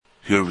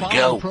Here we The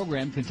go.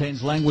 program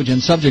contains language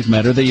and subject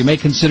matter that you may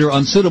consider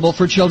unsuitable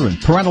for children.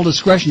 Parental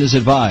discretion is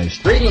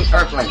advised. Greetings,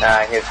 Earthling.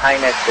 His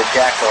Highness the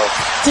Jackals.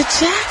 The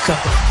Jackals.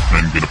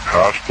 I'm going to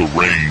pass the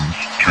reins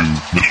to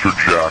Mr.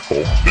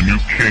 Jackal, the new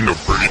king of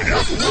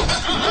radio.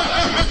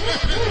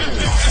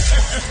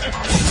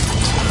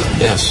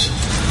 Yes.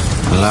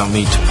 Allow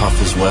me to puff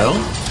as well.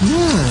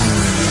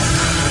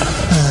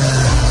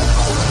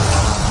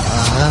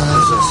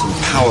 Those are some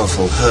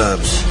powerful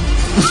herbs.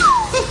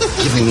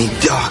 Giving me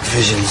dark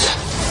visions.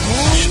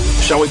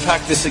 Shall we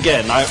pack this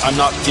again? I'm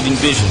not getting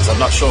visions. I'm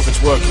not sure if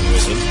it's working,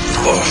 Wizard.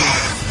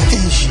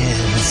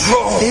 Visions.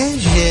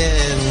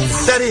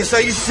 Visions. Thaddeus,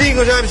 are you seeing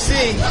what I'm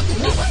seeing?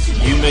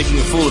 You making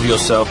a fool of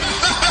yourself.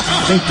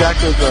 I think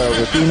Jackals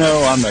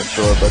Rufino. I'm not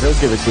sure, but he'll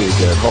give it to you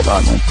good. Hold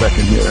on 1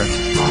 second here.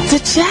 The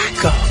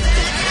Jackal.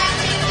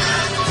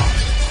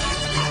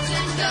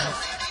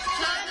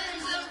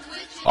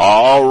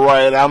 All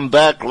right, I'm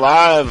back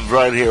live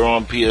right here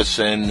on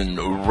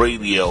PSN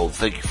Radio.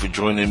 Thank you for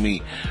joining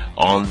me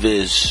on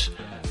this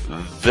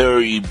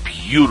very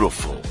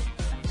beautiful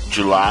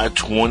July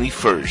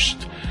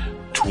 21st,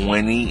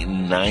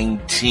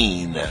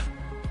 2019.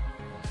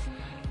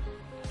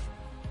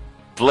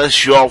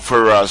 Bless you all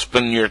for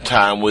spending your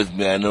time with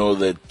me. I know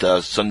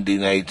that Sunday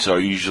nights are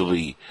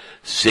usually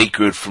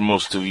sacred for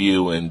most of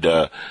you, and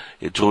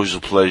it's always a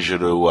pleasure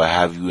to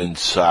have you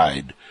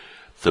inside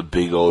the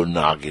big old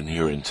noggin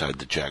here inside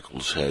the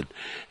Jackal's head.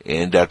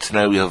 And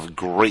tonight we have a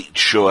great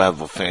show. I have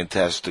a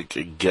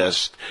fantastic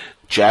guest.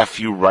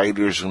 Japhy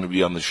Ryder is going to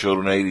be on the show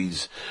tonight.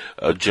 He's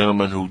a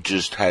gentleman who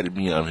just had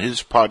me on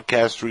his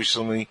podcast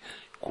recently.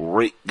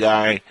 Great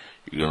guy.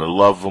 You're going to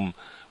love him.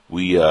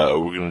 We're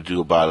going to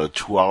do about a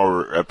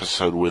 2-hour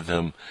episode with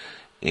him,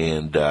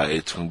 and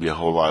it's going to be a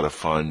whole lot of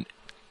fun.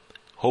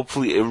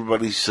 Hopefully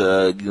everybody's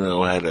had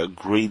a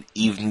great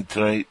evening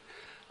tonight.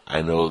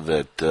 I know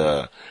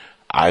that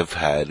I've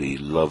had a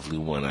lovely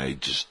one. I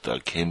just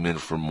came in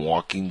from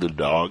walking the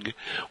dog,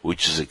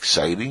 which is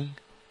exciting.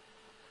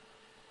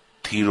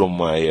 Tito,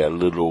 my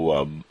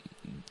little,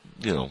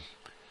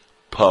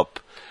 pup,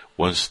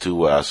 wants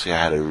to say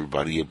hi to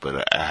everybody,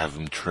 but I have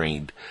him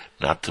trained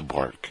not to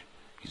bark.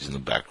 He's in the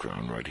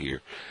background right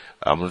here.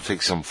 I'm going to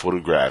take some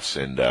photographs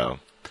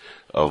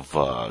of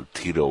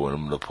Tito, and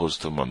I'm going to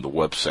post them on the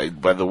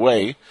website. By the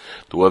way,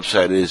 the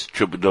website is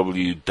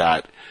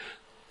www.inside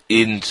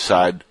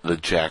the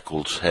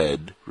Jackal's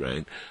head,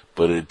 right?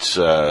 But it's,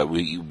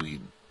 we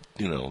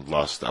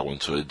lost that one.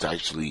 So it's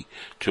actually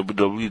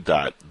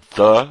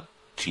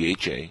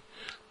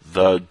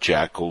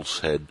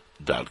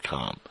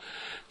thejackalshead.com.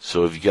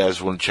 So if you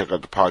guys want to check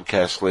out the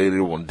podcast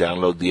later, want to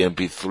download the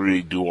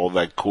MP3, do all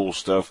that cool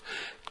stuff,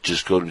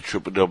 just go to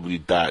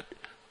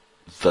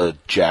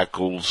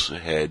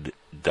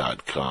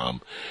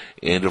www.thejackalshead.com.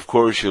 And of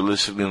course, you're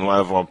listening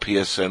live on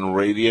PSN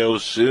Radio.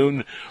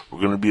 Soon, we're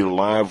going to be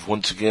live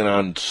once again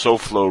on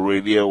SoFlo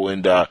Radio.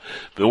 And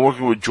been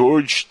working with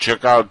George.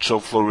 Check out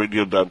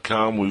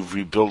SoFloRadio.com. We've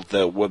rebuilt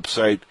that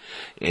website,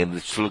 and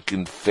it's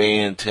looking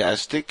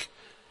fantastic,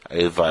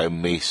 if I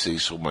may say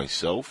so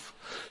myself.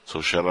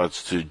 So shout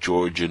outs to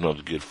George and all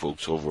the good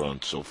folks over on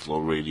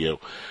SoFlo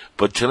Radio.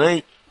 But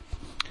tonight,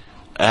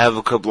 I have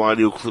a couple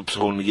audio clips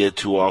I want to get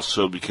to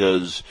also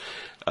because,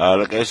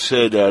 like I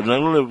said, not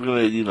only are we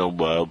going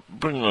to,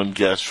 bring on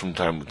guests from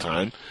time to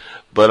time,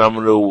 but I'm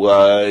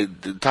going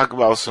to talk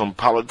about some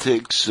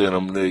politics, and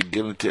I'm going to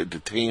get into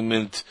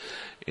entertainment,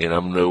 and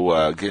I'm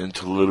going to get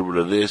into a little bit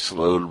of this, a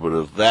little bit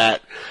of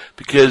that,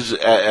 because,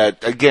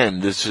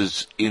 again, this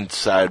is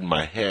inside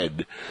my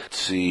head. Let's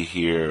see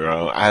here.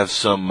 I have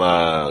some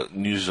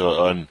news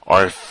on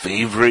our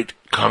favorite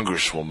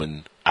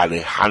Congresswoman,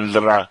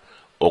 Alejandra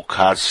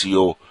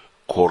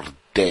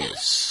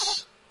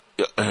Ocasio-Cortez.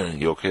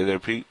 You okay there,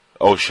 Pete?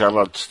 Oh, shout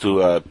outs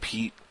to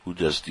Pete, who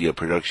does the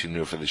production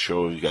here for the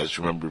show. You guys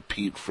remember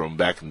Pete from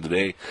back in the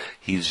day.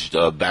 He's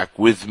back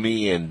with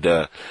me, and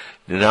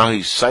now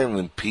he's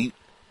silent Pete.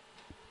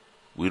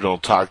 We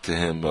don't talk to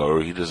him,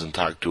 or he doesn't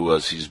talk to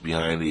us. He's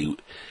behind a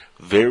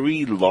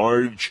very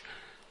large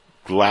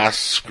glass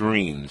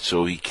screen,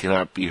 so he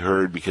cannot be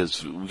heard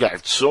because we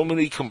got so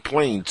many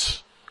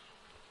complaints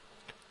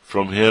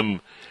from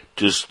him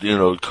just,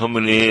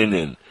 coming in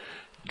and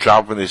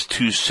dropping his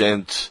 2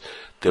 cents,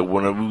 that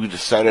when we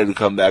decided to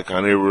come back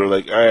on here, we were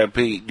like, all right,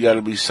 Pete, you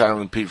gotta be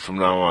silent Pete from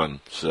now on.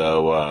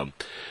 So,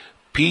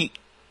 Pete,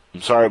 I'm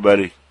sorry,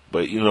 buddy,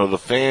 but, the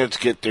fans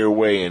get their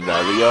way, and they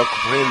all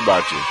complain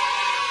about you.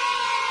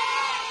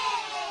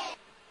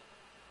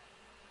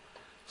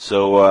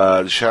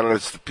 So, shout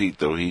outs to Pete,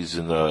 though. He's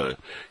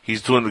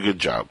doing a good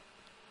job.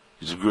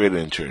 He's a great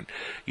intern.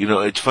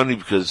 It's funny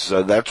because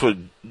that's what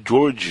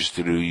George used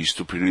to do. He used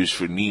to produce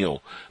for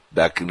Neil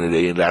back in the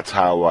day, and that's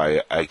how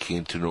I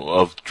came to know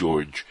of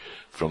George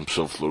from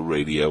SoFlo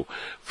Radio,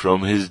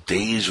 from his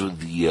days with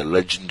the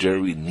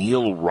legendary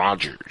Neil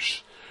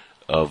Rogers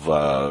of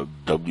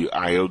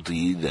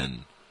WIOD,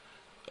 then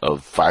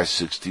of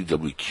 560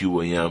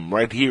 WQAM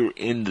right here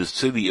in the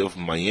city of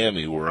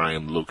Miami, where I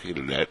am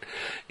located at.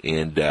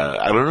 And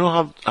I don't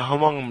know how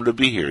long I'm going to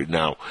be here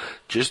now,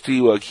 just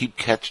to keep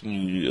catching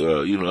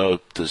you,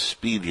 up to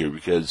speed here,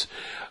 because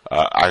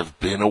I've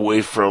been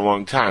away for a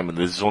long time, and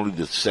this is only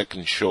the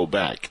second show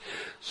back.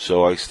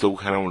 So I still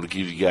kind of want to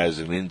give you guys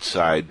an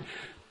inside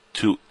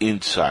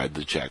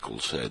the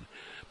Jackals head.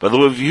 By the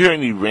way, if you hear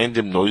any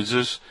random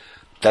noises,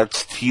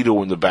 that's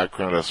Tito in the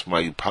background. That's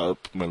my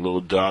pup, my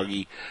little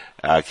doggy.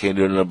 I can't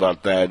do nothing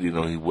about that. He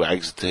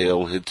wags the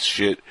tail, hits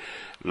shit.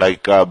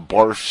 Like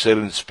Barf said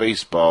in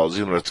Spaceballs,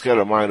 it's got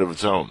a mind of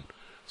its own.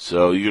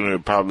 So you're going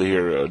to probably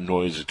hear a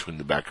noise between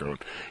the background.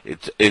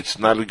 It's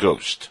not a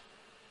ghost.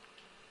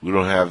 We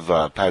don't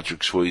have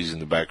Patrick Swayze in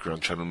the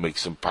background trying to make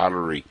some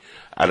pottery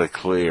out of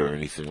clay or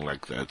anything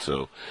like that.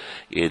 So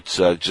it's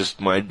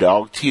just my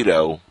dog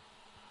Tito.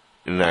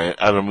 And I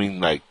don't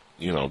mean like,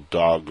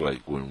 dog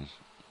like when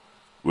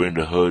we're in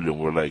the hood and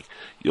we're like,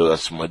 yo,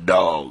 that's my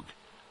dog.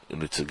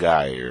 And it's a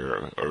guy,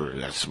 or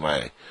that's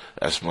my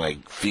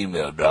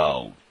female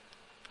dog.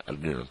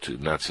 To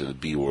not say the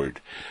B word,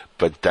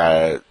 but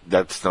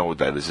that's not what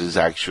that is. He's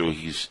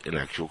an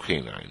actual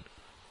canine,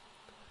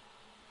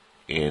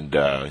 and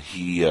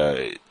he's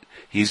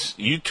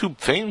YouTube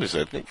famous.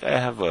 I think I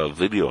have a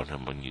video on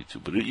him on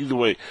YouTube. But either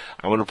way,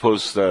 I'm gonna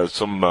post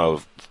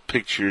some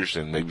pictures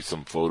and maybe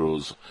some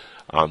photos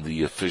on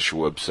the official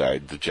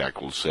website,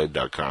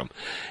 thejackalsaid.com,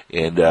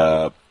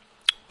 and.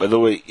 By the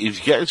way,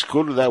 if you guys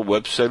go to that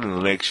website in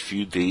the next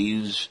few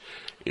days,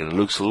 and it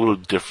looks a little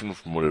different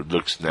from what it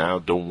looks now,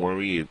 don't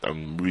worry,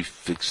 I'm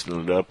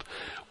refixing it up.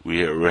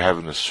 We're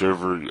having a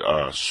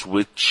server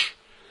switch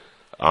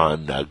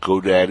on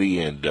GoDaddy,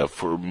 and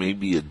for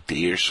maybe a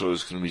day or so,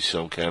 there's going to be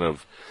some kind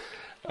of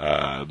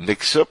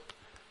mix-up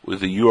with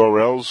the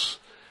URLs.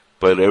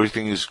 But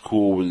everything is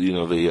cool. With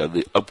they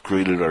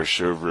upgraded our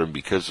server, and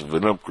because of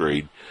an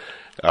upgrade.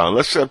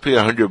 Let's say I pay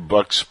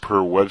 $100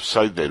 per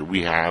website that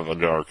we have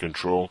under our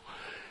control.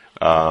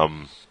 We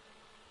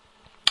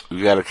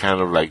got to kind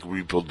of like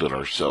rebuild it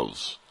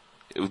ourselves.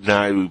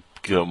 Now we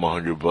give them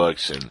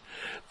 $100 and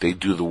they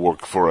do the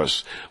work for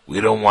us. We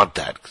don't want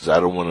that, because I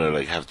don't want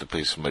to have to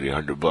pay somebody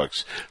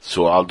 $100.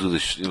 So I'll do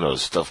the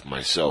stuff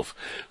myself.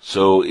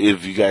 So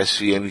if you guys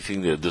see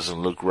anything that doesn't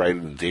look right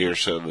in a day or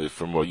so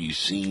from what you've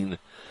seen,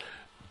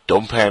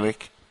 don't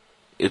panic.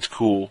 It's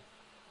cool.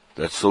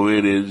 That's the way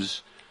it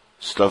is.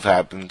 Stuff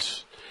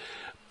happens,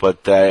 but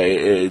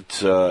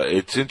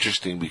it's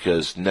interesting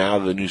because now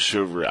the new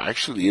server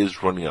actually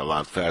is running a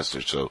lot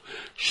faster. So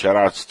shout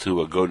outs to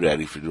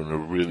GoDaddy for doing a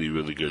really,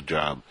 really good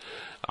job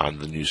on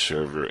the new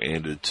server,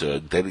 and it's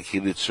a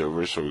dedicated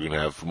server, so we're gonna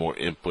have more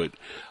input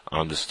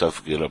on the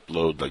stuff we can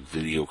upload, like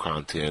video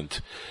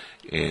content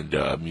and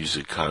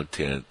music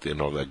content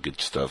and all that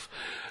good stuff.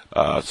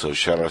 So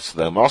shout outs to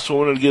them. Also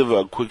want to give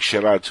a quick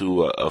shout out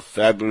to a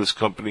fabulous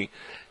company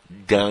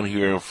down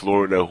here in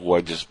Florida who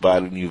I just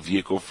bought a new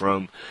vehicle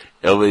from,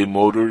 LA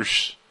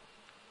Motors.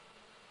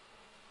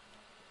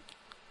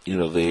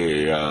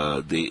 They're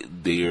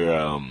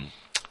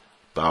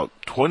about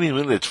 20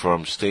 minutes where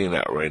I'm staying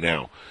at right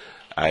now.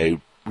 I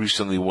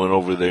recently went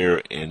over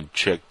there and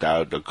checked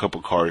out a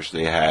couple cars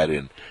they had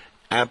and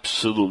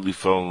absolutely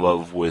fell in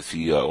love with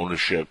the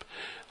ownership.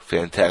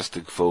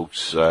 Fantastic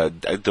folks. I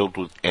dealt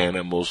with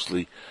Anna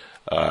mostly.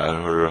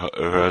 Her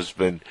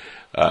husband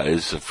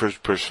is the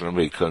first person I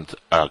made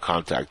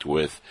contact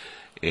with,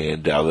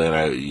 and then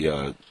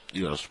I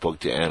spoke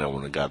to Anna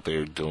when I got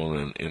there,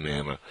 Dylan and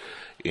Anna,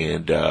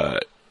 and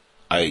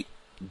I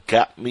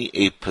got me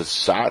a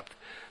Passat,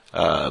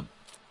 and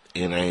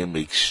I am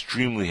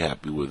extremely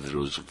happy with it. It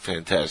was a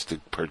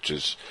fantastic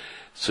purchase.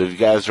 So if you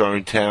guys are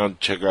in town,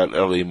 check out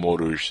LA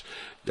Motors.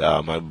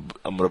 I'm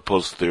going to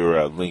post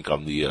their link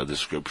on the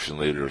description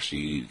later, so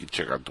you can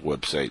check out the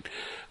website.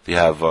 They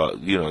have,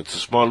 it's a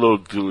small little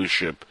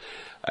dealership.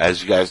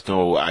 As you guys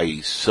know, I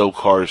sell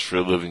cars for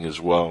a living as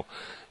well.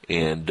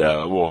 And,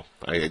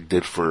 I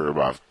did for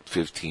about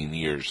 15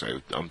 years.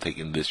 I'm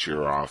taking this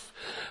year off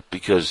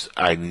because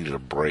I needed a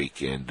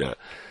break. And,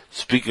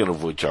 speaking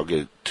of which, I'll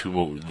get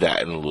to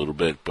that in a little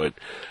bit. But,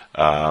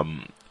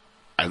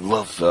 I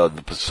love the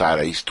Passat.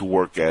 I used to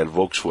work at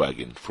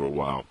Volkswagen for a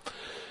while.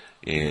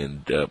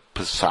 And,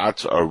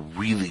 Passats are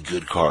really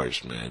good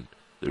cars, man.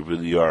 They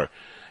really are.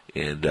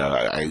 And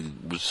I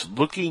was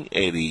looking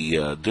at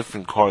a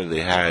different car they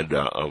had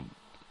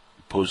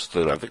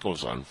posted, I think it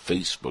was on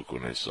Facebook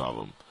when I saw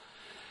them.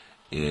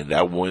 And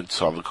I went and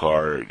saw the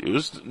car. It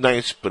was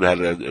nice, but I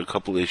had a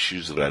couple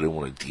issues that I didn't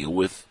want to deal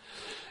with.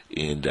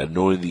 And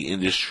knowing the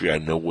industry, I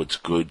know what's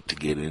good to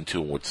get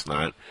into and what's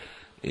not.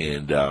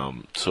 And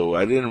so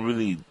I didn't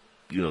really,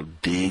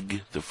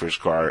 dig the first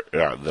car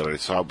that I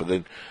saw. But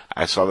then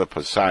I saw the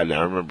Passat, and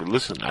I remember,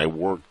 listen, I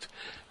worked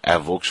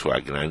at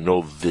Volkswagen. I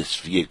know this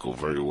vehicle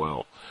very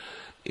well.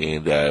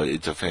 And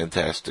it's a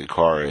fantastic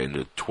car. And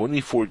in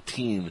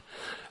 2014,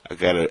 I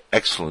got an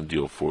excellent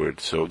deal for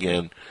it. So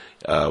again,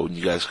 when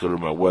you guys go to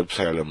my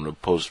website, I'm going to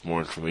post more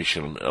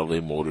information on LA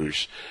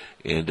Motors.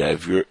 And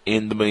if you're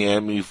in the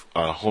Miami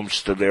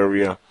Homestead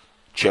area,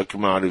 check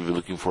them out if you're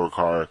looking for a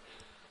car.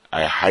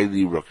 I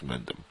highly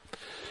recommend them.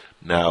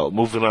 Now,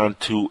 moving on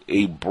to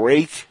a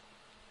break,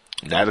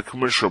 not a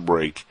commercial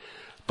break,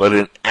 but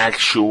an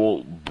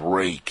actual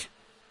break.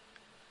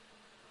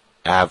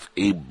 I have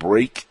a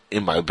break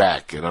in my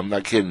back, and I'm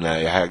not kidding.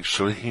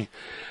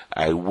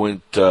 I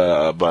went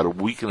about a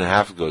week and a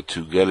half ago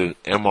to get an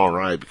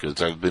MRI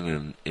because I've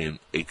been in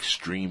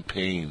extreme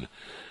pain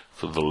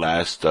for the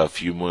last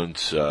few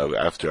months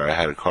after I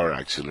had a car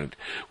accident,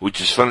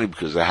 which is funny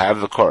because I have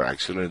the car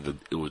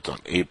accident. It was on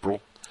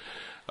April.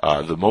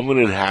 The moment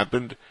it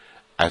happened,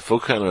 I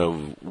felt kind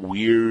of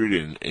weird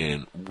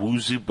and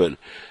woozy, but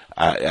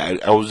I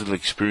wasn't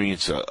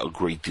experiencing a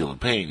great deal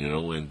of pain,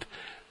 and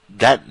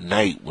that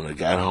night when I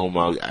got home,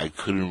 I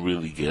couldn't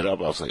really get up.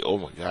 I was like, oh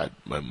my God,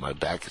 my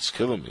back is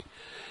killing me.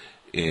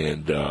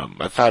 And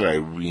I thought I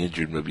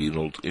re-injured maybe an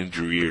old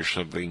injury or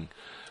something.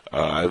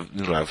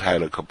 I've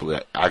had a couple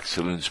of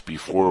accidents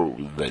before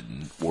that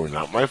were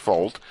not my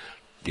fault.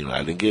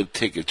 I didn't get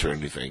tickets or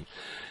anything.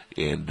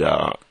 And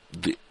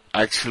the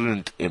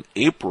accident in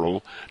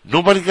April,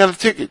 nobody got a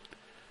ticket.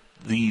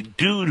 The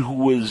dude who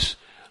was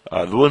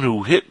the one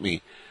who hit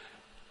me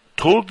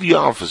told the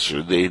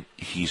officer that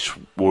he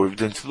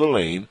swerved into the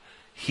lane.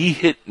 He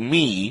hit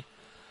me.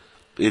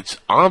 It's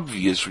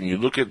obvious when you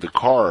look at the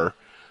car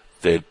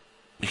that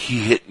he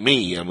hit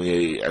me. I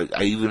mean,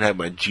 I even had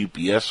my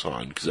GPS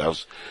on because I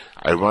was,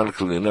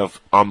 ironically enough,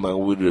 on my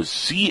way to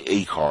see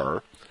a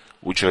car,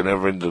 which I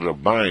never ended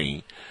up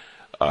buying.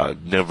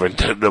 Never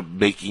ended up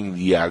making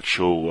the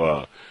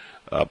actual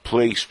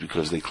place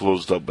because they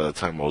closed up by the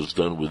time I was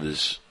done with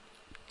this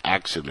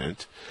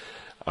accident.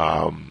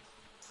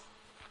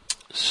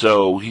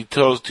 So he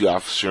tells the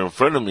officer in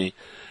front of me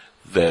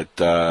that,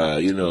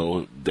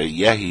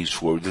 he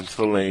swerved into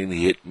the lane,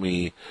 he hit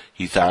me,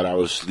 he thought I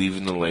was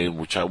leaving the lane,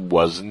 which I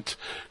wasn't,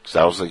 because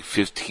I was like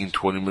 15,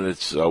 20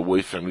 minutes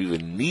away from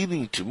even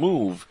needing to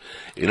move,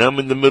 and I'm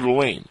in the middle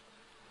lane.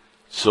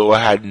 So I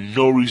had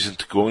no reason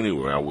to go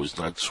anywhere. I was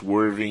not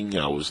swerving,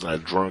 I was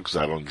not drunk, because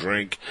I don't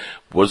drink,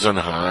 wasn't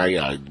high,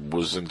 I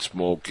wasn't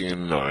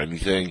smoking or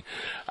anything.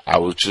 I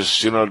was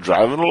just,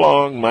 driving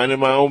along,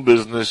 minding my own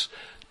business.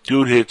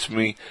 Dude hits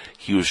me.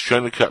 He was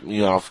trying to cut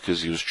me off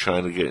because he was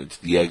trying to get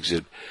into the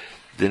exit.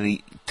 Then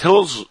he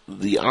tells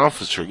the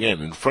officer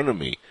again in front of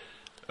me,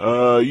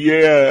 I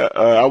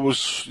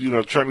was,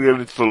 trying to get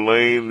into the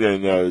lane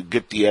and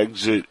get the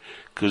exit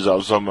because I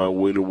was on my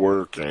way to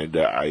work and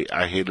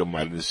I hit him.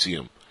 I didn't see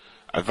him.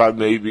 I thought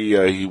maybe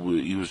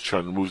he was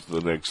trying to move to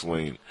the next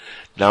lane.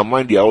 Now,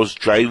 mind you, I was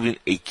driving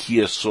a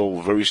Kia Soul,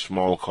 a very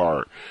small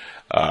car.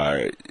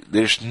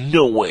 There's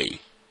no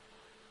way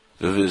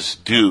that this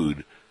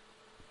dude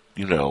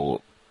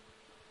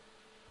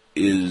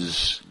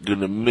is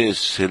gonna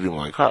miss hitting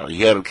my car.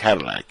 He had a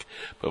Cadillac,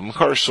 but my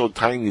car is so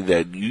tiny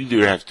that you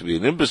either have to be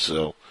an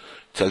imbecile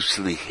to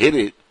actually hit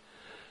it.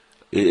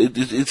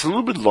 It's a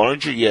little bit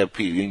larger, yeah,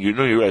 Pete, and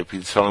you're right,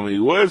 Pete's telling me,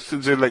 what,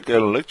 is it like an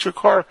electric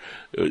car?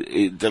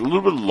 It's a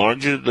little bit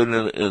larger than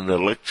an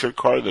electric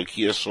car, the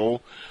Kia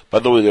Soul. By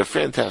the way, they're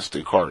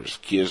fantastic cars.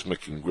 Kia's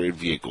making great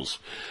vehicles.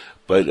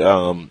 But,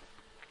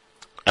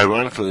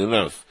 ironically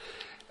enough,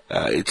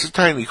 it's a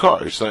tiny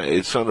car. It's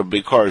not a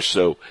big car.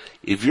 So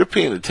if you're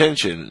paying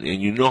attention and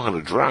you know how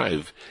to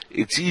drive,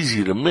 it's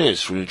easy to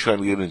miss when you're trying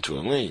to get into a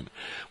lane.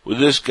 Well,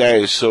 this guy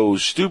is so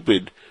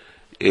stupid,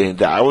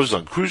 and I was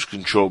on cruise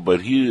control,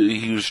 but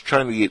he was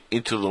trying to get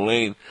into the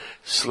lane,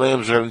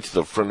 slams right into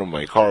the front of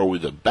my car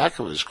with the back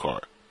of his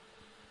car.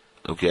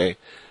 Okay?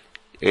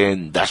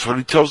 And that's what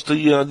he tells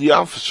the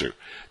officer.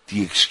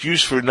 The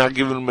excuse for not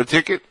giving him a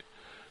ticket?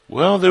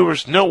 Well, there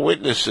was no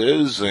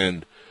witnesses,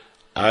 and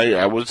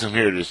I wasn't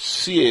here to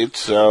see it,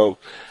 so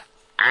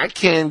I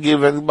can't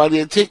give anybody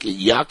a ticket.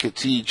 Y'all could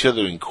see each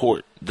other in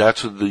court.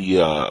 That's what the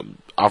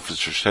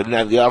officer said.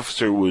 Now, the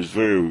officer was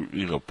very,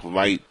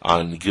 polite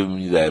on giving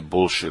me that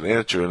bullshit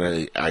answer,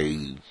 and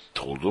I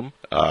told him,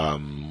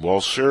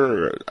 well,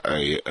 sir,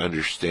 I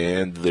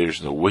understand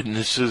there's no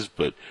witnesses,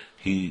 but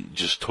he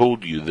just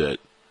told you that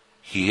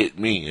he hit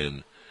me,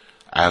 and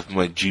I have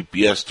my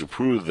GPS to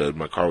prove that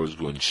my car was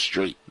going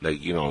straight. Like,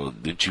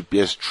 the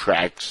GPS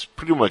tracks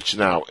pretty much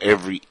now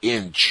every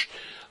inch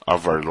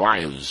of our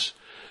lives.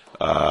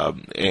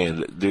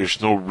 And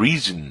there's no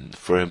reason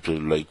for him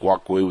to,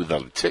 walk away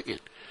without a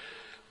ticket.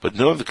 But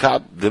no, the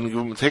cop didn't give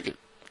him a ticket.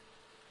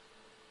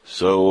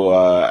 So,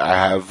 I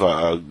have,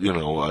 a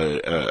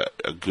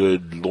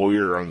good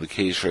lawyer on the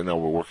case right now.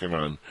 We're working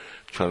on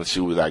trying to see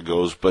where that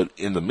goes. But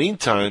in the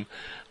meantime,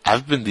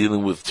 I've been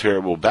dealing with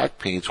terrible back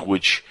pains,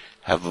 which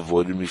have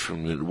avoided me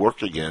from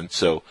work again.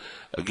 So,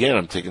 again,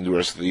 I'm taking the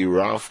rest of the year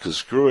off because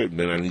screw it,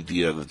 man. I need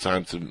the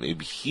time to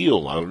maybe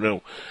heal. I don't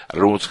know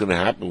what's going to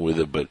happen with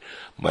it, but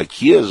my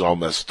Kia is all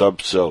messed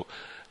up. So,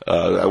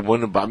 I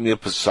went and bought me a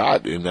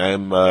Passat, and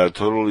I'm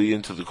totally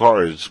into the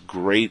car. It's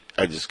great.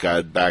 I just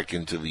got back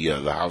into the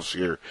house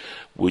here,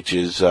 which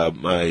is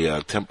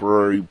my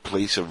temporary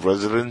place of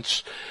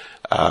residence.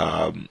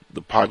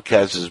 The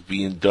podcast is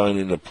being done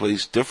in a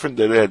place different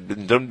than it had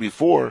been done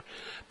before,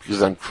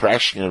 because I'm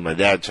crashing at my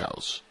dad's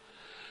house.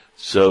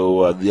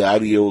 So the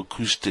audio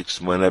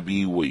acoustics might not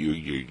be what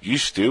you're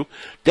used to.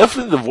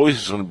 Definitely the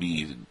voice is going to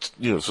be,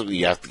 something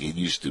you have to get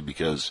used to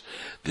because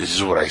this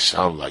is what I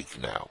sound like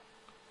now.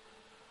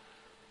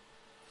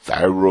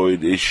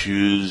 Thyroid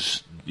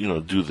issues,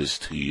 do this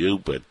to you,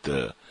 but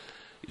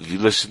if you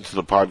listen to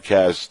the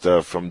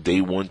podcast from day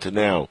one to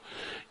now,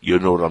 you'll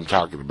know what I'm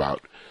talking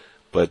about.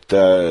 But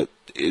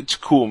it's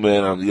cool,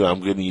 man.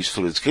 I'm getting used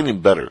to it. It's getting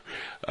better.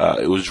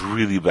 It was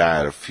really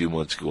bad a few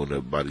months ago,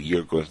 about a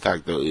year ago. In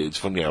fact, it's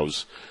funny, I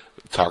was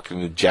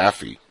talking to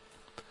Japhy,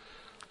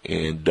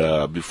 and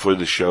before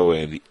the show,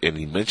 and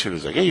he mentioned,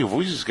 it's like, hey, your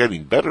voice is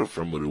getting better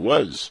from what it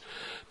was,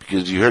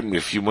 because you heard me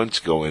a few months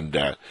ago, and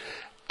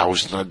I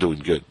was not doing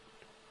good.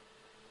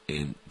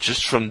 And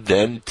just from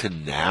then to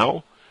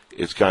now,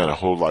 it's gotten a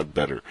whole lot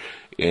better.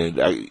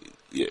 And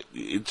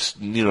it's,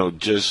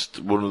 just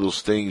one of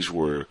those things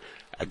where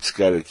I just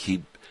gotta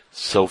keep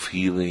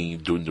self-healing,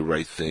 doing the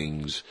right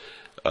things.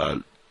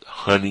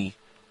 Honey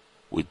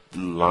with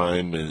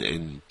lime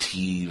and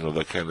tea,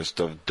 that kind of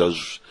stuff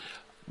does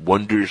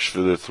wonders for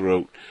the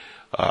throat.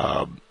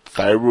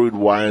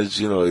 Thyroid-wise,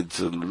 it's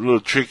a little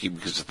tricky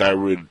because the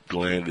thyroid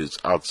gland is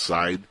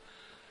outside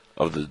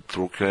of the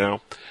throat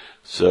canal.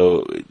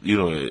 So,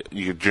 you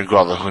can drink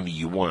all the honey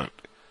you want.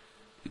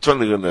 It's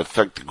only going to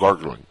affect the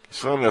gargling.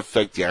 It's not going to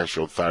affect the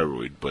actual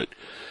thyroid, but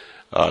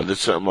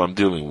that's something I'm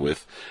dealing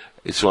with.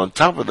 And so on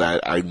top of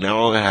that, I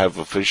now have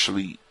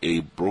officially a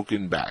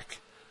broken back.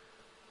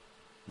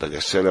 Like I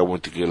said, I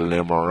went to get an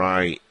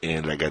MRI,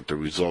 and I got the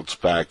results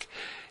back.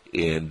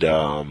 And,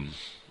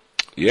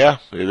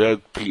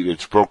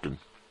 it's broken.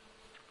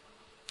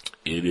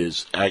 It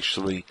is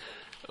actually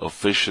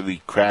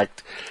officially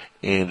cracked.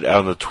 And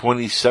on the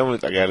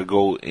 27th, I got to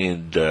go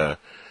and,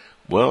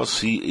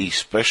 see a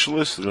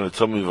specialist. They're going to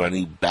tell me if I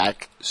need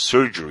back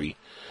surgery.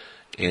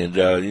 And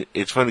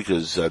it's funny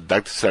because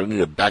doctor said I need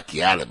a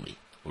bacchiotomy,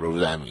 whatever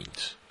that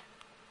means.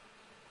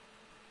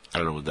 I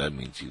don't know what that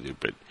means either,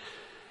 but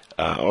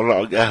all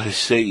I got to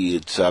say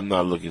is I'm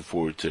not looking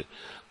forward to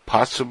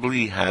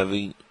possibly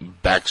having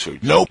back surgery.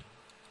 Nope.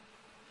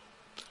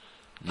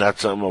 Not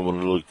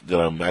something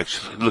that I'm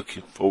actually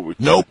looking forward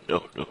to. Nope.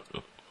 No.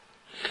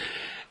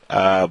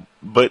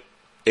 But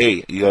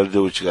hey, you gotta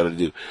do what you gotta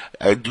do.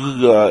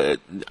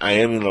 I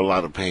am in a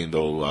lot of pain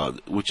though,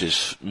 which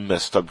is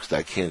messed up because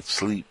I can't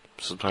sleep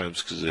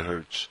sometimes because it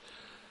hurts.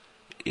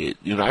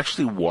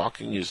 Actually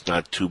walking is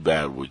not too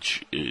bad,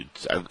 which I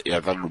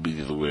thought it would be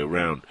the other way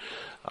around.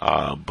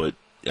 But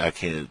I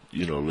can't,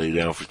 lay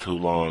down for too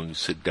long,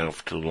 sit down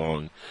for too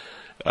long.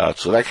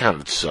 So that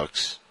kind of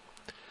sucks.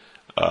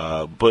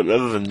 But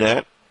other than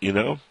that,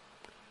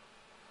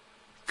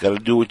 gotta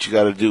do what you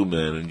gotta do,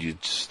 man, and you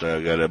just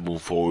gotta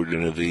move forward.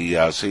 And if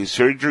they say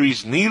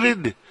surgery's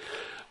needed,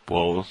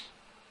 well,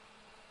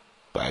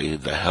 by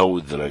the hell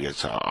with it, I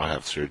guess I'll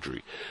have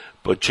surgery.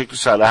 But check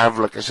this out. I have,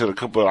 like I said, a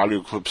couple of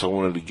audio clips I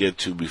wanted to get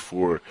to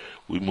before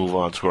we move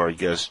on to our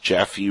guest,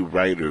 Japhy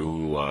Ryder,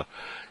 who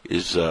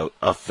is a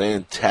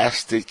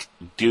fantastic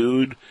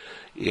dude,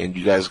 and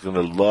you guys are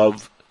gonna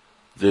love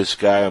this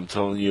guy. I'm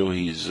telling you,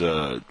 he's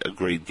a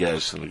great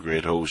guest and a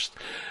great host.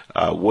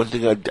 One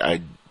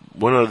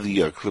of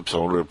the clips I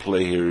wanted to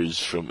play here is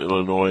from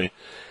Illinois,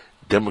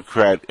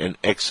 Democrat and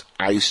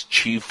ex-ICE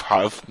Chief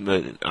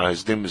Huffman.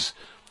 His name is,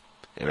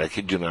 and I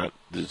kid you not,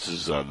 this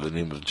is the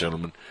name of the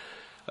gentleman,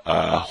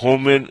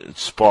 Horman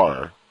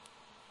Spar.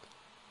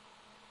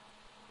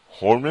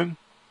 Horman?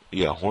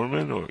 Yeah,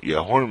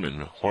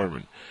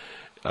 Horman.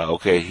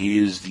 Okay, he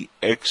is the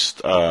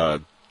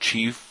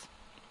ex-chief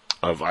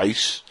of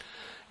ICE,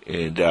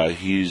 and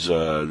he's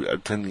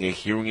attending a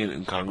hearing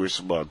in Congress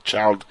about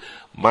child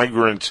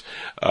migrants,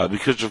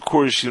 because of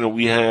course,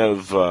 we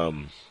have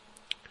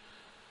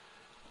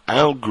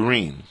Al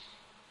Green,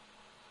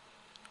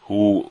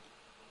 who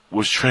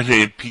was trying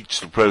to impeach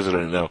the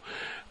president. Now,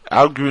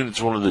 Al Green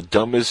is one of the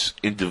dumbest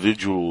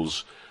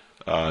individuals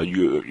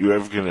you're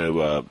ever going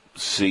to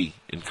see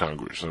in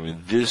Congress. I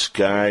mean, this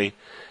guy,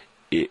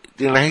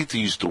 and I hate to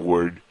use the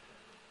word,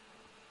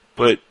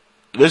 but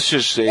let's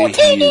just say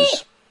he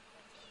is,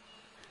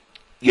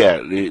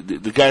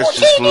 the guy's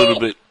just a little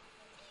bit,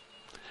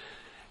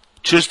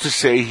 just to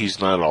say he's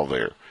not all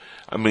there.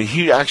 I mean,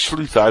 he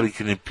actually thought he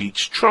could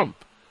impeach Trump.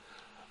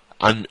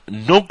 On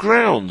no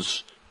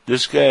grounds,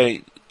 this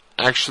guy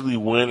actually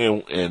went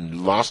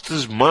and lost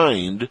his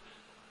mind.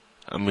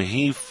 I mean,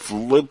 he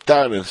flipped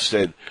out and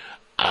said,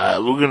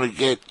 we're going to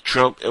get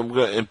Trump and we're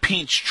going to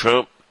impeach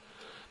Trump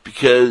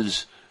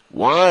because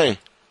why?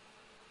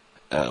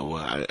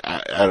 Well,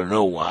 I don't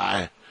know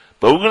why,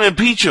 but we're going to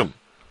impeach him.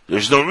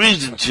 There's no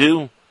reason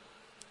to,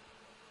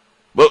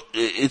 but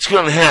it's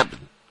going to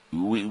happen.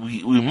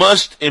 We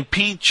must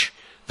impeach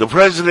the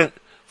president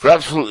for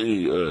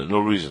absolutely no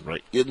reason,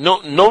 right?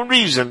 No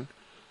reason.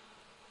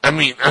 I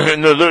mean,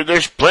 no,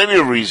 there's plenty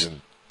of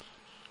reason.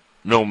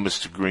 No,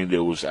 Mr. Green,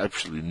 there was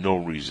absolutely no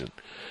reason.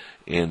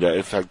 And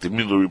in fact, the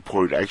Mueller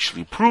report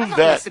actually proved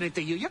that. Listening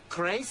to you, you're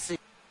crazy.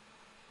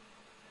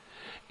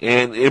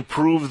 And it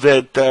proved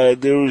that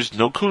there was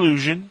no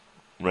collusion,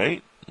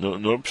 right?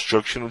 No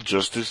obstruction of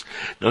justice.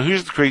 Now,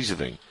 here's the crazy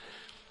thing.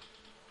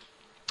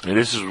 and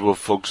this is what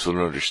folks don't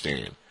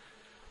understand.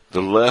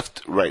 The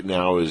left right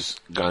now is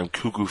gone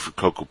cuckoo for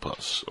Cocoa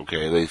Puffs,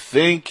 okay? They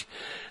think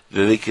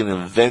that they can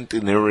invent a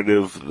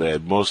narrative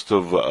that most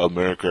of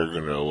America are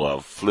going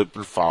to flip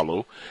and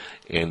follow,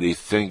 and they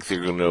think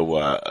they're going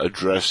to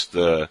address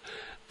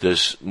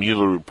this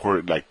Mueller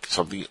report like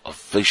something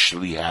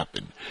officially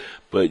happened.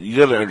 But you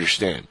got to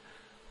understand,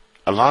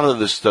 a lot of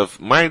this stuff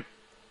might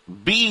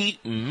be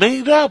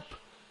made up.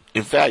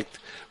 In fact,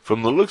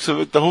 from the looks of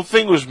it, the whole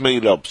thing was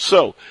made up.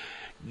 So,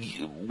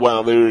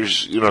 while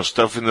there's,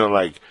 stuff in there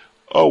like,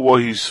 oh, well,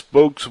 he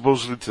spoke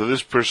supposedly to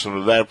this person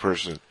or that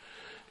person,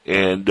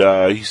 and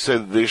he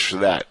said this or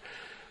that.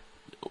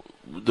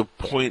 The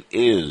point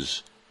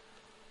is,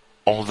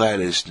 all that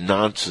is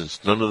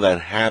nonsense. None of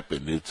that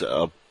happened. It's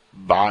a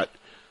bot,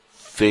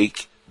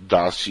 fake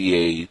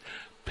dossier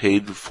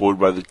paid for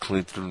by the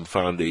Clinton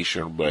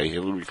Foundation or by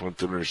Hillary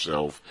Clinton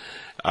herself.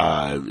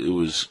 It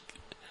was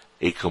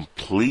a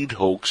complete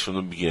hoax from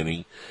the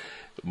beginning.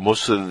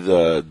 Most of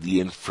the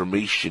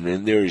information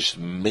in there is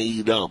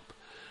made up.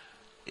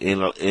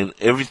 And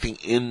everything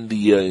in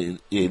the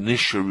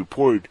initial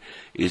report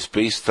is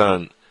based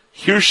on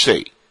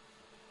hearsay,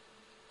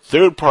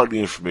 third-party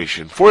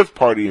information,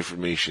 fourth-party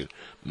information,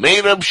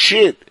 made-up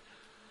shit.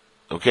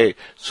 Okay?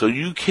 So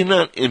you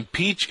cannot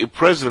impeach a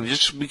president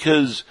just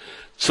because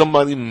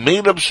somebody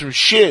made up some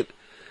shit,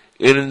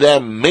 and in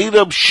that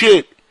made-up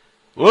shit,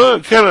 well,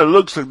 it kind of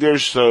looks like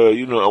there's,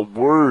 a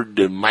word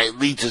that might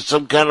lead to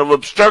some kind of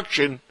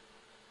obstruction.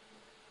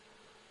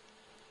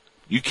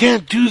 You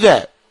can't do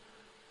that.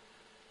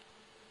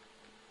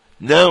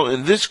 Now,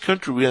 in this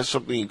country, we have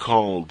something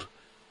called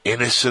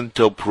innocent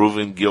till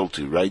proven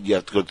guilty, right? You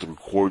have to go through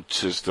court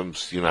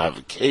systems, have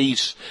a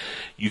case.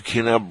 You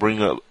cannot bring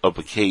up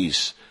a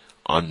case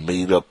on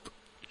made-up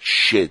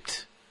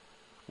shit,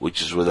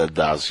 which is what that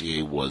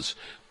dossier was.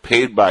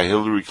 Paid by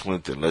Hillary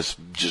Clinton. Let's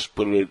just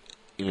put it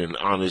in an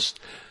honest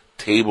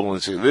table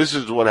and say, this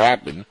is what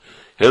happened.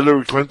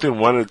 Hillary Clinton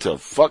wanted to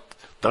fuck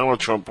Donald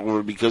Trump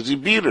over because he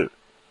beat her.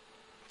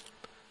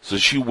 So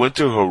she went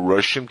to her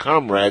Russian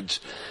comrades,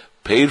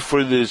 paid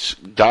for this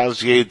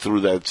dossier through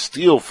that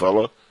Steele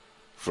fella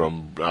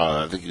from,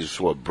 I think he's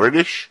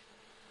British,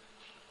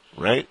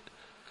 right?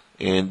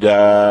 And,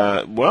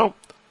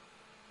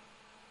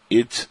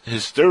 it's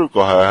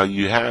hysterical how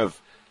you have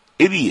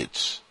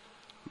idiots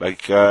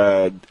like,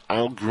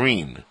 Al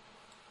Green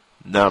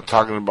now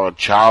talking about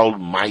child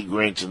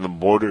migrants in the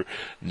border.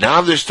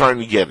 Now they're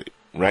starting to get it,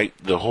 right?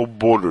 The whole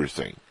border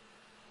thing.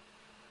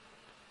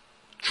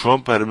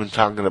 Trump had been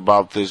talking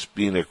about this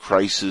being a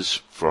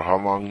crisis for how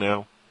long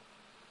now?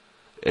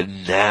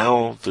 And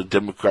now the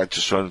Democrats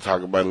are starting to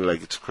talk about it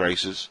like it's a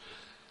crisis.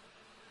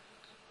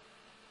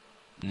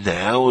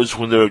 Now is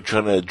when they're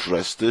trying to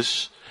address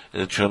this, and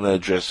they're trying to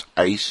address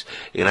ICE.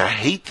 And I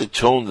hate the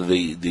tone that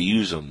they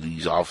use on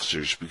these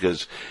officers,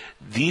 because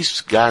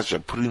these guys are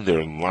putting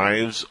their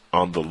lives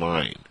on the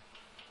line.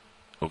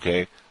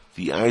 Okay?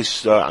 The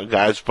ICE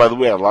guys, by the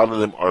way, a lot of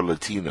them are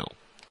Latino.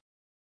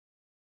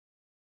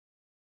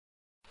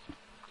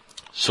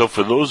 So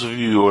for those of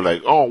you who are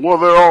like, oh, well,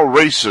 they're all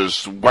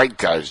racist, white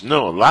guys.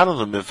 No, a lot of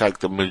them, in fact,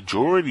 the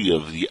majority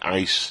of the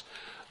ICE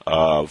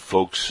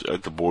folks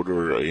at the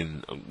border, a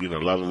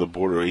lot of the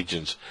border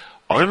agents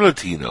are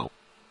Latino.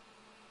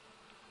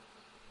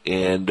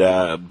 And,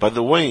 by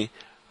the way,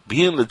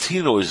 being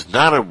Latino is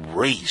not a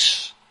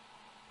race.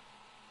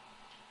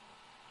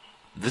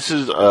 This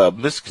is a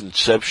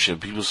misconception.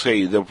 People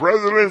say the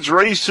president's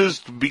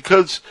racist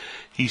because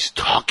he's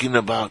talking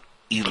about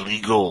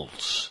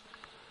illegals.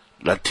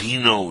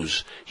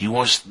 Latinos. He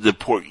wants to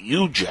deport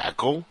you,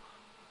 Jackal.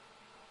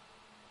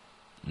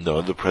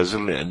 No, the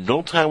president at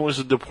no time wants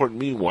to deport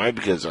me. Why?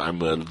 Because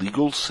I'm a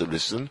legal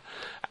citizen.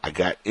 I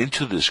got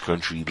into this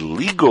country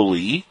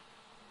legally.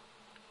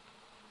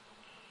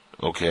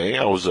 Okay,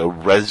 I was a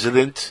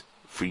resident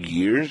for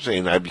years,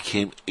 and I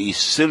became a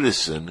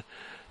citizen.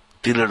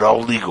 Did it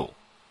all legal.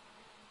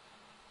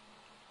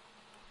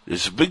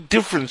 There's a big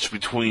difference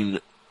between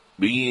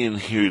being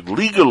here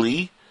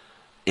legally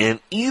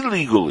and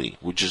illegally,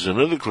 which is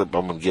another clip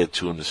I'm going to get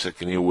to in a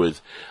second here with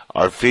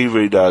our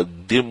favorite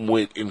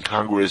dimwit in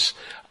Congress,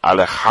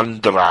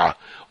 Alejandra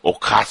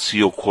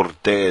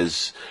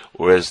Ocasio-Cortez,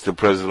 or as the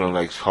president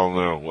likes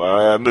calling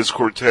her, Miss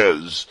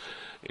Cortez.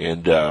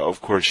 And,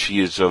 of course, she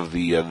is of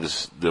the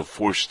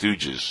Four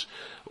Stooges,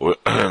 or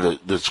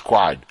the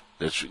Squad.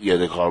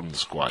 They call them the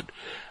Squad.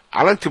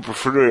 I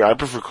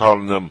prefer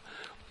calling them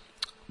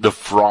the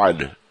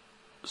Fraud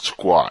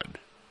Squad.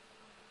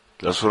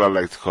 That's what I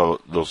like to call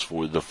those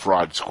four, the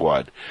Fraud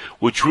Squad,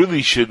 which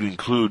really should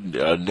include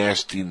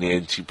Nasty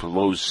Nancy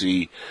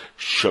Pelosi,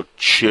 Chuck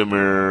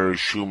Schumer,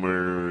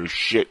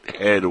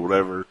 Shithead, or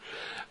whatever,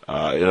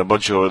 and a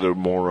bunch of other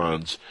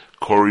morons.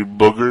 Cory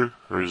Booker,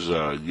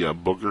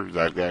 Booker,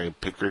 that guy,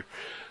 Picker,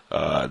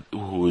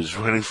 who is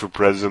running for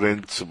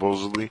president,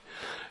 supposedly,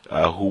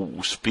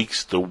 who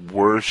speaks the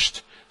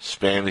worst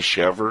Spanish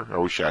ever. I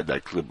wish I had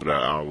that clip, but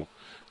I'll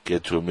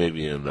get to it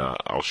maybe, and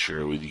I'll share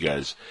it with you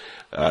guys.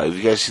 If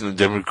you guys seen the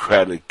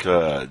Democratic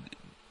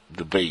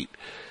debate,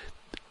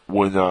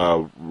 when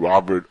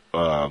Robert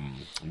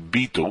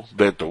Beto,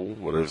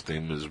 whatever his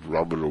name is,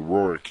 Robert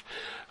O'Rourke,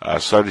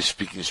 started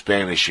speaking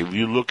Spanish. If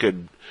you look at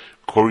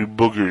Cory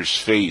Booger's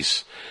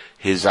face,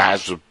 his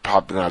eyes were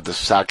popping out the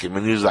socket,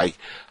 and he was like,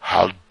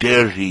 how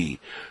dare he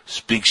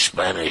speak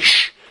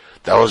Spanish?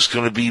 That was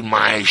going to be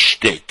my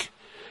shtick.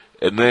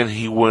 And then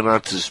he went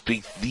on to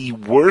speak the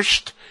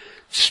worst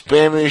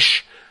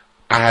Spanish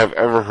I have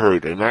ever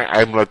heard. And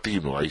I'm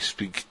Latino. I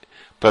speak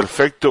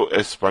perfecto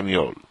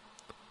español.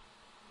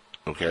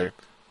 Okay?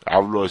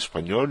 Hablo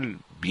español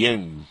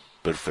bien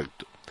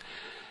perfecto.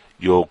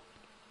 Yo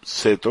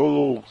sé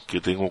todo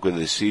que tengo que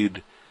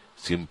decir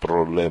sin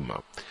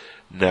problema.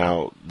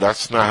 Now,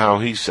 that's not how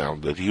he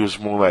sounded. He was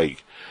more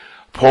like,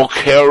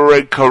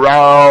 Porque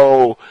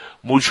Corral,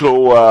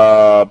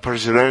 mucho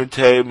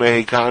presidente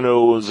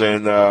mexicanos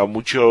and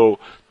mucho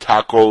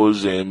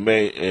tacos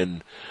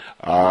and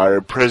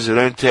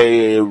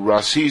presidente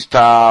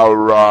racista.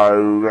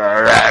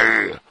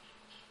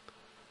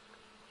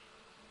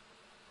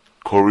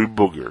 Cory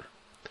Booger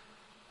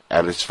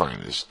at its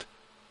finest.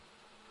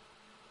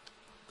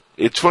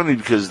 It's funny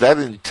because that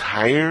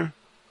entire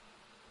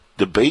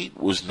debate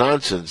was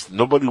nonsense.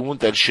 Nobody wanted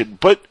that shit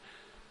but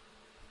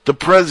the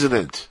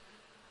president.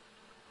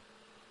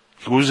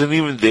 He wasn't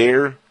even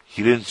there.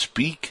 He didn't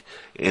speak.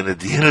 And at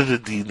the end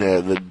of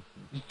the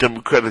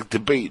Democratic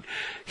debate,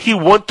 he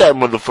won that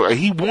motherfucker.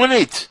 He won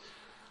it.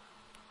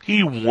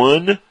 He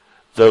won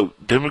the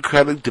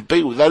Democratic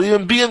debate without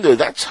even being there.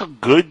 That's how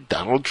good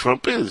Donald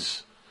Trump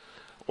is.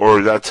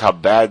 Or that's how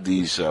bad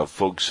these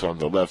folks on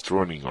the left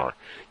running are.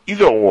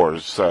 Either or,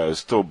 it's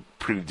still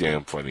pretty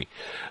damn funny.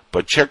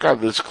 But check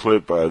out this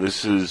clip.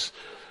 This is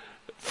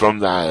from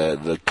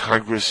the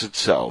Congress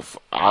itself.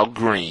 Al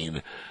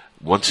Green,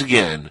 once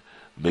again,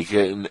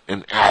 making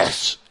an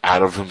ass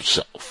out of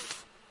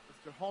himself.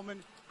 Mr.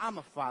 Holman, I'm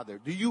a father.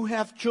 Do you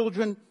have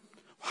children?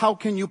 How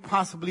can you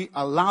possibly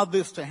allow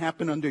this to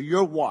happen under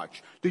your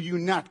watch? Do you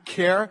not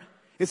care?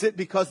 Is it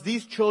because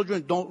these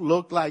children don't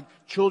look like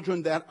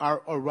children that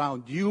are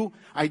around you?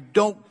 I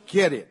don't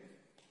get it.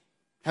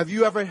 Have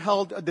you ever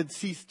held a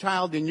deceased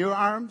child in your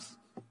arms?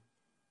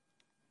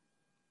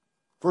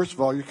 First of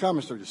all, your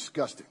comments are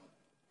disgusting.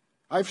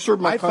 I've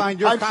served my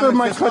country. I've served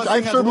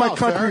my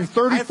country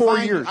for 34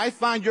 years. I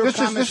find your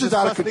comments this is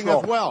out of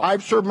control. As well.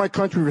 I've served my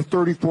country for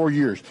 34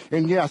 years.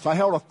 And yes, I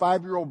held a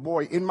 5-year-old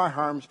boy in my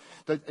arms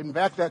in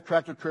back of that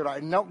tractor trailer.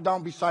 I knelt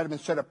down beside him and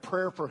said a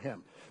prayer for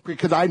him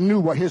because I knew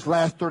what his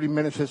last 30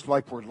 minutes of his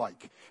life were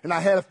like. And I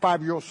had a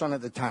 5-year-old son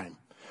at the time.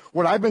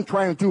 What I've been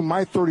trying to do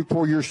my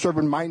 34 years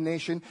serving my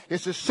nation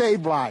is to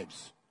save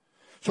lives.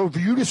 So for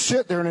you to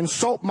sit there and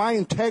insult my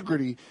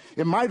integrity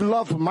and my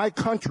love for my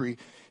country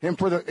and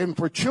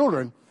for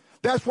children,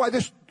 that's why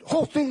this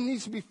whole thing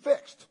needs to be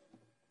fixed.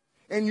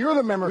 And you're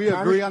the member of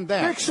Congress. We agree on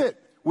that. Fix it.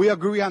 We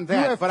agree on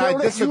that, but I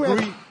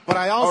disagree. But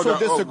I also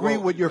disagree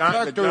with your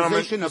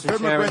characterization of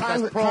immigrants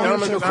as prone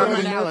to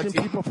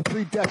criminality. People for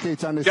 3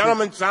 decades on this.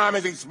 Gentlemen's time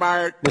has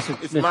expired.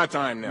 It's my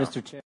time now.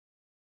 Mr. Chair.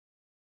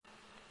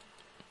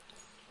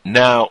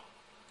 Now,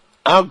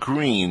 Al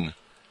Green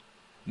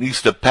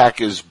needs to pack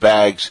his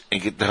bags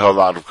and get the hell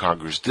out of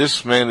Congress.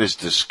 This man is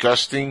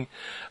disgusting.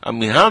 I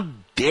mean, how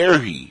dare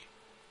he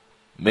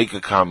make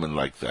a comment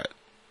like that?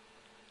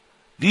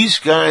 These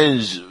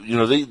guys,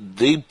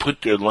 they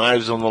put their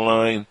lives on the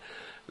line.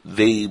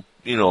 They,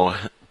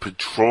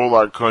 patrol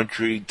our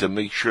country to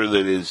make sure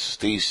that it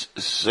stays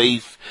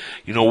safe.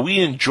 We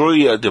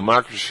enjoy a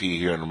democracy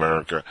here in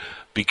America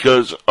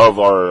because of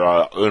our,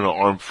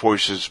 armed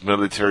forces,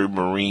 military,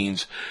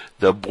 Marines,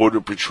 the Border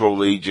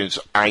Patrol agents,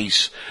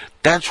 ICE.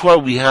 That's why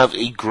we have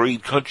a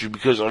great country,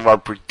 because of our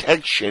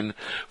protection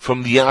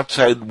from the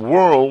outside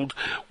world,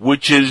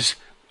 which is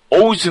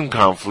always in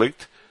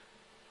conflict.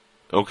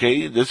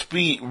 Okay? Let's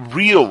be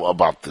real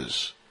about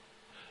this.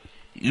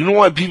 You know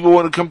why people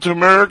want to come to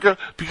America?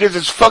 Because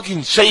it's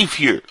fucking safe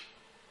here.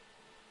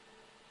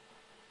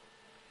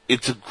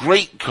 It's a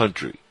great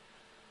country.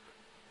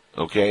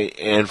 Okay?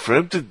 And for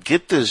him to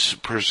get this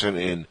person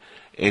in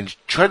and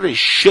try to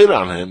shit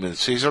on him and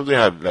say something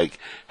like,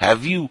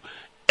 have you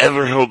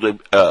ever held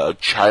a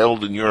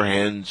child in your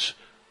hands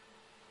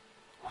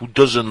who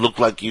doesn't look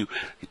like you?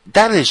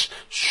 That is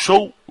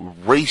so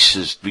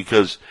racist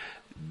because,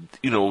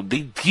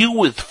 they deal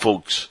with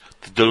folks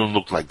that don't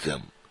look like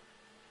them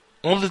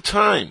all the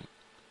time.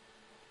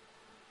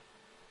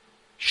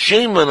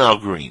 Shame on Al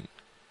Green.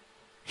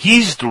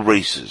 He's the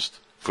racist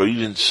for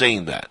even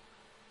saying that.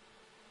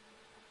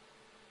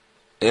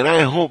 And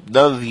I hope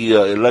now that the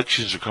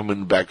elections are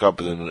coming back up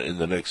in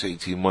the next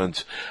 18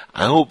 months,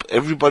 I hope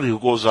everybody who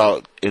goes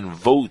out and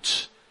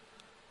votes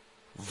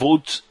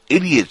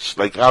idiots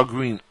like Al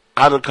Green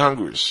out of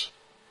Congress.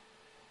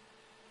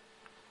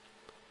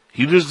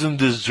 He doesn't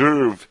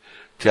deserve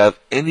to have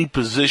any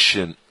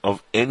position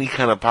of any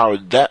kind of power.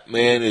 That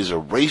man is a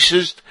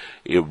racist,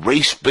 a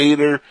race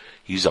baiter,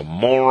 he's a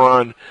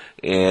moron,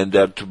 and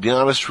to be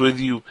honest with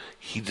you,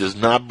 he does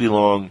not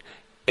belong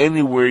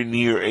anywhere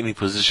near any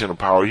position of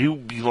power. He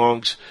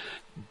belongs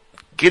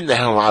getting the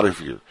hell out of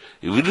here.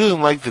 if he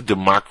doesn't like the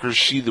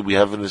democracy that we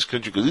have in this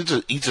country,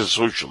 because he's a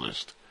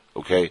socialist,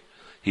 okay?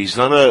 He's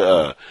not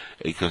a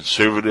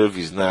conservative,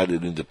 he's not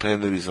an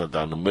independent, he's not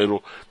down the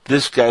middle.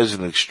 This guy's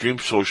an extreme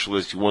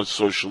socialist, he wants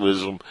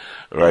socialism,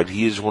 right?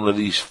 He is one of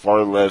these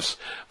far left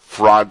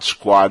fraud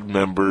squad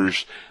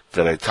members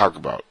that I talk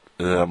about,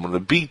 and that I'm going to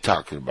be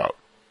talking about.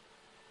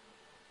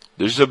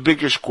 There's a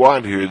bigger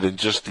squad here than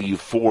just the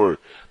four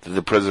that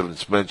the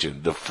president's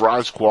mentioned. The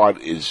fraud squad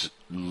is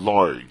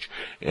large,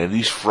 and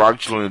these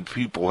fraudulent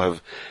people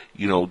have,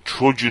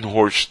 Trojan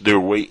horse their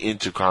way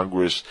into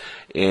Congress,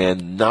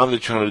 and now they're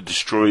trying to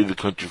destroy the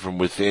country from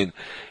within,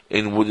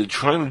 and what they're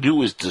trying to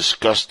do is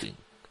disgusting.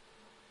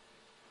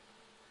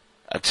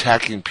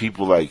 Attacking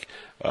people like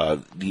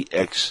the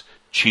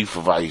ex-chief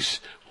of ICE,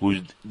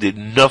 who did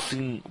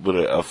nothing but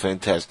a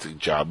fantastic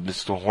job.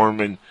 Mr.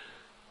 Horman,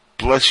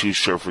 bless you,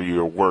 sir, for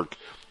your work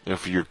and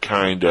for your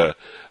kind,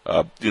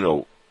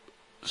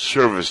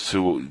 service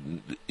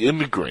to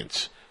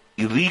immigrants,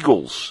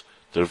 illegals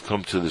that have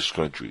come to this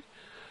country.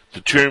 The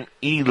term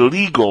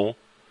illegal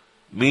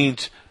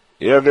means,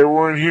 they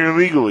weren't here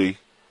illegally.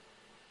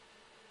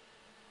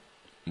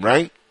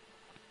 Right?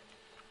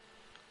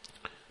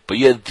 But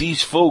yet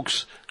these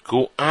folks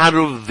go out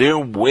of their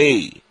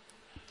way,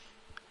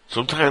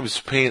 sometimes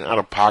paying out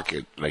of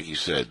pocket, like you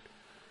said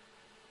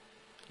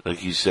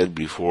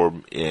before,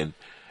 and,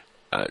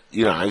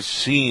 I've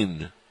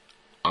seen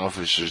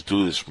officers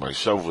do this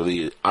myself, where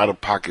they out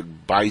of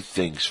pocket buy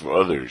things for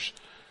others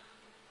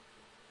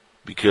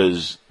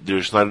because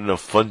there's not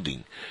enough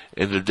funding.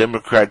 And the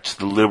Democrats,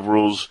 the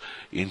liberals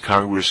in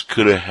Congress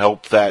could have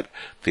helped that.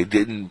 They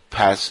didn't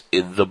pass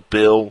the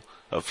bill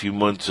a few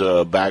months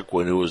back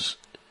when it was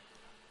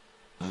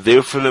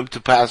there for them to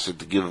pass it,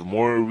 to give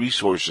more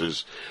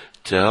resources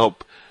to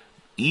help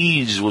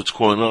ease what's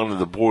going on at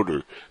the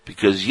border.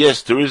 Because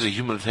yes, there is a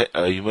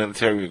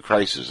humanitarian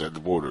crisis at the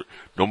border.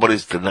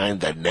 Nobody's denying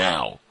that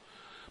now.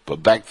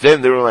 But back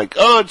then they were like,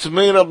 it's a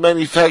made up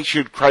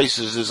manufactured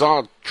crisis. It's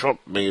all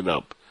Trump made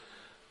up.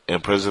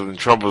 And President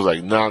Trump was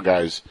like, nah,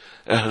 guys,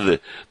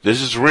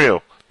 this is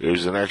real.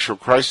 There's an actual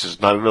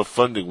crisis, not enough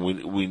funding.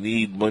 We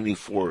need money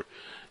for,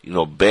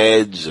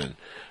 beds and,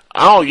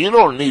 you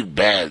don't need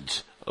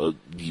beds. We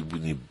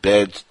need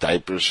beds,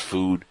 diapers,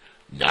 food.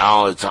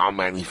 Now it's all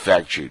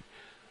manufactured.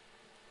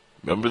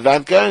 Remember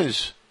that,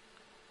 guys?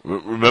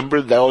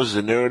 Remember that was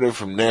the narrative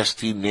from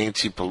nasty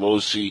Nancy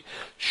Pelosi,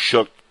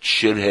 Shuck,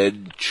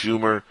 shithead,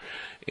 Schumer,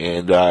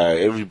 and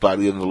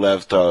everybody on the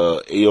left,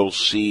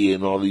 AOC,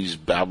 and all these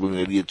babbling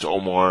idiots,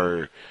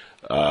 Ilhan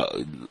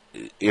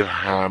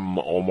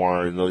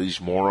Omar, and all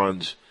these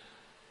morons.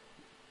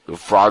 The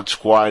fraud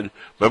squad.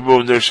 Remember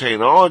when they're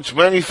saying, it's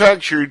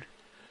manufactured?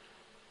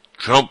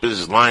 Trump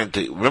is lying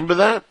to you. Remember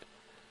that?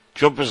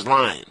 Trump is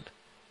lying.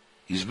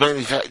 He's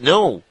manufactured.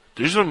 No,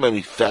 there's no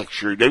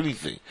manufactured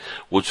anything.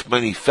 What's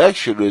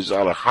manufactured is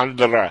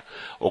Alejandra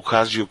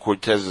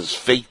Ocasio-Cortez's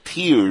fake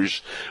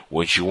tears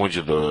when she went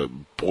to the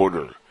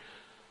border.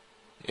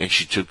 And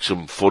she took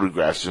some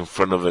photographs in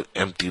front of an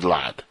empty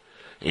lot.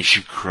 And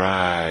she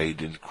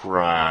cried and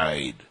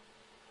cried.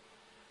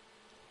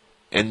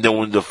 And then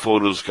when the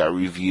photos got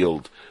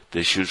revealed,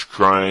 that she was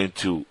crying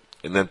to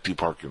an empty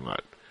parking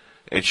lot.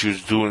 And she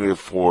was doing it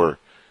for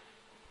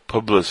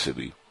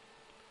publicity,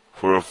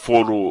 for a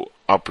photo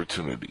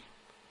opportunity.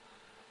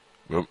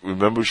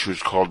 Remember, she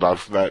was called out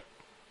for that?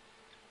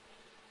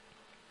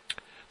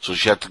 So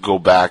she had to go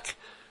back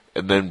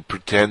and then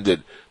pretend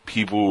that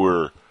people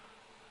were,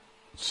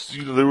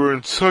 they were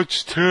in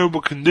such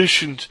terrible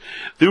conditions.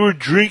 They were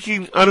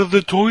drinking out of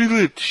the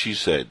toilet, she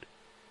said.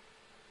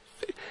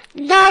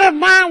 Not on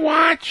my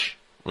watch.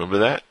 Remember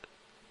that?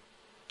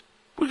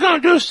 We're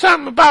gonna do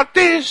something about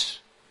this.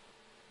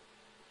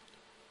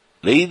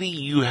 Lady,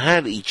 you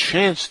had a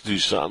chance to do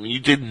something. You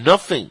did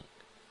nothing.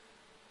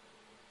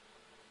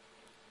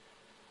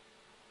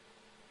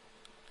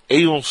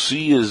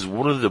 AOC is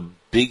one of the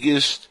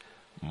biggest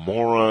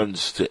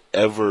morons to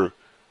ever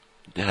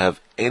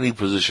have any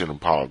position in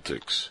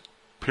politics.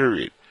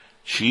 Period.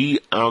 She,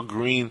 Al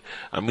Green,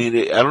 I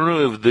don't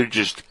know if they're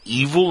just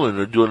evil and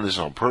they're doing this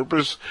on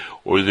purpose,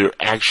 or they're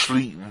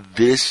actually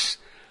this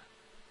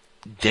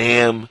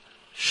damn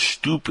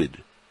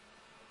stupid.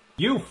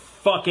 You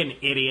fucking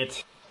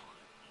idiot.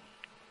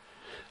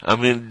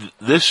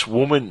 This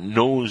woman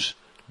knows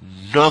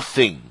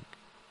nothing.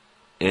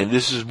 And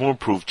this is more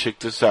proof. Check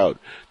this out.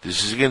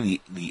 This is again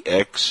the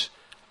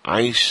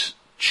ex-ICE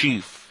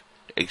chief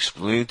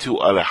explaining to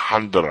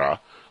Alejandra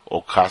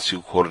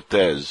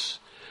Ocasio-Cortez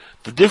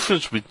the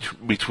difference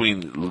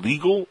between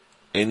legal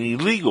and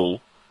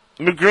illegal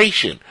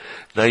immigration.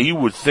 Now you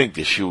would think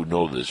that she would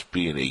know this,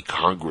 being a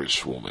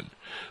congresswoman,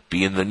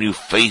 being the new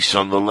face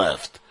on the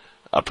left.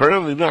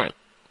 Apparently not.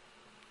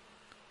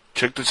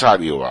 Check this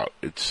audio out.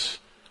 It's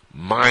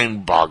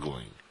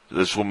mind-boggling.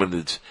 This woman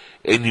is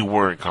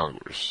anywhere in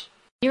Congress.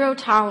 Zero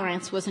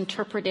tolerance was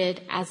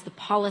interpreted as the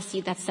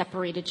policy that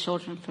separated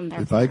children from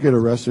their If I get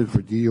arrested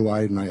for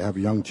DUI and I have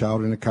a young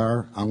child in the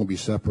car, I'm going to be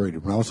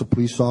separated. When I was a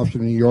police officer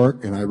in New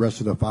York and I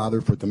arrested a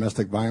father for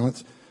domestic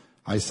violence,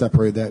 I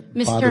separated that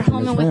Mr. father from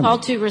his Holman, with family. all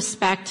due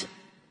respect,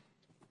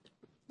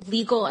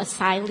 legal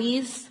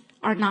asylees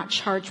are not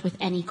charged with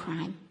any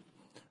crime.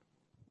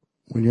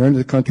 When you're into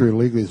the country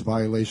illegally, it's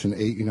violation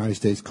 8 United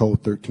States Code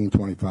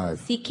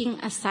 1325. Seeking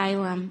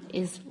asylum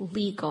is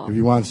legal. If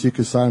you want to seek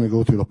asylum and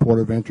go through the port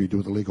of entry, do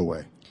it the legal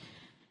way.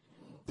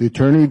 The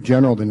Attorney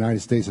General of the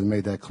United States has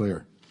made that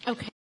clear.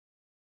 Okay.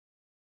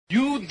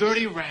 You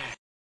dirty rat.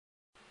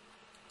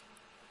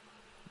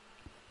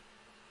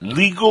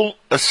 Legal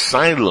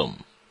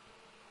asylum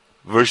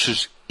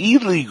versus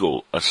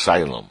illegal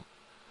asylum.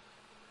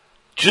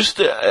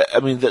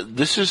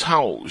 This is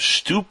how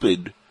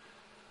stupid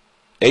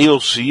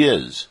AOC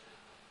is.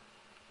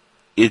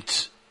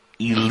 It's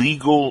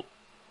illegal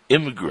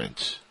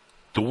immigrants.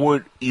 The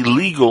word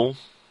illegal,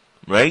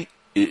 right,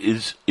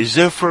 is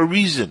there for a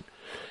reason.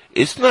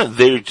 It's not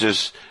there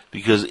just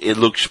because it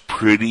looks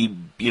pretty,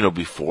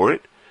 before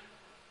it.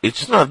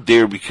 It's not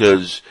there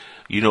because,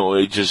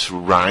 it just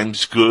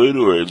rhymes good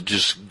or it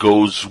just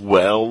goes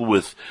well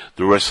with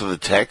the rest of the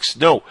text.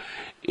 No,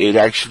 it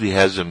actually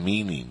has a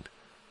meaning.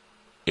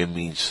 It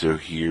means they're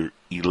here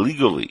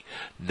illegally.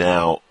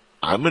 Now,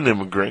 I'm an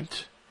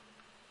immigrant,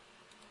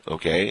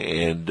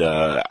 okay, and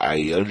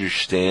I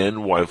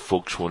understand why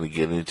folks want to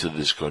get into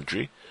this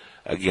country.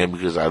 Again,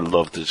 because I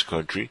love this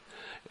country,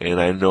 and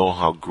I know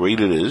how great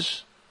it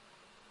is.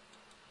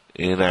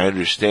 And I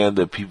understand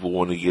that people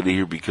want to get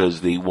here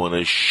because they want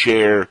to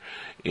share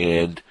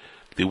and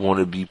they want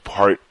to be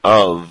part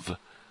of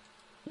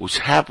what's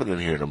happening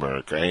here in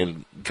America.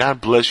 And God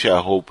bless you.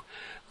 I hope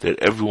that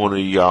every one of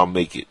y'all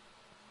make it.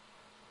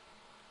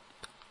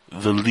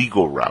 The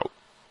legal route.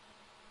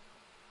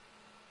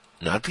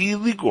 Not the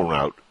illegal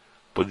route,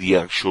 but the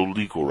actual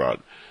legal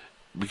route.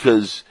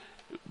 Because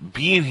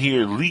being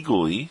here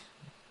legally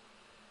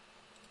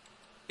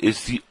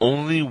is the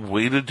only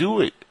way to do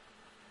it.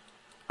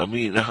 I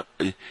mean,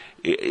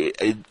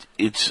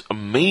 it's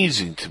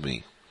amazing to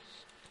me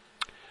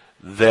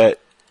that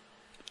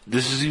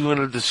this is even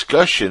a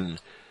discussion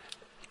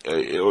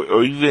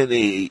or even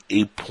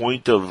a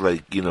point of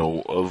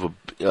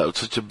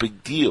such a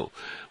big deal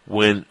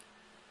when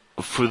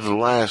for the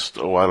last,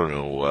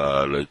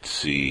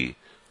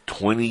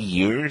 20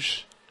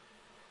 years,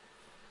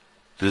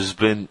 this has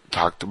been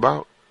talked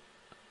about.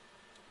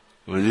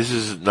 I mean, this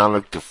is not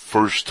like the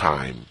first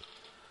time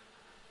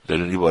that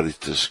anybody's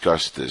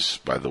discussed this,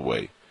 by the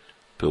way.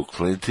 Bill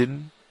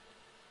Clinton,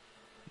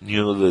 we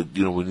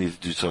need to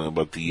do something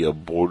about the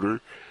border.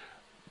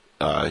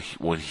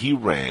 When he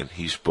ran,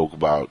 he spoke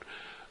about,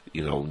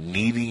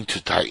 needing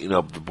to tighten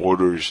up the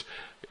borders.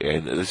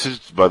 And this is,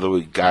 by the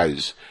way,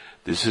 guys,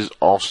 this is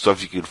all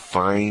stuff you can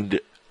find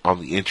on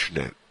the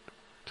internet.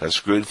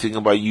 That's the great thing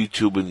about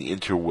YouTube and the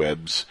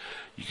interwebs.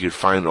 You can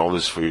find all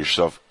this for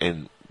yourself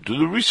and do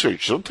the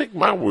research. Don't take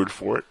my word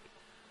for it.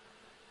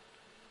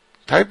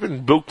 Type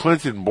in Bill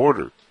Clinton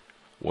border.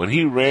 When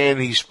he ran,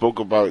 he spoke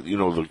about,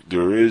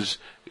 there is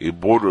a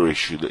border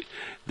issue.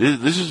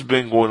 This has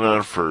been going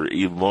on for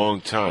a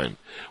long time.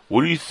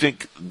 Where do you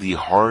think the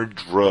hard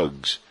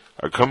drugs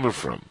are coming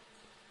from?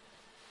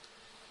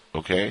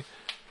 Okay?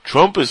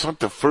 Trump is not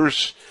the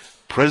first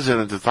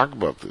president to talk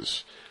about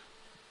this.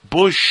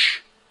 Bush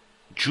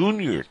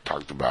Jr.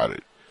 talked about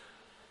it.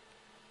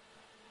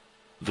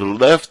 The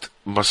left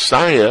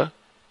messiah,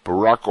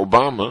 Barack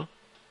Obama,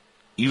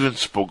 even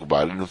spoke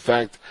about it. In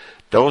fact,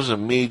 that was a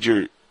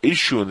major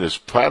issue in this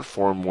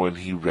platform when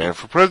he ran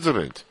for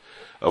president.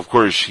 Of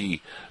course,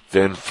 he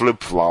then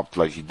flip-flopped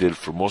like he did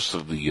for most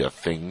of the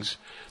things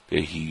that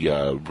he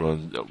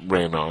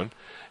ran on.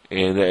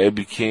 And it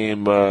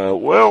became,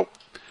 I'm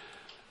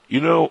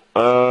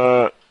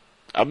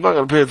not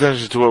going to pay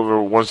attention to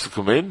whoever wants to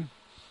come in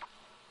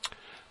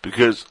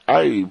because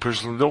I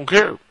personally don't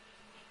care.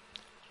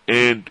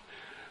 And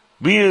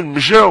me and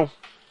Michelle,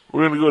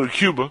 we're going to go to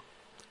Cuba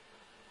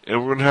and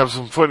we're going to have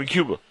some fun in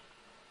Cuba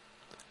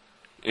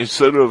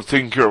instead of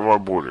taking care of our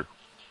border.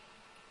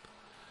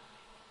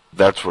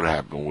 That's what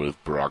happened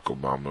with Barack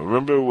Obama.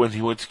 Remember when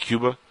he went to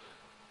Cuba,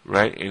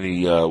 right? And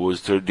he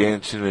was there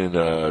dancing in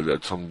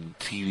some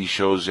TV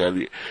shows.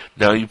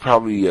 Now you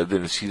probably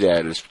didn't see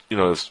that,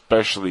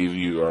 especially if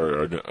you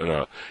are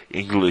an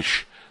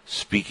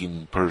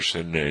English-speaking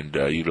person and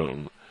you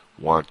don't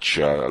watch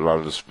a lot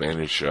of the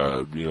Spanish,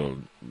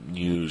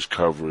 news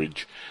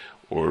coverage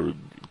or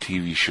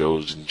TV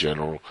shows in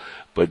general.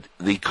 But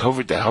they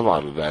covered the hell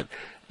out of that,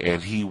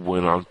 and he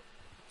went on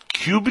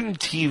Cuban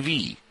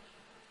TV.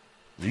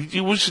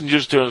 He wasn't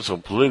just doing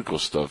some political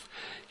stuff.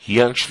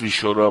 He actually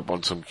showed up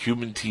on some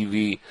Cuban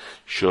TV,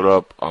 showed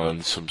up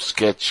on some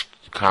sketch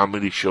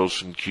comedy shows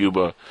from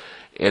Cuba,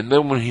 and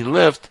then when he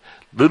left,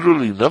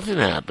 literally nothing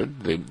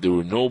happened. There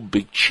were no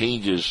big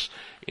changes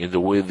in the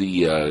way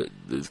the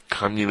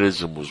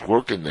communism was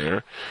working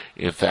there.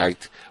 In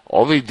fact,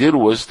 all they did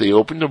was they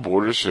opened the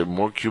borders so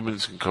more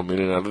Cubans can come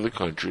in and out of the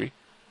country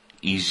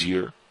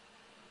easier.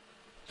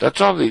 That's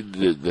all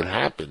that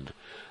happened.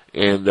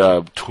 And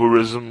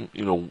tourism,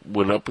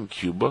 went up in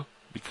Cuba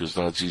because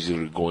now it's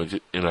easier to go in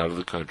and out of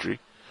the country.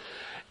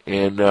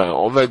 And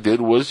all that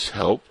did was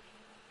help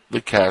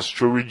the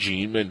Castro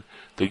regime. And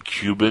the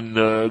Cuban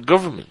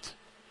government.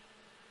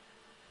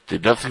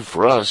 Did nothing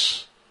for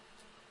us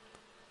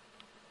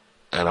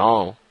at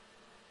all.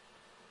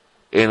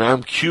 And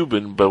I'm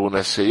Cuban, but when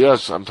I say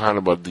us, I'm talking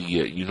about the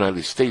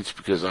United States,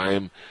 because I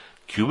am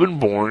Cuban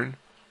born,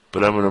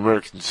 but I'm an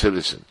American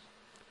citizen.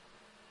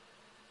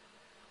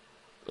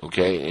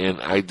 Okay, and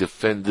I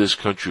defend this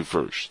country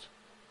first.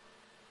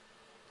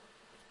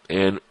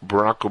 And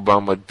Barack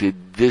Obama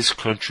did this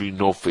country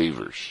no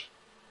favors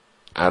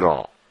at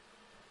all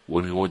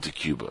when he went to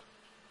Cuba.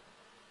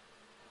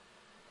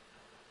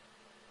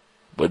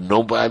 But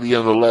nobody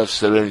on the left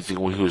said anything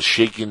when he was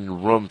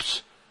shaking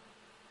rumps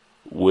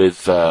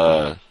with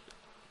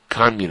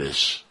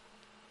communists,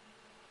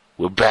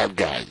 with bad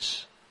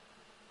guys.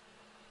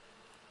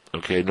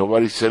 Okay,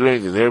 nobody said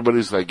anything.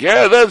 Everybody's like,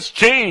 yeah, that's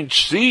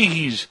changed. See,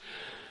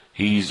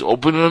 he's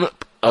opening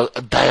up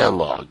a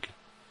dialogue.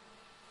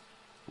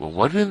 Well,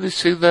 why didn't they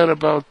say that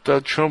about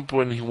Trump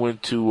when he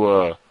went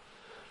to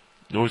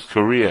North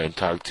Korea and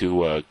talked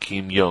to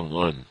Kim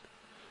Jong-un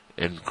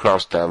and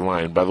crossed that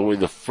line? By the way,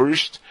 the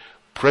first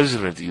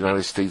president in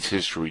United States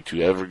history to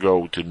ever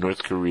go to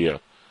North Korea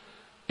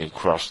and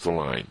cross the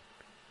line.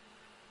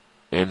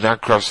 And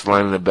not cross the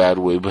line in a bad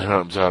way, but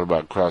I'm talking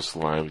about cross the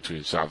line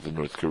between South and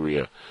North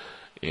Korea.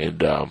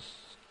 And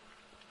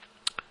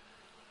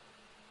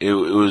it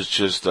was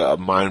just a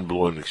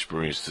mind-blowing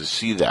experience to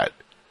see that.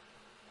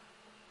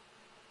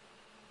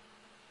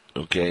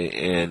 Okay,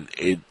 and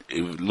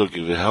look,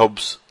 if it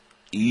helps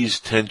ease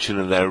tension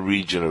in that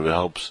region, if it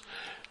helps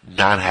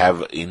not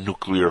have a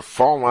nuclear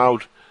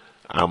fallout,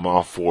 I'm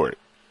all for it.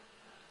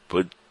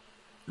 But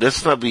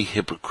let's not be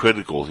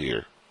hypocritical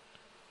here.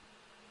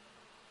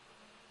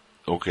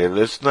 Okay,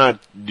 let's not,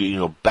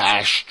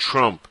 bash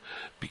Trump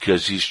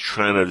because he's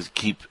trying to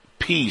keep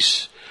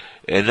peace,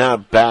 and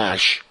not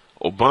bash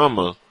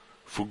Obama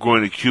for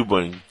going to Cuba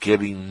and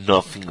getting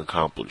nothing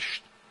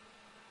accomplished.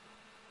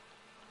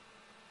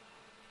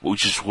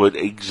 Which is what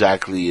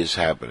exactly is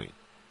happening.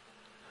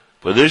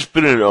 But there's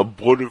been a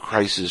border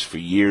crisis for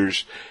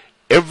years.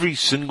 Every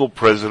single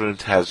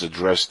president has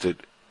addressed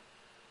it.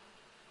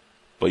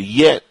 But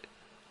yet,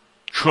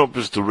 Trump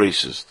is the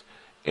racist.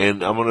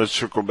 And I'm going to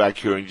circle back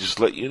here and just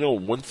let you know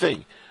one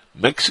thing.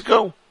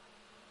 Mexico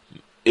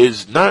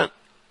is not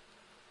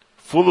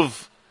full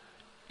of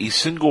a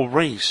single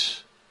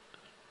race.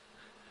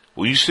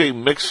 When you say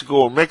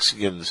Mexico or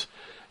Mexicans,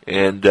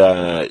 and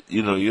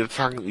you're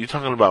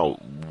talking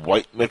about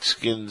white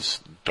Mexicans,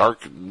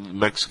 dark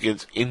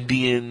Mexicans,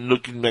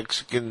 Indian-looking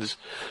Mexicans.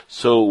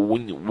 So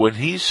when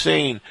he's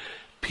saying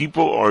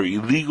people are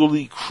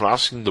illegally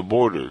crossing the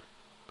border,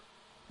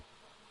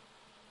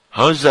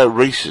 how is that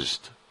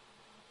racist?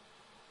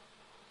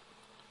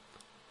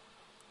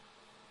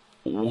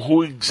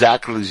 Who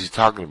exactly is he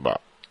talking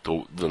about?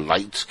 The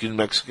light-skinned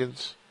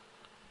Mexicans?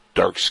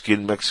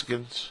 Dark-skinned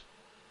Mexicans?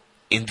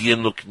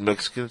 Indian-looking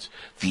Mexicans?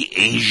 The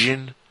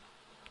Asian?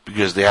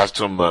 Because they have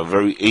some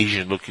very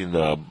Asian-looking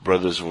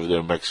brothers over there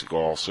in Mexico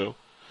also.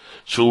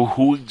 So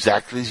who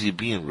exactly is he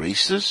being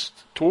racist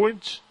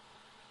towards?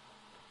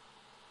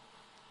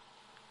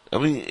 I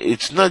mean,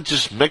 it's not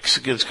just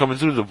Mexicans coming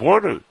through the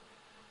border.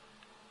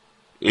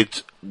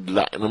 It's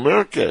Latin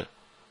America.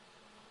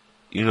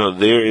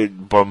 They're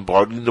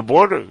bombarding the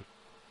border.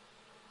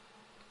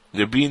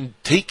 They're being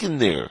taken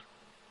there.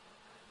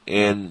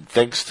 And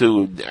thanks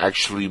to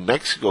actually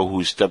Mexico,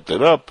 who stepped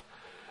it up,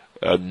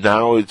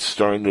 now it's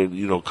starting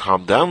to,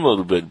 calm down a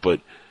little bit,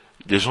 but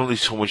there's only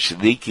so much that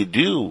they can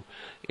do.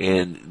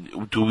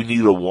 And do we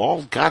need a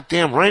wall?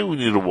 Goddamn right we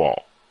need a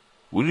wall.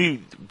 We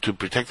need to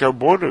protect our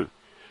border.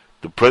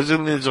 The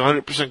president is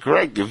 100%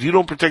 correct. If you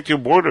don't protect your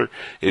border,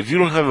 if you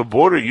don't have a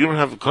border, you don't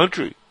have a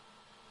country.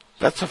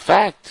 That's a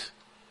fact.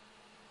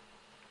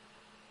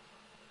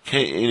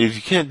 Okay, and if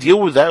you can't deal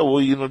with that,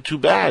 well, too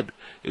bad.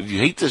 If you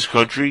hate this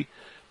country,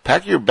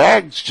 pack your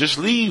bags, just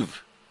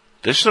leave.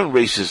 There's nothing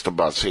racist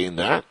about saying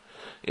that.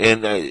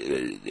 And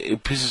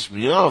it pisses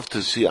me off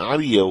to see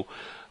audio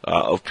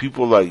of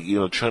people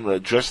trying to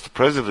address the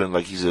president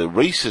like he's a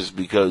racist,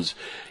 because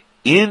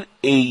in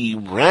a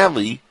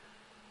rally,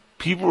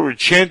 people were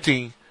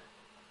chanting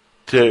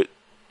to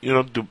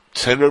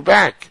send her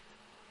back.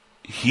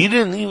 He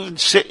didn't even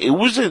say, it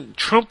wasn't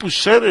Trump who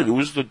said it, it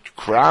was the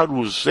crowd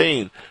who was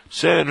saying,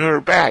 send her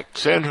back,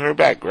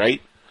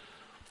 right?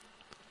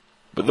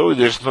 But though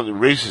there's nothing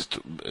racist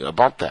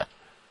about that.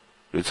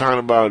 They're talking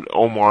about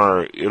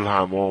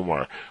Ilhan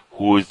Omar,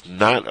 who is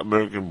not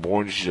American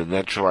born. She's a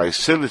naturalized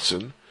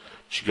citizen.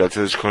 She got to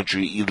this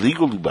country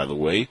illegally, by the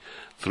way,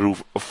 through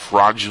a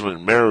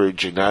fraudulent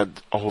marriage, and that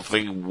whole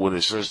thing, when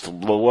it starts to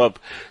blow up,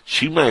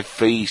 she might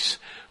face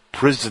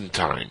prison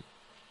time.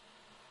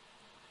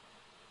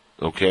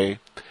 Okay?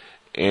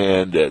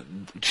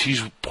 And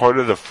she's part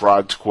of the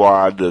fraud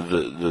squad,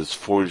 the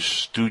four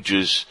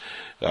stooges,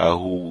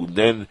 who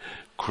then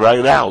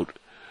cried out,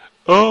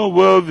 oh,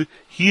 well,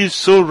 he is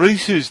so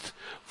racist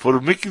for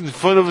making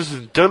fun of us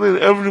and telling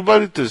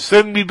everybody to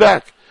send me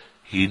back.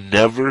 He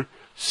never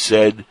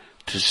said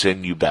to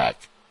send you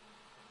back.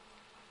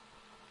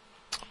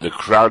 The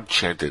crowd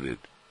chanted it.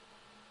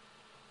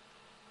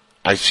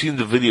 I've seen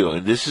the video,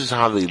 and this is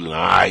how they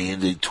lie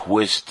and they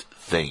twist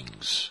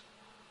things.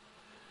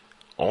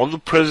 All the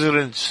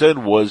president said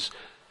was,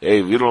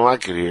 hey, if you don't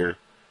like it here,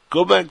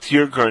 go back to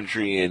your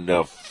country and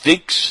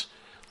fix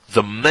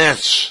the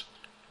mess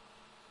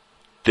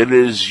that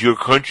is your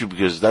country,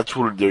 because that's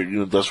what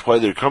they're, that's why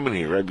they're coming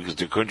here, right? Because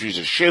their country's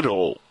a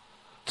shithole.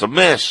 It's a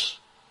mess.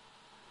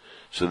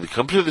 So they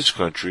come to this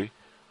country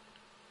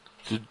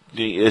to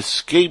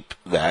escape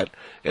that,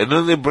 and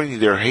then they bring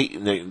their hate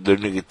and their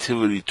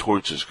negativity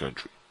towards this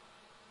country.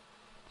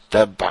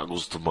 That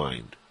boggles the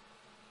mind.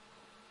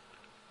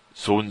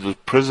 So when the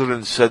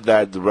president said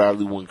that, the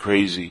rally went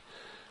crazy.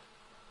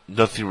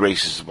 Nothing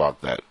racist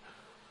about that.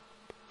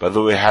 By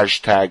the way,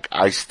 hashtag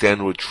I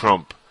stand with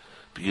Trump,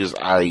 because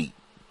I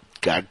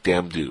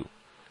goddamn do.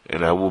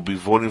 And I will be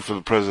voting for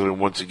the president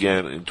once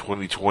again in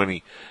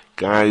 2020.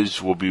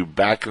 Guys, we'll be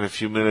back in a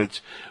few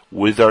minutes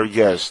with our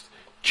guest,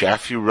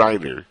 Japhy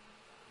Ryder.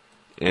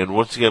 And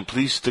once again,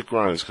 please stick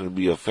around. It's going to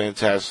be a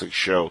fantastic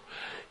show.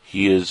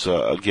 He is,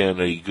 again,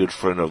 a good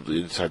friend of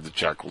the Inside the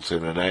Jackals.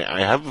 And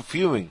I have a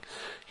feeling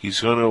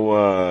he's going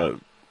to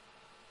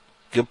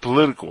get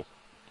political.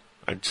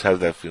 I just have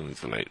that feeling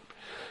tonight.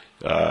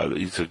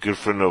 He's a good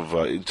friend of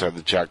Inside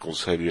the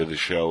Jackals, head of the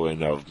show,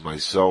 and of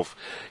myself,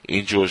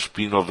 Angel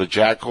Espino the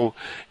Jackal.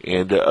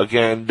 And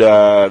again,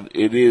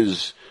 it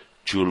is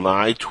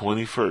July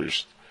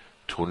 21st,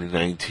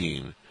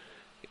 2019,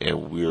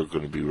 and we are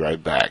going to be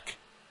right back.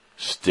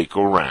 Stick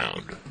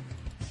around.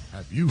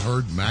 Have you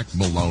heard Mac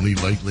Maloney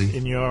lately?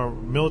 In your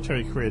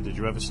military career, did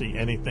you ever see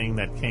anything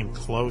that came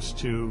close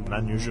to an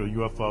unusual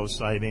UFO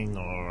sighting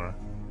or...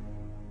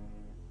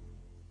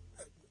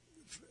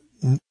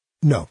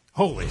 No.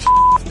 Holy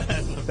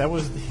that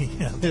was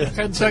the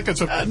 10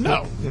 seconds of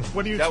no.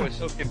 What are you? That was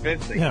so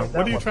convincing. Yeah.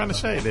 What are you trying to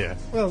say there?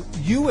 Well,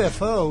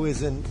 UFO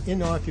is an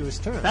innocuous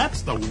term.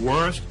 That's the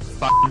worst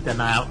fucking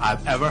denial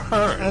I've ever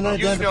heard.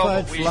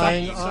 Unidentified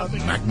flying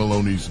object. Mac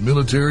Maloney's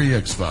Military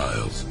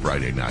X-Files,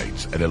 Friday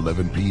nights at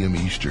 11 p.m.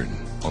 Eastern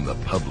on the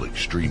public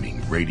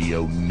streaming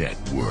radio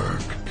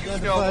network.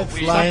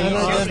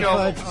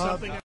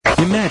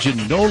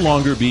 Imagine no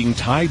longer being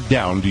tied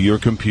down to your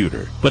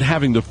computer, but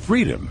having the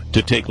freedom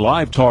to take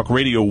live talk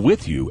radio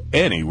with you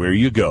anywhere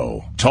you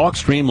go.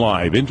 TalkStream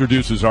Live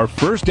introduces our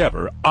first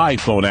ever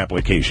iPhone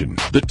application.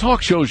 The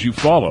talk shows you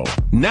follow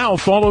now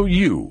follow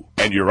you.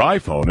 And your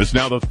iPhone is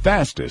now the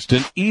fastest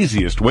and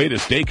easiest way to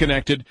stay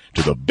connected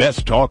to the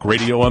best talk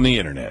radio on the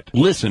internet.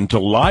 Listen to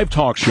live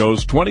talk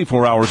shows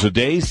 24 hours a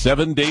day,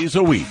 7 days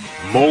a week.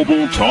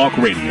 Mobile talk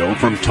radio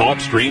from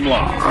TalkStream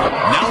Live.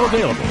 Now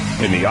available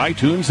in the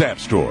iTunes App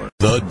Store.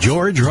 The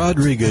George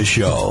Rodriguez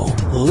Show.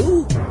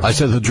 Who? I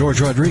said the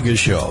George Rodriguez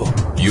Show.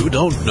 You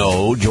don't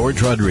know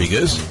George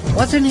Rodriguez?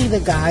 Wasn't he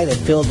the guy that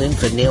filled in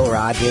for Neil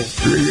Rogers?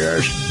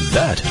 Yes.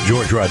 That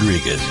George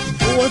Rodriguez.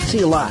 What's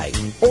he like?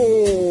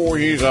 Oh,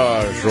 he's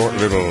a short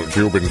little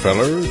Cuban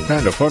feller.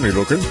 Kind of funny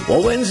looking.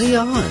 Well, when's he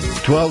on?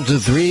 12 to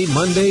 3,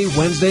 Monday,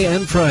 Wednesday,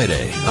 and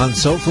Friday on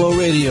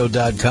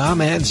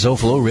SoFloRadio.com and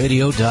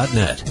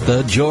SoFloRadio.net.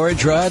 The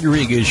George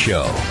Rodriguez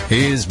Show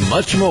is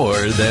much more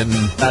than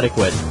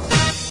adequate.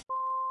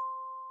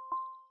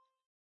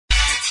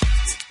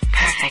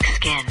 Perfect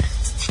skin.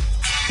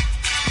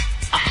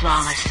 A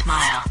flawless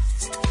smile.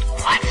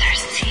 What's her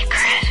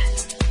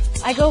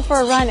secret? I go for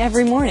a run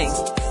every morning.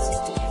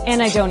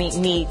 And I don't eat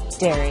meat,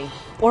 dairy,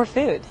 or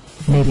food.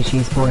 Maybe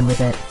she's born with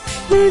it.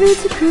 Maybe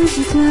it's a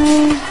crazy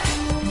time.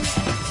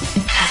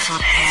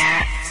 Tousled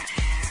hair,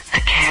 a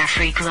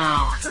carefree glow.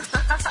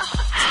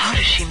 How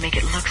does she make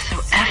it look so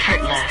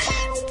effortless?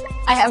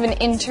 I have an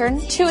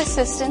intern, 2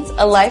 assistants,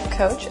 a life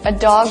coach, a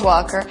dog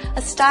walker,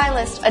 a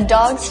stylist, a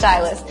dog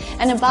stylist,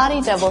 and a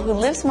body double who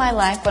lives my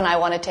life when I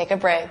want to take a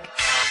break.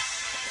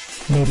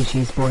 Maybe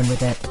she's born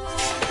with it.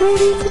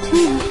 Maybe it's a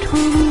team of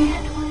 20.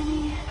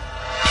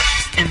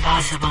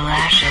 Impossible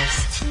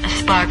lashes, a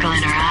sparkle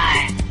in her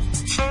eye.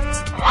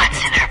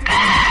 What's in her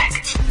bag?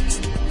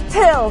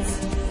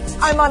 Pills.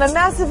 I'm on a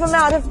massive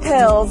amount of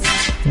pills.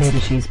 Maybe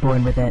she's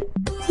born with it.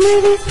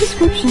 Maybe it's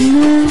prescription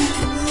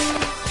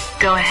meds.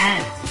 Go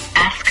ahead,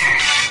 ask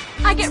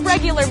her. I get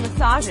regular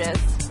massages.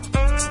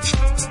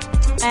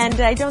 And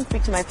I don't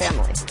speak to my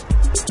family.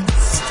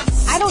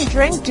 I don't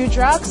drink, do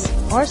drugs,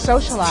 or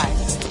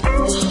socialize.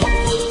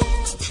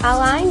 All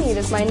I need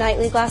is my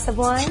nightly glass of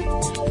wine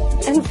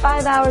and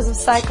 5 hours of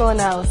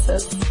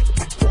psychoanalysis.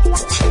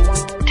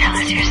 Tell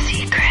us your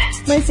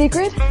secret. My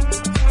secret?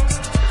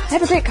 I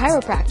have a great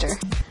chiropractor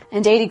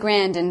and 80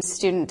 grand in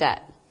student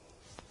debt.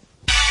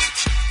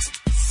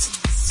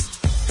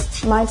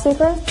 My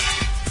secret?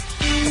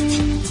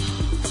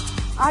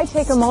 I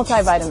take a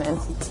multivitamin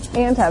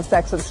and have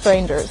sex with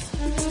strangers.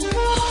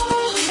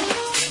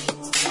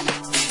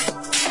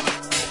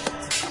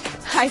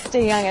 I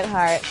stay young at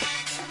heart.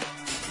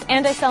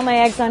 And I sell my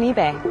eggs on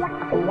eBay.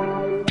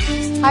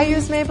 I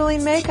use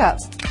Maybelline makeup.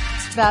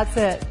 That's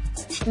it.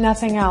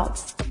 Nothing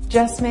else.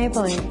 Just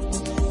Maybelline.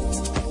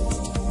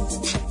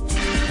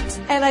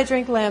 And I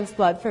drink lamb's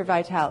blood for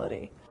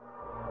vitality.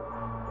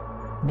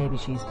 Maybe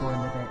she's born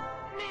with it.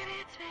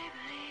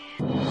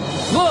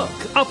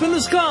 Look, up in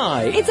the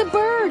sky. It's a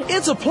bird.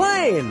 It's a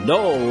plane.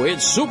 No,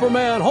 it's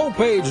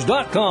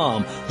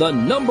SupermanHomepage.com, the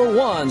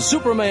 #1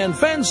 Superman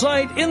fan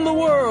site in the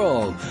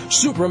world.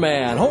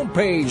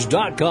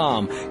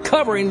 SupermanHomepage.com,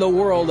 covering the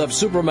world of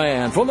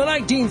Superman from the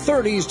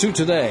 1930s to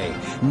today.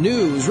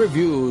 News,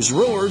 reviews,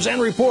 rumors,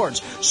 and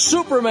reports.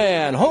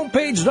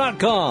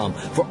 SupermanHomepage.com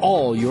for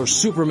all your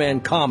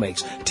Superman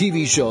comics,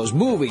 TV shows,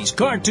 movies,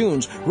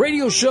 cartoons,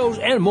 radio shows,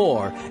 and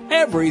more.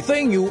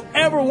 Everything you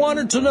ever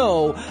wanted to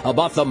know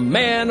about the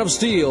Man of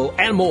Steel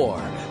and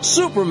more.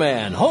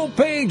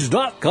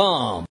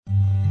 SupermanHomepage.com.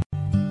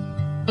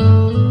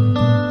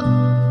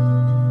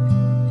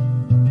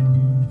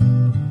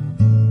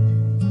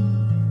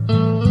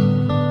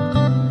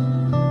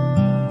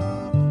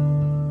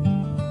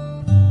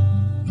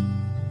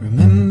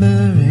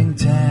 Remembering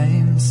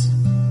times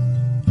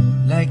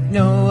like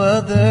no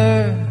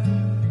other,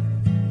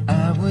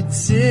 I would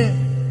sit,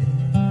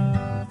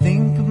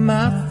 think of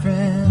my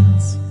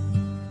friends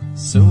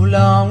so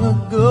long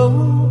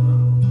ago.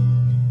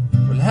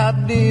 Well, how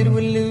did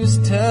we lose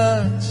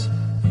touch?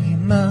 We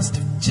must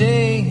have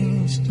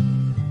changed,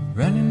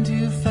 running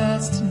too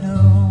fast to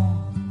know.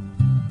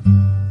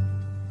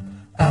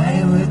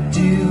 I would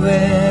do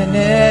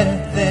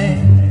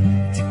anything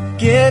to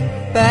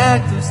get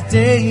back those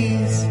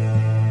days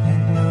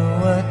and know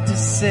what to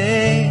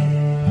say.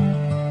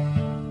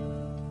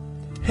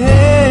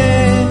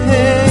 Hey,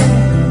 hey,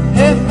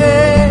 hey,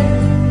 hey,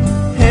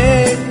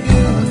 hey,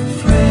 good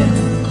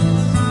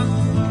friends,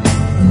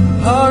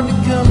 hard to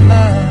come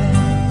by.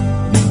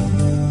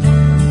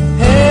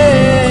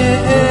 Hey,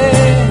 hey,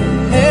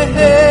 hey,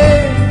 hey,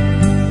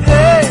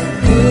 hey,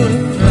 good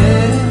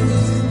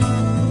friends,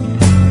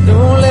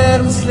 don't let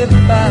them slip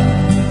by.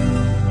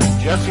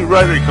 Japhy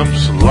Ryder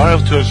comes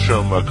live to us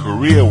from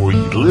Korea, where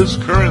he lives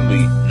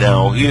currently.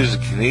 Now, he is a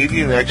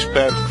Canadian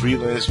expat,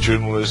 freelance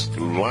journalist,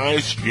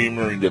 live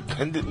streamer,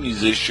 independent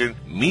musician,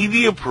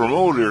 media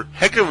promoter,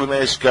 heck of a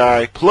nice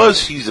guy.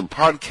 Plus, he's a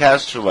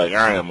podcaster like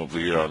I am over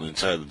here on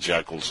Inside the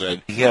Jackals.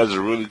 And he has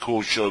a really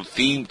cool show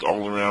themed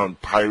all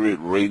around pirate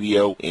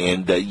radio.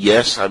 And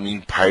yes, I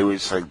mean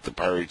pirates like the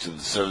Pirates of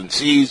the Seven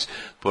Seas,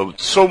 but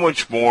so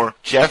much more.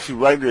 Japhy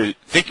Ryder,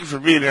 thank you for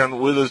being here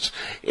with us.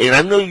 And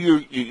I know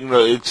you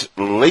know, it's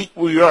late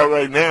where you are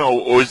right now,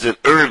 or is it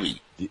early?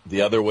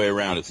 The other way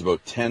around. It's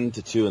about 10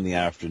 to 2 in the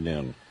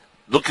afternoon.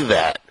 Look at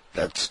that.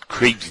 That's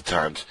crazy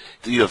times.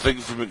 You know, thank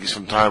you for making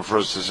some time for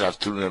us this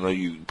afternoon. I know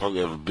you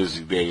probably have a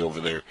busy day over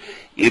there.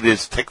 It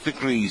is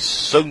technically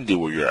Sunday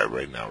where you're at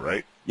right now,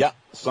 right? Yeah,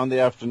 Sunday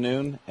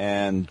afternoon.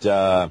 And,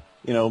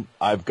 you know,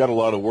 I've got a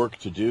lot of work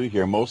to do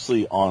here,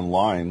 mostly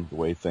online, the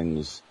way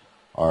things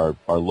are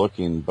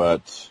looking,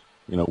 but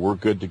you know, we're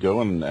good to go,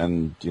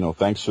 and you know,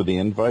 thanks for the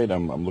invite.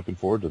 I'm looking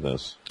forward to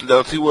this. Now,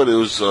 I'll tell you what, it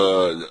was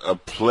a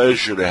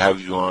pleasure to have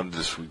you on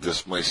this week.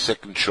 This is my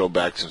second show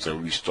back since I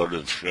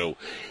restarted the show,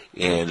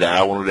 and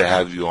I wanted to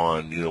have you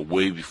on, you know,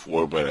 way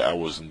before, but I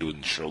wasn't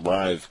doing the show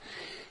live.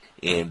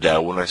 And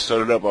when I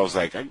started up, I was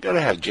like, I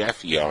gotta have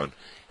Japhy on.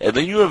 And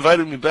then you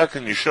invited me back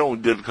on your show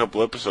and did a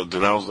couple episodes,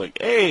 and I was like,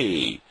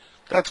 hey,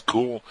 that's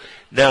cool.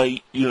 Now, you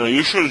know,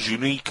 your show is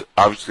unique.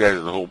 Obviously,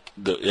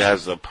 it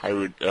has a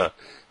pirate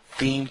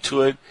theme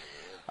to it.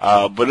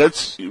 But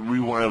let's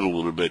rewind a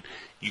little bit.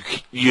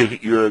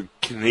 You're a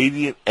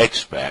Canadian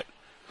expat.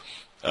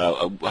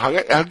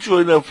 How'd you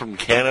end up from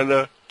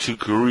Canada to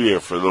Korea,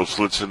 for those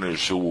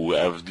listeners who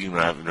haven't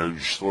heard your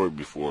story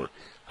before?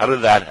 How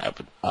did that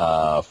happen?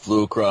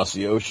 Flew across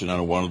the ocean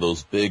on one of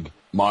those big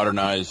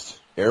modernized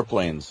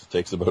airplanes. It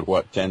takes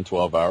about, 10,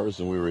 12 hours,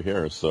 and we were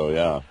here, so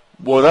yeah.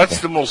 Well, that's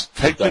the most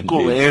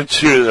technical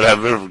answer that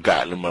I've ever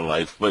gotten in my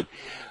life. But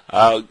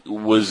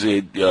was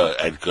it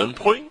at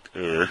gunpoint,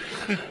 or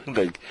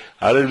like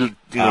how did it?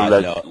 You know,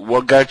 like no.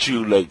 What got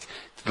you like to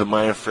the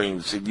mind frame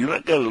and said you're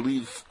not gonna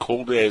leave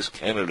cold ass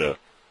Canada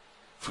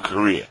for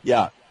Korea?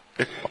 Yeah,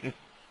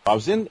 I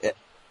was in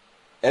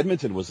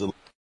Edmonton. Was the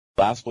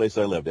last place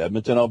I lived,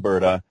 Edmonton,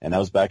 Alberta, and that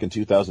was back in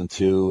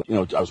 2002. You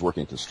know, I was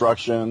working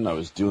construction. I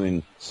was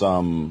doing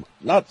some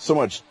not so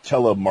much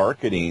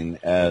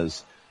telemarketing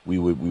as we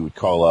would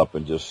call up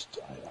and just,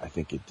 I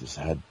think it just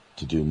had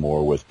to do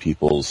more with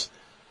people's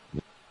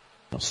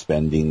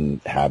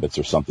spending habits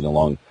or something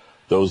along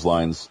those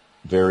lines.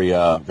 Very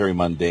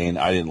mundane.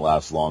 I didn't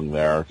last long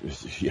there.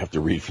 You have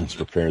to read from this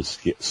prepared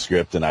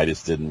script, and I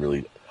just didn't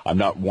really, I'm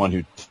not one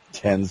who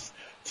tends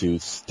to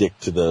stick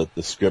to the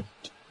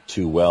script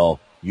too well.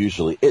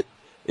 Usually it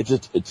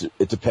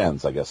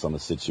depends, I guess, on the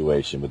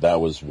situation, but that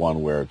was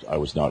one where I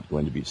was not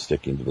going to be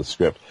sticking to the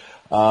script.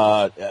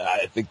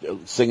 I think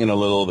singing a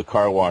little of the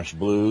Car Wash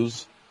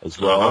Blues as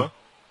well,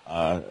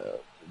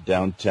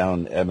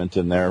 downtown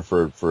Edmonton there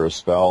for a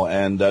spell.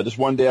 And just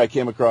one day I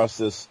came across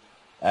this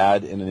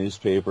ad in a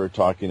newspaper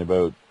talking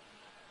about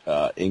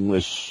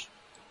English,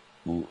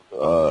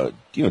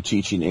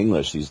 teaching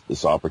English,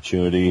 this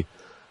opportunity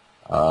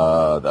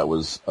that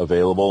was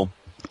available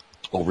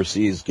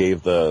overseas.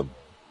 Gave the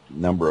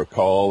number a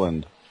call,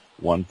 and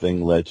one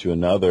thing led to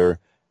another,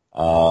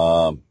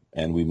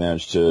 and we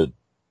managed to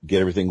get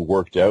everything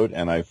worked out,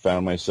 and I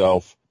found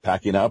myself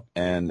packing up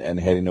and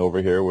heading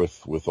over here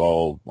with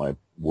all my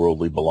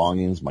worldly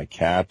belongings, my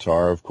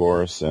Qatar, of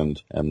course,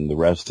 and the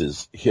rest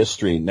is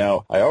history.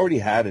 Now, I already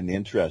had an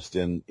interest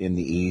in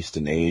the East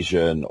and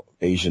Asia and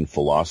Asian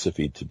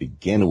philosophy to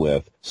begin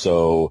with.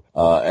 So,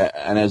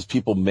 and as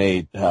people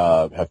may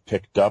have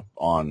picked up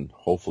on,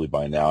 hopefully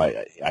by now,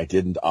 I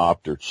didn't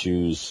opt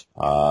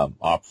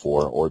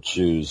for or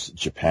choose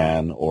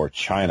Japan or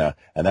China,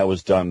 and that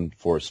was done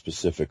for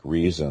specific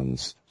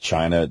reasons.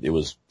 China, it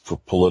was for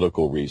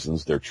political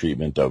reasons, their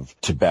treatment of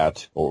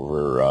Tibet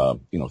over,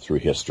 through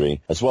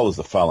history, as well as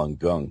the Falun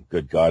Gong.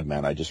 Good God,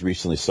 man. I just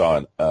recently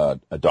saw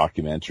a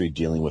documentary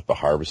dealing with the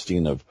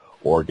harvesting of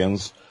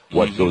organs,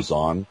 what goes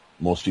on.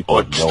 Most people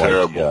have no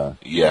terrible.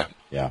 idea.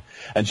 Yeah.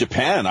 And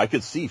Japan, I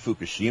could see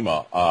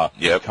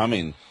Fukushima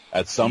coming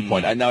at some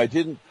point. I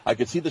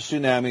could see the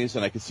tsunamis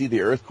and I could see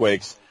the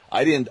earthquakes.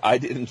 I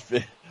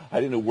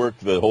didn't work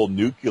the whole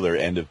nuclear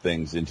end of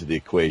things into the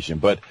equation.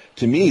 But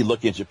to me,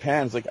 looking at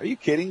Japan, it's like, are you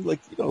kidding? Like,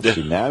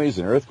 tsunamis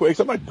and earthquakes?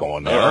 I'm not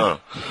going there.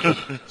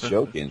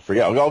 Joking.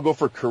 Forget. I'll go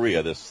for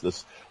Korea.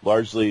 This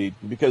largely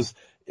because,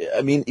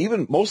 I mean,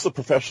 even most of the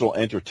professional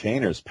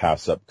entertainers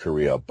pass up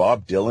Korea.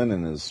 Bob Dylan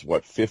in his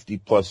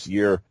 50+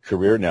 year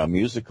career now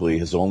musically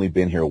has only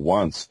been here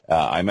once.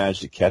 I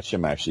managed to catch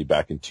him actually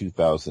back in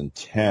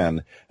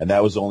 2010, and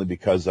that was only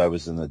because I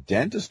was in the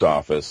dentist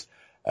office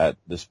at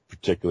this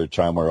particular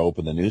time where I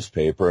opened the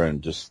newspaper,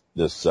 and just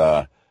this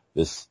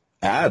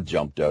ad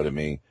jumped out at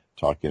me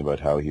talking about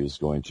how he was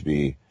going to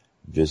be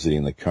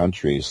visiting the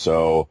country.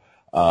 So,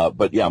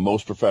 but yeah,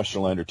 most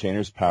professional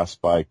entertainers pass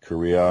by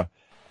Korea.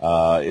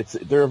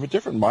 They're of a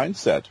different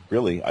mindset,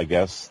 really, I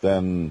guess,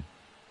 than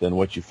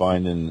what you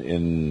find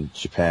in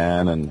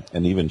Japan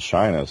and even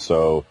China.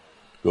 So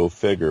go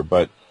figure.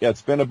 But yeah,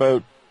 it's been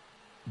about,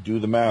 do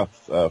the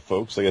math,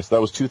 folks. I guess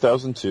that was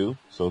 2002.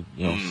 So,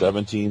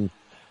 17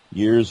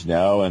 years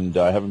now, and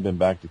I haven't been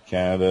back to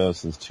Canada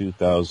since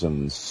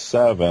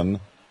 2007.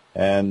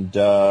 And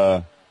you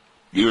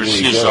ever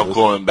see yourself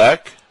going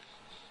back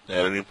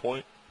at any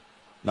point?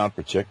 Not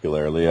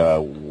particularly.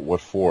 What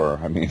for?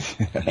 I mean,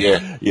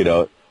 yeah.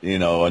 I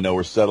know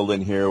we're settled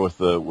in here with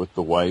the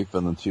wife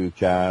and the 2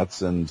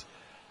 cats, and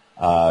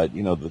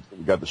we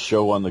got the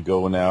show on the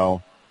go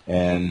now.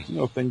 And,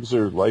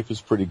 life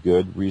is pretty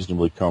good,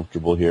 reasonably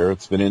comfortable here.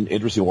 It's been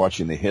interesting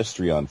watching the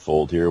history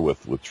unfold here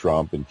with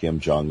Trump and Kim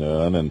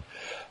Jong-un. And,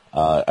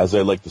 as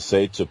I like to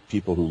say to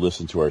people who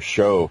listen to our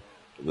show,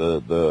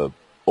 the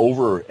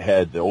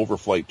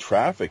overflight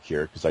traffic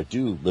here, because I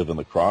do live in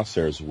the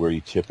crosshairs where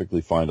you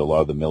typically find a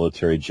lot of the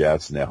military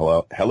jets and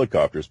the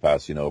helicopters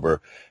passing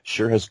over,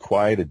 sure has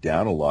quieted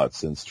down a lot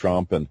since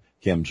Trump and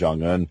Kim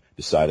Jong-un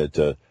decided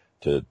to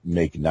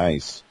make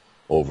nice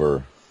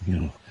over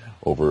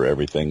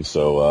everything.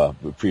 So,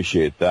 we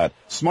appreciate that.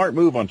 Smart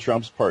move on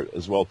Trump's part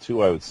as well,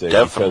 too, I would say.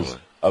 Definitely.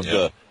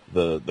 Because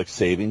of the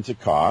saving to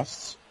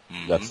costs.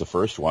 That's the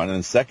first one.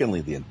 And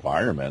secondly, the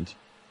environment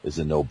is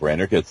a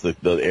no-brainer.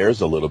 The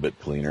air's a little bit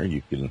cleaner,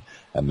 you can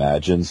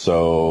imagine.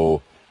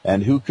 So,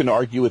 and who can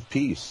argue with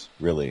peace,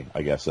 really,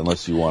 I guess,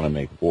 unless you want to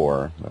make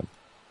war. But.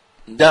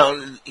 Now,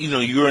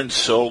 you're in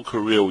Seoul,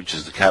 Korea, which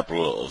is the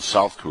capital of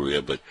South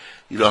Korea, but,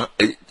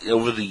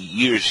 over the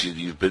years,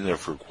 you've been there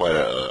for quite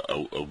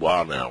a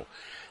while now.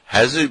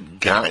 Has it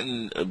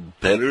gotten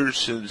better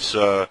since,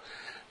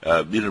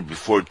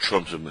 before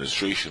Trump's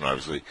administration,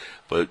 obviously,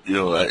 but,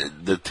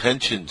 the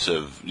tensions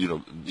have,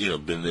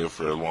 been there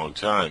for a long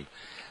time.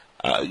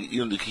 Can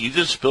you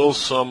just spill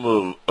some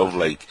of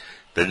like,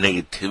 the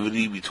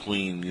negativity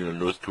between,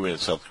 North Korea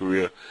and South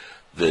Korea?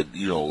 That,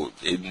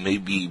 it may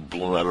be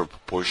blown out of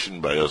proportion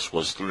by us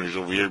Westerners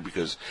over here,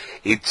 because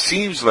it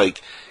seems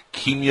like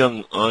Kim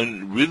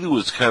Jong-un really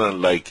was kind of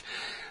like,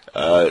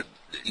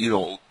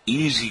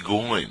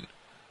 easygoing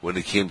when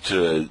it came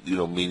to,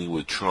 meeting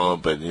with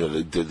Trump, and,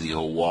 they did the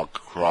whole walk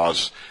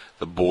across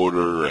the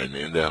border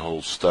and that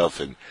whole stuff,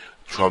 and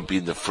Trump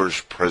being the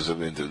first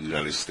president of the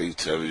United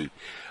States having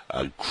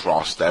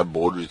crossed that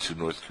border to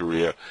North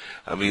Korea.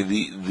 I mean,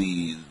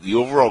 the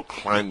overall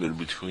climate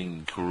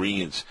between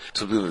Koreans,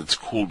 something that's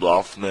cooled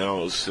off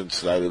now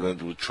since that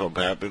event with Trump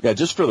happened. Yeah,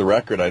 just for the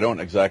record, I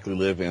don't exactly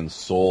live in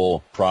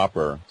Seoul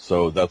proper,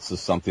 so that's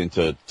just something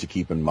to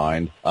keep in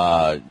mind.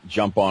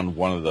 Jump on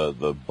one of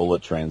the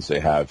bullet trains they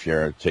have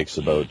here. It takes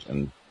about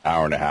an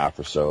hour and a half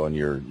or so, and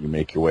you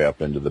make your way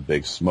up into the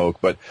big smoke.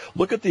 But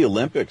look at the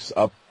Olympics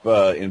up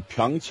in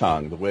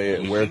Pyeongchang, the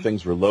way where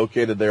things were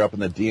located there up in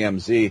the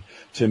DMZ.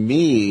 To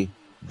me,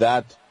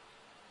 that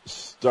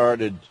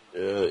started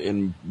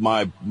in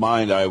my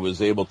mind. I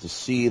was able to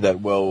see that,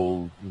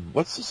 well,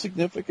 what's the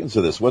significance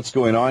of this? What's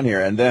going on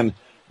here? And then,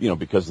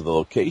 because of the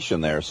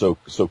location there, so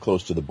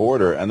close to the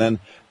border, and then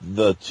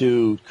the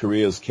 2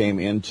 Koreas came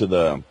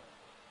into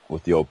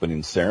with the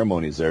opening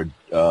ceremonies there,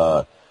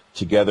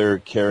 together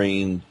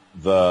carrying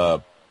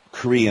the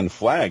Korean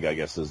flag, I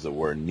guess is the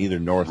word, neither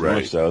north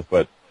nor south,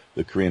 but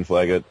the Korean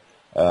flag,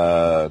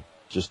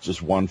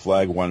 just one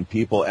flag, one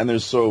people. And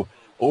there's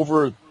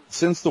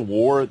since the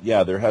war,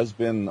 there has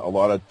been a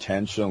lot of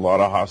tension, a lot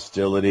of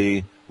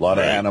hostility, a A lot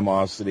of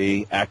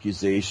animosity,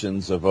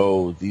 accusations of,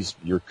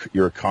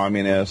 you're a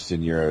communist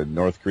and you're a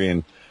North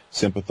Korean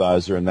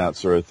sympathizer and that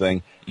sort of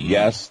thing.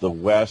 Yes, the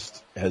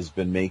West has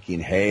been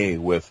making hay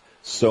with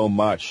so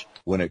much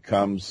when it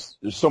comes,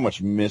 there's so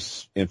much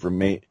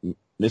misinformation,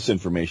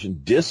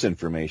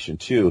 disinformation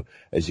too,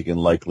 as you can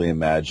likely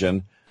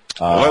imagine.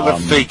 A lot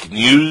of fake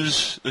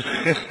news,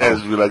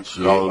 as we like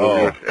to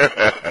call it.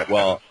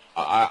 Well,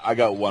 I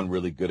got one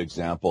really good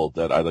example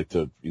that I'd like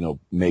to,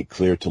 make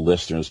clear to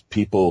listeners.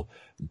 People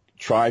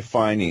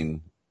you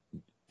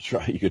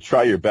could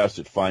try your best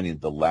at finding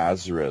the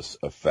Lazarus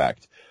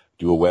effect.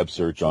 Do a web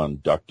search on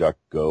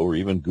DuckDuckGo or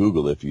even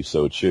Google if you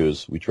so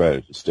choose. We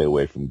try to stay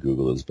away from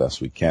Google as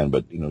best we can,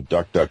 but,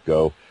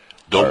 DuckDuckGo,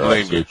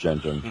 our search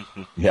engine,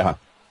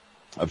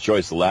 of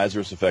choice, the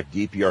Lazarus effect,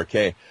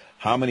 DPRK.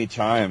 How many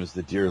times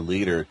the dear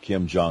leader,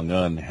 Kim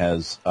Jong-un,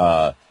 has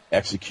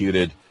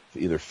executed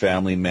either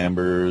family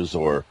members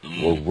or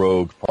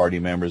rogue party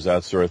members,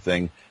 that sort of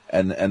thing,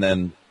 and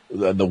then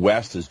the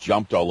West has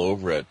jumped all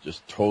over it,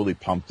 just totally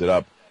pumped it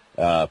up,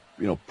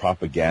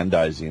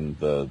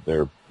 propagandizing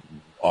their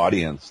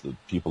audience, the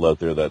people out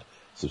there that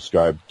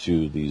subscribe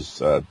to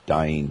these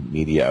dying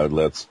media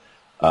outlets,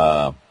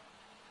 and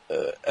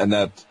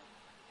that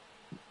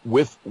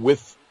with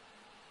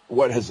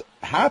what has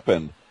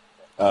happened,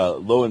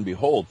 lo and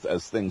behold,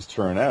 as things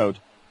turn out,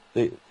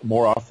 they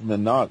more often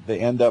than not they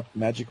end up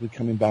magically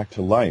coming back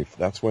to life.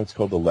 That's why it's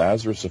called the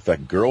Lazarus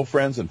effect.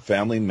 Girlfriends and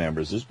family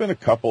members. There's been a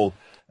couple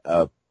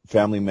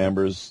family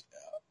members,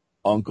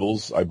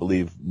 uncles, I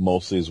believe,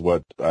 mostly is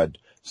what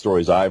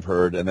stories I've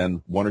heard, and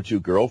then one or two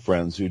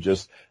girlfriends who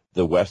just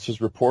the West has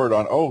reported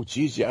on. Oh,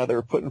 geez, yeah, they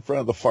were put in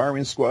front of the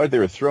firing squad. They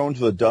were thrown to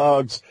the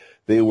dogs.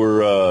 They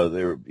were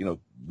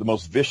the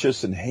most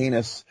vicious and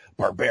heinous,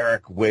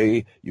 barbaric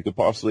way you could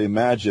possibly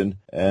imagine.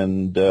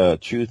 And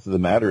truth of the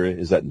matter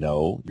is that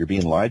no, you're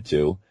being lied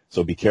to.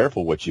 So be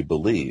careful what you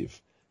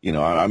believe.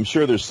 I'm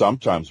sure there's some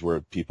times where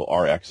people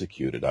are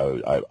executed.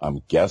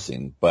 I'm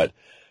guessing, but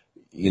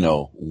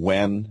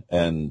when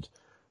and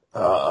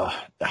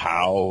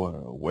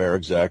how, where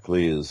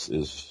exactly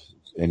is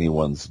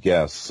anyone's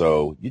guess.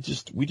 So we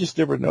just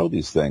never know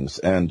these things.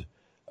 And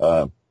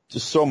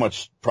just so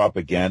much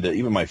propaganda.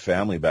 Even my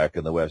family back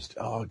in the West.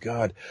 Oh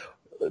God,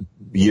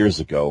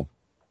 years ago,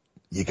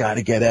 you got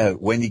to get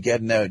out. When you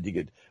getting out,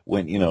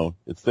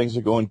 things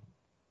are going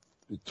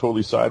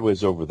totally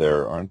sideways over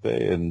there, aren't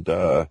they? And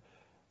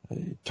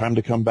time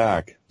to come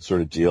back,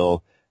 sort of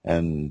deal.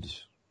 And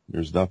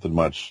there's nothing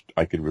much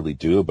I could really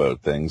do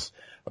about things.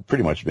 I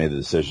pretty much made the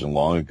decision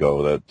long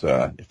ago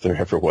that if there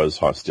ever was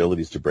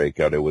hostilities to break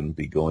out, I wouldn't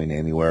be going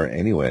anywhere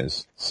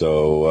anyways.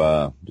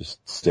 So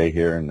just stay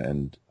here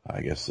and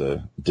I guess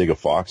dig a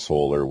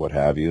foxhole or what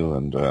have you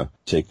and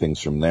take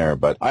things from there.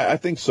 But I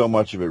think so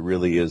much of it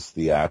really is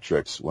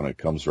theatrics when it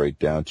comes right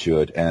down to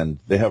it. And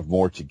they have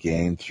more to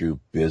gain through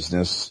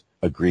business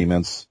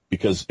agreements,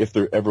 because if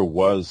there ever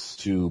was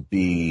to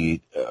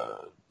be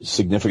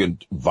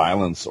significant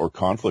violence or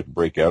conflict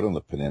break out on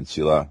the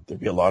peninsula, there'd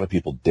be a lot of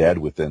people dead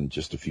within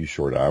just a few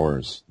short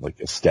hours,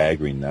 like a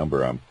staggering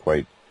number. I'm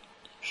quite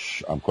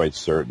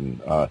certain.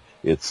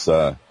 It's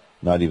not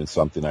even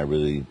something I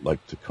really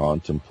like to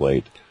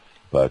contemplate,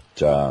 but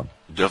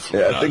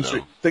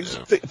definitely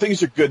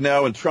things are good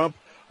now. And Trump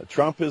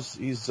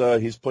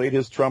he's played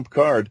his Trump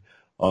card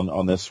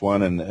on this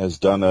one and has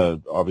done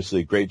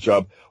obviously a great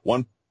job.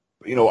 I've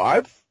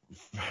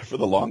for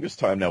the longest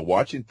time now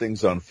watching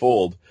things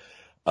unfold.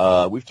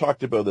 We've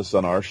talked about this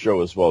on our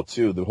show as well,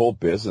 too. The whole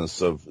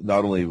business of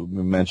not only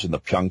we mentioned the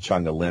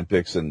Pyeongchang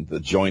Olympics and the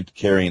joint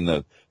carrying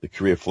the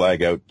Korea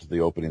flag out to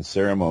the opening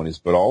ceremonies,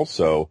 but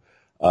also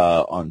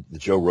on the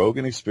Joe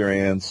Rogan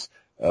Experience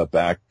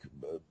back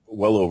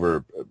well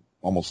over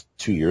almost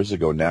 2 years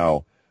ago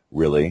now,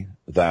 really,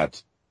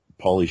 that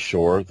Pauly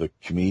Shore, the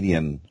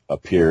comedian,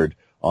 appeared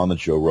on the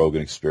Joe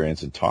Rogan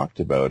Experience and talked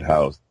about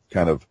how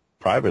kind of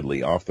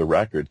privately, off the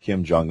record,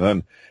 Kim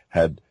Jong-un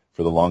had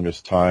for the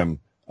longest time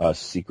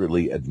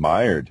secretly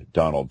admired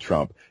Donald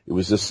Trump. It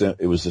was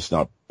just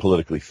not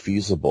politically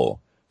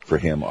feasible for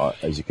him,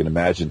 as you can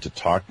imagine, to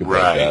talk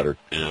about that.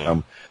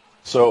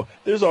 So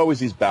there's always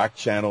these back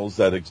channels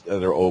that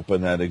are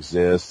open, that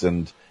exist,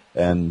 and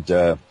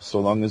so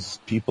long as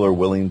people are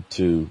willing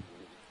to,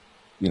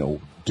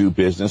 do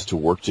business, to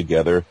work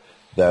together,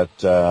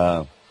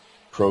 that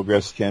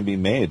progress can be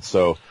made.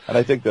 So, and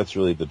I think that's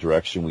really the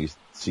direction we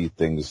see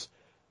things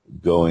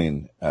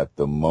going at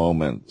the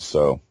moment.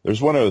 So there's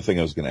one other thing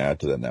I was going to add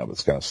to that now, but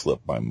it's kind of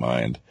slipped my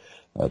mind.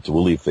 So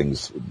we'll leave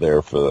things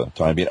there for the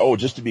time being. Oh,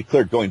 just to be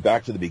clear, going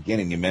back to the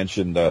beginning, you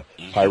mentioned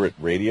pirate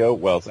radio.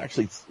 Well, it's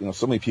actually,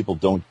 so many people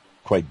don't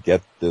quite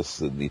get this.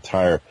 The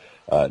entire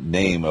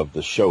name of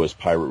the show is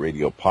Pirate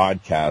Radio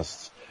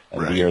Podcasts,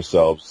 and we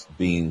ourselves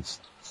being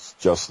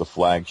just the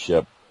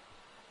flagship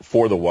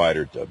for the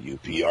wider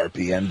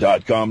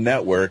WPRPN.com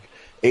network,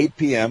 8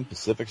 p.m.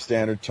 Pacific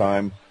Standard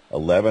Time,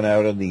 11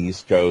 out on the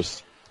East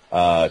Coast,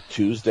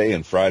 Tuesday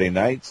and Friday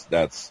nights.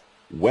 That's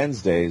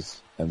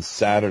Wednesdays and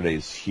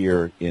Saturdays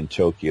here in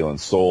Tokyo and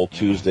Seoul.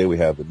 Tuesday we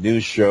have the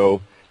news show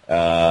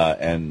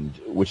and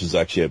which is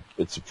actually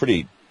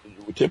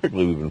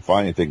typically we've been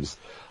finding things,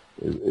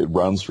 it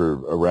runs for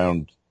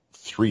around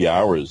 3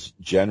 hours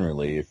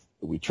generally. If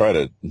we try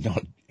to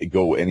not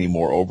go any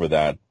more over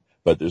that,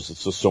 but there's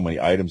just so many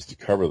items to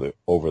cover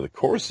over the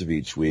course of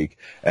each week.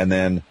 And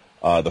then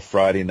the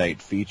Friday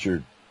night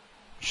feature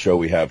show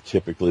we have,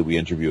 typically we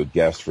interview a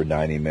guest for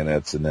 90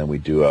 minutes, and then we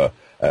do a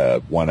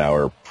 1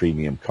 hour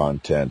premium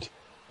content,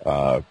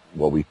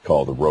 what we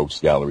call the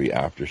Rogues Gallery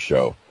after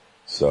show.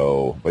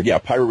 So, but yeah,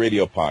 Pirate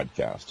Radio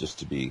Podcast, just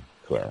to be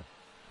clear.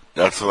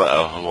 That's a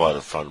lot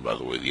of fun, by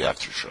the way, the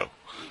after show.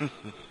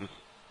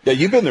 Yeah,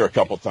 you've been there a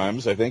couple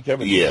times, I think,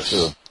 haven't you? Yes.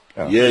 So,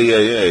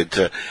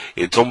 yeah.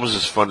 It's almost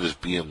as fun as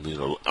being,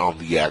 on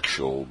the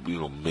actual,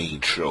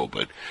 main show.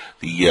 But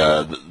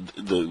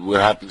the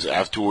what happens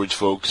afterwards,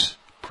 folks,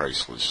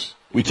 priceless.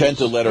 We tend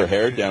to let our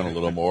hair down a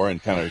little more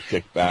and kind of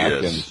kick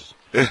back. Yes.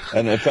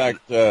 And in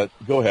fact, go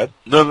ahead.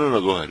 No,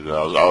 go ahead.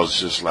 I was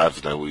just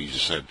laughing at what you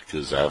just said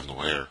because I have no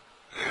hair.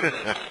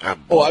 I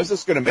was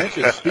just going to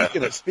mention,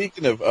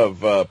 speaking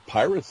of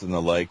pirates and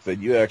the like, that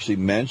you actually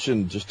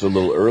mentioned just a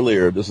little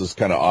earlier. This is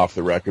kind of off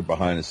the record,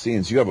 behind the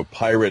scenes. You have a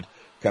pirate,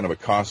 kind of a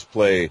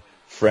cosplay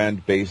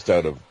friend based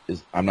out of,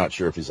 I'm not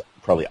sure if he's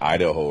probably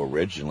Idaho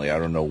originally. I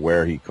don't know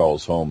where he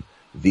calls home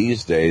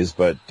these days,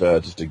 but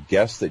just a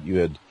guess that you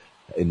had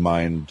in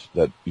mind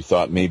that you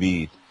thought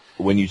maybe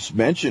when you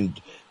mentioned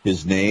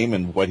his name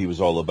and what he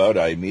was all about,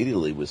 I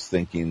immediately was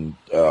thinking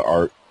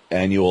our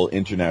annual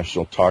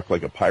International Talk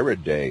Like a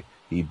Pirate Day.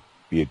 He'd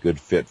be a good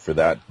fit for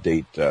that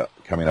date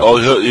coming up. Oh,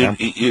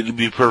 it'd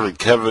be perfect.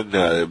 Kevin,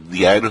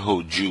 the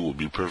Idaho Jew, would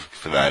be perfect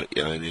for that.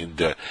 And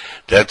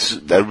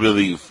that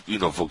really,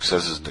 folks,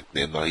 that's his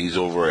nickname. Now, he's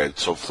over at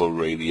SoFlo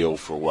Radio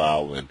for a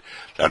while, and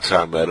that's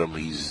how I met him.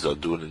 He's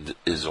doing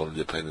his own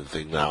independent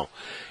thing now.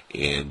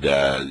 And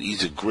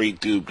he's a great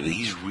dude, but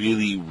he's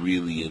really,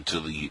 really into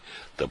the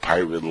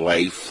pirate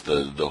life,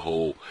 the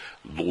whole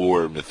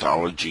lore,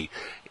 mythology.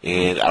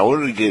 And I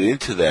wanted to get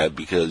into that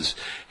because,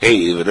 hey,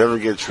 if it ever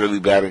gets really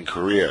bad in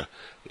Korea,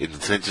 if the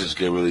tensions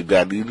get really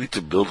bad, you need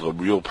to build a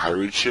real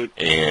pirate ship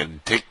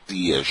and take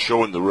the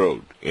show on the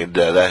road. And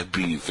that'd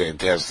be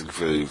fantastic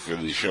for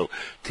the show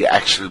to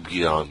actually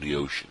be on the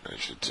ocean, I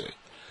should say.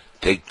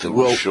 Take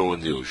the show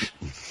in the ocean.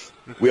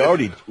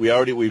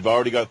 We've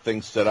already got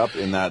things set up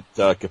in that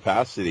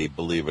capacity,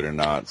 believe it or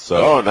not.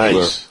 So,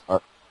 nice.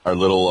 Our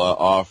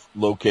little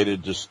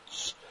located just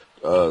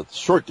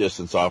short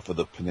distance off of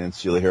the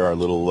peninsula here, our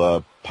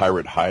little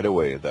pirate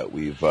hideaway that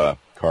we've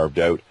carved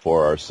out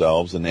for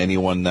ourselves. And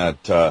anyone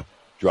that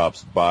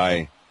drops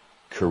by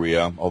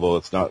Korea, although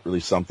it's not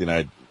really something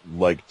I'd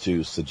like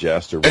to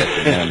suggest or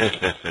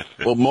recommend.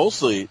 Well,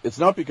 mostly it's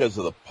not because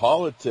of the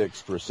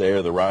politics per se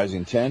or the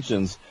rising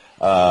tensions,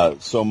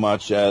 so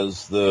much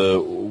as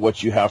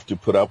what you have to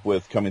put up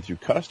with coming through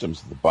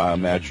customs, the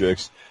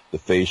biometrics, the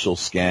facial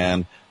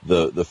scan,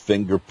 the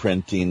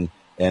fingerprinting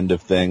end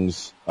of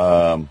things.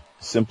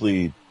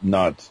 Simply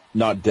not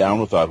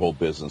down with that whole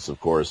business, of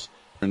course.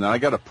 And I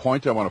got a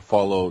point I want to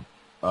follow,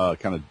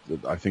 kind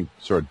of, I think,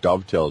 sort of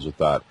dovetails with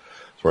that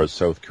as far as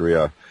South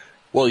Korea.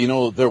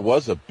 Well, there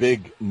was a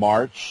big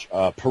march,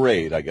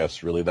 parade, I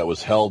guess, really, that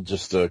was held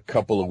just a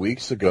couple of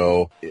weeks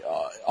ago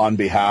on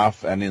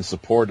behalf and in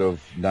support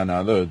of none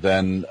other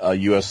than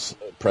U.S.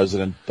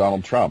 President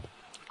Donald Trump.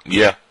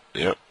 Yeah.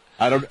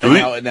 I don't.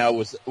 Now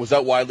was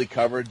that widely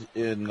covered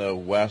in the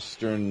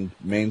Western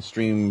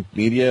mainstream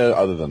media,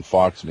 other than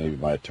Fox maybe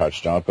might have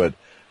touched on it, but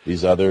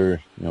these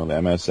other, the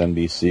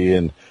MSNBC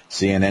and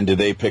CNN, did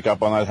they pick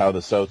up on that? How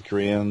the South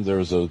Koreans, there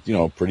was a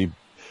pretty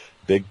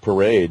big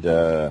parade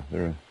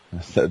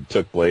that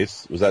took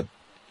place.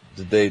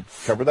 Did they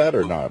cover that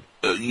or not?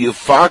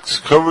 Fox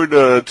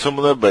covered some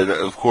of that, but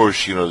of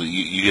course,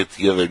 you get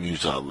the other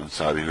news outlets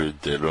out here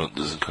that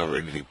doesn't cover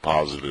anything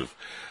positive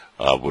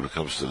when it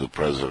comes to the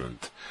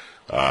president.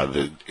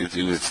 If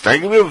it's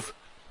negative,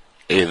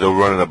 they'll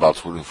run it about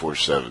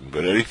 24/7.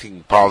 But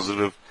anything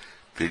positive,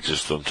 they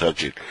just don't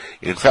touch it.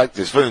 In fact,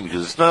 it's funny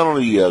because it's not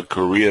only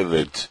Korea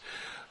that's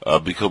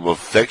become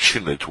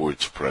affectionate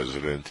towards the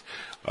president.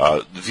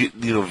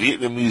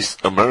 Vietnamese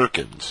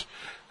Americans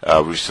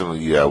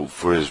recently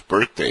for his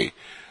birthday,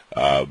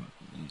 not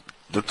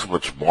so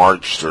much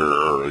marched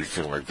or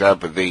anything like that,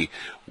 but they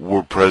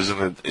were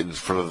present in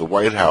front of the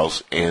White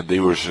House and they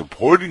were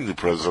supporting the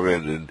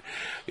president, and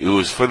it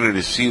was funny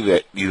to see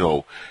that,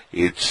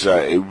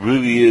 it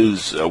really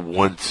is a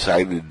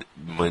one-sided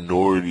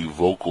minority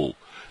vocal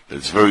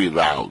that's very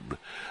loud,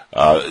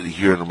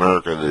 here in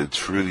America, that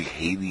it's really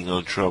hating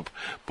on Trump.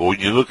 But when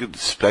you look at the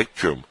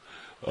spectrum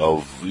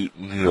of, the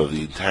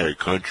entire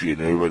country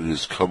and everybody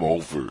who's come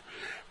over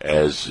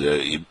as,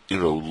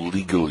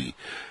 legally,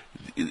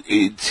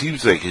 it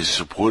seems like his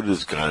support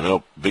has gone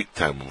up big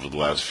time over the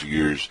last few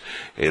years.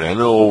 And I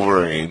know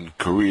over in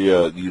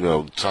Korea,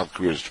 South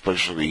Korea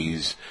especially,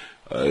 he's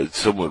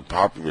somewhat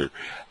popular.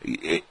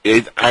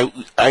 I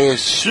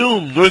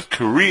assume North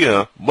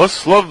Korea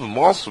must love him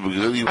also,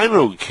 because I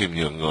know Kim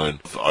Jong-un.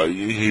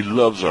 He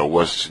loves our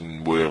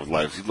Western way of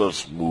life. He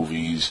loves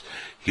movies.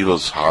 He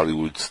loves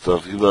Hollywood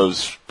stuff. He loves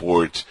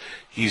sports.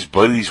 he's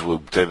buddies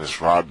with Dennis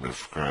Rodman,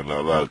 for crying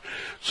out loud.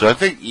 So I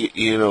think,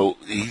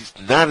 he's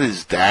not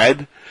his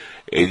dad.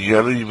 And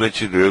I know you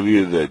mentioned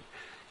earlier that,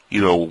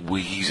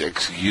 he's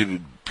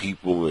executed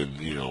people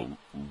and,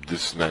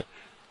 this and that.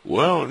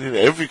 Well,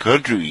 every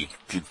country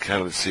could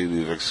kind of say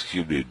they've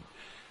executed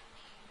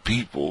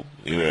people,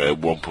 at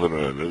one point or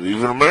another.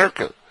 Even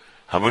America.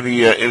 How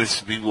many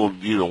innocent people,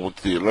 went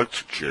to the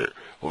electric chair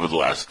over the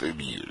last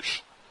 30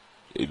 years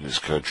in this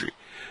country?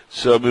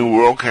 So,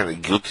 we're all kind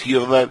of guilty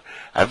of that.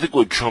 I think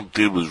what Trump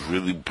did was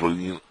really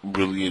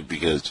brilliant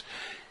because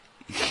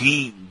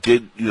he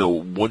did,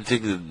 one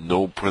thing that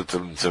no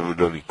president's ever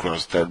done. He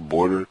crossed that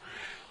border,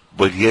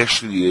 but he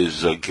actually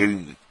is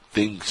getting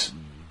things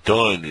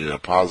done in a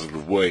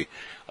positive way,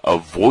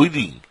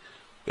 avoiding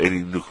any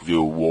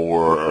nuclear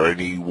war or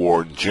any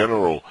war in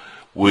general,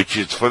 which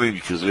is funny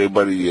because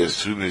everybody, as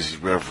soon as he's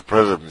ran for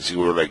presidency,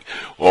 we're like,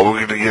 we're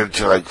going to get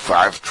into like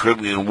 5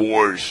 trillion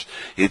wars.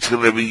 It's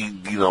going to be,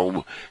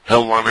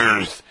 hell on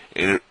earth.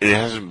 And it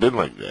hasn't been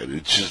like that.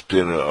 It's just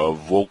been a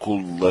vocal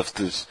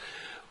leftist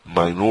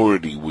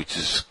minority, which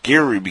is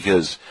scary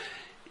because,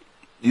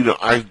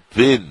 I've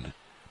been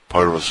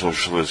part of a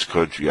socialist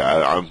country.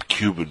 I'm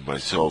Cuban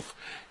myself.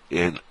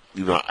 And,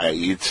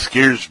 it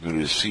scares me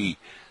to see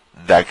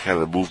that kind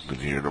of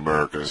movement here in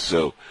America.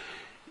 So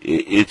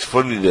it's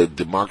funny that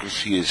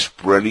democracy is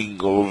spreading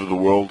all over the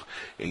world,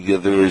 and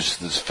yet there is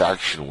this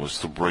faction wants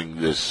to bring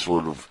this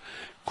sort of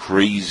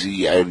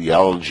crazy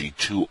ideology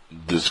to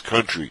this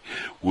country,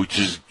 which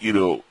is,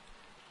 the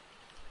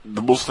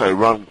most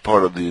ironic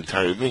part of the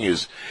entire thing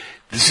is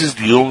this is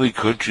the only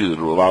country that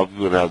will allow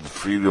people to have the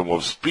freedom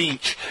of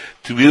speech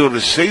to be able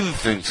to say the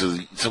things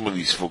that some of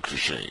these folks are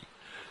saying.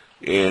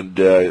 And,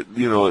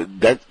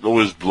 that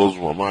always blows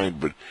my mind,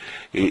 but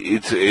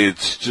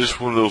it's just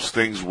one of those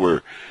things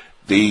where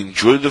they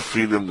enjoy the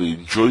freedom, they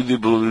enjoy the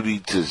ability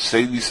to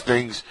say these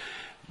things,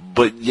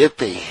 but yet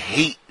they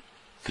hate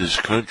this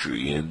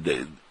country. And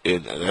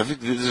I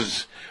think this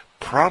is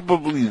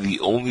probably the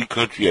only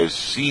country I've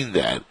seen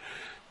that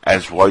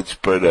as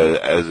widespread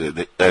as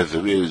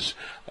it is.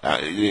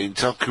 In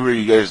South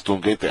Korea, you guys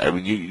don't get that.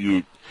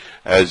 You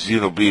as,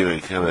 being a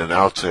kind of an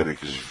outsider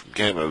because you're from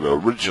Canada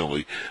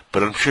originally,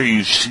 but I'm sure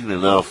you've seen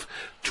enough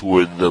to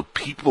where the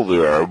people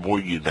there are more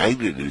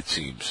united, it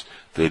seems,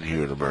 than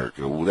here in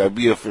America. Would that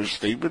be a fair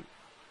statement?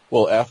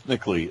 Well,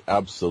 ethnically,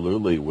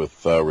 absolutely,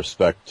 with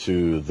respect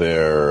to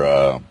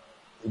their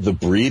the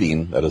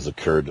breeding that has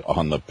occurred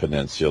on the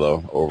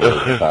peninsula over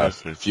the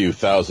past few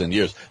thousand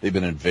years. They've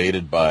been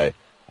invaded by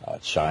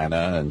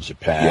China and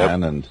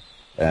Japan,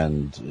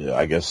 and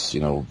I guess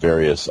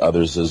various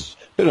others. There's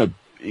been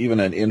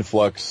even an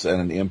influx and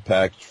an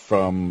impact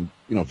from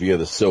via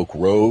the Silk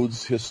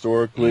Roads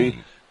historically,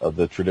 of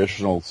the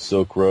traditional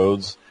Silk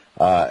Roads,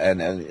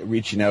 and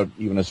reaching out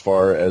even as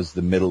far as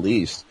the Middle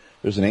East.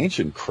 There's an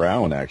ancient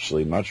crown,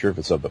 actually. I'm not sure if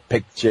it's of the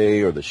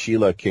Paekje or the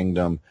Shilla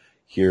Kingdom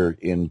here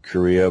in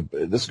Korea.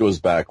 This goes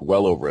back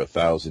well over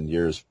 1,000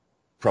 years,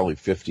 probably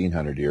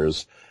 1,500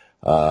 years.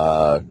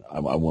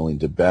 I'm willing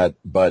to bet.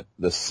 But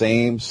the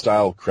same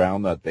style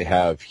crown that they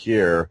have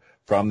here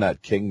from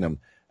that kingdom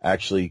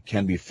actually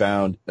can be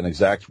found. An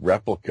exact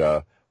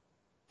replica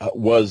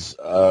was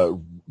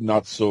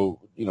not so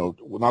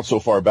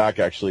far back,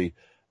 actually,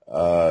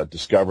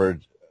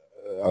 discovered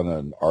on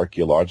an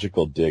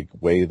archaeological dig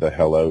way the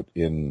hell out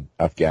in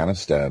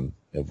Afghanistan,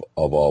 of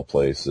all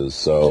places.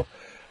 So,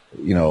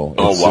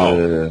 it's,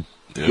 wow.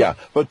 Yeah,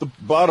 but the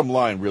bottom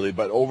line, really,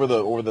 but over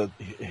the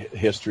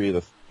history of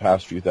the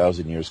past few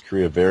thousand years,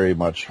 Korea very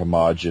much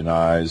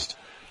homogenized,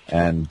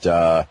 and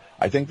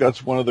I think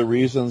that's one of the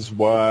reasons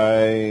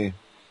why.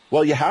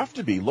 Well, you have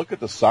to be. Look at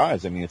the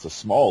size. It's a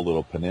small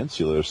little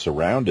peninsula. They're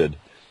surrounded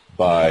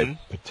by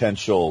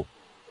potential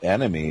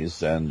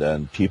enemies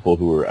and people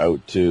who are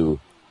out to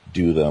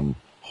do them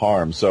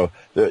harm. So,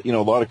 a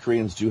lot of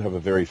Koreans do have a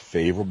very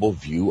favorable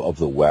view of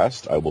the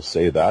West. I will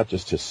say that,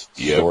 just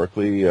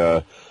historically,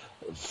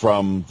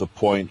 from the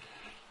point,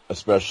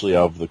 especially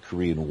of the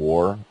Korean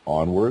War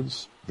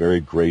onwards, very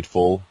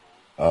grateful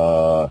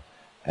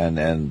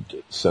and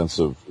sense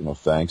of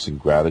thanks and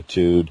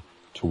gratitude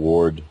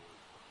toward.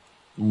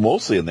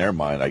 Mostly in their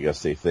mind, I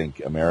guess they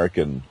think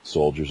American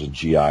soldiers and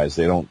GIs,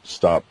 they don't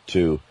stop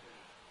to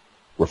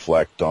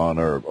reflect on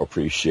or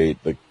appreciate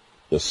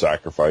the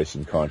sacrifice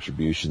and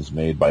contributions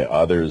made by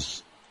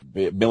others.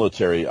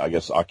 Military, I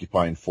guess,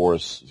 occupying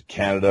force,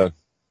 Canada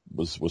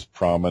was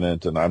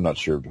prominent, and I'm not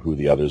sure who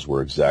the others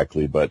were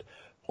exactly, but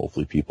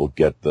hopefully people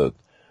get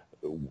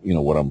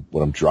what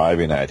I'm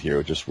driving at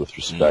here, just with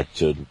respect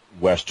to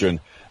Western.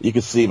 You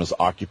can see them as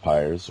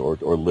occupiers or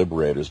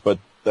liberators, but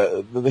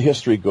the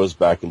history goes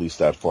back at least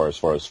that far,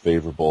 as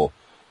favorable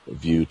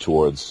view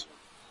towards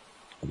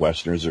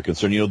Westerners are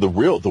concerned. The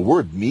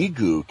word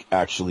Migook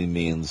actually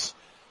means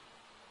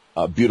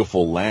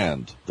beautiful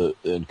land.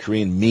 In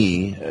Korean,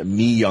 Mi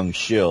Young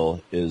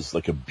Shil is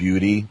like a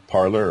beauty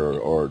parlor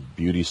or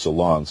beauty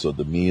salon. So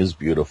the Mi is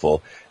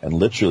beautiful, and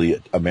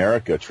literally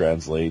America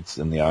translates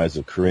in the eyes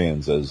of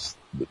Koreans as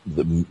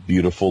the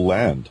beautiful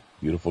land,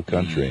 beautiful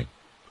country.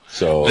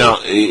 So now,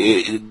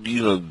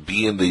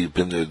 being that you've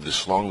been there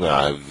this long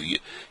now, have you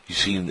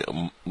seen,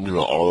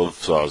 all of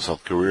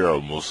South Korea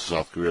or most of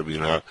South Korea? I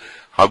mean,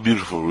 how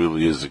beautiful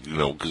really is it?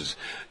 Because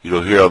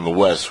here on the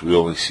West, we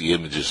only see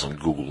images on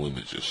Google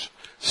Images.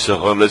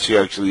 So unless you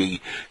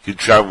actually can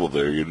travel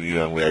there, you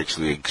don't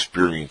actually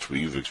experience what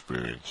you've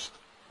experienced.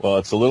 Well,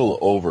 it's a little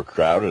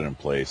overcrowded in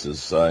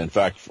places. In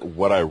fact,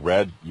 what I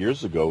read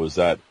years ago was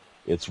that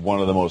it's one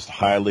of the most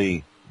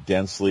highly,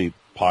 densely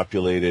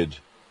populated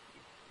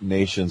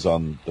nations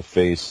on the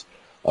face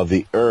of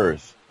the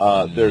earth.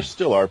 There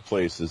still are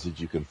places that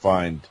you can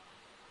find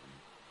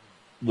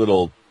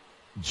little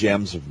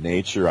gems of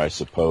nature, I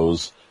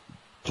suppose,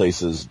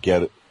 places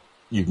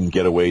you can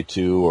get away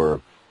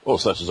to, or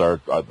such as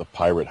the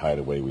pirate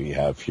hideaway we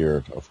have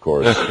here, of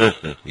course.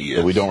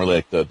 Yes. We don't really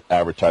like to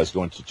advertise,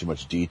 go into too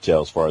much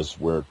detail as far as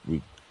where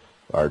we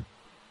are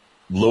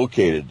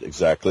located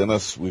exactly,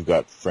 unless we've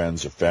got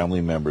friends or family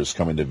members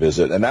coming to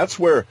visit. And that's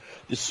where,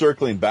 just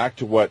circling back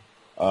to what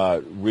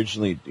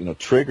originally,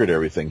 triggered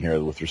everything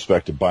here with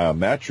respect to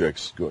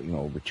biometrics,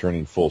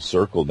 returning full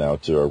circle now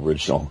to our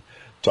original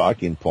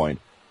talking point,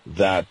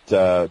 that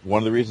one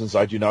of the reasons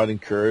I do not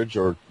encourage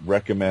or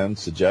recommend,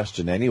 suggest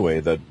in any way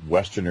that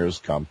Westerners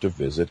come to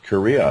visit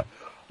Korea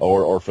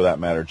or for that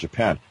matter,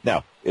 Japan.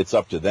 Now, it's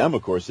up to them,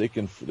 of course.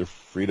 They're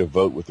free to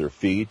vote with their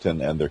feet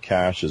and their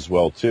cash as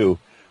well, too.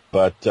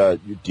 But you're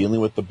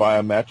dealing with the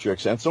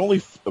biometrics. And it's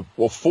only,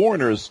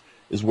 foreigners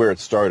is where it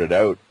started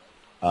out,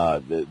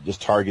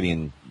 just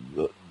targeting,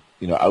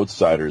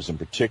 outsiders in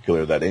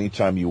particular, that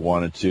anytime you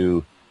wanted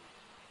to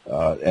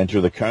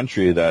enter the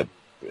country, that,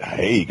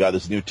 hey, you got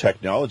this new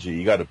technology,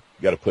 you got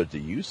to put it to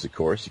use, of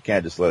course. You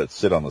can't just let it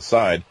sit on the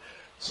side.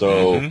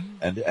 So,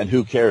 and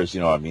who cares?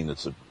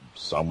 It's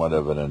somewhat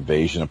of an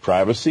invasion of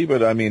privacy,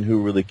 but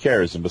who really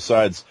cares? And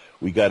besides,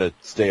 we got to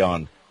stay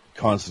on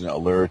constant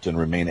alert and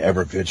remain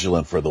ever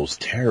vigilant for those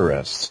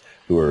terrorists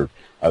who are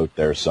out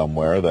there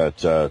somewhere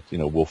that,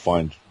 we'll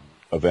find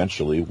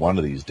eventually one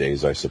of these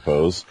days, I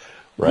suppose.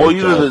 Right?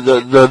 Well,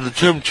 the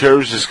term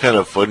terrorist is kind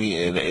of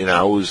funny, and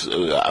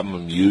I'm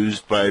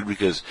amused by it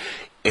because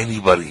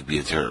anybody can be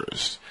a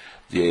terrorist.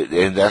 Yeah,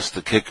 and that's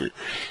the kicker.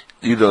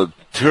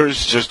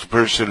 Terrorist is just a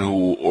person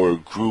or a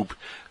group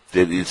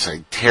that is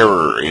like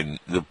terror in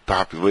the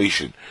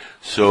population.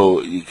 So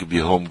it could be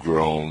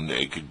homegrown,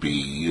 it could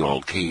be,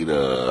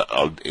 Al-Qaeda,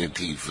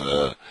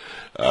 Antifa,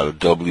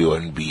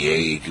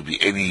 WNBA, it could be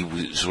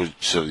any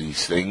sorts of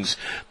these things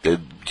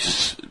that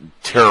just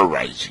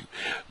terrorize you.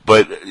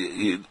 But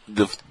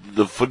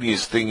the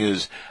funniest thing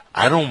is,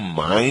 I don't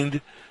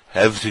mind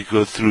having to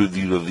go through,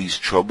 these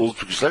troubles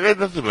because I got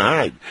nothing to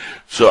hide.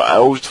 So I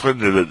always find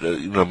it,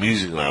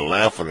 amusing, and I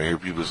laugh when I hear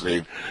people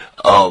saying,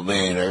 oh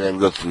man, I gotta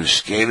go through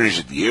scanners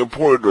at the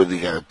airport or they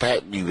gotta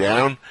pat me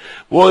down.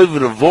 Well, if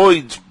it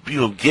avoids,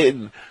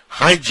 getting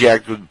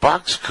hijacked with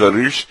box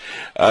cutters,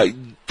 I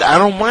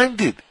don't mind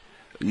it.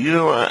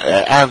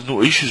 I have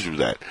no issues with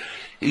that.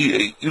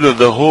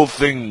 The whole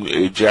thing,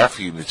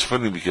 Japhy, and it's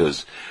funny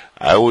because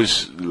I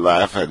always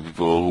laugh at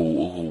people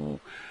who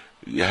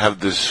have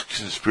this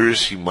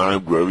conspiracy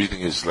mind where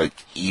everything is like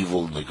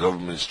evil and the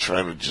government's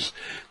trying to just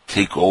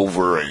take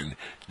over and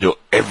know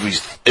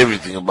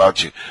everything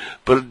about you.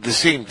 But at the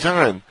same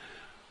time,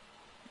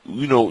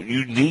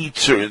 you need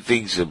certain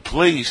things in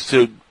place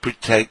to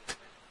protect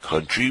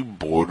country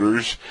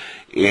borders,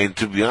 and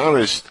to be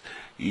honest,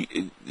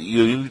 you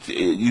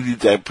need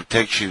that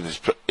protection,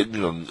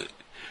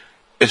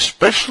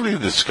 especially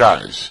in the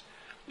skies.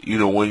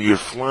 When you're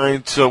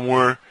flying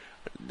somewhere,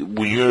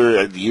 when you're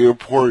at the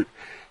airport,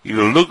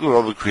 look at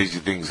all the crazy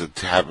things that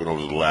happened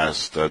over the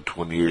last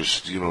 20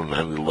 years,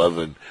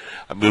 9/11.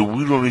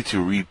 We don't need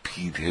to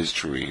repeat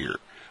history here,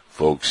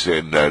 folks.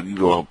 And,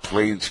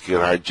 planes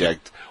get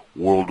hijacked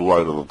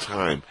worldwide all the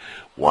time.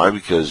 Why?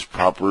 Because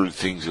proper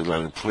things are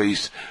not in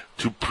place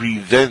to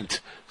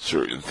prevent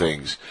certain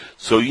things.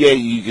 So, yeah,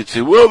 you could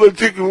say, well, they're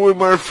taking away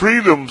my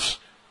freedoms.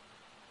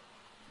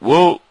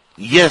 Well,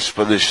 yes,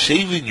 but they're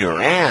saving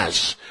your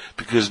ass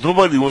because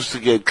nobody wants to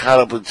get caught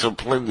up in some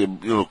plane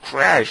that,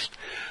 crashed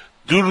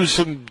due to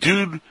some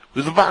dude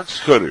with a box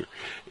cutter.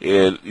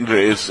 And,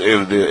 if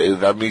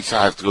that means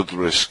I have to go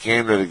through a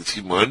scanner that can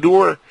see my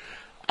underwear,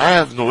 I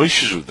have no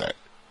issues with that.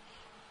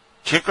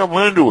 Check out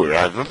my underwear.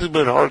 I have nothing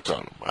but hearts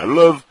on them. I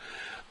love,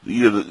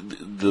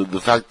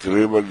 the fact that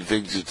everybody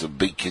thinks it's a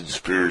big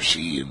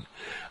conspiracy, and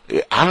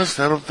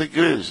honestly, I don't think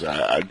it is.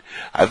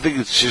 I think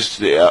it's just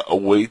a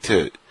way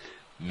to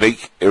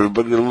make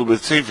everybody a little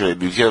bit safer.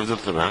 And if you have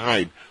nothing to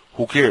hide,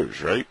 who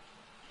cares, right?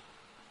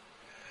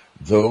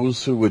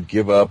 Those who would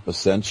give up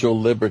essential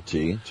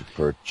liberty to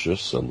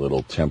purchase a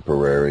little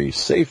temporary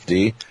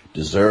safety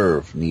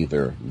deserve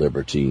neither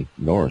liberty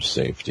nor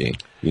safety.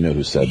 You know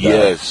who said that?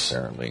 Yes.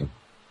 Apparently.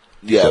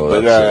 Yeah, so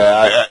but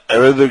I'd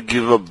rather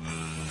give up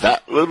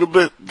that little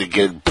bit to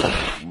get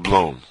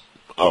blown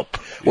up.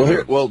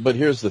 But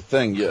here's the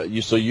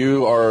thing. So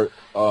you are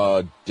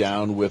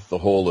down with the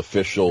whole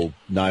official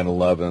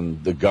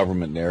 9/11, the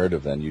government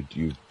narrative. Then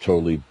you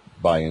totally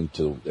buy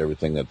into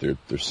everything that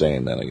they're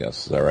saying. Then I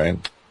guess, is that right?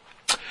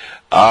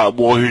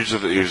 Well, here's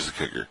the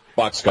kicker.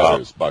 Box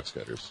cutters.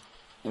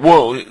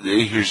 Well,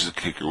 here's the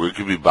kicker. It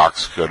could be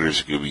box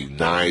cutters, it could be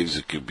knives,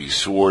 it could be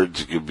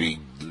swords, it could be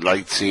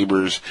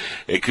lightsabers,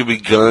 it could be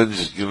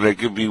guns, it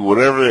could be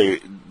whatever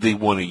they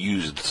want to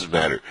use. It doesn't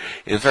matter.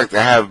 In fact,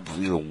 I have,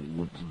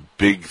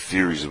 big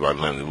theories about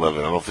 9/11.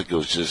 I don't think it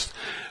was just,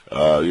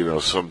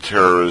 some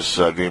terrorists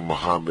named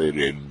Mohammed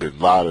and Bin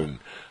Laden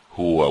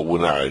who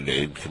went out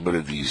and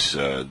committed these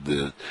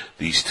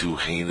two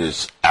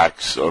heinous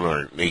acts on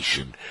our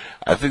nation.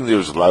 I think there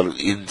was a lot of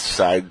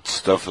inside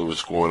stuff that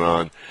was going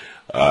on.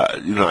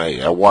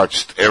 I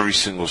watched every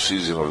single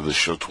season of the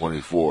show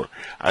 24.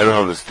 I know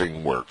how this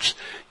thing works.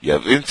 You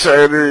have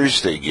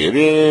insiders, they get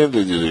in,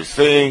 they do their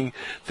thing,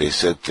 they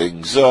set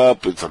things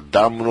up, it's a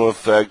domino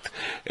effect,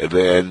 and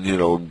then,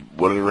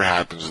 whatever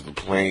happens with the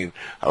plane,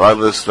 a lot of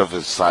this stuff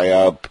is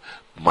psyop,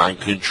 mind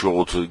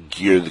control to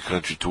gear the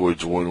country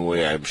towards one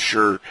way. I'm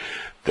sure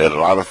that a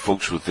lot of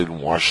folks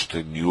within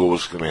Washington knew what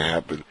was going to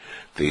happen.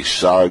 They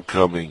saw it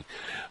coming.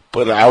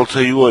 But I'll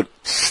tell you what,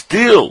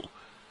 still,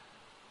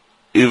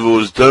 if it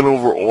was done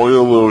over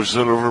oil, or it was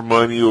done over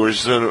money, or it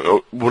was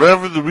done,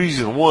 whatever the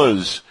reason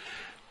was,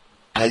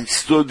 I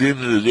still, at the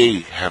end of the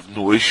day, have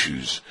no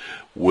issues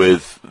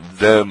with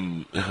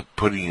them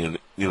putting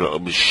a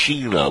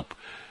machine up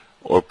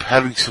or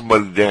patting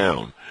somebody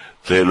down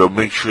that'll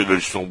make sure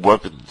there's no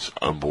weapons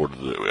on board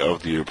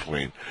of the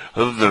airplane,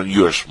 other than a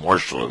U.S.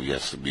 Marshal who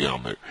has to be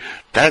on there.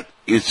 That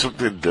is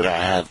something that I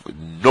have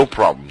no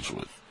problems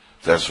with.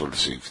 That sort of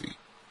safety.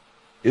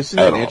 Isn't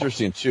it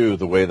interesting, too,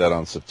 the way that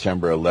on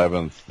September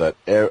 11th, that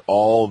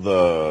all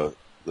the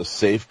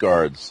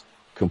safeguards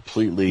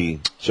completely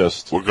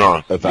just were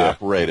gone,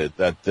 evaporated,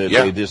 that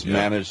they just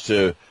managed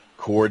to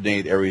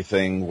coordinate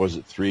everything. Was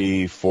it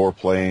 3-4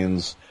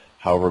 planes,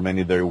 however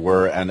many there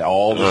were, and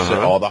all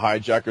the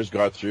hijackers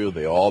got through.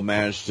 They all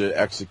managed to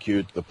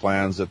execute the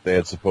plans that they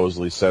had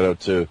supposedly set out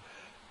to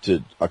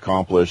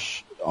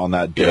accomplish on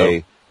that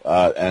day,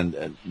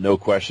 and no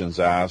questions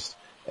asked.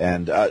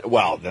 And,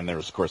 then there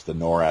was, of course, the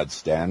NORAD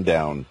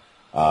stand-down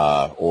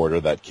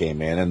order that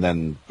came in. And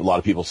then a lot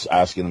of people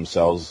asking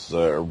themselves,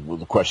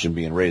 the question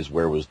being raised,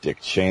 where was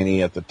Dick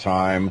Cheney at the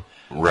time?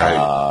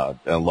 Right.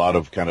 And a lot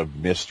of kind of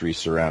mystery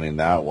surrounding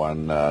that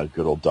one.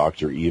 Good old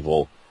Dr.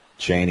 Evil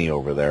Cheney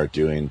over there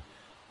doing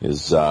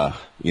his, and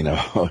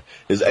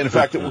in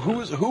fact,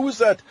 who was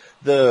that?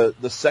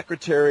 The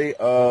secretary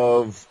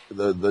of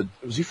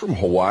was he from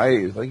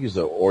Hawaii? I think he's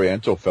an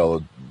Oriental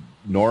fellow.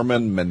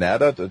 Norman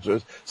Mineta,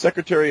 the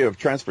Secretary of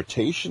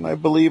Transportation, I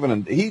believe,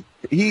 and he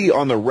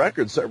on the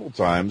record several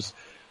times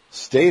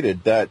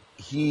stated that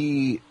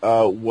he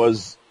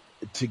was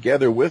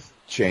together with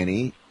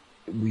Cheney.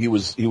 He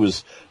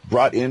was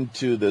brought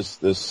into this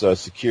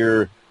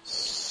secure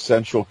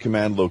central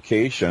command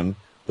location,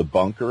 the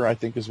bunker, I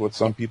think is what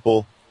some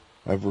people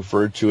have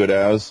referred to it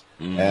as,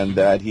 and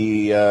that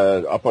he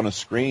up on a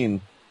screen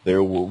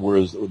there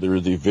were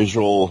the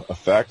visual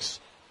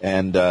effects,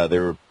 and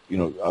there were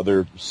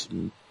other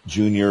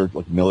junior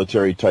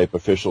military type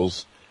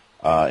officials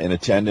in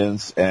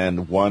attendance,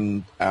 and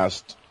one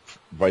asked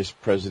Vice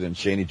President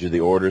Cheney, "Do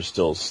the orders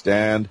still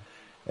stand?"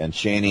 And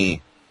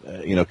Cheney,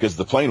 because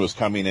the plane was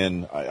coming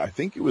in, I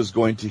think it was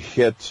going to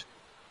hit.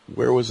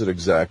 Where was it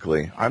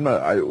exactly? Could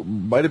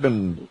have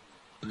been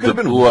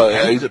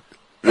the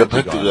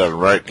Pentagon,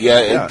 right?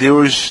 Yeah. There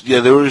was,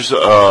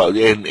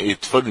 and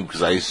it's funny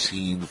because I've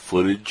seen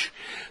footage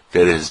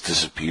that has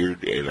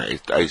disappeared, and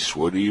I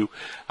swear to you,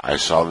 I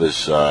saw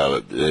this,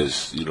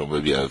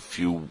 maybe a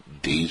few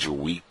days or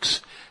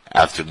weeks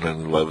after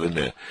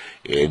 9/11,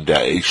 and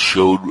it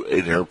showed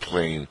an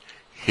airplane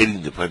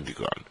hitting the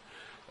Pentagon.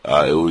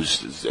 It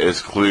was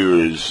as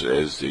clear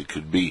as it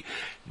could be.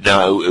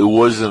 Now, it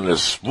wasn't a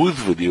smooth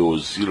video, it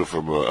was,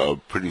 from a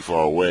pretty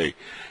far away,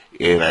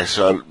 and I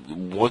saw it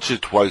once or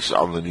twice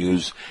on the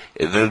news,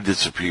 and then it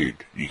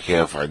disappeared. You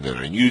can't find that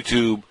on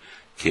YouTube.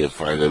 Can't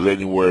find it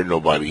anywhere.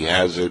 Nobody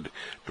has it.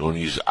 No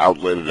news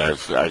outlet. And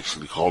I've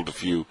actually called a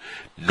few.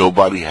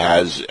 Nobody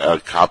has a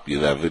copy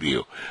of that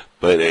video.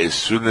 But as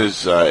soon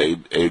as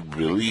it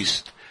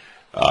released,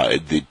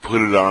 they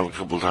put it on a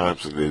couple of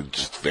times and then it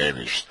just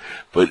vanished.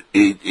 But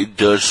it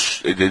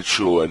did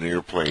show an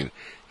airplane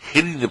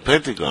hitting the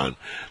Pentagon.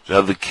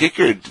 Now the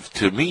kicker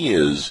to me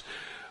is,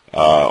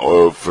 did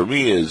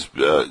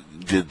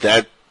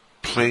that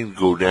plane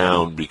go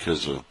down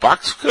because of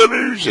box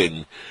cutters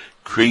and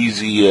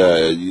crazy,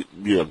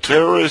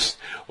 terrorists,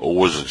 or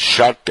was it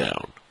shot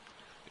down?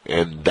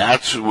 And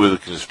that's where the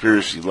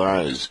conspiracy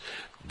lies.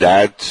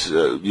 That's,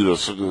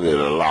 something that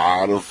a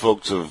lot of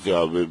folks have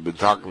been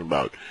talking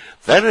about.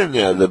 That and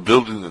the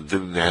building that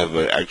didn't have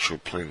an actual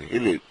plane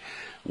hit it,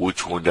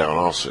 which went down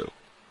also.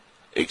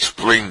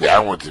 Explain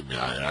that one to me.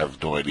 I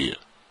have no idea.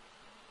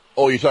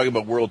 Oh, you're talking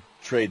about World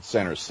Trade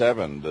Center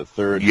 7, the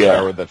third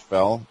tower that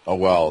fell? Oh,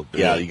 well,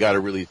 you got to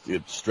really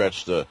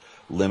stretch the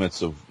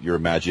limits of your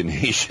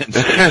imagination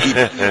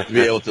to be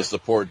able to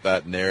support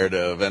that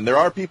narrative. And there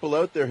are people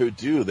out there who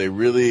do.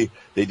 They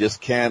just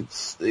can't,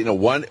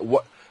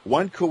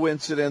 one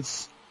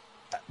coincidence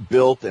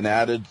built and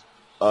added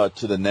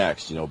to the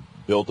next,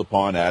 built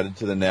upon, added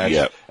to the next,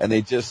 Yep. and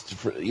they just,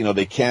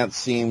 they can't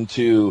seem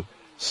to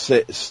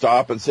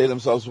stop and say to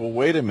themselves, well,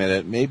 wait a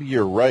minute, maybe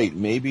you're right.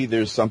 Maybe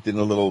there's something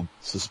a little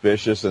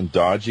suspicious and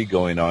dodgy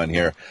going on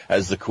here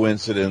as the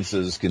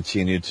coincidences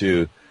continue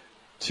to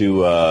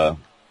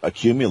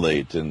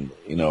accumulate. And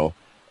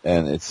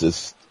it's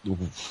just,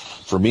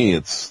 for me,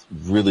 it's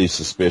really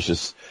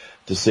suspicious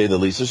to say the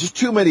least. There's just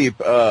too many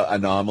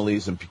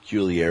anomalies and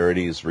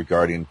peculiarities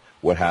regarding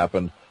what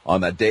happened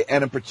on that day.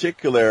 And in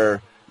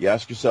particular, you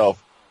ask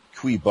yourself,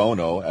 cui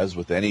bono, as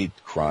with any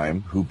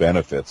crime, who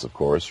benefits, of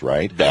course,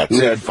 right? That's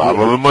it.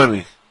 Follow the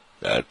money.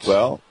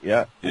 Well,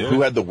 yeah.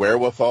 Who had the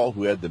wherewithal?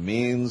 Who had the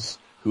means?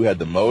 Who had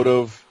the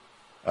motive?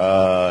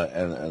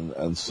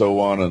 And so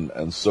on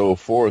and so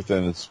forth.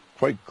 And it's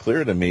quite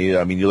clear to me.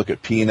 I mean, you look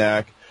at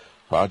PNAC,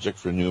 Project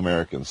for New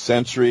American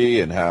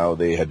Century, and how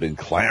they had been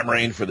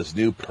clamoring for this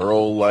new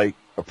Pearl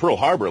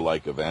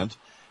Harbor-like event.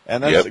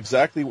 And that's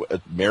exactly what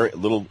a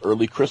little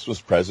early Christmas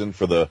present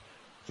for the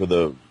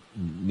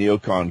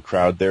neocon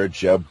crowd there,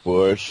 Jeb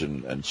Bush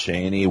and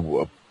Cheney,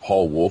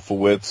 Paul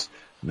Wolfowitz,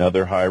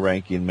 another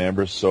high-ranking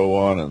member, so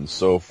on and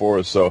so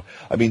forth. So,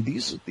 I mean,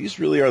 these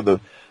really are the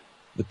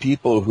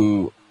people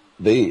who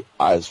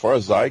as far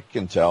as I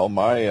can tell,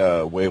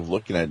 my way of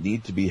looking at it,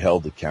 need to be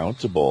held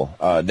accountable.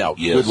 Now,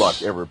 good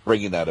luck ever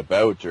bringing that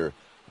about or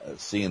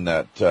seeing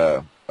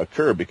that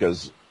occur,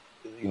 because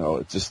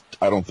it's just,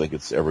 I don't think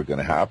it's ever going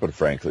to happen,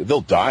 frankly.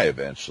 They'll die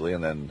eventually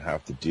and then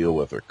have to deal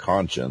with their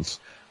conscience.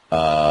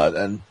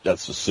 And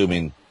that's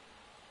assuming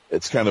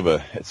it's kind of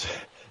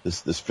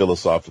this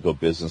philosophical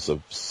business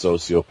of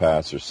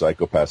sociopaths or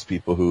psychopaths,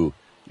 people who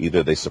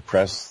either they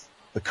suppress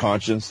the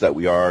conscience that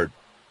we are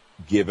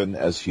given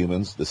as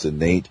humans, this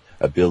innate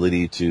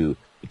ability to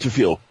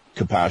feel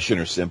compassion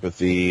or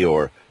sympathy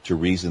or to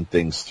reason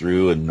things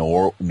through and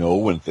know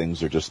when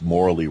things are just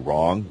morally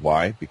wrong.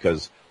 Why?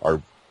 Because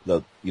our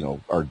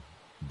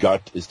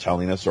gut is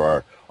telling us,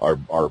 or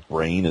our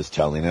brain is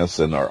telling us,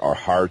 and our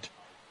heart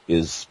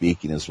is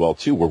speaking as well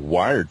too. We're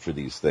wired for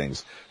these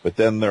things. But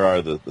then there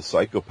are the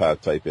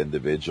psychopath type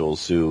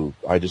individuals who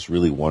I just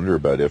really wonder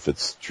about if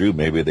it's true.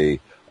 Maybe they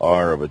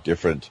are of a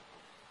different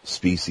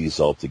species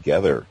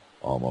altogether,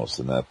 almost,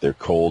 in that they're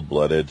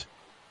cold-blooded,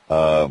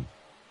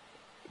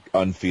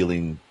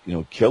 unfeeling,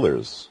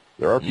 killers.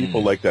 There are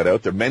people like that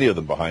out there, many of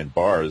them behind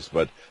bars,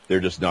 but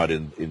they're just not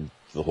in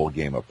the whole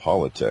game of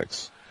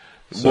politics.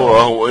 So,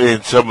 well,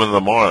 and some of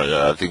them are.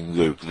 I think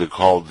they're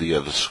called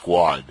the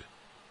Squad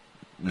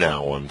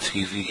now on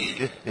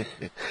TV.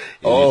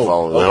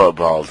 Follow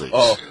politics.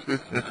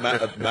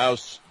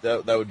 Mao's,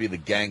 that would be the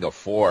Gang of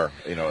Four.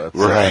 That's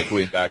right.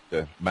 Going back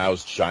to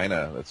Mao's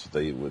China. That's what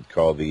they would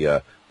call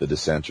the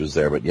dissenters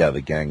there. But yeah,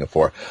 the Gang of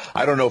Four.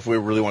 I don't know if we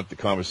really want the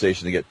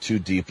conversation to get too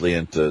deeply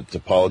into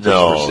politics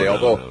per se.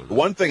 Although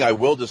one thing I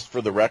will just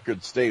for the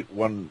record state,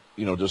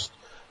 just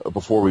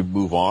before we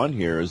move on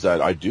here, is that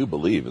I do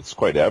believe it's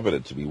quite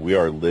evident to me we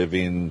are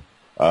living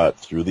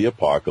through the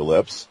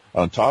apocalypse.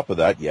 On top of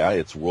that,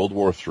 it's World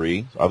War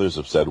III. Others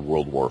have said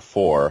World War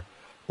IV.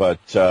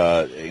 But,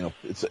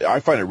 I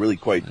find it really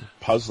quite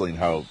puzzling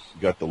how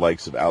you got the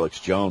likes of Alex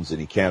Jones, and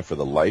he can't for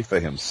the life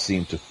of him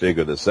seem to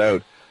figure this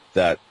out,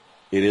 that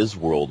it is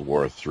World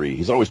War III.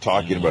 He's always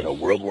talking about how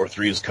World War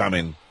III is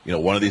coming.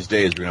 One of these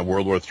days we're going to have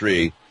World War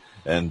III,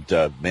 and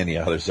many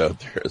others out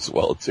there as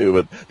well, too.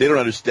 But they don't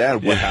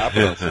understand what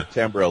happened on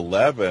September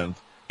 11th.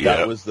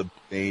 That was the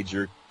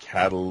major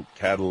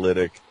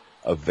catalytic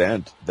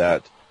event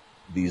that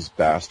these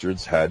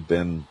bastards had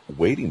been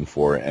waiting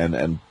for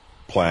and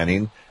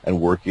planning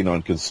and working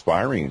on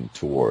conspiring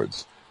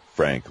towards,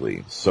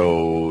 frankly.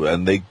 So,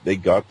 and they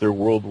got their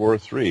World War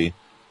III.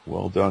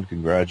 Well done.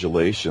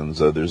 Congratulations.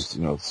 There's,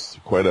 it's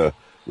quite a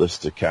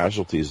list of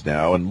casualties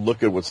now. And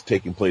look at what's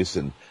taking place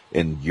in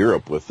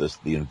Europe with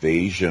the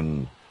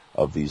invasion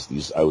of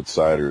these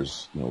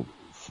outsiders,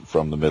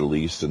 from the Middle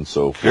East and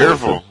so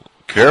forth.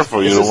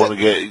 Careful. You don't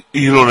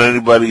want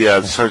anybody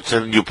start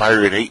sending you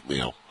pirate hate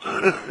mail.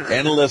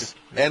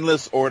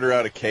 Endless order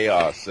out of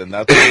chaos, and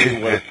that's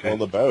really what it's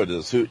all about.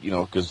 Is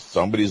because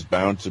somebody's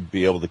bound to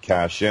be able to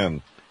cash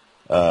in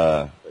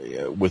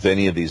with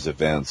any of these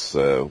events.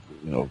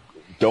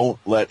 Don't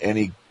let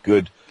any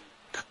good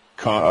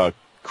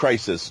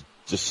crisis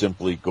just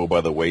simply go by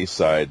the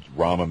wayside.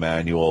 Rahm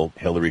Emanuel,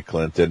 Hillary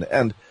Clinton,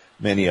 and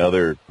many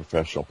other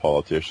professional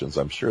politicians,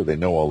 I'm sure they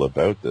know all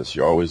about this.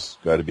 You always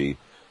got to be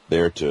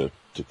there to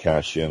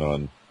cash in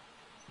on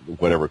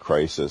whatever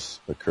crisis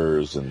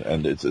occurs,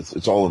 and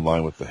it's all in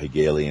line with the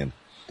Hegelian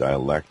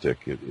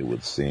dialectic, it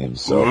would seem.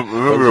 So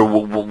remember,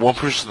 one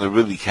person that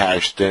really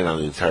cashed in on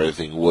the entire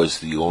thing was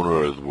the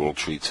owner of the World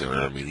Trade Center.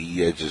 I mean,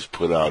 he had just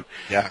put out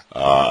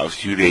a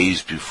few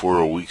days before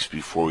or weeks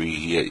before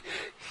he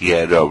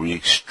had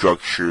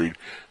restructured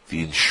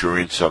the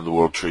insurance on the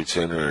World Trade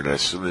Center, and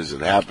as soon as it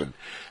happened,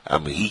 I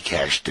mean, he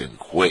cashed in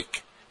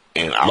quick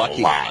and a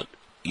lot.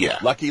 Yeah,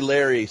 Lucky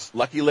Larry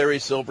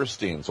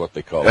Silverstein's what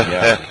they call him.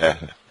 Yeah.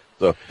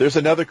 So there's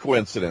another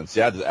coincidence.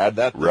 Yeah, to add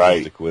that to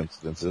the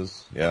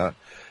coincidences. Yeah.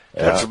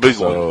 That's a big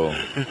one.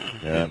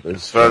 Yeah,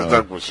 as far as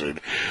I'm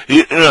concerned.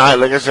 Like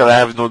I said, I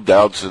have no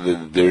doubts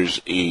that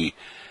there's a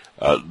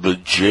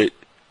legit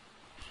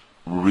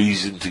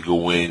reason to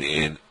go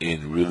in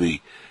and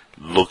really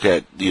look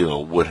at,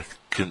 what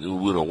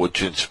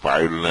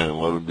transpired in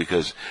 9/11,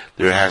 because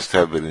there has to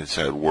have been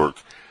inside work.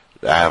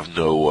 I have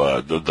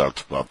no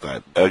doubts about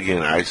that.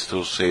 Again, I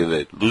still say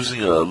that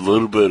losing a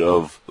little bit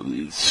of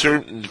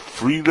certain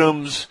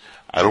freedoms,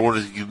 I don't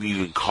want to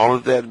even call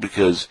it that,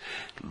 because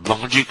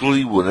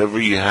logically, whenever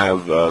you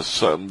have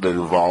something that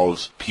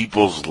involves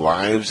people's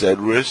lives at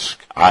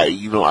risk,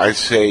 I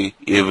say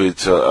if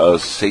it's a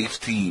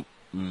safety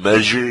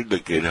measure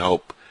that can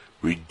help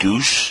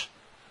reduce,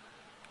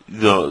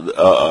 an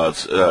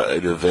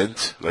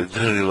event like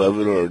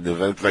 9/11 or an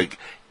event like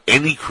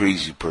any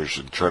crazy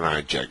person trying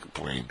to hijack a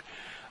plane,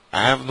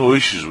 I have no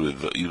issues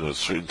with,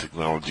 certain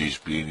technologies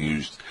being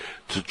used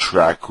to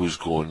track who's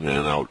going in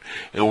and out.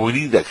 And we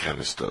need that kind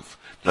of stuff.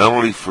 Not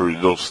only for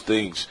those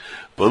things,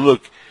 but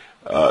look,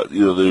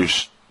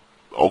 there's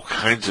all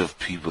kinds of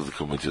people that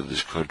come into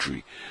this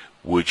country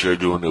which are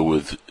doing it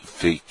with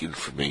fake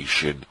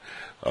information.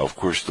 Of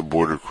course, the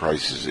border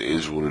crisis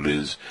is what it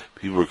is.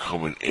 People are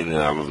coming in and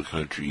out of the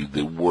country.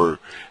 They were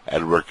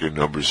at record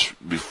numbers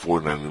before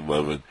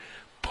 9/11,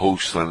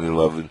 post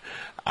 9/11.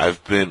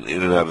 I've been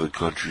in and out of the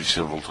country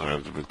several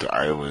times. I've been to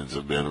islands.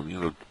 I've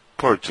been,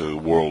 parts of the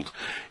world.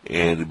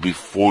 And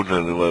before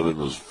 9/11, it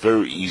was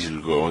very easy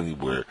to go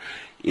anywhere.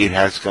 It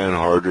has gotten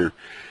harder.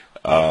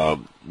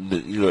 And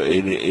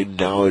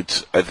now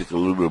it's, I think, a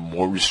little bit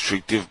more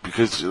restrictive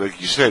because,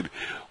 like you said,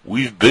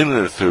 we've been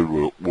in a third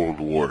world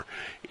war.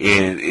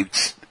 And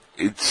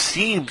it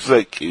seems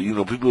like,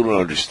 people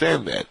don't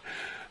understand that.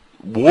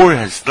 War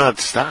has not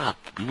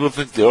stopped. People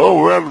think that,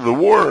 we're out of the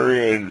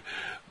war,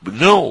 but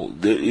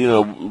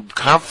no,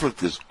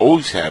 conflict is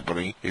always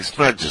happening. It's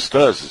not just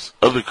us, it's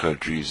other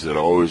countries that are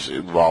always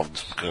involved in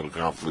some kind of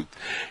conflict.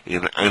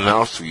 And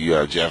also,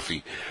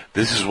 Japhy,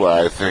 this is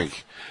why I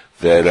think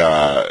that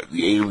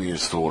the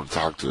aliens don't want to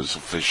talk to us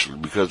officially,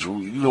 because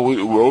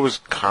we're always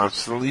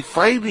constantly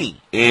fighting.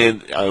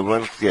 And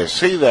ironically, I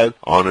say that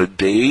on a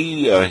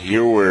day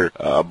here where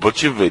a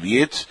bunch of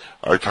idiots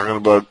are talking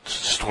about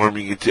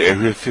storming into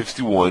Area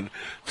 51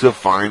 to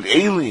find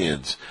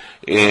aliens.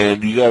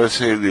 And you got to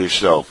say to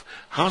yourself,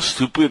 how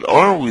stupid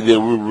are we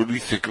that we're really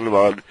thinking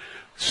about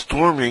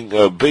storming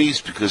a base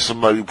because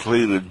somebody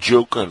played a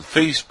joke on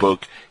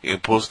Facebook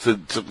and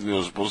posted something that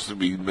was supposed to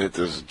be meant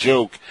as a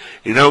joke.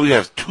 And now we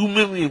have 2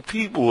 million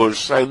people who are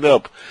signed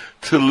up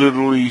to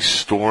literally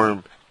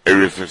storm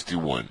Area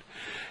 51.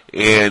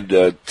 And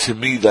to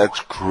me, that's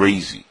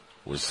crazy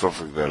when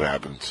stuff like that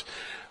happens.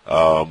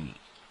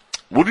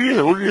 What are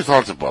your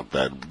thoughts about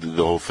that?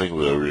 The whole thing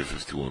with Area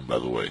 51, by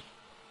the way.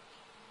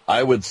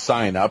 I would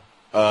sign up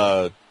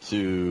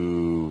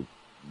to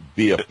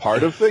be a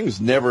part of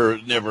things.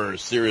 Never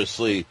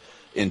seriously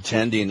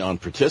intending on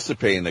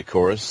participating, of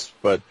course,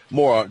 but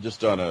more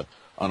just on a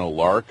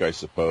lark, I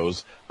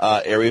suppose.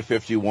 Area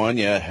 51,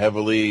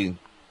 heavily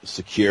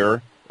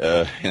secure,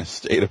 in a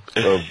state of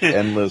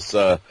endless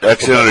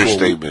that's an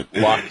understatement.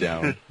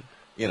 Lockdown.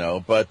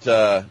 But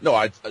no,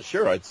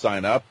 I'd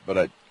sign up, but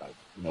I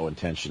no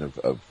intention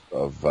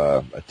of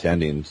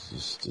attending.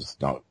 It's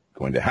just not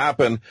going to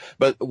happen.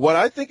 But what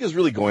I think is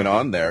really going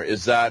on there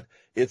is that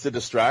it's a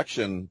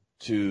distraction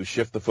to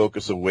shift the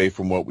focus away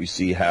from what we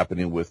see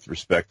happening with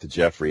respect to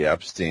Jeffrey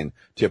Epstein.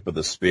 Tip of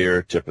the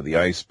spear, tip of the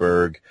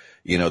iceberg.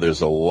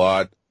 There's a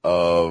lot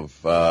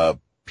of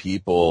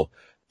people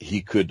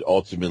he could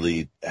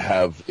ultimately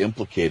have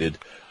implicated.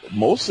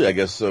 Mostly, I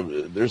guess,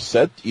 there's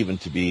said even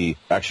to be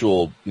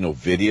actual,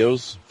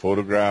 videos,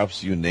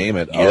 photographs, you name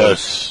it.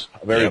 Yes.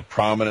 Very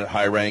prominent,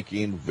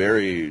 high-ranking,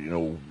 very,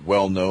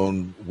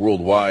 well-known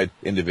worldwide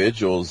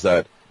individuals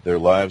that their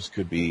lives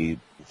could be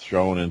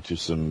thrown into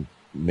some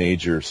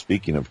major,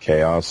 speaking of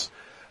chaos,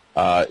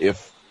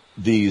 if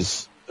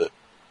this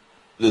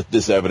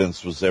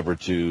evidence was ever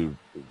to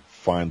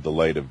find the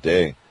light of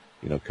day,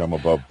 come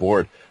above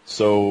board.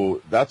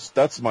 So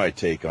that's my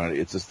take on it.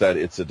 It's just that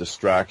it's a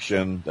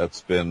distraction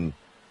that's been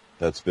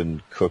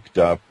cooked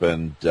up,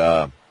 and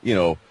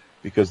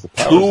because the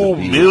 2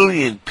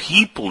 million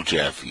people,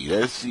 Japhy.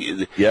 That's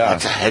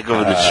a heck of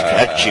a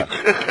distraction.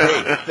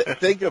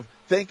 Hey,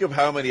 think of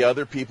how many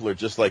other people are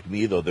just like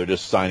me, though. They're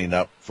just signing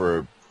up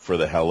for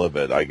the hell of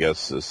it. I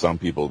guess some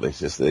people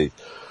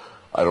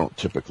I don't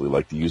typically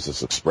like to use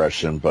this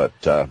expression, but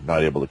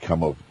not able to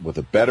come up with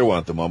a better one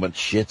at the moment.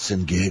 Shits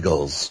and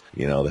giggles.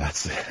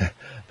 That's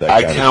that.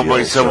 I count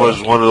myself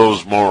as one of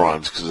those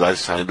morons because I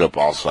signed up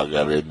also, I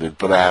got to admit,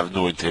 but I have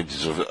no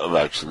intentions of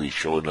actually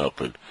showing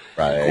up and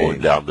going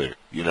down there.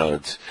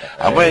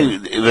 I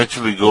might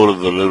eventually go to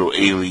the little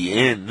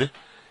alien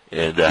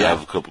and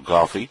have a cup of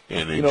coffee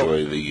and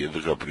enjoy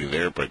the company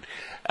there, but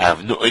I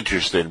have no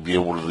interest in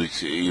being one of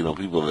these,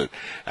 people that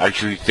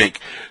actually think,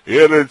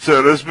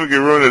 let's make a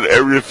run at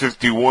Area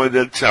 51.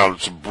 That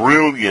sounds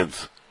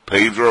brilliant.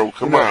 Pedro,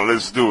 come on,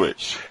 let's do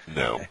it.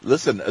 No.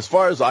 Listen, as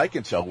far as I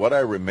can tell, what I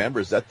remember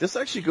is that this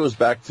actually goes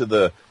back to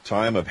the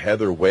time of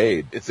Heather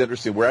Wade. It's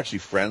interesting. We're actually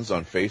friends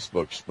on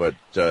Facebook, but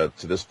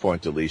to this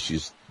point, at least,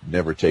 she's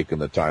never taken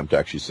the time to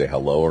actually say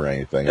hello or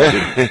anything.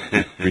 I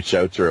did reach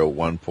out to her at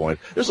one point.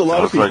 There's a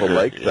lot of people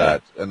like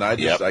that, and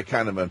I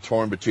kind of am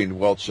torn between,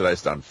 well, should I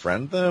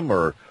unfriend them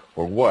or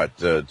what?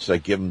 Should I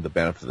give them the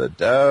benefit of the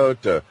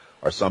doubt?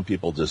 Are some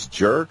people just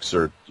jerks,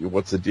 or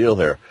what's the deal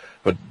here?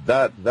 But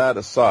that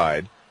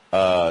aside,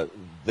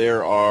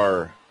 there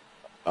are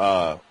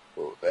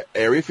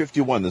Area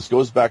 51. This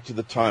goes back to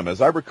the time,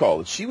 as I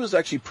recall, she was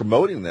actually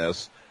promoting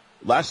this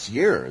last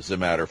year, as a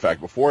matter of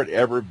fact, before it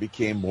ever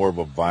became more of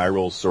a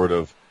viral sort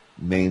of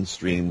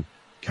mainstream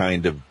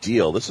kind of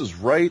deal. This is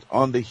right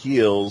on the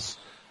heels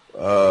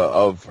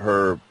of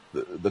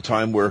the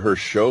time where her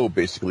show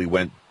basically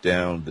went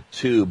down the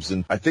tubes.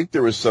 And I think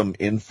there was some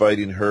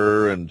infighting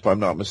her, and if I'm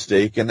not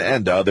mistaken,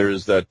 and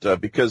others that,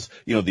 because,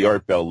 the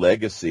Art Bell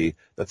legacy,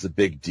 that's a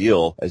big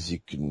deal, as you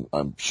can,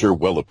 I'm sure,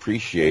 well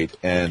appreciate.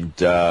 And,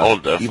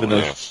 even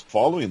though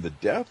following the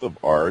death of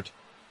Art,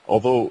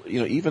 although,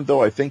 even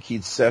though I think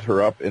he'd set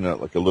her up in a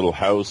little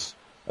house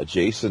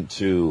adjacent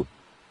to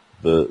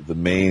the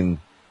main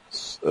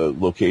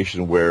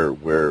location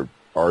where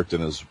Art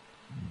and his,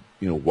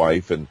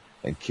 wife and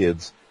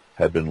kids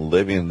had been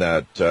living,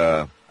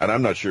 that, and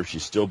I'm not sure if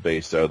she's still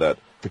based out of that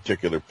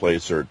particular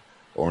place or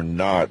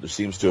not. There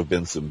seems to have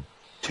been some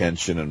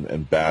tension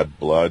and bad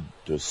blood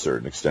to a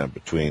certain extent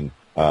between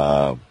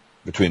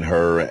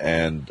her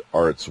and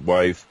Art's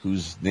wife,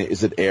 is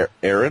it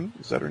Erin?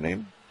 Is that her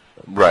name?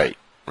 Right.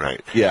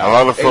 Yeah. A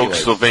lot of folks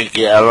still think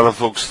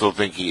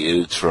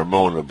it's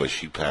Ramona, but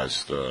she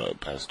passed away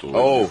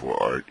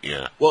before Art.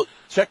 Yeah. Well,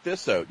 check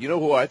this out. You know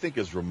who I think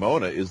is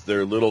Ramona is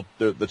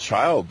the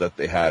child that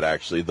they had,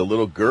 actually, the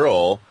little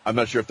girl. I'm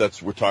not sure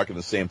if we're talking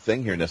the same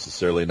thing here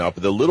necessarily or not,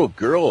 but the little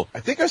girl,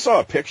 I think I saw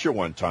a picture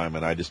one time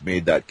and I just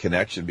made that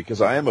connection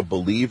because I am a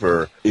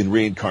believer in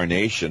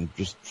reincarnation,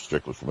 just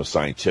strictly from a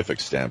scientific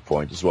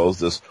standpoint, as well as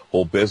this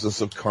whole business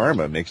of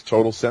karma. It makes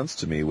total sense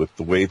to me with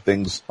the way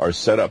things are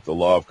set up. The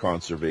law of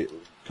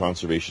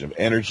conservation of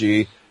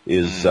energy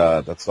is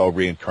that's how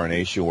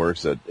reincarnation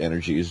works, that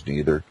energy is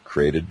neither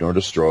created nor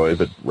destroyed,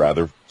 but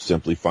rather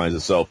simply finds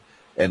itself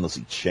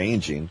endlessly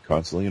changing,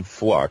 constantly in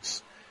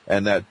flux,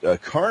 and that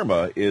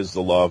karma is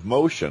the law of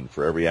motion.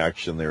 For every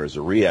action there is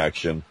a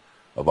reaction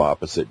of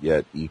opposite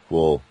yet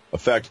equal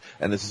effect,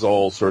 and this is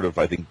all sort of,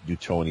 I think,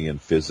 Newtonian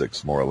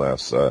physics, more or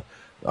less.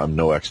 I'm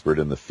no expert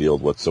in the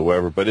field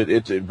whatsoever, but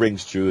it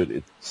rings true.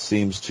 It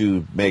seems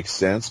to make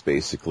sense,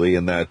 basically,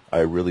 in that I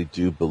really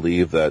do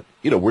believe that,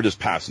 we're just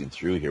passing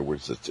through here.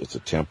 It's a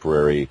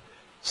temporary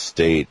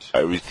state.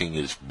 Everything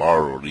is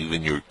borrowed,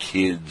 even your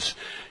kids,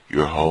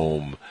 your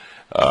home,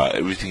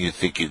 everything you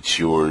think it's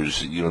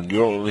yours.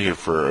 You're only here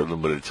for a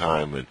limited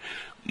time, and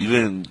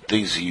even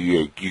things that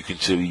you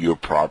consider your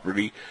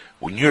property,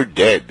 when you're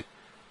dead,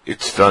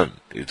 it's done.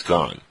 It's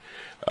gone.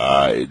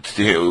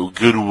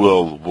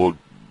 Goodwill will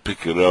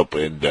pick it up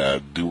and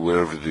do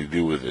whatever they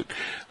do with it.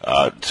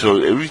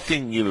 So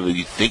everything, that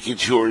you think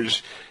it's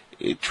yours,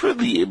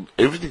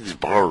 everything's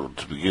borrowed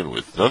to begin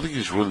with. Nothing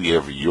is really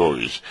ever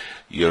yours.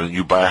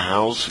 You buy a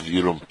house, if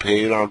you don't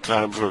pay it on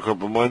time for a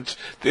couple of months,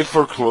 they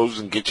foreclose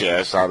and get your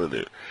ass out of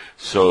there.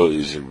 So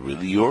is it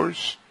really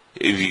yours?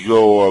 If you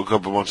go a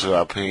couple of months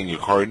without paying your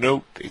car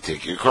note, they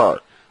take your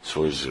car.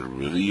 So is it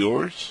really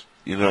yours?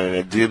 And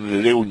at the end of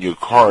the day, when your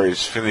car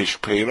is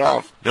finished, paid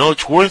off, no,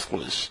 it's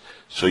worthless.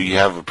 So you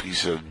have a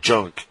piece of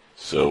junk.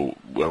 So,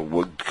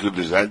 what good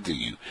does that do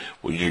you?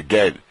 When you're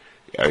dead,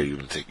 are you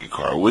going to take your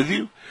car with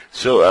you?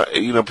 So,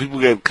 people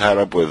get caught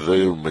up with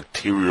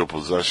material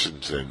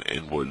possessions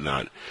and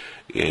whatnot.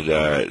 And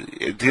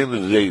at the end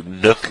of the day,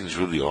 nothing's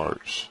really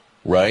ours.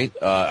 Right.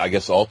 I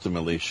guess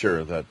ultimately,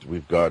 sure, that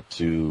we've got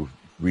to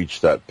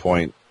reach that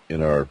point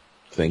in our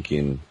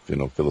thinking,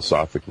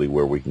 philosophically,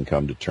 where we can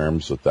come to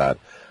terms with that.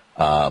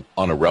 On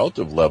a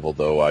relative level,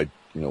 though, I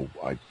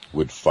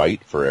would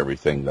fight for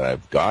everything that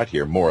I've got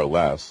here, more or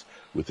less,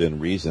 within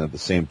reason. At the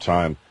same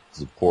time,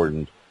 it's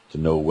important to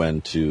know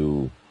when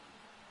to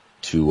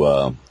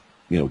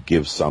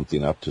give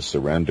something up, to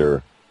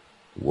surrender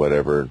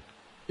whatever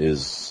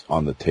is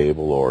on the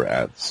table or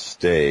at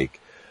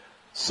stake.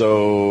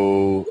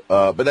 So,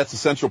 but that's the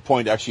central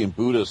point, actually, in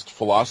Buddhist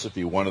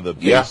philosophy. One of the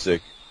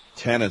basic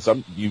tenets,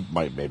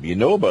 maybe you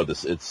know about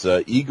this, it's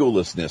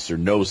egolessness or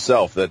no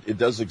self, that it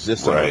does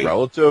exist on a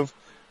relative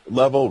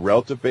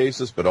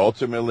basis, but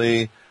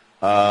ultimately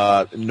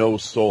no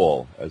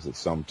soul, as it's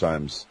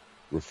sometimes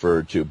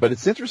referred to. But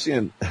it's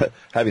interesting,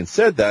 having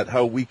said that,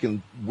 how we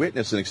can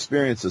witness and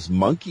experience this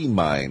monkey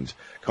mind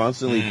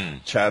constantly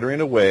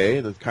chattering away,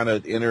 the kind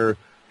of inner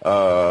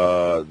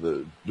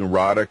the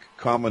neurotic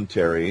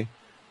commentary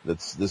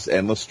that's this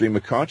endless stream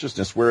of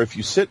consciousness, where if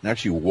you sit and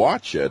actually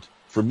watch it,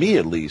 for me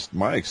at least,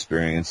 my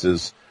experience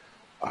is,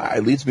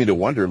 it leads me to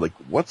wonder,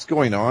 what's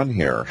going on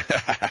here?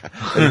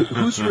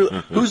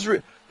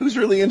 Who's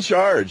really in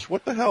charge?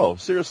 What the hell?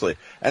 Seriously.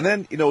 And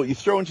then, you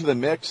throw into the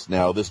mix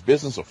now this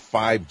business of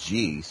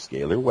 5G,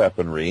 scalar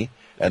weaponry,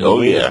 and the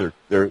way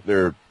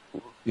they're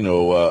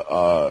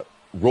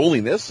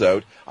rolling this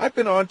out. I've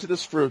been on to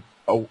this for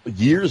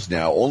years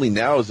now. Only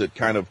now is it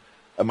kind of,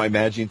 am I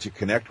managing to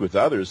connect with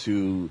others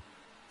who,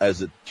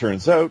 as it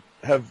turns out,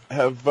 have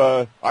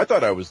I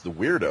thought I was the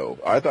weirdo.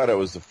 I thought I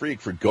was the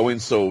freak for going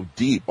so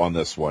deep on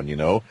this one,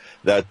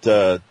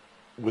 that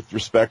with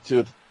respect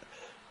to,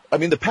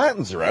 the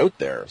patents are out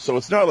there. So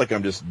it's not like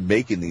I'm just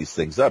making these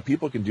things up.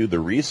 People can do the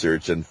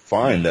research and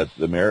find that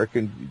the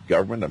American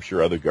government, I'm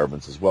sure other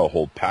governments as well,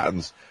 hold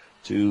patents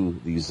to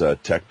these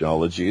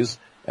technologies,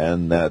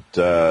 and that,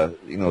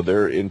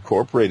 they're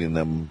incorporating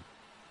them,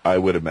 I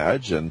would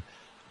imagine,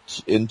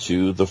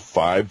 into the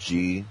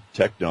 5G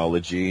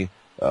technology,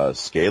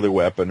 scalar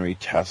weaponry,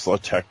 Tesla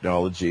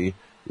technology.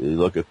 You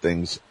look at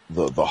things,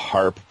 the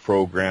HARP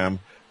program,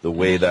 the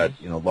way that,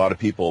 a lot of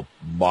people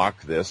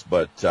mock this,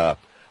 but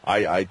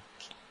I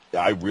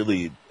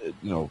really,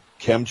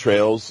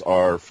 chemtrails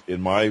are,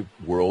 in my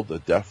world, a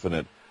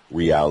definite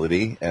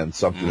reality and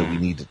something that we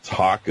need to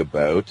talk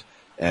about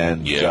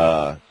and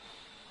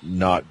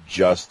not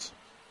just,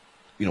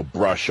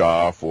 brush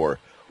off or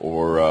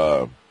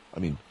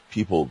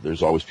people,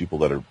 there's always people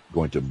that are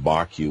going to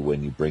mock you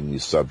when you bring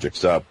these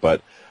subjects up,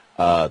 but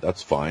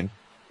that's fine.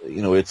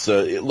 It's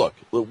look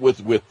with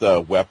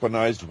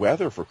weaponized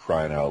weather, for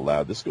crying out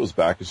loud. This goes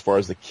back as far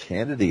as the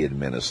Kennedy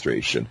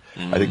administration.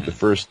 I think the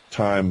first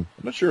time,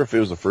 I'm not sure if it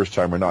was the first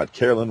time or not,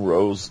 Carolyn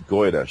Rose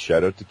Goyda,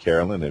 shout out to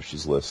Carolyn if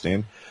she's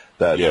listening,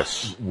 that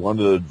one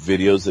of the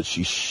videos that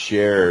she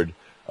shared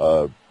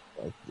it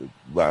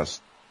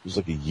was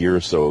like a year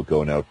or so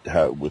ago now,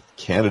 with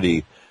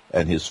Kennedy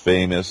and his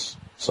famous,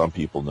 some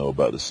people know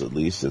about this at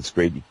least, it's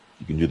great, you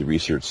can do the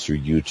research through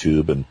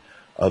YouTube and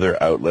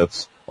other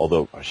outlets.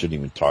 Although I shouldn't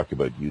even talk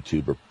about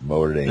YouTube or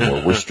promote it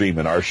anymore. We're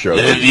streaming our show.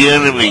 They're the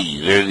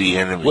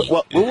enemy.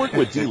 Well, we're working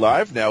with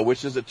DLive now,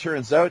 which, as it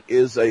turns out,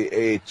 is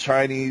a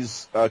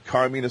Chinese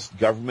communist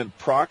government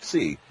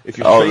proxy. If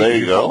you're there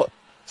you go.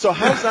 So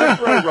how's that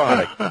for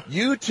ironic?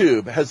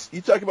 YouTube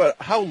you talk about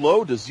how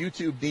low does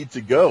YouTube need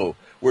to go,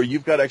 where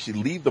you've got to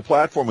actually leave the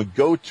platform and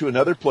go to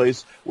another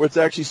place where it's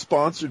actually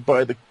sponsored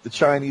by the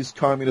Chinese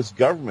communist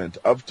government,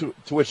 to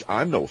which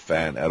I'm no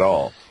fan at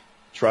all.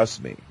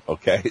 Trust me,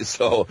 okay?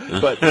 So,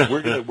 but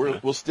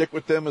we'll stick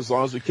with them as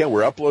long as we can.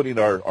 We're uploading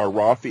our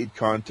raw feed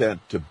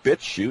content to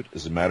BitChute.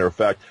 As a matter of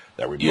fact,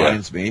 that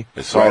reminds me,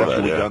 right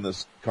after we've done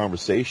this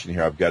conversation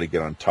here, I've got to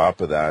get on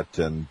top of that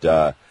and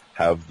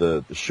have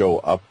the show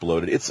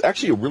uploaded. It's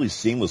actually a really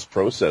seamless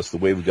process, the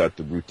way we got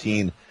the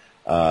routine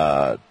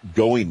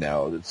going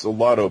now. It's a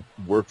lot of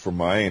work from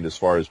my end as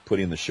far as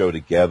putting the show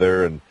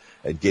together and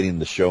getting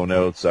the show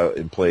notes out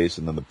in place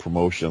and then the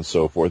promotion and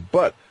so forth.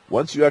 But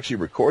once you actually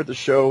record the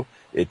show,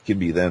 it can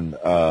be then,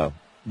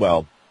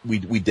 we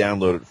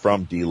download it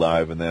from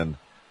DLive and then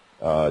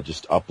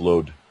just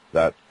upload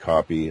that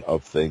copy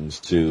of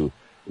things to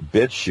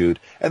BitChute.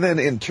 And then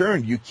in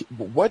turn,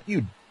 what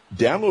you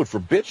download for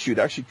BitChute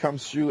actually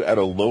comes through at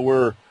a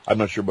lower, I'm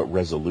not sure about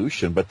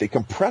resolution, but they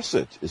compress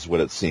it, is what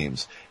it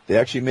seems. They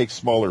actually make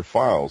smaller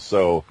files.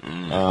 So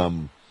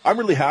I'm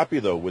really happy,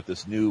 though, with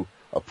this new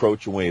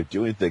approach and way of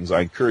doing things.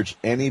 I encourage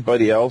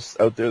anybody else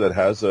out there that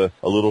has a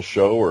little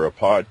show or a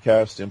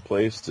podcast in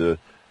place to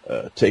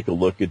take a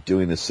look at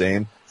doing the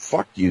same.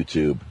 Fuck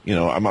YouTube.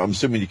 I'm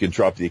assuming you can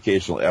drop the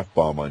occasional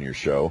F-bomb on your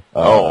show.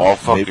 All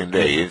fucking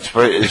day.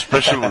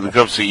 Especially when it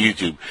comes to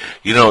YouTube.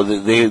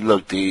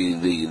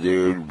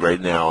 They're right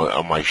now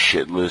on my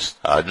shit list.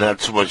 Not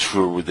so much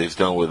for what they've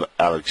done with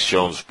Alex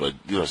Jones, but,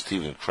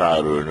 Steven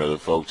Crowder and other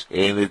folks.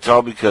 And it's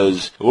all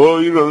because, we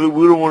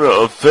don't want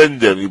to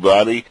offend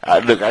anybody.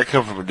 I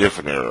come from a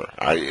different era.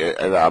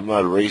 I'm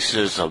not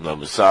racist, I'm not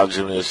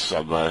misogynist,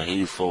 I'm not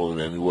hateful in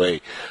any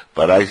way,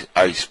 but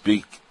I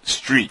speak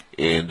street,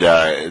 and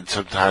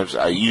sometimes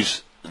I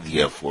use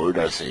the F word.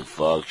 I say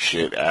fuck,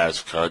 shit,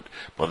 ass, cunt,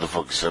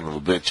 motherfucker, son of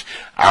a bitch.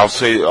 I'll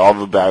say all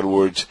the bad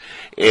words,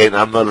 and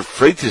I'm not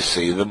afraid to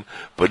say them.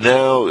 But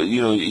now, if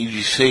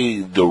you say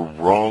the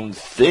wrong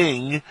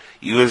thing,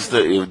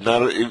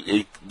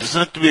 it doesn't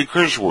have to be a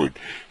curse word.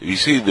 If you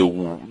say the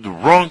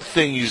wrong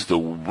thing, use the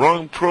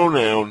wrong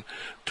pronoun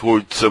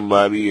towards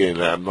somebody,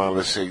 and I'm not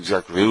going to say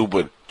exactly who,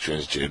 but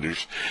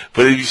transgenders.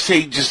 But if you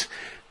say just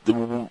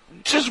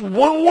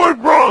one word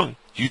wrong,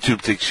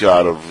 YouTube takes you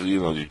out of,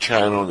 your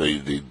channel,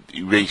 they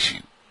erase you,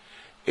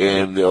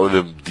 or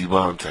they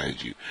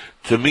demonetize you.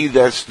 To me,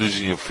 that's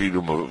losing your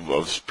freedom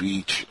of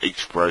speech,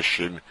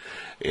 expression,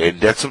 and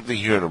that's something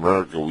here in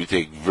America we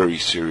take very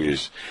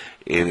serious.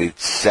 And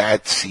it's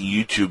sad to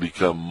see YouTube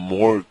become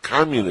more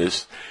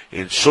communist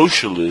and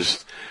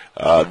socialist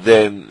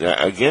than,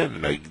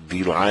 again, like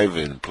DLive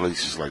and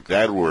places like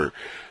that, where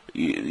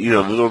they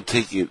don't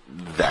take it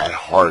that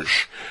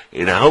harsh.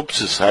 And I hope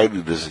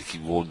society doesn't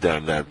keep going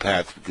down that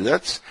path,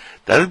 because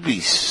that'd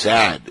be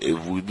sad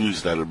if we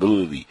lose that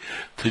ability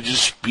to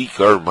just speak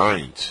our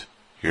minds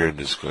here in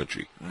this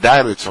country.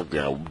 That is something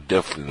I would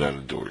definitely not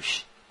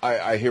endorse.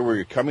 I hear where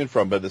you're coming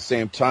from, but at the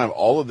same time,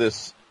 all of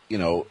this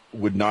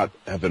would not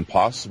have been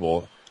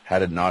possible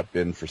had it not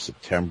been for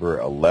September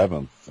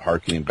 11th.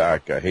 Harkening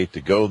back, I hate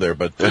to go there,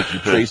 but if you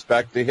trace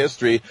back the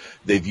history,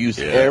 they've used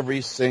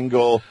every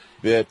single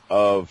bit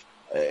of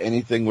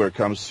anything where it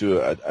comes to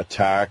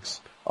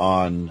attacks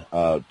on,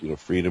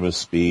 freedom of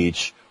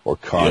speech or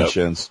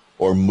conscience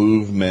or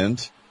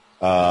movement,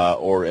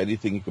 or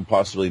anything you can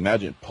possibly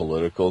imagine.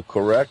 Political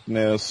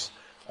correctness.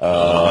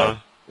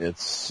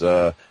 It's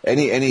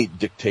any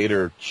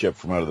dictatorship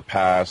from out of the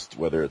past,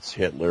 whether it's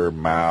Hitler,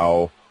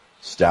 Mao,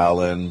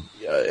 Stalin,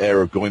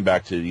 or going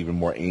back to even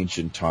more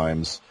ancient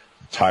times,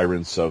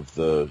 tyrants of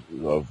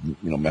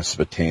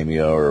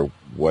Mesopotamia or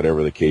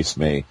whatever the case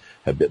may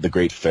have been, the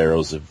great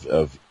pharaohs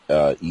of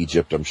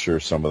Egypt. I'm sure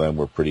some of them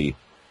were pretty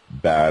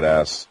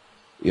badass.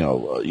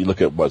 You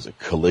look at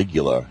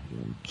Caligula,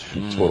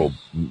 total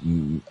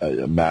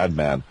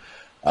madman.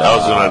 That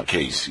was an odd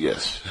case,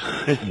 yes.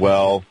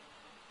 Well,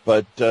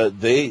 but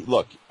they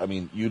look. I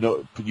mean,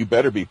 you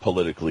better be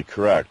politically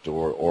correct,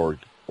 or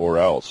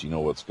else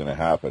what's going to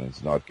happen.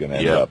 It's not going to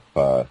end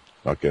up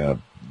not going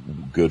to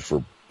good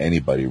for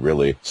anybody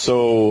really.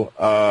 So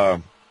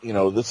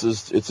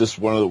it's just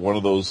one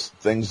of those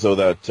things though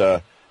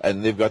that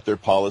and they've got their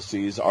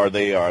policies. Are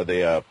they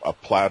a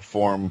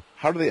platform?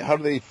 How do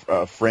they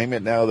frame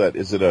it now? That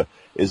is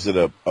it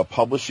a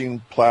publishing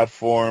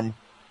platform,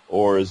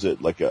 or is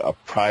it like a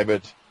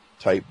private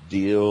type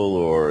deal,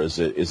 or is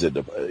it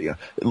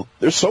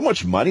there's so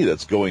much money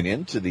that's going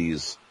into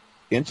these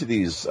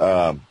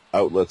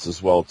outlets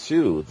as well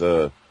too.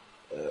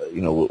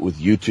 With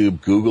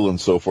YouTube, Google, and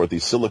so forth,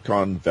 these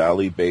Silicon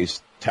Valley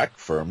based tech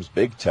firms,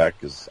 big tech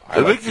is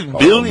they're making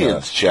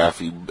billions,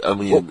 Japhy. I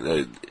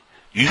mean,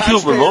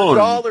 YouTube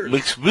alone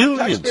makes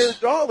billions. Taxpayers'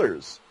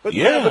 dollars. But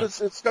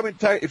it's coming.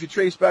 If you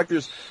trace back,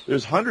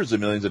 there's hundreds of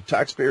millions of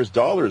taxpayers'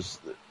 dollars.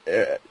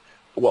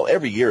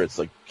 Every year it's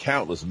like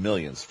countless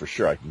millions for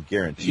sure. I can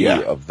guarantee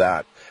you of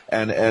that.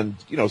 And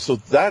so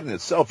that in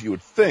itself, you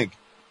would think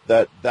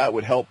that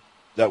would help.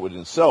 That would in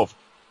itself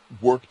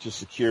work to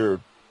secure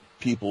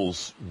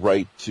people's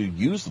right to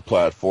use the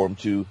platform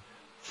to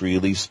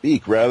freely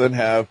speak, rather than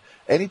have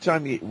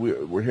anytime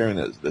we're hearing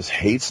this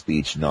hate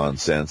speech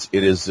nonsense.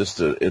 It is just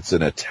it's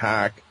an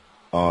attack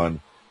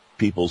on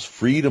people's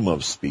freedom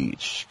of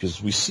speech,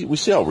 because we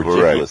see how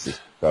ridiculous it's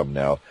become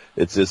now.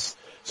 It's this.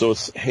 So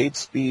it's hate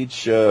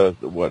speech, kind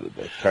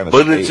of.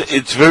 But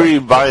it's very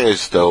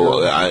biased,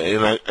 though,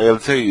 and I'll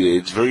tell you,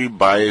 it's very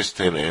biased,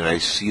 and I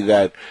see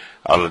that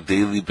on a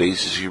daily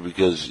basis here,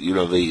 because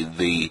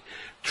they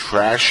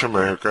trash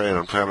America, and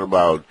I'm talking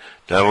about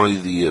not only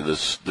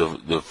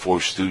the Four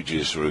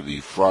Stooges or the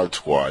Fraud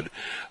Squad,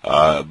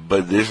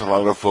 but there's a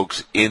lot of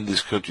folks in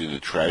this country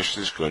that trash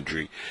this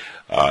country,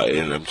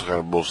 and I'm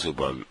talking mostly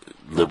about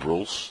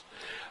liberals.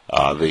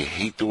 They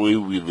hate the way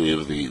we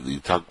live. They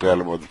talk bad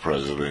about the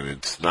president.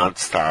 It's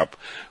nonstop.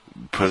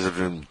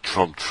 President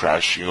Trump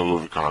trashing all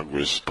over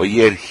Congress, but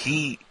yet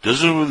he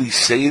doesn't really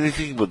say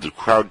anything, but the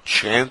crowd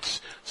chants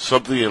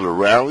something in a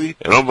rally,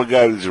 and oh my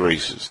God, he's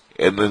racist.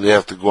 And then they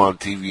have to go on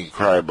TV and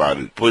cry about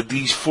it. But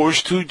these Four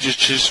Stooges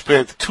just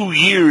spent 2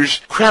 years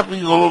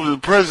crapping all over the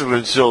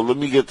president, so let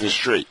me get this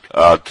straight.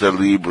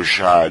 Talib,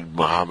 Rashad,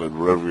 Muhammad,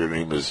 whatever your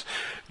name is,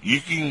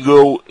 you can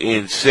go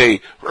and say,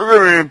 we're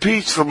going to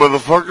impeach the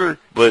motherfucker,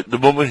 but the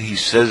moment he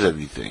says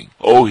anything,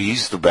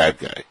 he's the bad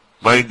guy.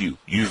 Mind you,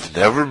 you've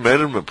never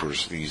met him in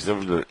person. He's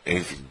never done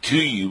anything to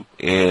you.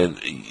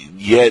 And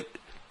yet,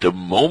 the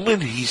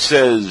moment he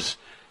says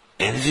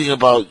anything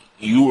about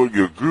you or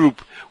your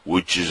group,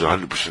 which is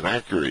 100%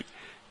 accurate,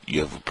 you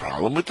have a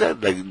problem with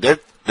that? Like,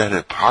 that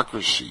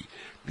hypocrisy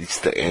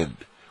needs to end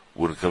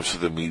when it comes to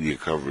the media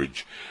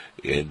coverage.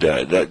 And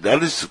that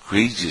is the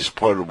craziest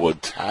part of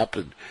what's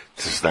happened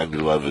since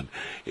 9/11.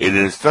 And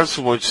it's not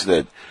so much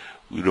that,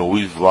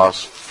 we've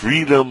lost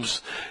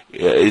freedoms.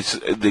 It's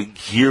the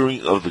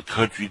gearing of the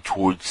country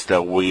towards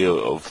that way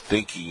of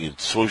thinking, and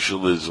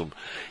socialism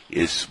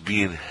is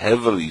being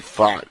heavily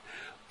fought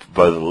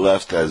by the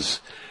left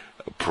as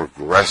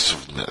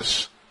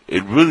progressiveness.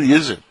 It really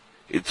isn't.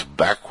 It's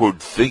backward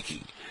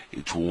thinking.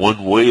 It's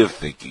one way of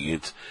thinking.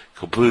 It's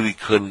completely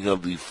cutting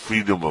out the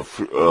freedom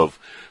of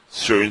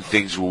certain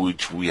things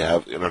which we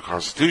have in our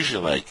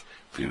Constitution, like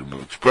freedom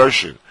of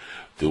expression.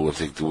 They will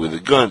take away the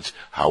guns.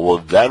 How will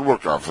that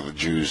work out for the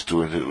Jews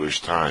during Hitler's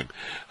time?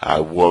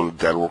 How will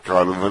that work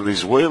out in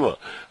Venezuela?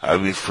 I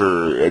mean,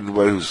 for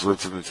anybody who's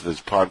listening to this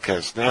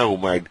podcast now who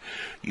might,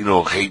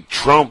 hate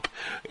Trump,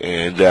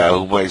 and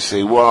who might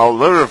say, well, I'll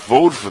never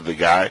vote for the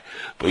guy.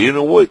 But you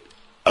know what?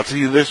 I'll tell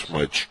you this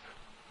much.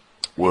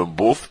 When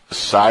both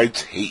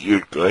sides hate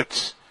your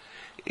guts,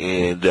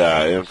 and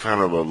I'm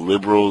talking about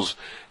liberals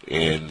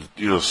and,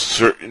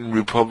 certain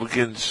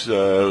Republicans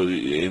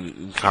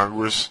in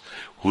Congress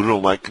who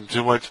don't like him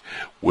too much,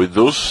 when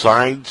those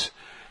sides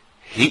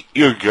hate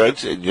your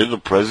guts and you're the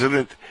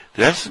president,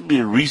 there has to be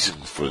a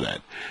reason for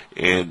that.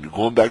 And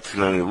going back to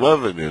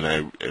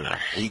 9/11, and I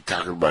hate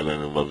talking about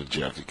 9/11,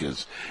 Jeff,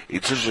 because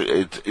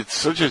it's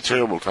such a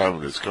terrible time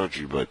in this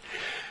country. But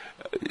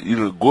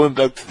going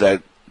back to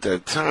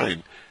that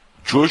time,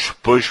 George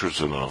Bush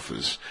was in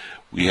office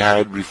we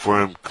had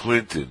before him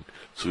Clinton.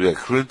 So we had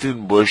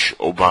Clinton, Bush,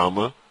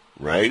 Obama,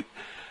 right?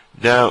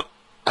 Now,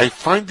 I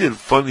find it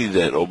funny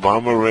that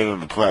Obama ran on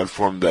the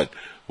platform that,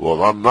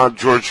 well, I'm not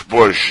George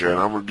Bush, and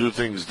I'm going to do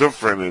things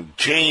different, and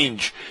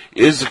change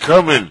is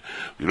coming.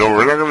 You know,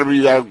 we're not going to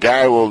be that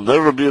guy. We'll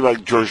never be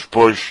like George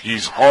Bush.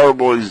 He's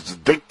horrible. He's the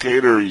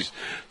dictator. He's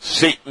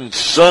Satan's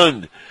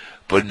son.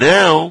 But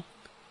now,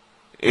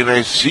 and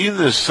I've seen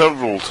this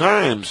several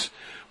times,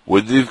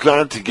 when they've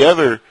gone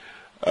together,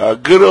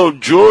 good old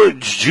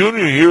George Jr.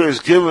 here has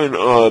given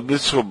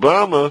Miss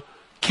Obama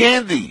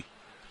candy.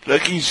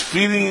 Like he's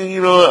feeding,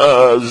 you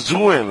know, a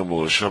zoo animal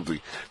or something.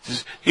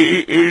 Just,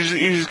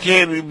 here's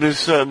candy,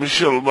 Michelle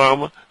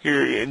Obama.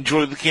 Here,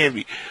 enjoy the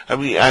candy. I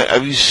mean,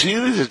 have you seen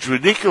this? It's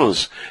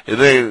ridiculous. And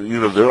then, you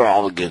know, they're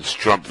all against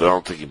Trump. They're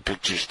all taking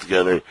pictures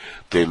together.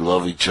 They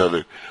love each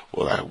other.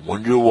 Well, I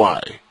wonder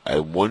why. I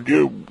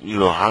wonder, you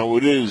know, how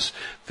it is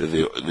that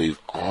they've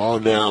all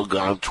now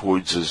gone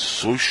towards a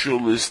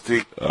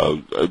socialistic,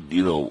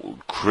 you know,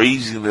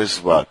 craziness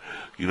about,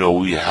 you know,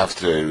 we have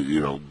to, you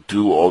know,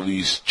 do all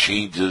these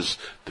changes,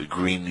 the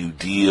Green New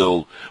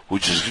Deal,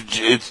 which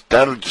is,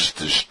 that'll just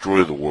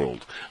destroy the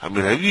world. I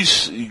mean, have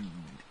you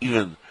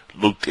even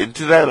looked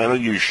into that? I know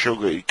your show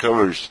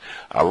covers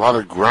a lot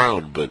of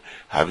ground, but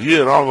have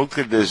you at all looked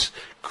at this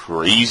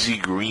crazy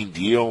Green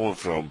Deal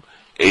from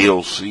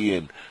AOC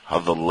and how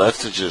the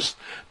left is just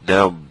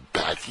now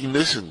backing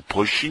this and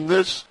pushing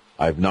this?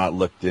 I've not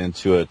looked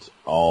into it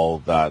all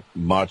that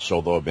much,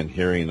 although I've been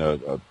hearing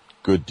a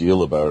good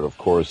deal about it, of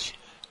course,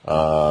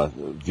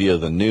 via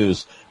the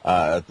news.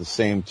 At the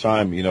same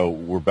time, you know,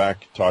 we're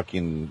back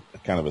talking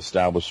kind of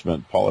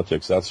establishment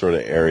politics, that sort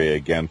of area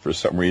again for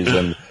some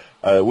reason,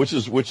 which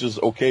is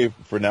okay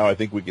for now. I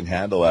think we can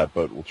handle that,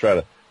 but we'll try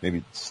to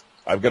maybe,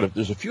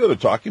 there's a few other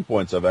talking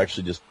points I've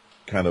actually just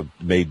kind of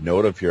made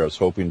note of here. I was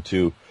hoping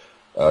to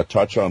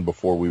touch on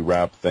before we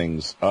wrap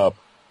things up.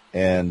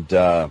 And,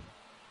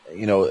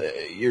 you know,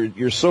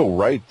 you're so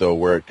right though,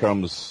 where it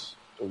comes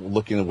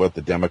looking at what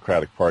the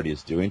Democratic Party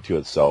is doing to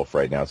itself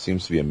right now. It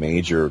seems to be a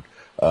major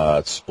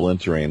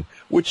splintering,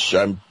 which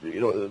you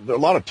know, there's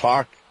a lot of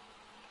talk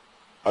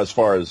as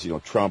far as, you know,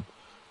 Trump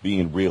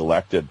being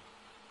reelected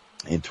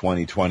in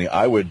 2020.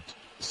 I would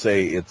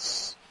say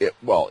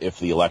well, if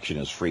the election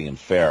is free and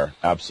fair,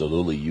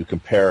 absolutely. You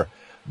compare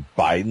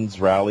Biden's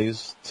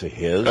rallies to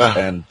his,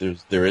 and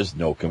there is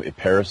no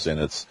comparison.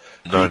 It's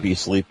creepy,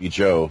 sleepy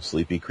Joe,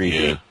 sleepy,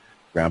 creepy,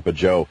 Grandpa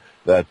Joe.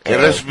 And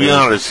let's be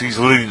honest, he's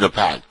leading the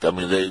pack. I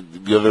mean,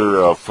 the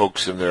other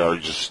folks in there are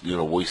just, you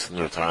know, wasting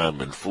their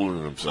time and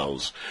fooling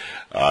themselves.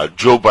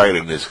 Joe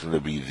Biden is going to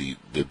be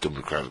the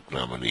Democratic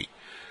nominee.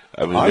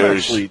 I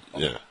mean,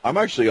 I'm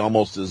actually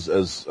almost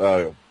as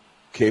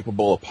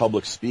capable a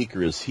public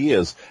speaker as he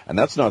is, and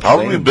that's not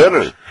probably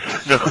better.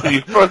 No,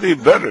 he's probably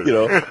better. You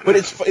know, but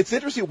it's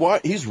interesting why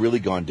he's really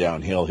gone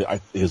downhill.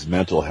 His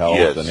mental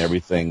health and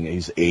everything.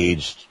 He's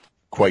aged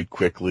quite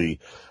quickly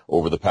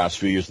over the past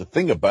few years. The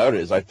thing about it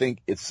is, I think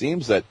it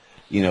seems that,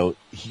 you know,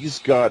 he's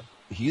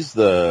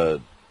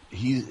the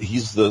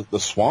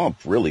swamp,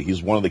 really.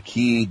 He's one of the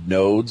key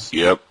nodes.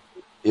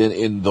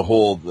 In the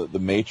whole the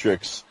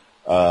matrix,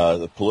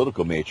 the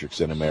political matrix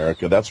in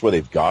America. That's where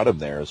they've got him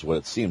there, is what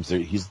it seems.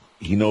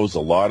 He knows a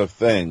lot of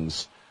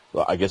things.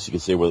 Well, I guess you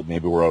could say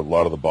maybe where a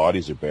lot of the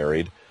bodies are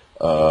buried,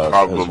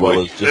 as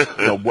well as just,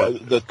 you know,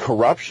 the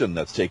corruption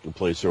that's taken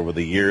place over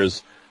the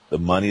years, the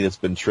money that's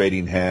been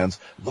trading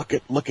hands. Look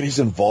at his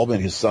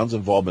involvement, his son's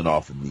involvement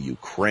off in the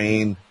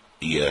Ukraine.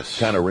 Yes,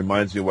 kind of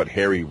reminds me of what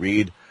Harry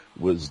Reid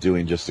was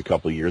doing just a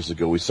couple of years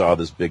ago. We saw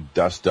this big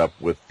dust up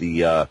with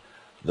the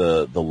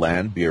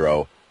Land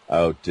Bureau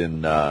out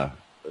in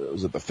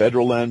was it the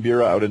Federal Land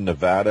Bureau out in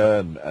Nevada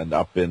and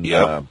up in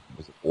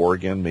was it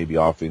Oregon, maybe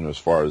off as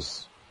far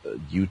as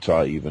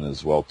Utah even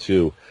as well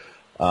too.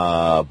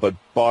 But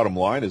bottom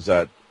line is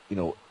that, you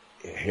know,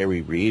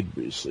 Harry Reid,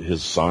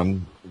 his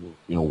son,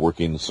 you know,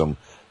 working some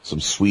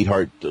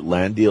sweetheart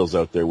land deals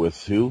out there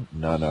with who?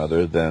 None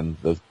other than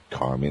the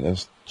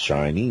communist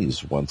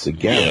Chinese once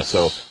again. Yes.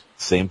 So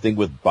same thing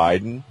with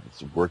Biden.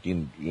 It's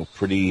working, you know,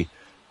 pretty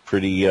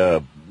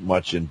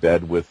much in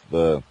bed with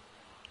the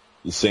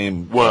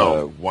same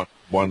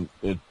one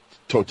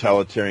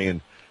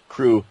totalitarian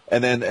crew,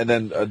 and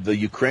then the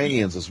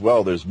Ukrainians as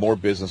well. There's more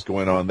business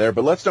going on there.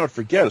 But let's not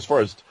forget, as far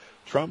as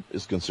Trump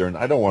is concerned,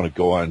 I don't want to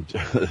go on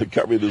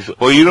covering this.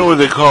 Well, you know what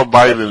they call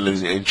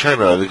Biden in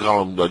China? They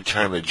call him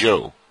China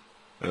Joe.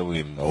 I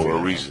mean, for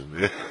a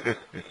reason.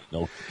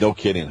 No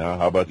kidding, huh?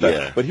 How about that?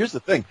 Yeah. But here's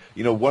the thing.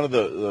 You know, one of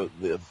the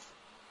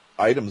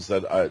items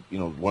that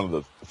one of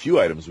the few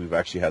items we've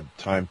actually had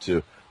time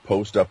to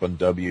post up on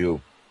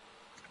WPRPN,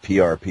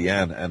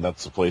 and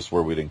that's a place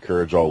where we'd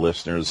encourage all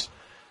listeners,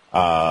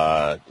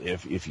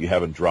 if you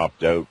haven't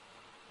dropped out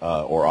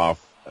or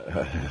off,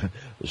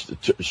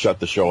 shut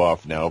the show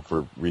off now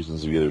for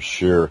reasons of either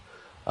sheer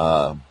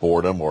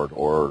boredom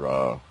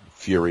or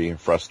fury and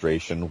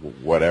frustration,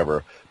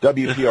 whatever.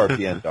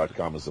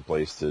 WPRPN.com is the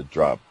place to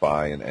drop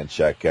by and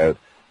check out.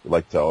 We'd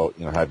like to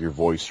have your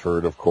voice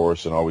heard, of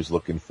course, and always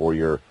looking for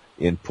your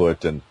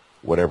input and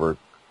whatever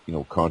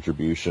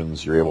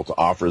contributions you're able to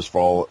offer as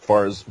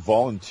far as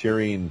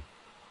volunteering,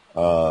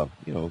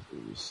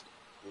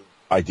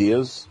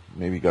 ideas.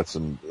 Maybe you got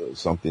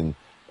something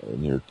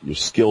in your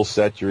skill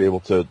set you're able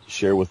to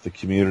share with the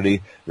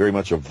community. Very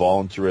much a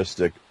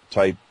voluntaristic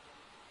type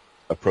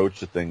approach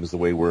to things, the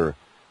way we're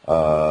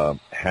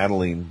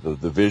handling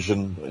the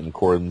vision in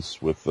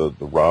accordance with the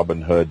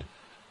Robin Hood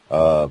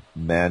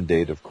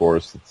mandate, of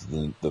course. It's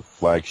the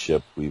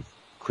flagship we've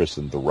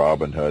christened the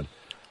Robin Hood.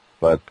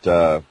 But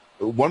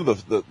one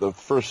of the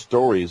first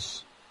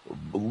stories,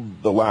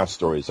 the last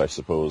stories, I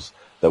suppose,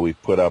 that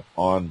we've put up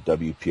on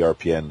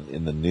WPRPN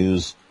in the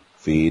news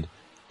feed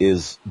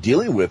is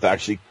dealing with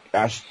actually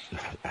I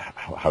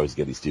always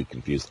get these two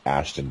confused.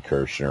 Ashton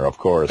Kirshner, of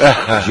course.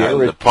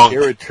 Jared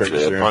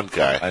Kirshner. The punk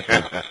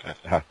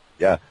guy.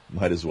 Yeah,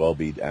 might as well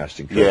be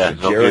Ashton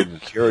Kirshner.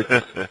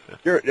 Yeah,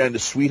 Jared, and the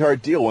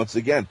sweetheart deal, once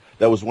again.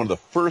 That was one of the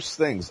first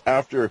things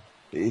after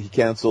he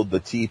canceled the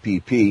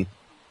TPP.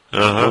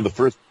 One of the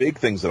first big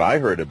things that I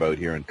heard about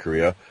here in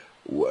Korea,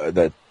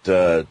 that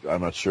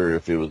I'm not sure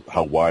if it was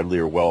how widely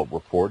or well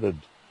reported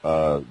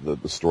the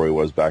story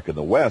was back in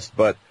the West,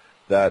 but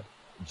that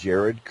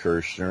Jared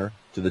Kirshner,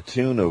 to the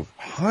tune of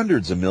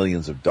hundreds of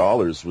millions of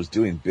dollars, was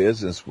doing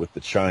business with the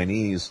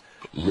Chinese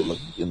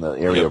in the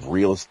area of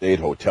real estate,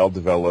 hotel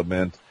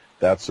development,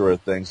 that sort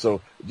of thing.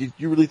 So do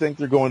you really think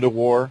they're going to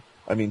war?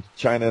 I mean,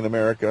 China and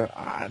America?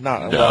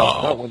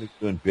 Not when they're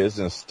doing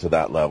business to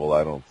that level,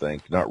 I don't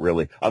think. Not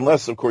really.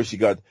 Unless, of course, you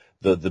got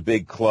the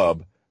big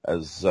club,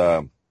 as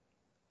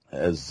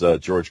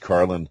George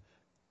Carlin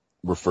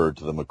referred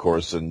to them, of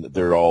course, and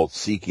they're all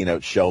seeking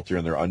out shelter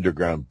in their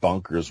underground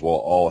bunkers while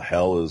all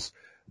hell is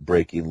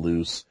breaking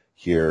loose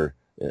here,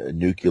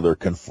 nuclear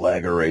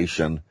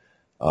conflagration.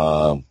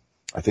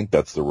 I think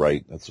that's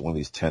that's one of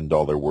these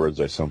 $10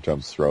 words I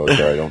sometimes throw out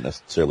there. I don't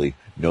necessarily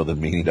know the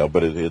meaning of,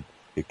 but it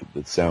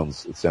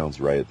sounds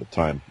right at the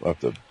time. I'll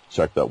have to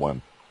check that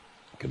one.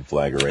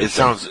 Conflagration. It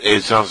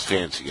sounds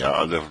fancy.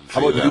 I'll definitely say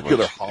How about that nuclear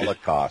much.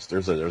 Holocaust?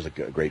 There's a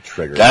great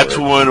trigger. That's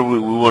one we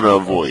want to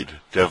avoid.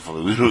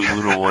 Definitely, we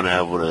don't want to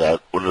have one of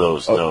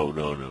those. Oh.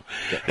 No.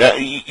 Yeah,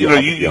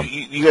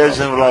 you guys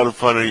have a lot of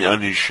fun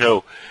on your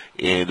show,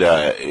 and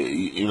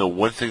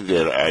one thing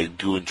that I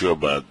do enjoy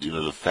about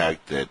the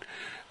fact that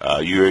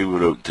you're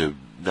able to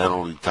not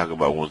only talk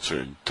about one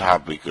certain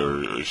topic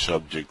or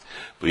subject,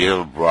 but you have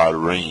a broad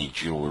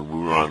range. When we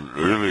were on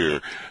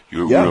earlier,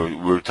 we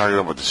were talking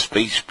about the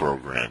space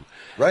program,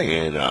 right?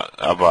 And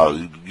about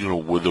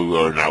whether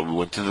or not we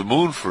went to the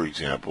moon, for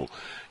example,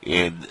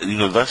 and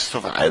that's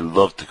stuff I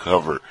love to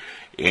cover.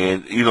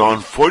 And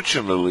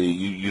unfortunately,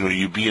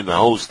 you being the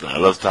host, and I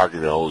love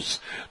talking to hosts,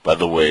 by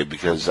the way,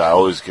 because I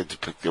always get to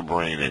pick their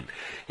brain,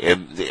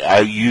 and I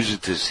use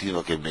it to see if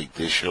I can make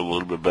this show a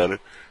little bit better.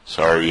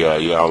 Sorry,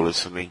 y'all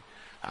listening.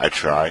 I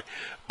try.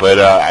 But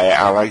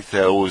I like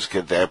to always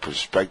get that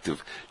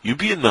perspective. You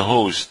being the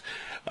host,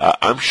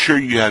 I'm sure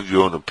you have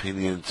your own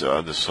opinions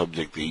on the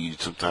subject that you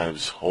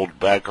sometimes hold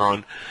back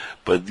on.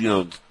 But,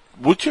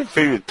 what's your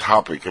favorite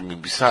topic? I mean,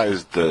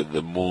 besides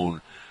the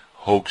moon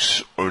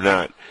hoax or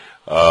not,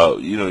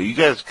 you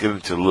guys get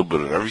into a little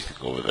bit of everything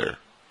over there.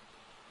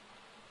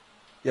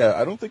 Yeah,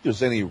 I don't think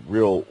there's any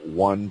real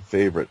one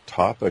favorite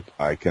topic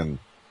I can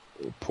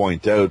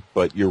point out,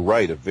 but you're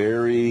right, a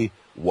very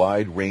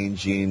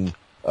wide-ranging,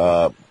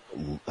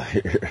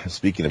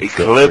 speaking of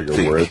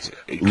trigger words,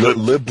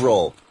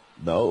 liberal.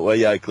 No, well,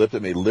 yeah,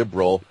 ecliptic, a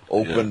liberal,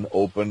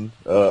 open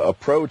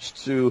approach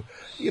to,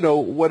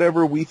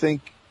 whatever we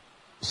think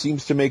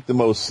seems to make the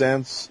most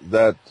sense.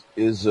 That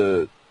is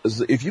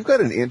if you've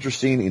got an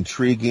interesting,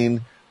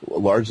 intriguing,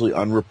 largely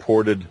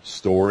unreported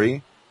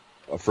story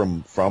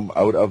from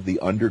out of the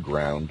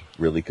underground,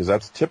 really, because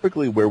that's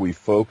typically where we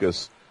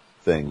focus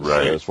things,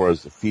 right, as far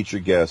as the feature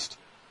guest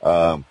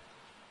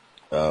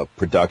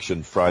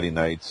production Friday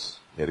nights,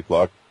 8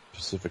 o'clock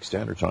Pacific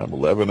Standard Time,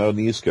 11 on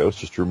the East Coast,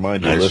 just to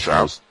remind your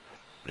listeners.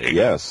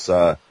 Yes,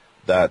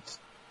 that,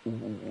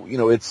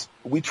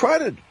 we try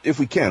to, if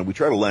we can, we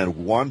try to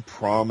land one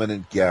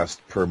prominent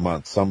guest per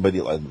month,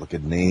 somebody like a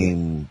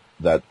name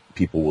that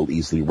people will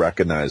easily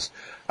recognize.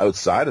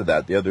 Outside of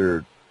that, the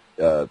other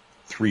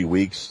 3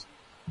 weeks,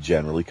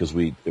 generally, because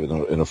in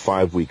a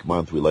 5-week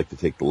month, we like to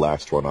take the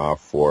last one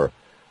off for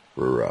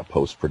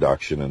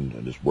post-production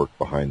and just work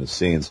behind the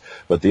scenes.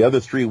 But the other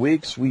 3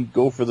 weeks, we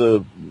go for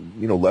the,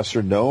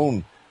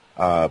 lesser-known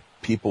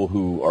people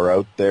who are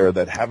out there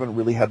that haven't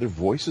really had their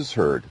voices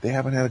heard. They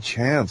haven't had a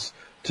chance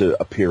to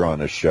appear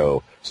on a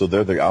show. So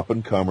they're the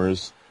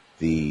up-and-comers,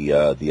 the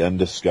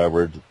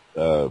undiscovered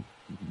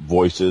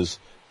voices,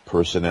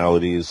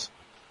 personalities,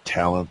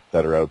 talent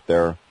that are out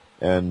there.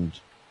 And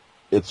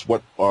it's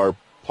what our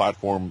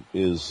platform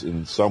is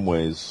in some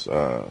ways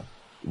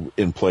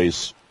in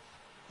place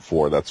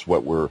for. That's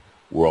what we're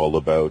all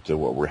about and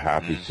what we're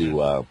happy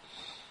to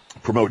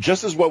promote.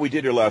 Just as what we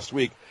did here last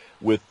week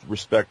with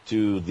respect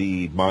to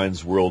the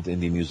Minds World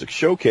Indie Music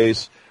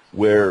Showcase,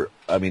 where,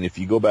 if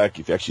you go back,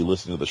 if you actually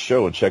listen to the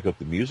show and check out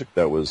the music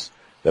that was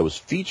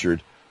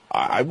featured,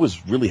 I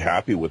was really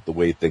happy with the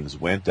way things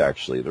went,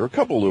 actually. There were a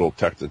couple little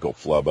technical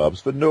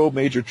flub-ups, but no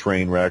major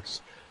train wrecks.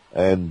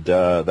 And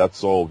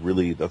that's all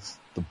really,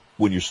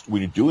 when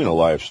you're doing a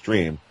live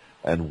stream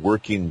and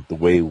working the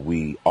way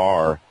we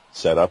are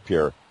set up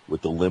here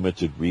with the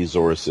limited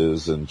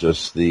resources and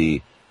just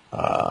the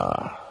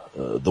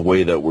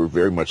way that we're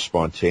very much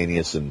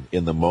spontaneous and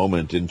in the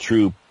moment in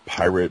true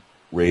pirate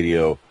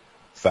radio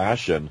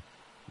fashion,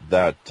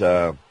 that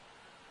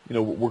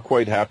we're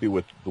quite happy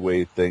with the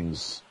way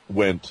things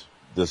went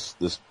this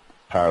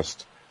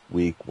past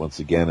week once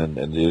again, and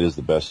it is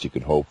the best you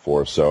can hope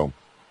for. So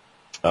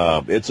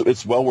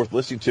it's well worth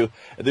listening to.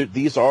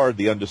 These are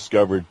the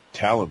undiscovered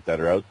talent that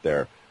are out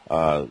there,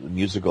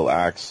 musical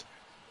acts,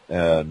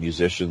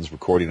 musicians,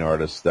 recording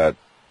artists that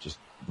just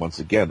once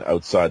again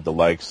outside the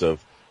likes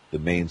of the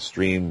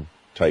mainstream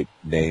type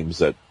names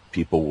that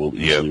people will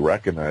easily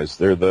recognize.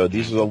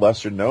 These are the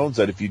lesser knowns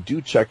that if you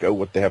do check out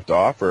what they have to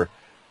offer,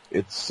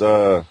 it's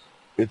for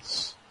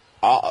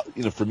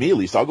me at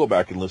least, I'll go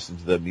back and listen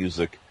to that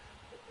music,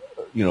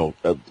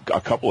 a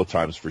couple of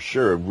times for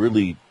sure, and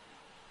really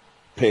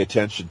pay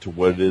attention to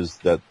what it is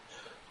that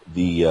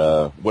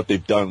what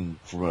they've done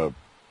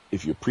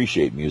if you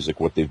appreciate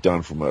music, what they've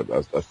done from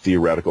a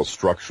theoretical,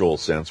 structural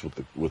sense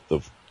with the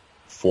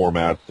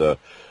format, the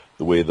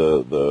way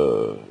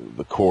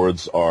the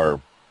chords are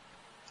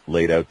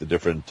laid out, the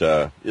different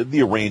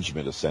the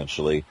arrangement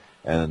essentially,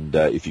 and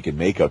if you can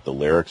make out the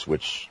lyrics,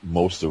 which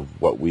most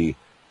of what we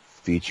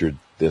featured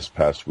this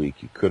past week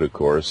you could, of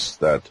course,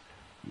 that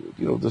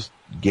just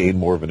gain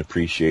more of an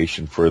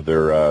appreciation for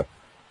their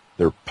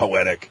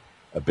poetic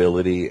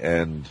ability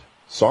and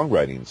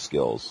songwriting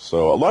skills.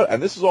 So a lot,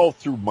 and this is all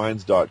through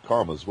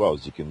Minds.com as well,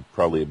 as you can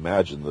probably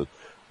imagine.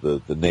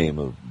 The name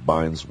of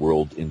Minds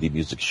World Indie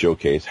Music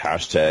Showcase,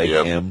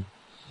 hashtag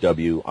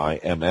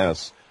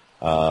MWIMS.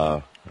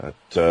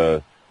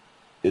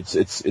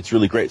 It's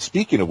really great.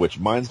 Speaking of which,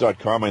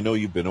 Minds.com, I know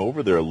you've been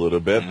over there a little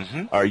bit.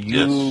 Mm-hmm. Are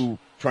you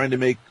trying to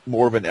make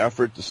more of an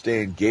effort to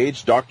stay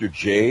engaged? Dr.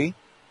 J,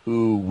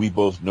 who we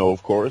both know,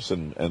 of course,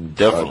 and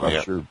definitely,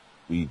 I'm sure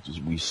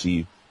we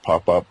see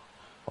pop up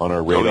on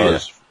our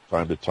radars from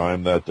time to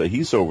time that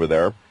he's over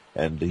there.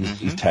 And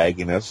he's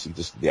tagging us. He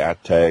just the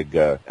 @tag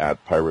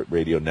at Pirate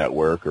Radio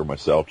Network, or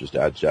myself just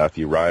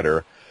 @Japhy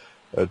Ryder.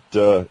 They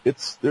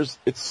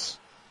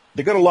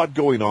got a lot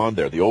going on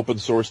there. The open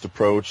sourced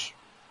approach,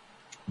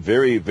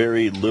 very,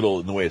 very little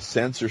in the way of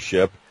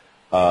censorship,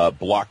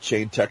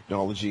 blockchain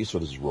technology. So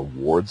there's a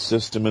reward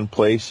system in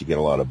place. You get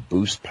a lot of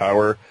boost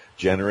power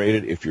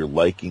generated if you're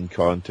liking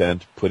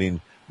content,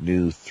 putting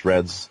new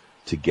threads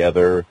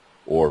together,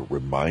 or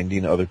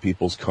reminding other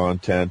people's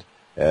content.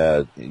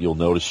 You'll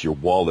notice your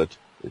wallet,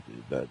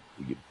 that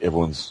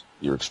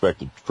you're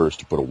expected first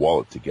to put a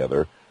wallet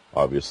together,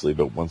 obviously,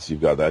 but once you've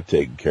got that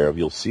taken care of,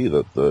 you'll see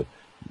that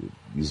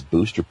these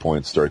booster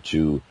points start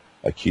to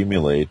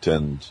accumulate,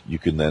 and you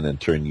can then in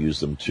turn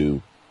use them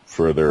to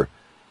further,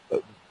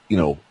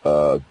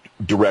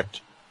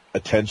 direct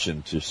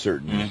attention to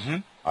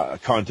certain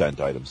content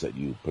items that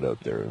you put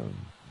out there and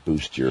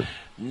boost your.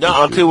 No,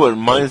 I'll tell you what,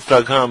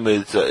 Minds.com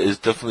is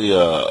definitely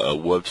a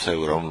website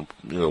where I'm,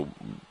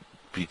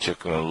 be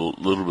checking on a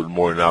little bit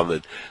more now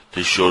that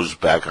the show's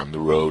back on the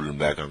road and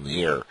back on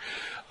the air.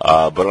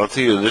 But I'll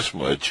tell you this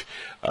much.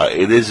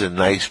 It is a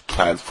nice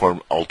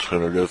platform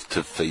alternative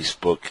to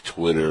Facebook,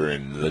 Twitter,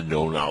 and the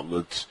known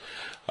outlets.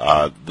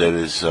 That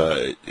is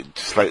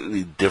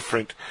slightly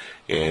different.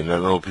 And I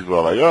know people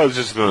are like, oh, it's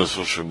just another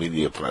social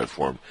media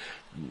platform.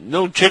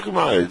 No, check them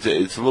out.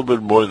 It's a little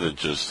bit more than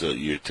just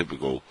your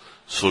typical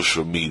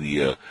social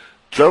media.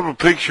 Drop a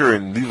picture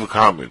and leave a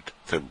comment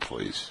type of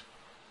place.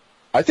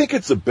 I think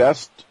it's the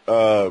best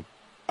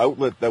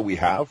outlet that we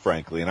have,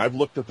 frankly, and I've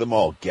looked at them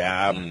all: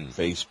 Gab,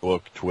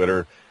 Facebook,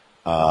 Twitter,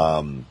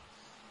 YouTube.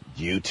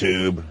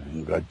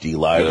 You've got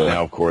DLive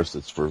now, of course.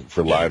 It's for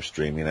live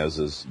streaming, as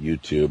is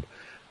YouTube.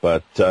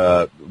 But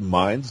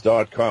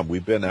Minds.com,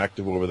 we've been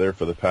active over there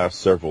for the past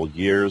several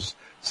years,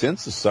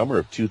 since the summer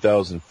of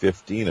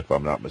 2015, if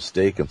I'm not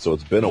mistaken. So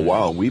it's been a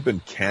while, and we've been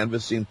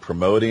canvassing,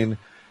 promoting,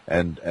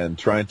 and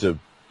trying to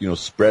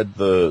spread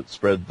the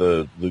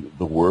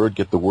word,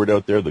 get the word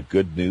out there, the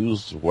good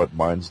news of what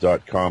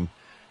Minds.com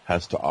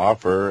has to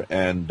offer.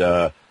 And,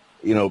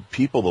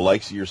 people the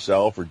likes of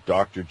yourself or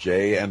Dr.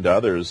 J and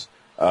others,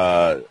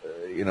 some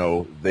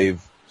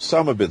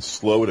have been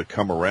slow to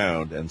come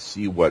around and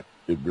see what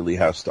it really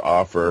has to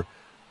offer.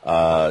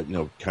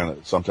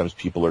 Sometimes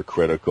people are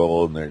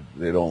critical and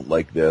they don't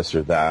like this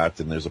or that,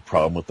 and there's a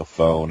problem with the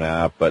phone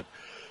app, but,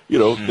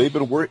 they've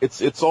been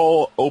it's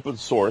all open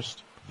sourced.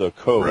 The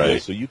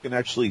code, so you can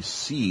actually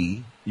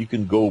see, you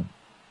can go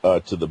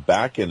to the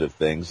back end of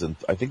things, and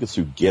I think it's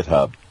through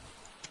GitHub.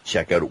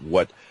 Check out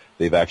what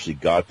they've actually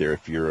got there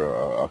if you're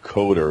a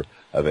coder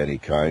of any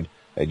kind,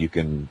 and you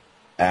can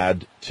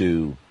add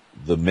to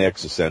the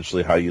mix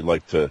essentially how you'd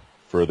like to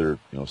further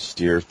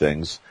steer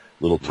things,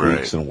 little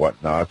tweaks and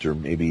whatnot, or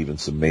maybe even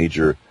some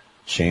major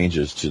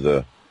changes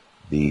to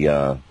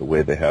the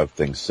way they have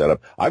things set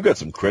up. I've got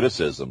some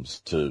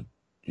criticisms to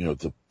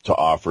to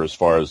offer as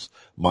far as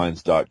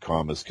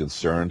Minds.com is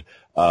concerned,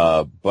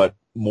 but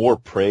more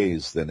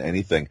praise than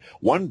anything.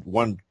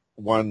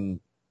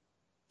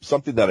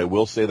 Something that I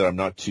will say that I'm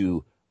not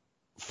too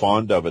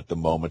fond of at the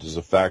moment is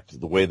the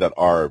way that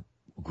our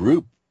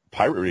group,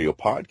 Pirate Radio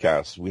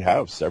Podcast, we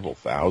have several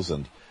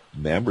thousand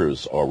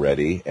members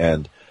already,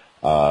 and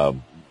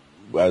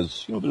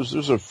as you know,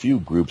 there's a few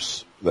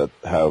groups that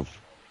have,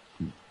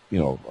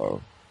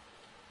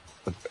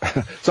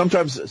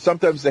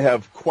 sometimes they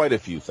have quite a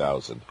few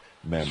thousand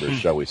members,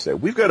 shall we say.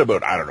 We've got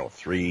about,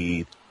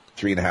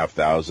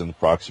 3,500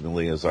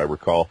 approximately, as I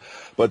recall.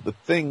 But the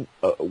thing,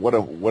 what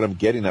I'm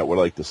getting at, what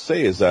I like to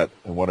say is that,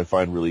 and what I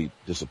find really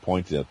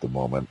disappointing at the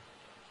moment,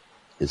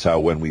 is how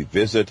when we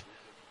visit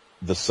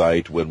the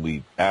site, when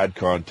we add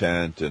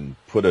content and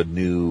put a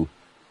new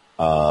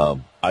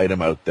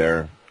item out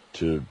there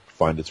to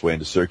find its way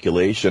into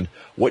circulation,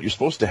 what you're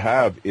supposed to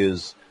have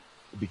is,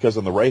 because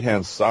on the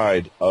right-hand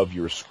side of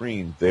your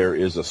screen, there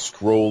is a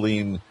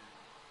scrolling,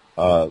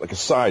 like a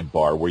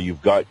sidebar where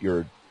you've got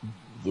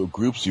the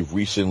groups you've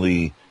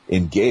recently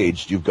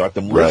engaged, you've got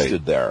them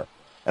listed there.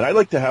 And I'd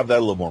like to have that a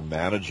little more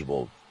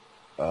manageable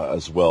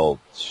as well,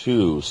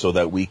 too, so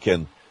that we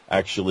can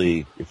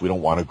actually, if we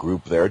don't want a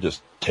group there,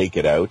 just take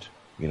it out,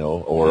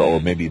 or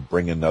maybe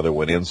bring another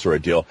one in, sort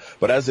of deal.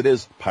 But as it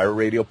is, Pirate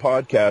Radio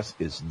Podcast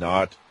is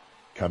not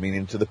coming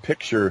into the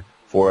picture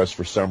for us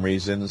for some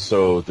reason.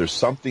 So there's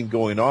something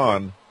going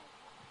on,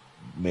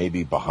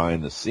 maybe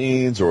behind the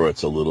scenes, or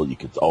it's you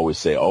could always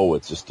say, oh,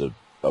 it's just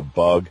a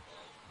bug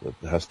that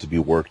has to be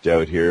worked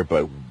out here.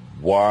 But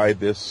why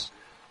this?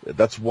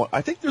 That's one.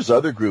 I think there's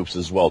other groups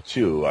as well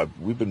too.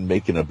 We've been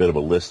making a bit of a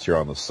list here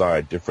on the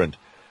side, different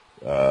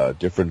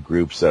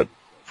groups that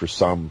for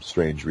some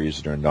strange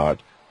reason are not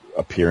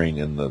appearing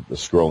in the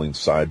scrolling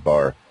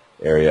sidebar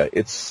area.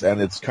 It's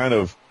kind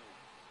of,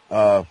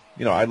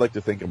 I'd like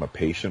to think I'm a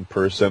patient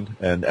person,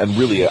 and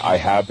really I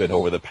have been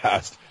over the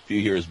past few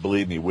years,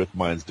 believe me, with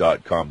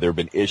Minds.com. There have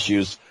been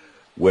issues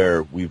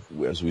where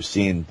as we've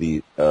seen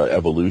the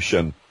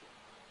evolution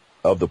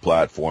of the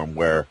platform,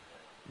 where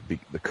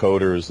the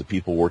coders, the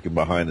people working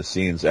behind the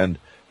scenes, and,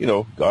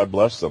 God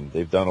bless them,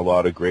 they've done a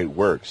lot of great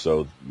work.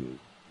 So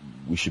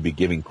we should be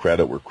giving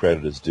credit where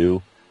credit is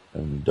due,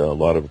 and a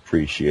lot of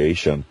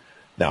appreciation.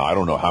 Now, I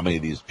don't know how many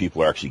of these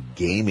people are actually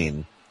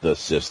gaming the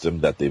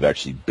system that they've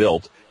actually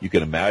built. You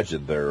can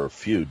imagine there are a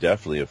few,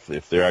 definitely,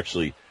 if they're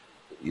actually,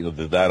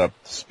 they're that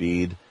up to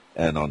speed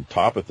and on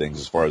top of things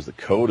as far as the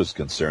code is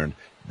concerned,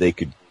 they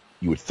could,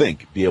 you would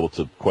think, be able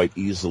to quite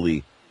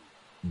easily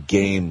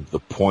game the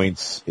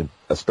points,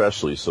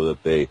 especially so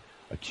that they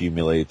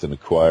accumulate and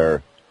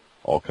acquire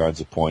all kinds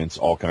of points,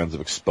 all kinds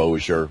of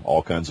exposure,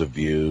 all kinds of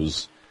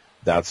views,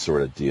 that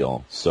sort of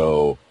deal.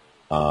 So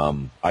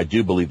I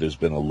do believe there's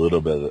been a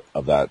little bit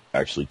of that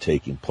actually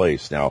taking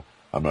place. Now,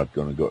 I'm not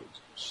going to go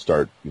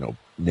start,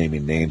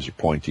 naming names or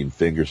pointing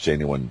fingers to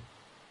anyone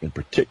in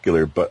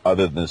particular, but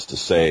other than this to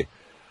say,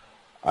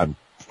 I'm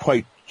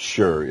quite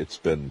sure it's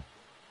been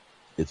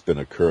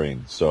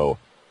occurring. So,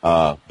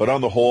 but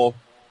on the whole,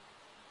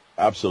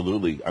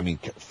 absolutely. I mean,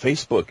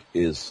 Facebook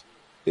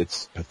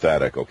it's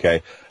pathetic.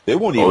 Okay. They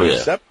won't even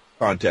accept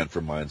content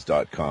from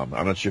Minds.com.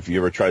 I'm not sure if you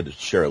ever tried to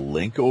share a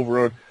link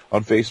over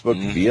on Facebook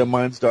via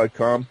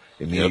Minds.com.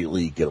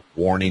 Immediately you get a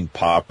warning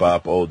pop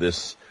up. Oh,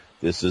 this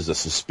is a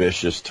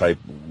suspicious type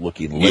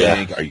looking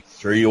link. Yeah. Are you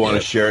sure you want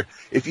to share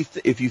it?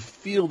 If you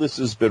feel this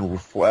has been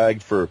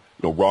flagged for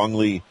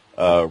wrongly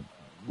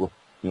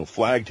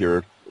flagged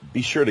here,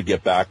 be sure to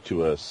get back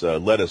to us.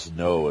 Let us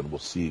know, and we'll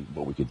see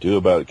what we can do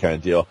about it, kind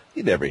of deal.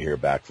 You never hear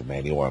back from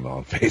anyone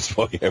on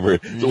Facebook ever.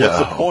 So what's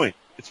the point?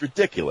 It's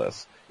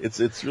ridiculous.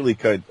 It's really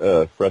kind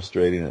of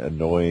frustrating and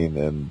annoying.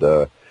 And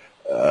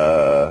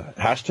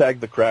hashtag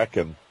the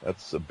Kraken.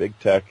 That's a big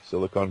tech,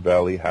 Silicon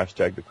Valley.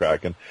 Hashtag the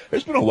Kraken.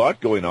 There's been a lot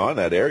going on in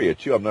that area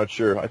too. I'm not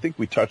sure. I think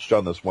we touched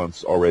on this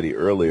once already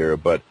earlier,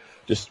 but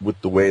just with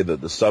the way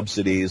that the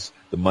subsidies,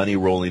 the money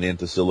rolling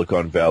into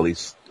Silicon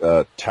Valley's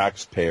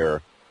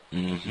taxpayer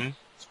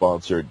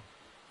sponsored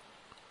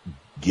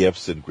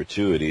gifts and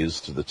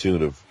gratuities to the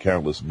tune of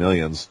countless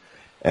millions,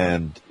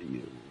 and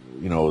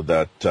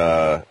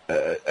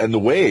and the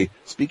way,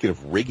 speaking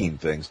of rigging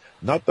things,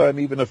 not that I'm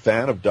even a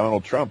fan of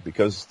Donald Trump,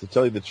 because to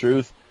tell you the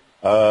truth,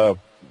 I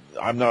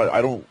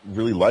don't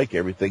really like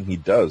everything he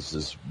does.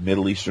 His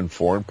Middle Eastern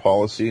foreign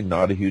policy,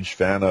 not a huge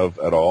fan of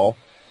at all.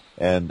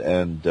 And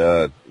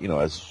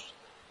as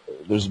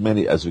there's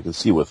many, as we can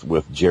see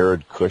with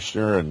Jared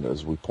Kushner, and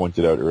as we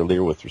pointed out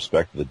earlier, with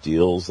respect to the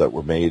deals that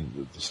were made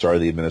at the start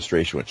of the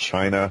administration with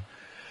China,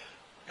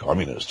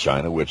 communist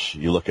China, which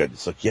you look at,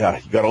 it's like, you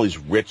got all these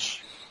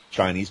rich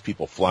Chinese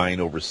people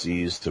flying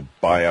overseas to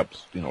buy up,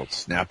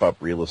 snap up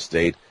real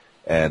estate,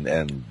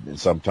 and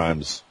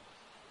sometimes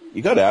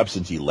you got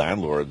absentee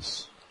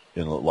landlords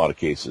in a lot of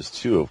cases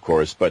too, of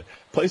course, but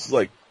places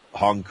like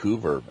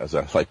Vancouver, as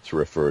I like to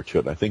refer to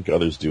it, and I think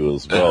others do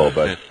as well,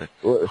 but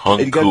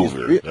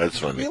Vancouver, that's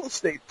funny. Real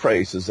estate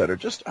prices that are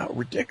just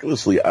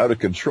ridiculously out of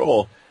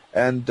control,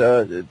 and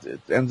it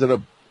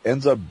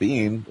ends up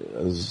being,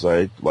 as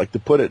I like to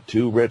put it,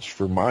 too rich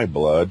for my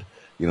blood.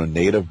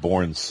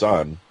 native-born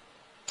son,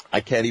 I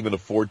can't even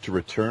afford to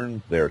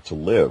return there to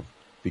live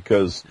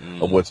because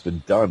of what's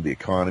been done, the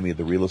economy,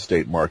 the real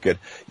estate market.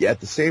 Yeah, at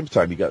the same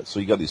time, you got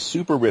these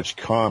super rich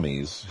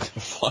commies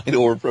flying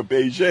over from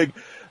Beijing,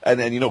 and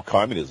then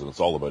communism, it's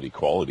all about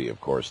equality,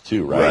 of course,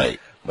 too, right?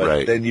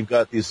 But then you've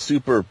got these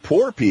super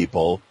poor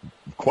people,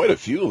 quite a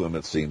few of them,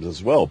 it seems,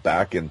 as well,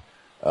 back in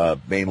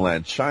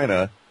mainland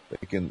China.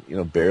 They can,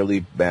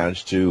 barely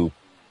manage to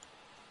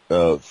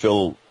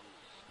fill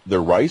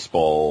their rice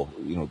bowl,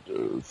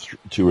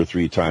 2 or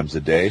 3 times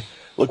a day.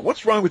 Look,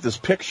 what's wrong with this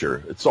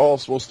picture? It's all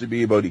supposed to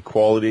be about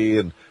equality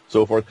and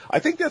so forth. I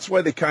think that's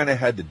why they kind of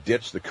had to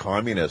ditch the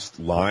communist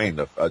line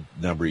a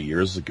number of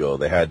years ago.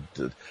 They had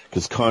to,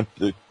 because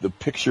the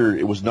picture,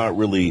 it was not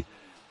really,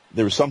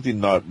 there was something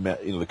not,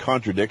 the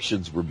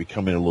contradictions were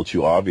becoming a little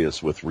too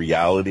obvious with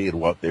reality and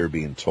what they're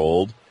being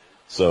told.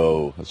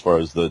 So as far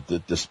as the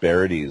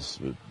disparities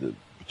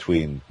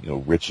between,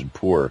 rich and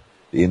poor,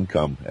 the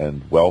income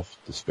and wealth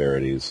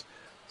disparities.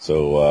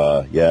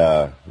 So,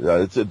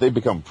 they've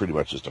become pretty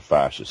much just a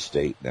fascist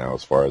state now,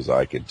 as far as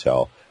I can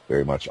tell.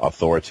 Very much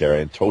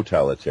authoritarian,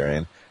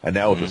 totalitarian, and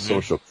now with a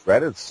social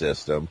credit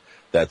system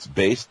that's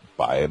based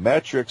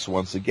biometrics.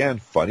 Once again,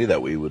 funny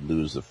that we would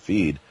lose a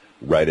feed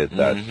right at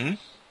that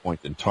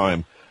point in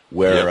time.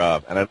 Where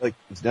and I like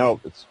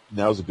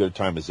now's a good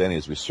time as any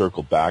as we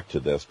circle back to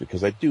this,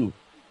 because I do,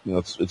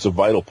 it's a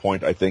vital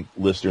point. I think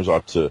listeners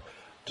ought to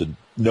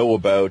know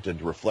about and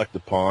to reflect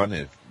upon.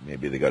 If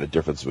maybe they got a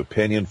difference of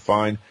opinion,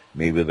 fine.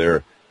 Maybe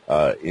they're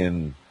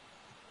in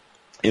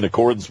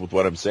accordance with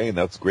what I'm saying.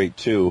 That's great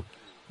too.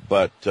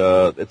 But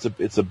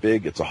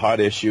it's a hot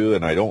issue,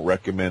 and I don't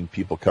recommend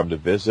people come to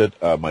visit.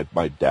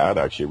 My dad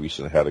actually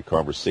recently had a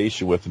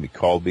conversation with him. He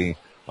called me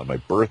on my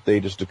birthday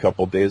just a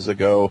couple of days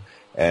ago,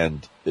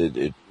 and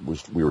we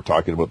were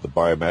talking about the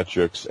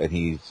biometrics, and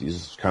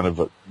he's kind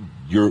of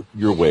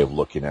your way of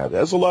looking at it,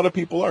 as a lot of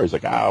people are. He's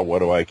like, what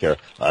do I care?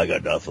 I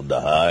got nothing to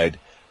hide.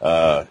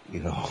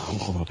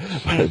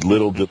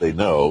 Little do they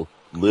know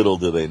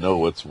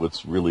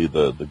what's really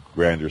the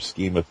grander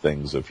scheme of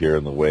things of here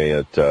in the way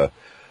at the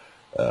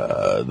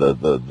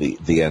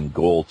end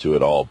goal to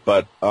it all.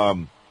 But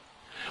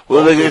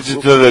they get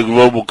into the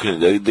global,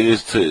 they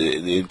get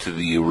into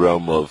the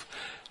realm of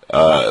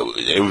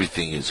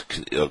everything is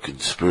a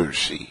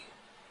conspiracy.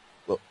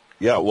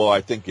 Well,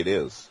 I think it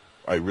is.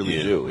 I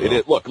really do. Well, it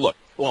is. Look.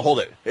 Well, hold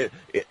it.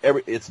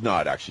 It's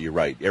not actually. You're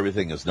right.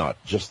 Everything is not.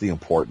 Just the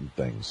important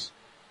things.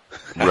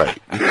 Right.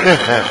 And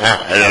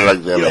I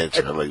like that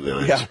answer.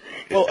 Yeah.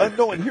 Well,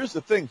 no. And here's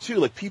the thing too.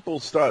 Like people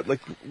start.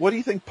 Like, what do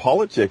you think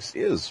politics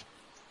is?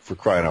 For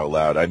crying out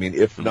loud. I mean,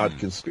 if not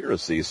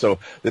conspiracy. So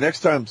the next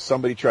time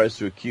somebody tries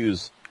to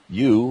accuse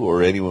you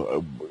or any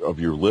of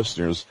your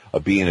listeners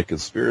of being a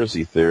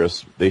conspiracy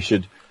theorist, they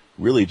should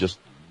really just,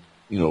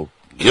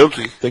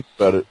 guilty. Think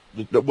about it.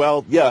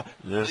 Well, yeah.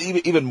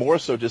 Even more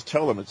so, just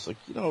tell them it's like,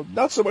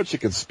 not so much a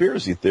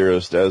conspiracy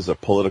theorist as a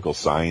political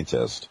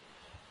scientist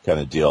kind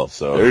of deal.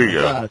 So there you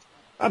go.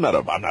 I'm not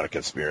a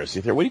conspiracy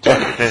theorist. What are you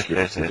talking about,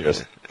 conspiracy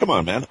theorist? Come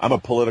on, man. I'm a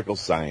political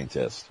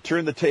scientist.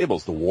 Turn the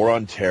tables. The war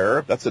on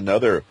terror. That's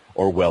another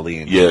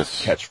Orwellian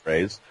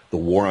catchphrase. The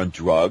war on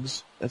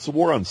drugs. It's a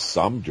war on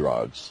some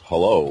drugs.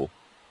 Hello.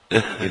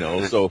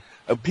 So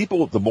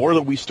people, the more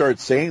that we start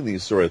saying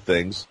these sort of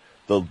things,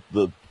 the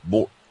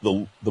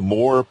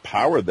more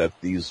power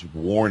that these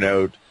worn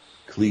out,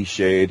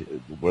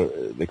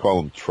 cliched, they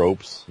call them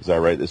tropes. Is that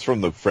right? It's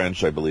from the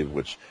French, I believe,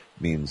 which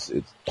means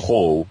it's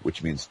trop,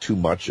 which means too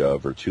much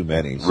of or too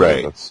many. So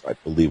right. That's, I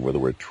believe, where the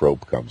word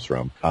trope comes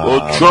from.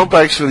 Well, Trump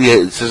actually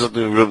says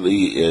something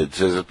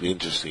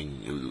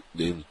interesting.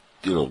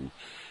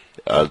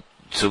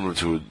 Similar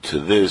to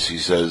this, he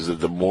says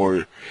that the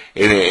more,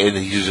 and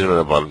he's using it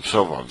about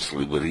himself,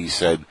 obviously, but he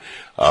said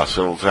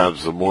several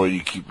times, the more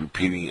you keep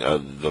repeating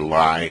the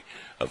lie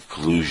of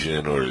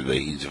collusion or that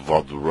he's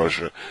involved with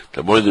Russia,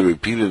 the more they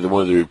repeat it, they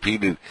want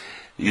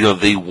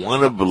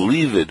to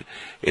believe it,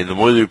 and the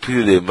more they repeat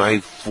it, they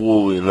might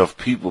fool enough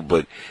people,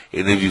 and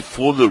if you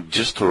fool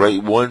just the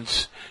right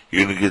ones,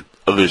 you're going to get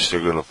others that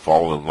are going to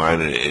fall in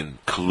line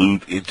and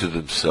collude into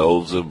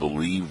themselves and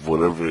believe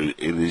whatever it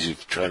is you're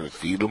trying to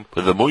feed them.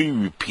 But the more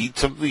you repeat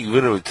something,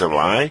 even if it's a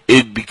lie,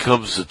 it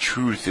becomes the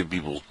truth in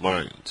people's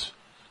minds.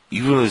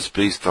 Even if it's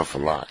based off a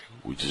lie,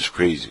 which is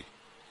crazy.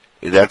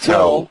 And that's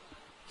how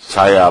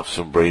psyops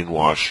and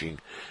brainwashing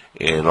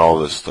and all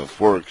this stuff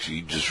works.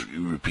 You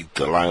repeat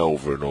the lie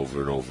over and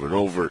over and over and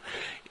over,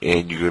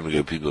 and you're going to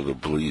get people to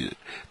believe it.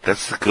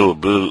 That's the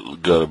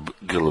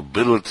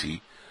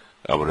gullibility.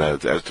 I'm going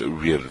to have to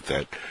reiterate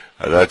that.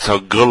 That's how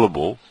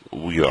gullible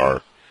we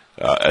are,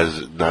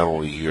 as not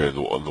only here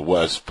on the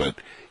West, but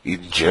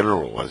in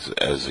general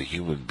as a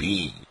human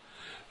being.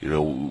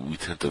 We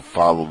tend to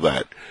follow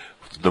that,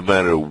 no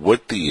matter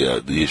what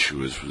the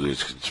issue is, whether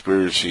it's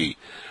conspiracy.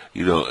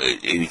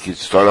 It can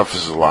start off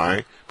as a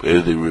lie, but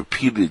if they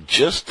repeat it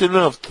just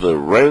enough to the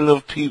right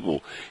enough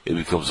people, it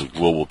becomes a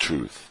global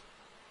truth.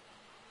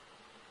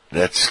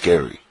 That's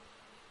scary.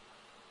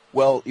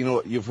 Well,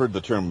 you've heard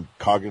the term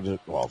cognitive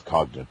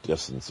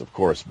dissonance, of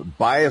course, but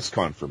bias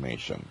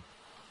confirmation.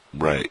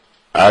 Right.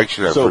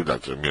 Actually, I've heard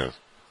that term, yes.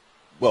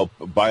 Well,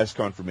 bias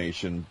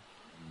confirmation,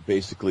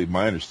 basically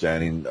my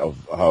understanding of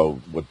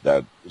what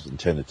that is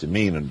intended to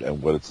mean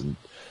and what it's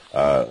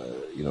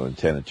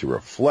intended to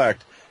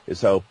reflect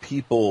is how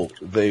people,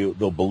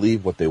 they'll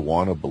believe what they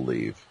want to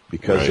believe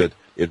because it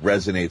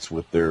resonates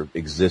with their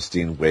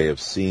existing way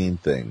of seeing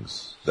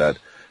things, that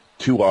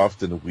too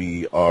often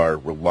we are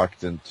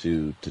reluctant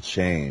to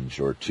change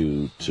or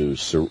to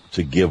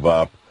give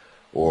up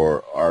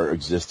or our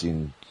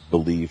existing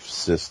belief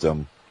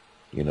system,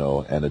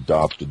 and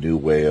adopt a new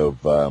way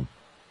of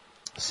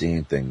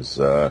seeing things.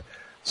 And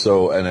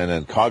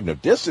then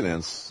cognitive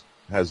dissonance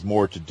has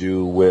more to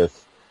do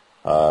with,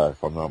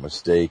 if I'm not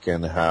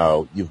mistaken,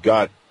 how you've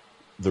got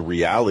the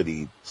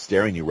reality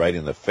staring you right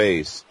in the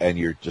face and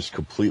you're just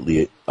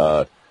completely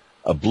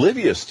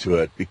oblivious to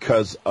it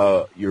because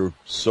you're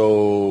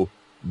so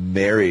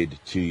married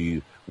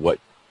to what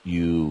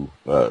you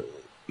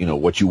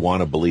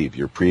want to believe,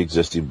 your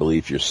pre-existing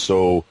belief. You're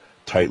so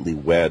tightly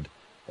wed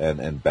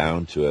and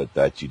bound to it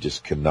that you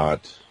just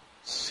cannot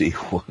see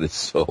what is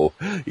so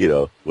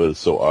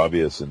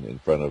obvious in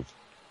front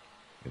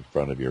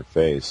of your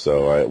face.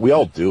 So we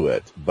all do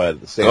it, but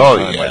at the same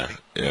time,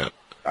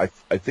 I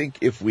think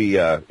if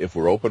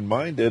we're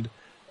open-minded,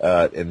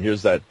 and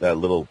here's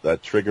that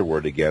trigger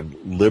word again,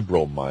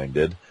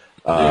 liberal-minded,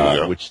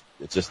 which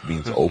it just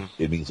means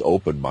it means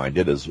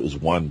open-minded is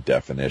one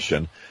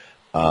definition.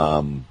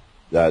 I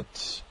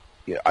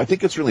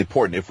think it's really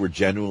important if we're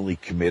genuinely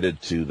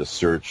committed to the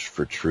search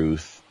for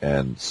truth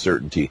and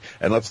certainty.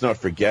 And let's not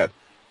forget,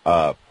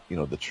 the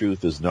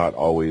truth is not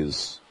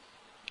always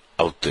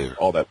out there.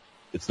 All that.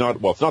 It's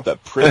not that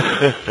pretty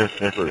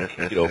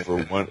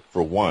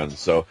for one.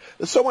 So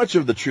so much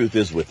of the truth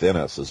is within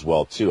us as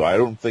well too. I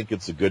don't think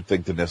it's a good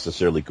thing to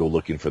necessarily go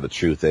looking for the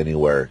truth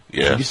anywhere.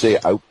 Yeah. Did you say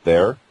out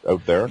there?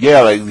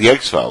 Yeah, like the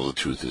X-Files, the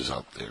truth is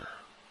out there.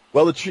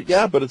 Well,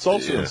 but it's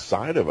also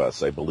inside of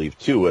us, I believe,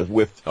 too. I agree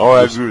with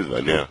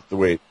that. Yeah,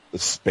 the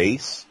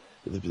space.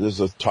 There's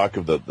a talk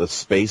of the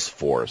space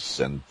force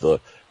and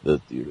the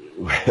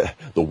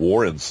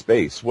war in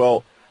space.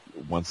 Well,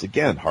 once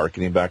again,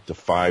 hearkening back to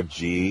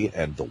 5G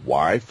and the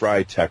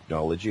Wi-Fi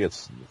technology.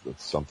 It's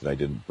something I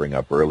didn't bring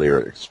up earlier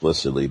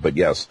explicitly, but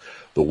yes,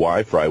 the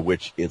Wi-Fi,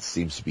 which it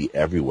seems to be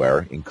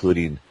everywhere,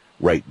 including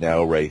right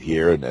now, right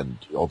here. And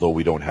although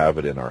we don't have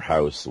it in our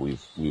house,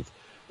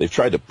 they've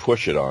tried to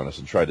push it on us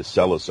and tried to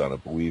sell us on it,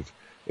 but we've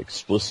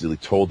explicitly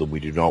told them we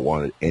do not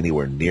want it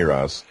anywhere near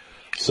us.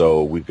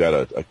 So we've got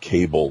a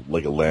cable,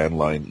 like a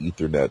landline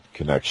Ethernet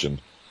connection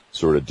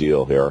sort of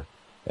deal here.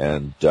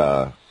 And,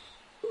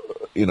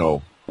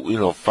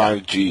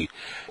 5G.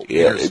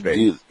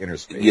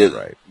 Interspace,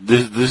 right.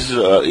 This is,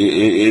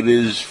 it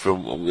is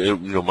from,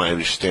 my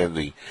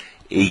understanding,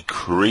 a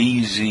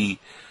crazy,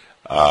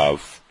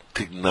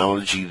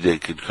 technology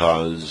that could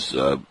cause,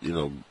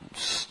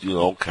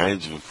 all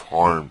kinds of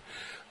harm,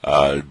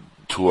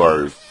 to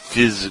our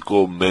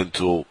physical,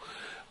 mental,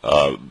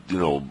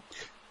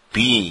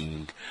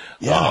 being.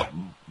 Yeah.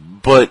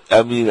 But,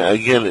 I mean,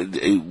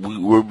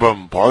 again, we're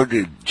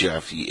bombarded,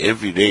 Japhy,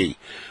 every day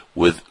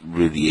with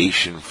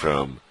radiation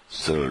from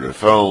cellular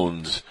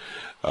phones,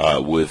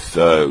 with,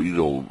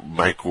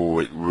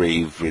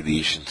 microwave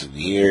radiations in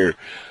the air,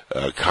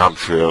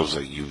 chemtrails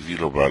like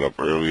you've, brought up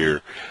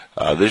earlier.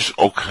 There's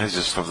all kinds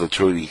of stuff that's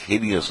already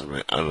hitting us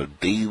on a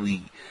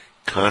daily,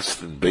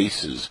 constant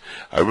basis.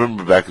 I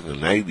remember back in the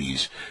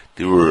 90s,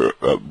 there were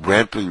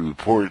rampant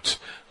reports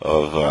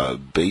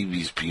of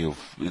babies being,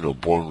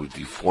 born with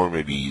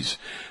deformities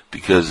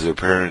because their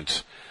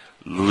parents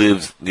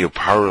lived near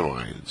power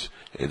lines,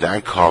 and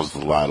that caused a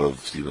lot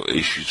of,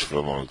 issues for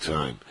a long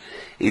time.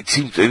 It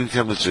seems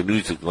anytime there's a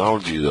new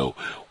technology, though,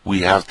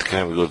 we have to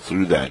kind of go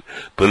through that.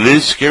 But it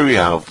is scary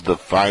how the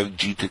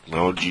 5G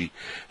technology,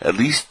 at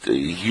least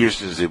here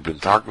since they've been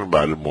talking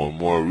about it more and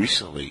more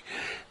recently,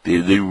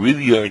 they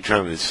really are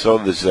trying to sell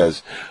this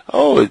as,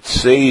 it's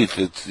safe,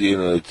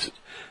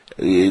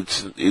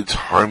 it's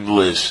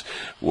harmless.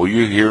 What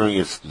you're hearing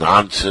is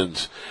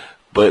nonsense.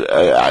 But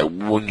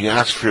when you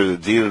ask for the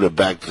data to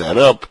back that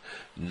up,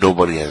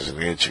 nobody has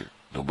an answer.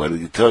 Nobody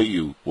can tell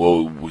you,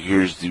 well,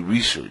 here's the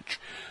research.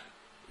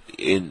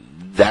 And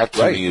that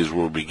to me is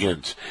where it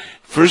begins.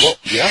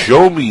 First,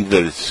 show me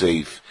that it's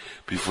safe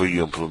before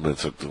you implement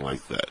something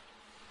like that.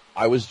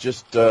 I was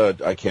just,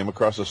 I came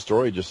across a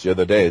story just the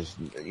other day.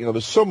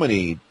 There's so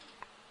many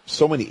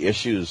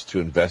issues to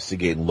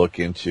investigate and look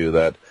into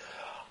that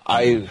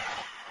I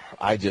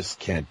just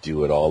can't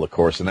do it all, of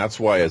course. And that's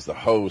why, as the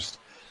host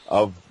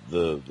of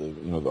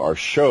our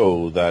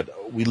show, that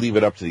we leave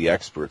it up to the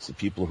experts, the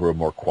people who are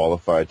more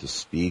qualified to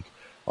speak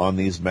on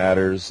these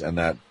matters, and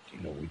that,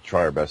 we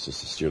try our best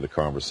just to steer the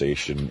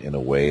conversation in a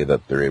way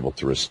that they're able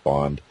to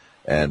respond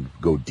and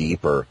go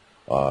deeper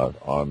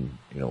on,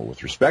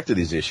 with respect to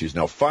these issues.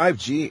 Now,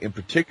 5G in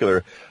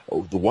particular,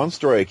 the one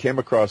story I came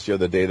across the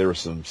other day, there were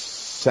some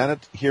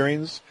Senate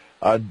hearings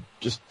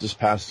just this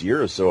past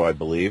year or so, I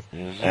believe,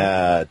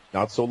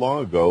 not so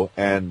long ago,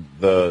 and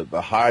the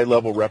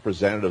high-level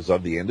representatives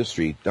of the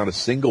industry, not a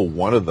single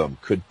one of them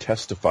could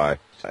testify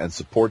and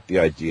support the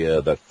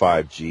idea that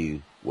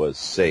 5G was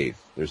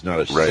safe. There's not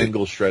a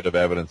single shred of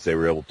evidence they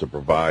were able to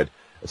provide,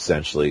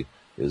 essentially,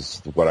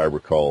 is what I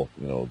recall,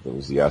 that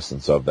was the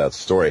essence of that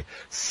story.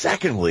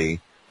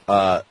 Secondly,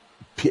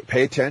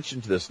 pay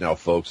attention to this now,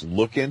 folks.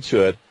 Look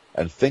into it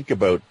and think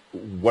about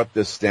what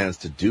this stands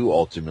to do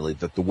ultimately,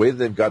 that the way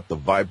they've got the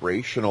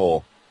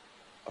vibrational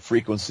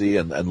frequency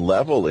and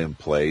level in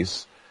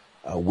place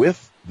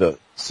with the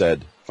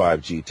said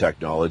 5G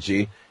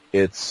technology,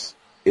 it's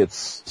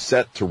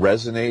set to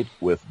resonate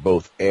with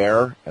both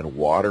air and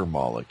water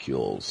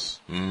molecules.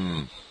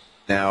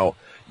 Now,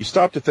 you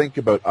stop to think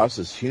about us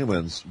as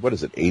humans, what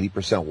is it,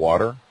 80%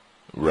 water?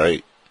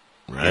 Right.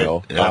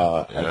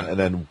 And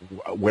then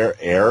where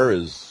air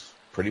is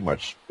pretty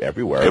much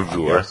everywhere.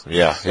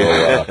 Yeah.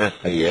 So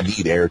you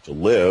need air to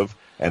live,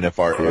 and if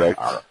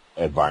our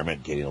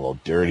environment getting a little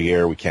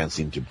dirtier, we can't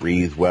seem to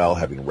breathe well,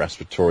 having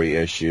respiratory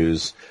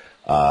issues,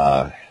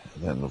 and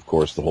of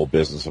course the whole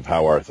business of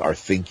how our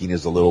thinking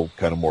is a little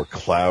kind of more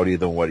cloudy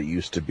than what it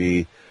used to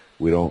be.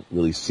 We don't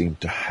really seem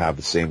to have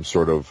the same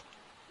sort of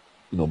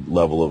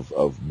level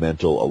of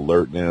mental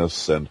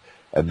alertness, and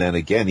then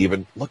again,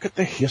 even look at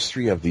the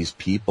history of these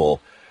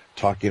people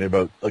talking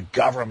about the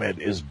government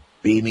is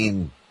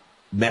beaming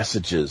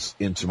messages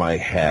into my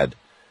head.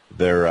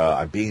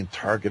 I'm being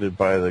targeted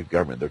by the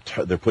government.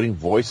 They're putting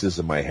voices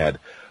in my head.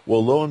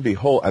 Well, lo and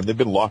behold, and they've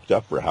been locked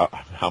up for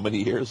how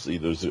many years?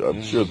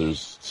 I'm sure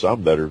there's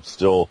some that are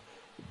still,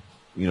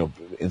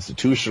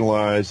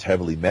 institutionalized,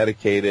 heavily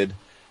medicated.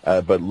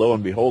 But lo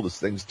and behold, as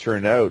things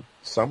turn out,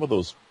 some of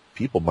those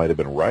people might have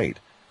been right,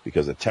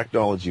 because the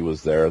technology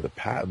was there. The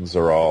patents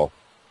are all,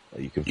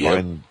 you can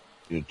find,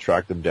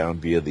 track them down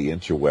via the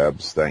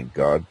interwebs. Thank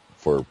God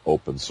for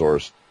open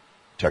source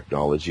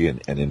technology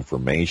and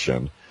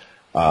information.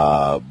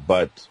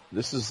 But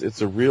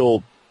it's a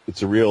real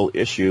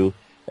issue,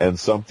 and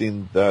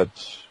something that,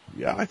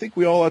 I think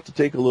we all have to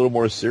take a little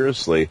more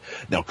seriously.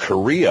 Now,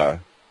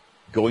 Korea,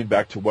 going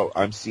back to what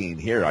I'm seeing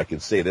here, I can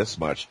say this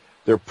much.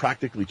 They're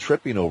practically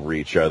tripping over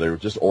each other,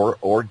 just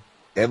or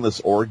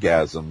endless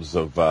orgasms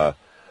of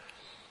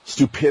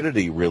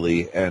stupidity,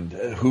 really, and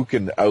who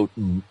can out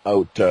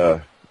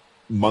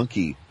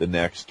monkey the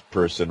next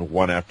person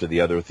one after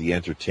the other with the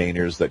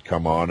entertainers that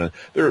come on, and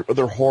they're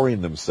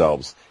whoring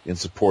themselves in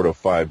support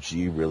of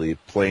 5G, really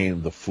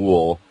playing the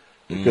fool,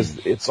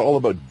 because it's all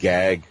about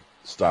gag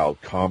style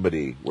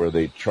comedy where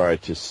they try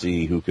to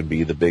see who can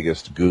be the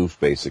biggest goof,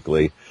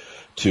 basically,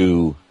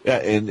 to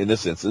in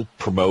this instance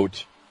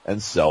promote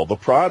and sell the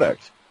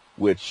product,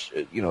 which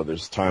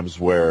there's times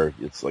where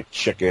it's like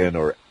chicken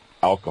or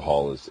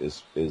alcohol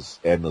is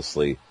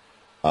endlessly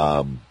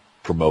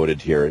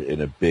promoted here in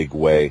a big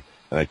way.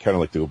 And I'd kind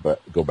of like to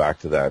go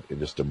back to that in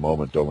just a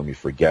moment. Don't let me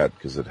forget,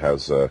 because it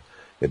has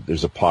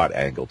there's a pot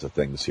angle to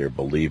things here.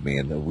 Believe me.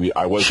 And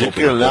I was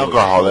chicken and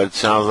alcohol. That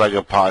sounds like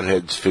a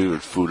pothead's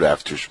favorite food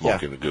after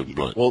smoking a good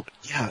blunt. Well,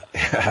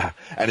 yeah.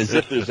 And as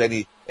if there's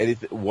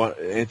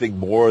anything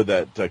more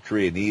that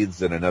Korea needs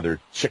than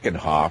another chicken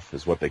hof,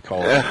 is what they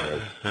call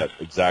it.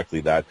 Exactly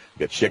that.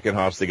 You got chicken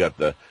hofs. They got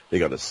the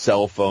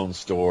cell phone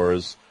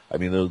stores. I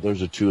mean,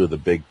 those are two of the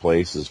big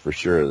places for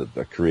sure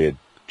that Korea,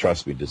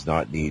 trust me, does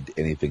not need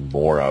anything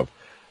more of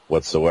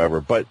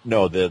whatsoever. But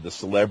no, the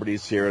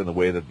celebrities here and the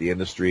way that the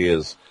industry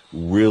is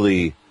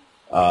really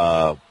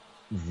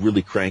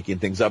cranking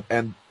things up.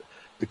 And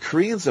the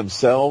Koreans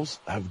themselves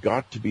have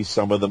got to be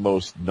some of the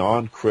most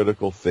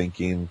non-critical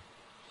thinking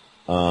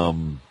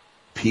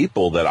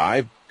people that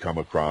I've come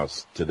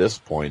across to this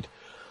point.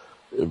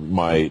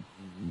 My,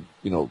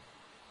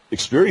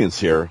 experience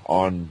here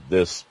on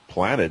this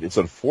planet, it's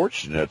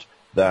unfortunate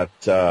that,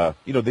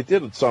 they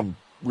did some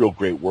real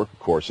great work, of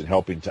course, in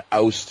helping to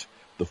oust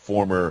the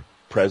former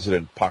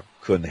President Park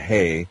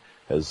Geun-hye,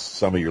 as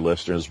some of your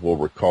listeners will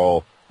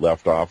recall,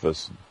 left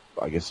office,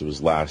 I guess it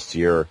was last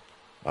year,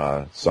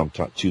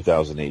 sometime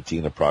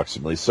 2018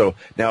 approximately. So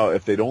now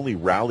if they'd only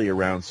rally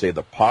around, say,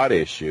 the pot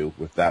issue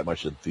with that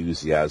much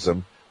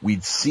enthusiasm,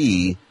 we'd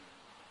see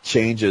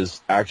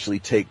changes actually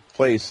take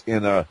place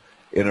in a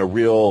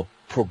real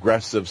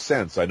progressive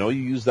sense. I know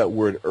you used that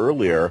word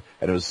earlier,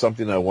 and it was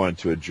something I wanted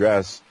to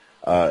address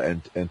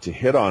and to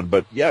hit on.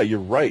 But yeah, you're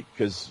right,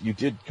 because you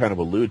did kind of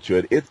allude to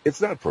it.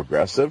 It's not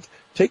progressive.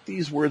 Take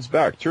these words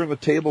back, turn the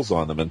tables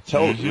on them, and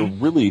tell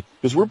really,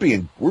 because we're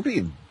being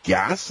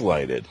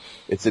gaslighted.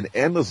 It's an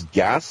endless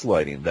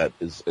gaslighting that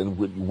is, and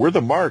we're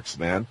the marks,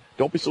 man.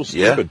 Don't be so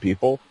stupid,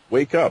 people.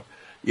 Wake up.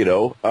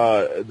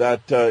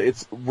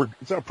 It's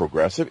not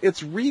progressive.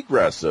 It's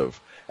regressive.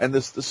 And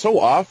this so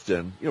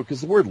often, because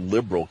the word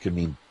liberal can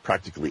mean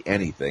practically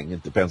anything.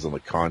 It depends on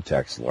the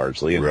context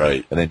largely. And,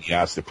 right. And then you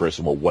ask the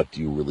person, well, what do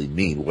you really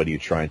mean? What are you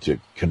trying to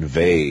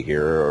convey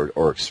here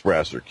or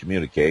express or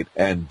communicate?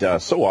 And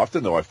so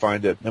often, though, I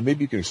find it, now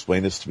maybe you can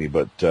explain this to me,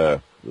 but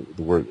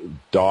the word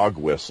dog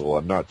whistle.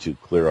 I'm not too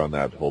clear on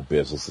that whole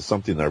business. It's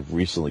something that I've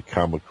recently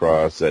come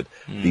across that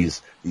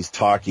these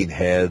talking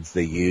heads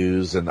they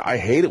use, and I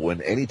hate it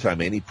when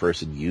anytime any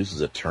person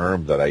uses a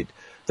term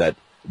that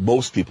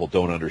most people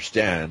don't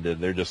understand, and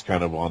they're just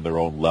kind of on their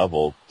own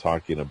level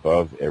talking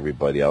above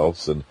everybody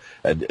else, and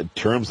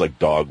terms like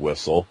dog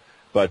whistle.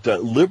 But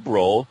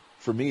liberal,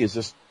 for me, is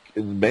just,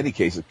 in many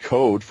cases,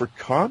 code for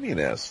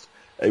communist.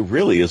 It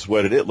really is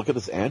what it is. Look at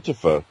this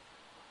Antifa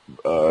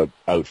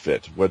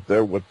outfit, what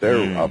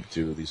they're up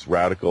to, these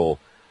radical,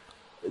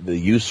 the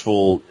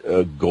useful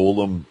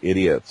golem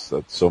idiots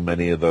that so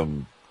many of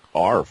them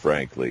are,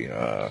 frankly.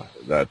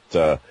 That's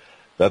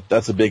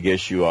a big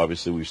issue.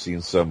 Obviously, we've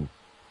seen some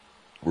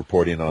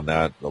reporting on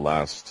that Japhy,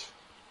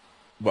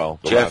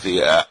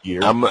 last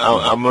year. I'm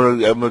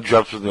gonna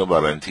drop something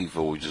about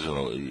Antifa, which is,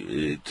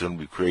 it's gonna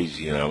be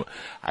crazy,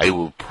 I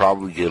will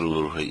probably get a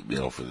little hate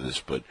mail for this,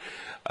 but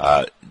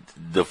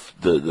the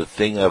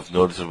thing I've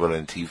noticed about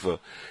Antifa,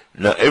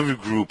 now every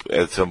group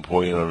at some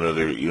point or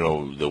another,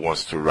 that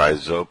wants to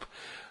rise up,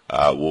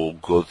 will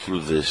go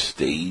through this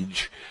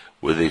stage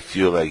where they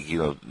feel like,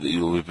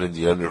 we've been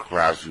the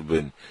underclass, we've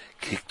been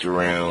kicked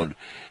around,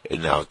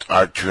 and now it's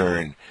our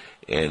turn.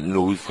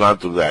 And, we've gone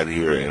through that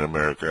here in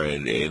America,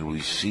 and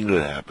we've seen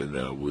it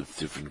happen with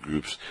different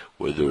groups,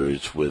 whether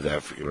it's with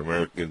African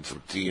Americans,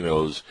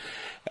 Latinos,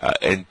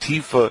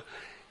 Antifa,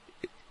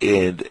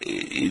 and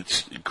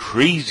it's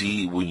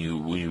crazy when you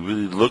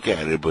really look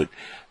at it, but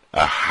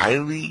a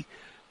highly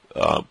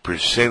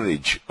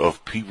percentage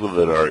of people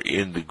that are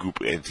in the group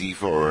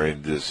Antifa or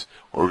in this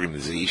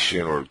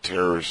organization or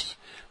terrorists,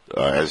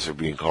 as they're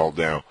being called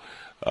now,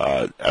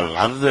 a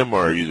lot of them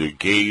are either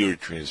gay or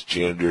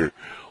transgender,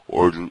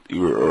 or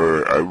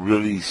are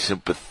really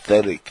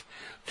sympathetic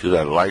to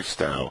that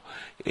lifestyle,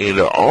 and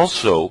are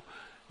also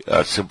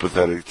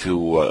sympathetic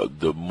to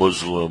the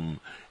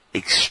Muslim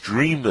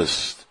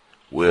extremist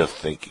way of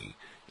thinking.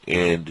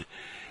 And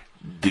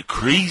the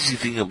crazy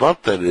thing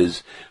about that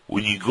is,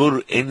 when you go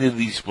to any of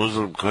these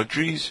Muslim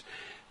countries,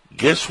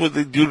 guess what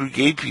they do to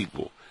gay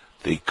people?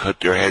 They cut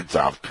their heads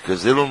off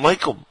because they don't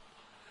like them.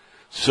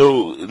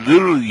 So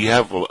literally, you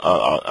have a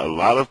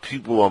lot of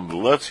people on the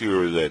left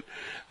here that,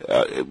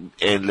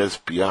 and let's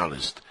be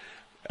honest,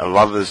 a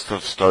lot of this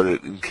stuff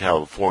started in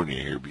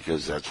California here,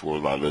 because that's where a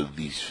lot of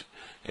these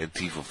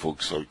Antifa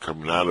folks are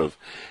coming out of,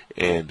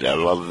 and a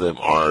lot of them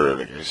are,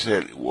 like I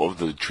said, of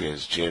the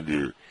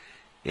transgender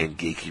and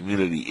gay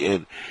community.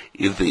 And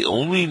if they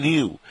only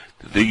knew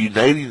that they're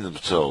uniting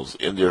themselves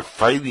and they're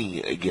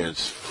fighting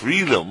against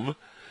freedom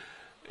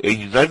and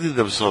uniting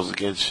themselves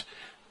against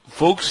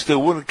folks that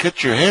want to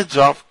cut your heads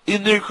off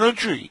in their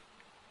country,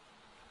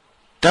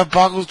 that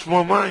boggles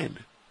my mind.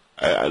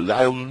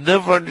 I'll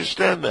never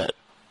understand that.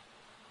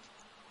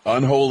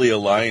 Unholy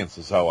alliance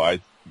is how I,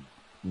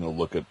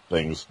 look at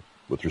things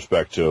with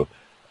respect to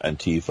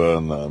Antifa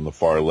and the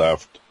far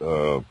left.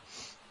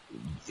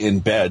 In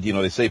bed,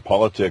 they say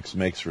politics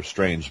makes for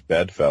strange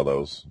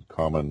bedfellows,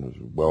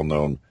 common,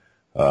 well-known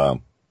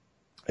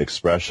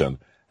expression,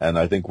 and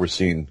I think we're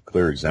seeing a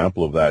clear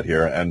example of that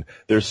here. And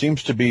there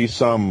seems to be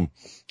some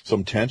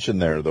tension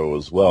there, though,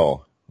 as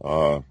well.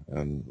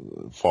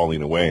 And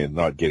falling away and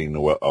not getting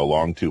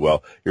along too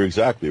well. You're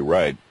exactly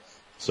right.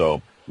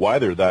 So why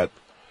they're that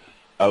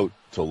out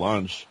to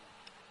lunch,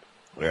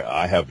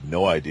 I have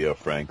no idea,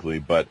 frankly.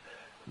 But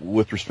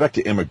with respect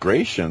to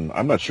immigration,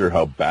 I'm not sure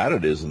how bad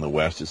it is in the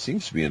West. It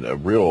seems to be a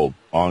real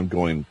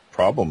ongoing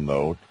problem,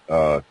 though.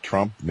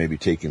 Trump may be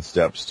taking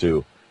steps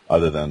to,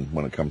 other than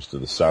when it comes to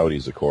the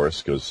Saudis, of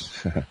course,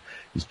 because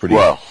he's pretty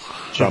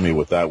chummy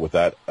with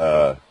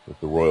with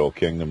the royal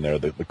kingdom there.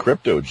 The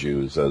crypto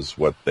Jews, as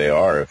what they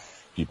are,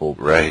 if people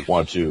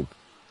want to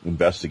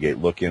investigate,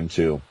 look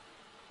into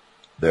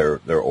their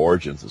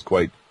origins, is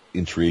quite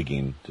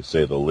intriguing, to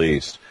say the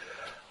least.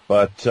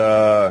 But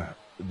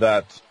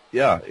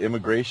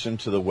immigration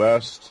to the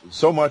West,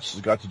 so much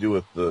has got to do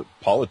with the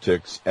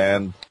politics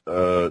and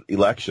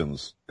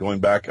elections. Going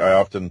back, I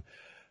often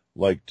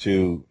like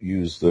to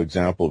use the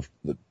example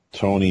of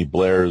Tony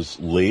Blair's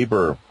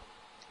Labor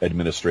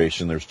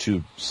administration. There's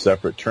two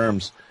separate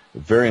terms,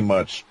 very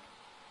much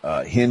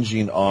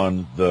hinging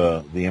on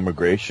the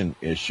immigration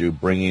issue,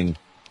 bringing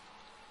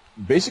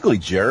basically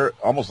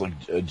almost like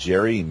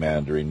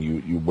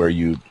gerrymandering, where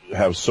you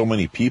have so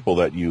many people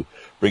that you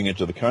bring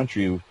into the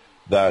country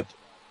that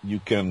you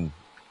can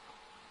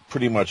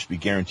pretty much be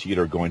guaranteed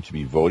are going to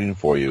be voting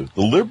for you.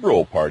 The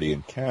Liberal Party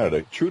in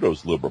Canada,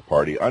 Trudeau's Liberal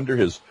Party, under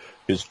his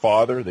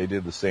father, they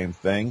did the same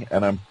thing,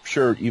 and I'm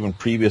sure even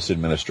previous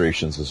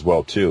administrations as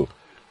well too,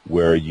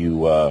 where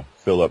you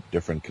fill up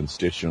different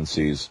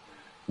constituencies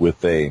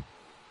with a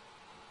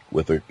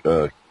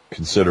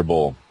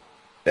considerable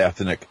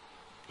ethnic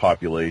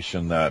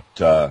population that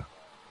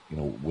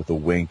with a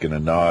wink and a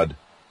nod,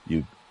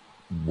 you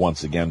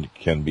once again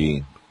can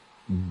be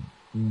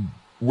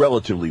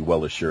relatively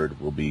well assured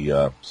will be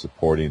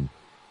supporting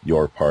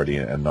your party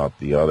and not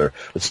the other.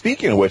 But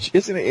speaking of which,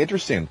 isn't it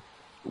interesting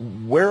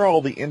where are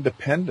all the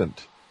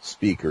independent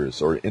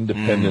speakers or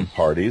independent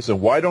parties,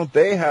 and why don't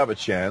they have a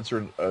chance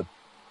or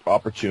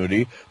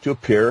opportunity to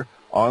appear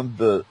on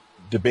the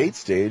debate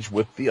stage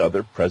with the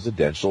other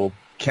presidential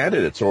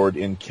candidates, or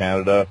in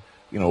Canada,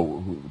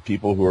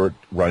 people who are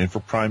running for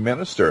prime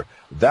minister.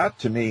 That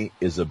to me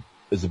is a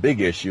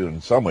big issue,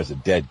 in some ways a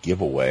dead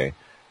giveaway.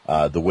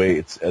 The way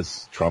it's,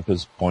 as Trump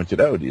has pointed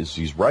out,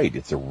 he's right.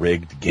 It's a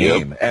rigged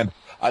game. Yep.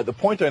 And the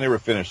point I never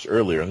finished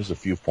earlier, and there's a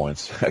few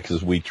points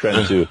because we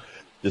trend to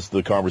just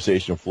the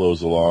conversation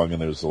flows along,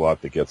 and there's a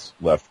lot that gets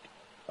left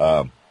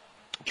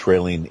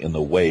trailing in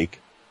the wake,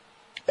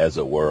 as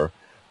it were.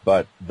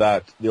 But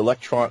that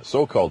the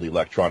so-called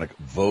electronic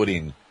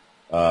voting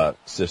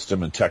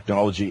system and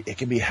technology, it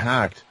can be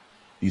hacked,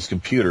 these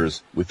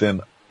computers,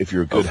 within, if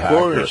you're a good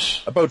hacker,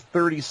 about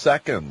 30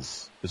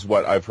 seconds is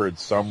what I've heard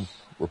some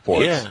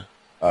reports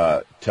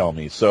tell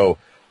me. So,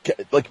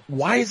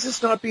 why is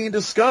this not being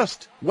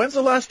discussed? When's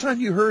the last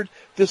time you heard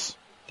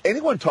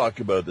anyone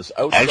talk about this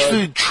outside?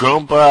 Actually,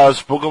 Trump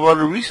spoke about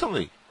it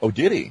recently. Oh,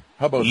 did he?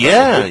 How about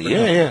that?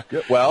 Yeah.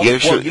 Well,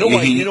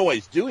 you know why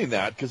he's doing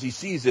that? Because he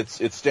sees it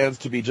stands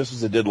to be, just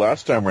as it did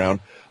last time around,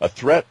 a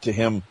threat to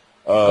him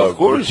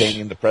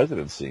retaining the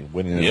presidency,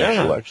 winning the next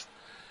election.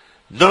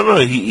 No,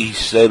 he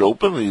said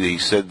openly, he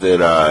said that,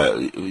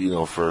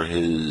 for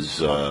his,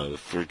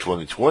 for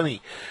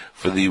 2020,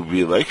 for the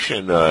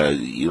re-election,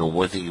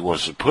 one thing he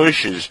wants to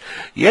push is,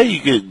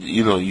 you could,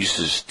 use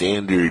the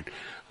standard,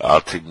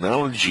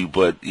 technology,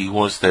 but he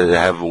wants to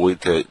have a way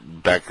to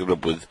back it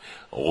up with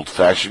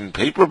old-fashioned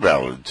paper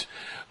ballots,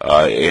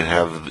 and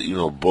have,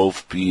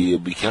 both be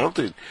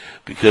counted.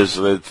 Because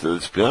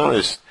let's be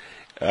honest,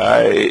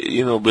 but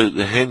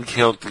the hand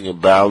counting a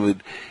ballot,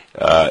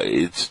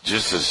 it's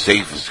just as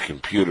safe as a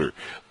computer,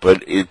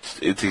 but it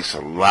takes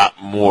a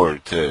lot more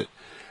to,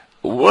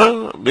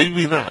 well,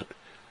 maybe not.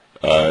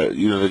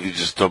 They could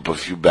just dump a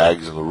few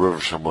bags in the river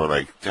somewhere,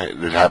 like that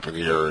happened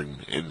here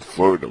in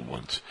Florida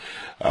once,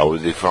 where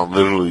they found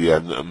literally,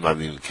 I'm not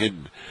even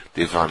kidding,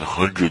 they found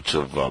hundreds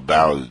of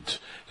ballots,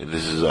 and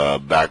this is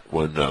back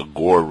when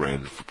Gore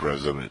ran for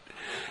president,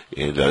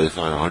 and they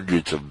found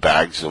hundreds of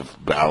bags of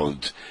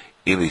ballots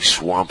in a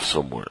swamp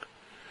somewhere.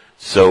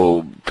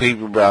 So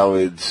paper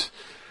ballots,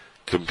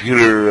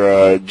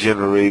 computer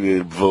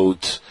generated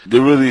votes,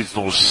 there really is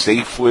no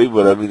safe way,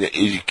 but I mean, if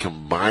you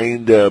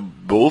combine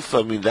both,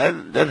 I mean,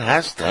 that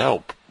has to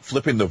help.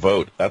 Flipping the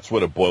vote, that's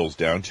what it boils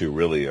down to,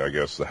 really. I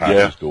guess the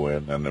hackers go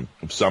in, and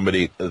if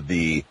somebody,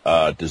 the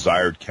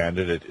desired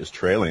candidate is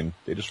trailing,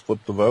 they just flip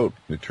the vote.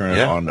 They turn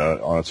it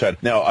on its head.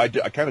 Now, I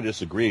kind of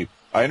disagree.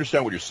 I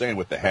understand what you're saying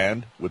with the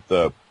hand, with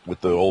the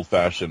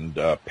old-fashioned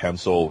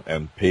pencil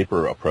and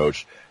paper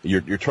approach.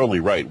 You're totally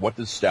right. What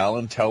does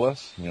Stalin tell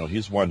us?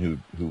 He's one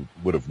who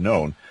would have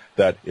known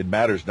that it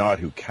matters not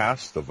who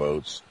casts the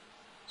votes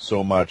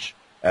so much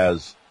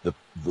as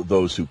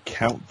those who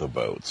count the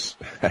votes.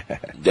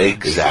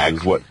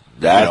 Exactly.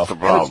 That's the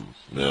problem.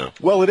 Yeah.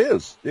 Well, it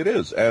is,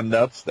 and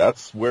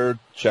that's where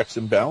checks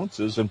and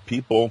balances, and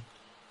people,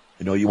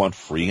 you want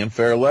free and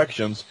fair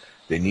elections.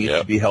 They need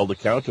to be held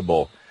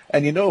accountable,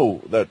 and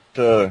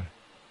that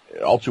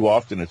all too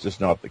often it's just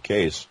not the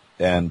case.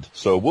 And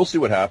so we'll see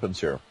what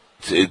happens here.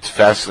 It's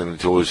fascinating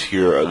to always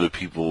hear other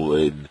people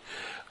in,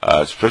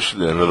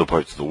 especially in other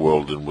parts of the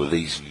world, and what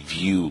they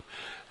view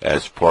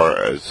as far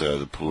as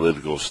the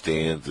political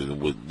stands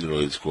and what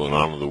is going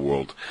on in the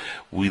world.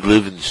 We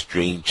live in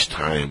strange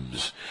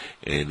times,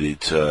 and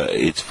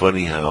it's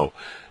funny how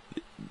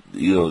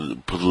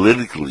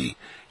politically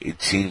it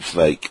seems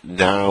like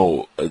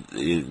now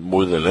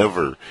more than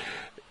ever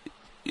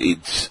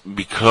it's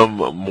become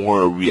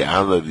more a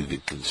reality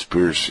than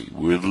conspiracy.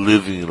 We're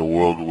living in a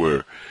world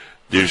where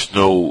there's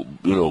no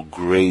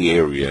gray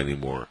area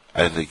anymore.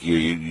 I think you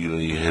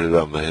hit it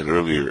on the head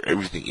earlier.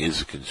 Everything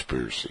is a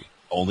conspiracy.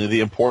 Only the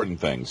important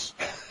things.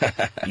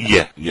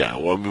 Yeah.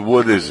 Well, I mean,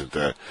 what isn't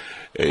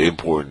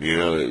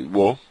important?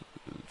 Well,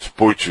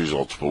 sports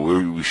results, but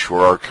we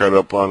sure are cut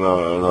up on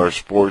our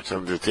sports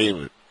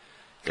entertainment.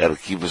 Got to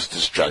keep us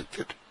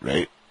distracted,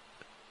 right?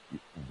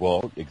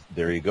 Well,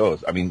 there you go.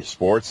 I mean,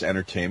 sports,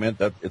 entertainment,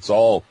 it's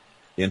all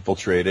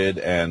infiltrated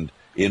and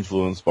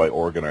influenced by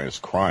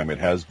organized crime. It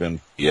has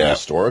been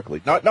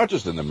historically, not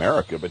just in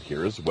America, but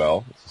here as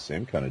well. It's the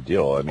same kind of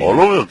deal. I mean, all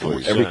over the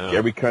place.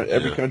 Every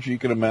country you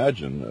can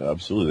imagine,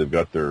 absolutely, they've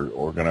got their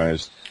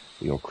organized,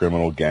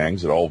 criminal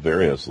gangs at all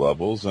various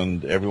levels,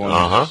 and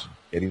everyone's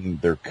getting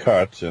their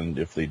cut. And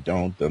if they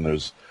don't, then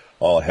there's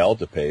all hell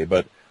to pay.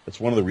 But that's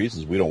one of the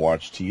reasons we don't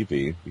watch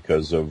TV,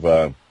 because of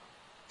the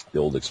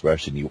old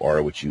expression, "You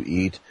are what you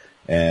eat,"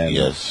 and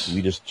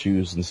we just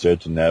choose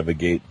instead to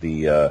navigate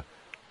the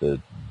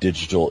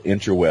digital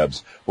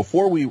interwebs.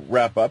 Before we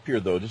wrap up here,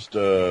 though, just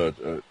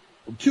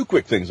two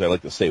quick things I'd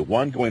like to say.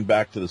 One, going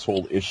back to this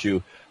whole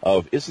issue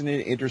of, isn't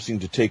it interesting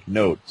to take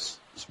notes,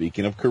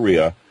 speaking of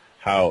Korea,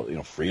 how,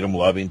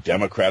 freedom-loving,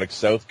 democratic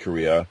South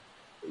Korea,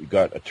 you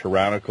got a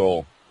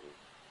tyrannical,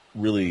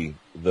 really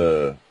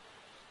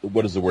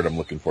what is the word I'm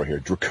looking for here?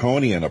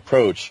 Draconian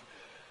approach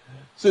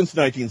since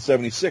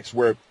 1976,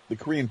 where the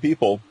Korean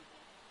people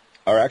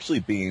are actually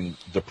being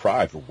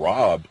deprived,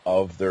 robbed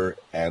of their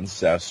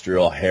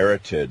ancestral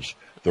heritage,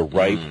 the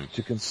right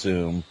to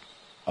consume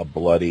a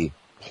bloody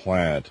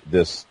plant,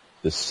 this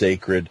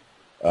sacred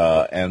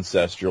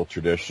ancestral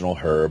traditional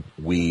herb,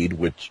 weed,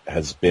 which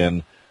has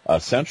been a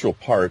central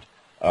part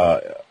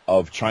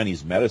of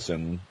Chinese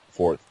medicine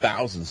for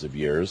thousands of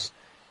years.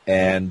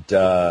 And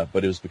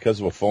but it was because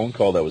of a phone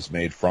call that was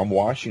made from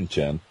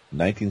Washington in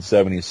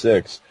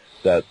 1976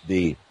 that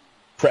the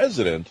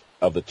president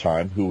of the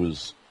time, who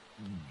was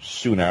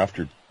soon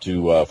after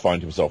to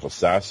find himself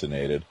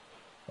assassinated,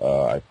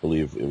 I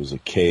believe it was a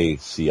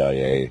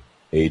KCIA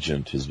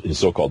agent, his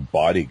so-called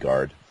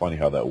bodyguard. Funny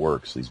how that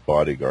works. These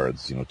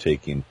bodyguards,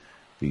 taking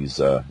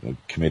these,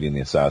 committing the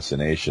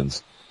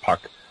assassinations.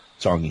 Pak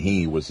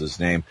Chung-hee was his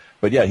name.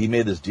 But yeah, he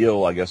made this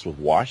deal, I guess, with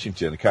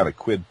Washington, a kind of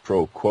quid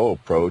pro quo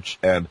approach,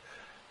 and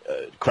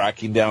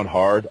cracking down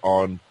hard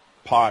on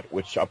pot,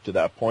 which up to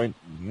that point,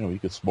 you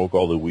could smoke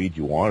all the weed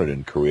you wanted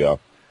in Korea.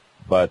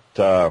 But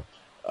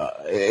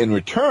in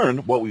return,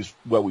 what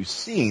we've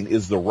seen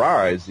is the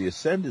rise, the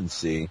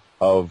ascendancy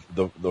of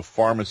the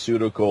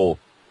pharmaceutical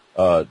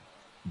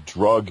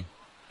drug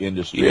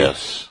industry,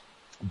 yes,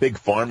 big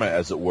pharma,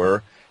 as it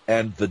were,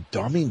 and the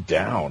dumbing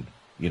down,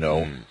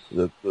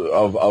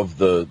 of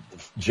the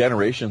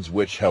generations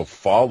which have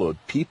followed.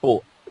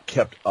 People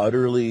kept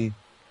utterly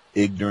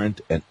ignorant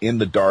and in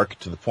the dark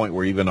to the point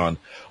where even on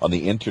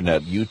the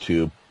internet,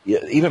 YouTube,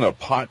 even a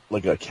pot,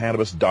 like a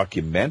cannabis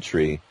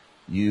documentary,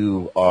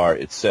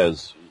 it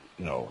says,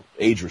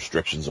 age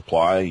restrictions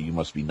apply. You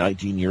must be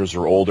 19 years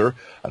or older,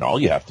 and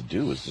all you have to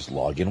do is just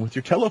log in with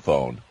your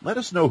telephone. Let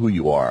us know who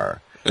you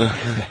are. No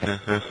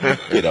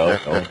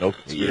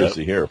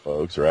conspiracy here,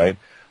 folks, right?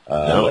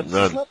 Let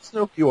us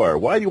know who you are.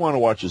 Why do you want to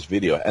watch this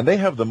video? And they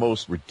have the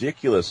most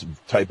ridiculous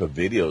type of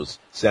videos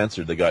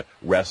censored. They got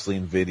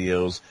wrestling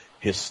videos,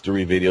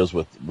 history videos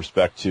with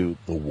respect to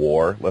the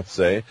war, let's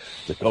say.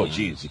 It's like, oh,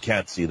 geez, you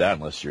can't see that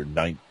unless you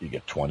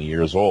get 20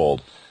 years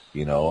old.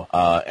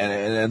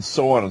 And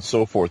so on and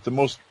so forth. The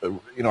most,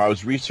 I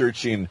was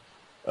researching,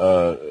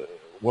 what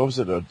was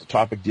it, a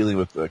topic dealing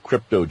with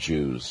crypto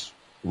Jews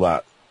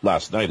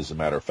last night, as a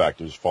matter of fact.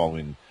 I was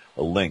following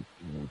a link.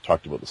 We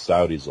talked about the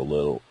Saudis a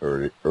little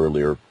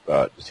earlier,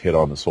 just hit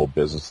on this whole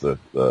business,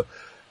 the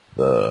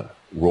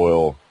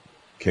royal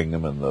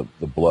kingdom and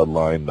the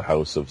bloodline, the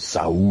house of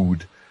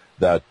Saud,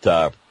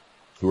 that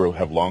who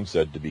have long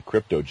said to be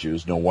crypto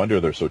Jews. No wonder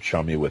they're so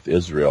chummy with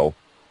Israel.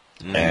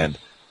 And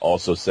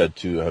also said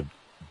to have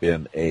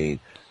been a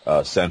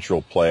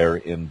central player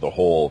in the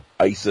whole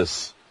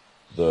ISIS,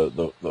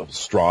 the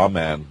straw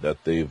man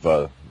that they've,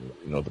 the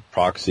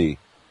proxy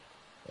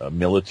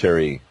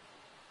military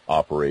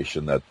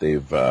operation that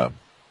they've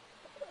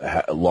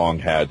long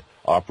had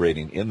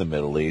operating in the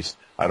Middle East.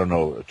 I don't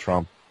know,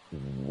 Trump,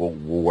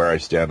 where I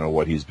stand on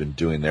what he's been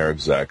doing there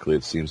exactly.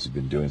 It seems to have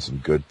been doing some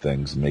good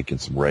things, making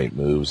some right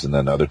moves, and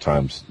then other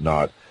times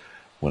not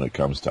when it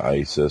comes to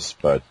ISIS,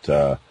 but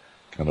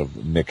kind of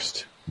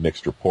mixed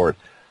report.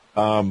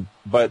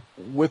 But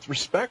with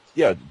respect,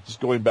 just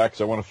going back,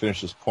 because I want to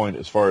finish this point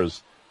as far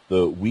as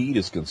the weed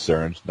is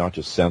concerned, not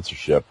just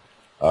censorship,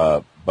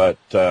 but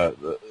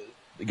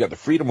you got the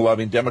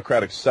freedom-loving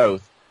Democratic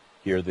South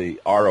here,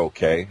 the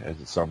ROK, as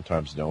it's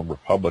sometimes known,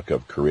 Republic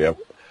of Korea,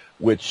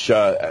 which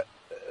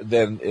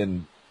then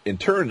in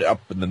turn up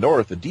in the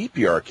north, the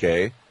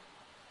DPRK.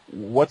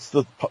 What's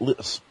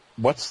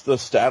the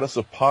status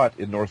of pot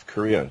in North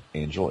Korea,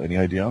 Angel? Any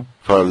idea?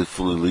 Probably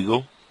fully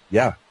legal.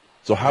 Yeah.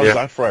 So how is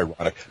that for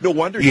ironic? No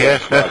wonder.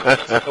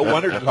 No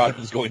wonder Todd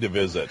is going to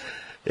visit.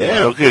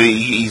 Yeah, okay.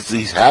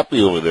 He's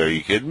happy over there. Are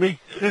you kidding me?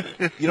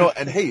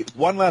 And hey,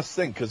 one last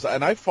thing,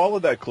 and I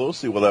followed that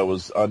closely while that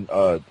was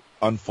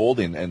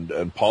unfolding.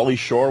 And Pauly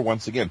Shore,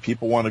 once again,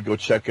 people want to go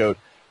check out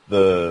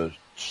the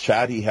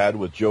chat he had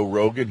with Joe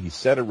Rogan. He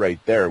said it right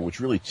there, which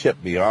really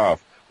tipped me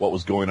off what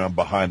was going on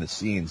behind the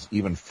scenes,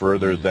 even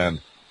further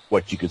than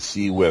what you could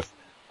see with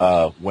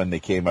when they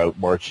came out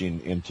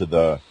marching into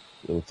the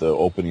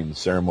opening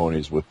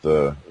ceremonies with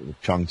the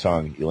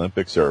Pyeongchang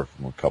Olympics a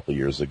couple of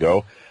years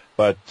ago.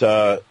 But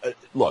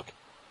look,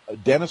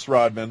 Dennis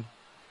Rodman,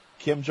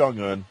 Kim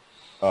Jong-un,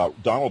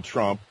 Donald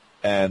Trump,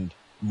 and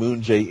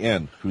Moon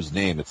Jae-in, whose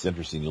name, it's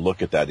interesting, you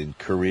look at that in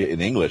Korea,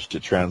 in English,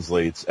 it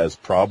translates as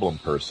problem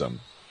person.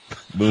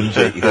 Moon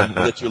Jae-in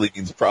literally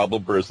means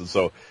problem person.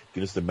 So you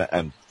can just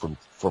imagine, and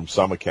from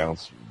some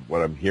accounts,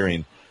 what I'm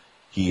hearing,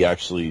 he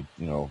actually,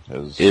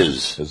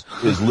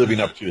 is living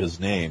up to his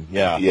name.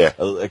 Yeah.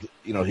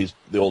 He's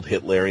the old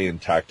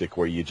Hitlerian tactic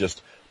where you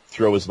just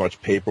throw as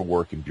much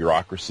paperwork and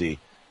bureaucracy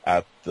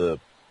at the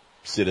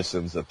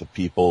citizens, at the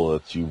people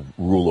that you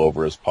rule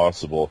over as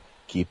possible.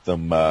 Keep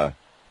them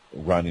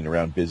running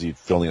around busy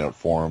filling out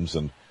forms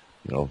and,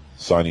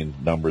 signing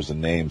numbers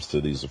and names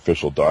to these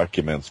official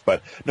documents.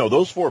 But no,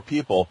 those four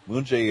people,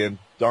 Moon Jae-in,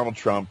 Donald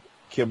Trump,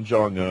 Kim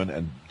Jong-un,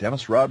 and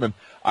Dennis Rodman,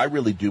 I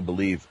really do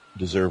believe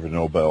deserve a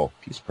Nobel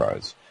Peace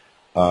Prize.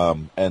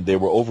 And they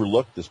were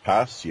overlooked this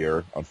past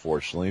year,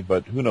 unfortunately,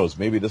 but who knows,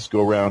 maybe this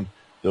go around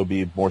there'll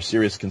be more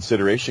serious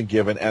consideration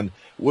given. And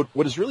what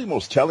is really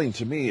most telling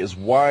to me is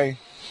why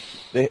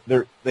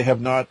there's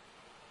not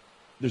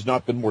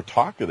been more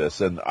talk of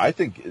this. And I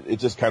think it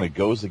just kind of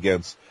goes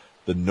against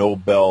the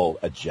Nobel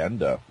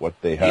agenda, what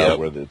they have,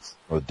 whether it's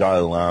the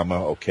Dalai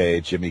Lama, okay,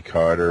 Jimmy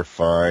Carter,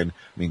 fine.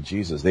 I mean,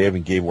 Jesus, they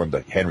even gave one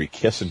to Henry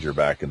Kissinger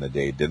back in the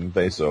day, didn't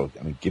they? So,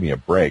 I mean, give me a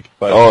break.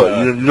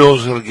 But, you know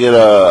who's going to get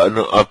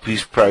a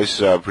Peace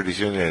Prize pretty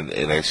soon,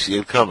 and I see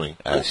it coming.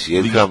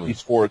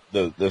 These four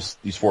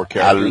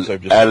characters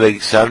I've just...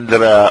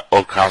 Alexandra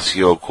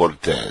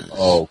Ocasio-Cortez.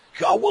 Oh,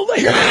 God, well,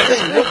 here's the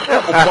thing. Look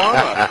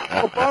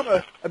at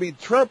Obama. I mean,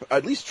 Trump,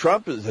 at least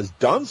Trump has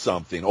done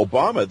something.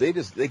 Obama,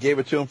 they gave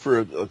it to him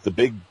for the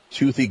big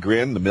toothy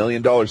grin, the $1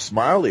 million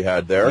smile he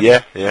had there.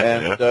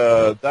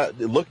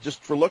 That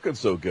just for looking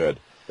so good.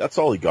 That's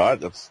all he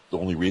got. That's the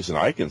only reason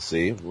I can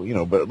see,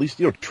 but at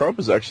least, Trump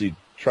has actually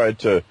tried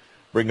to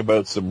bring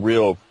about some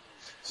real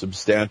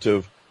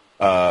substantive,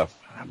 I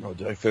don't know,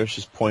 did I finish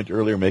this point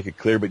earlier, make it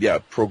clear? But yeah,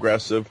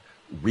 progressive,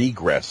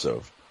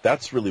 regressive.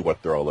 That's really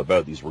what they're all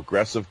about, these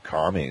regressive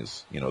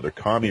commies. They're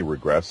commie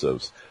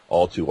regressives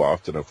all too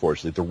often,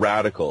 unfortunately. The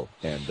radical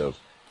end of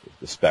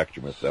the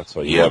spectrum, if that's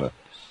how you want to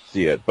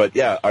see it. But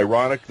yeah,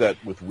 ironic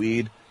that with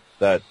weed,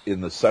 that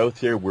in the South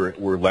here,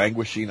 we're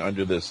languishing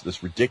under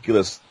this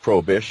ridiculous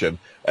prohibition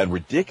and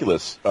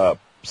ridiculous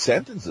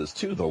sentences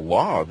too. The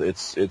law,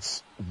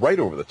 it's right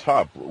over the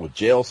top with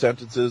jail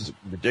sentences,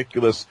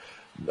 ridiculous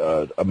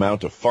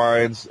amount of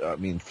fines. I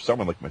mean, for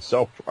someone like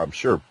myself, I'm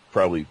sure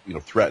probably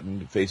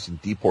threatened, facing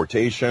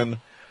deportation.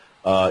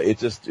 It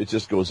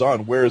just goes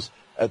on. Whereas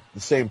at the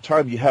same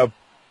time, you have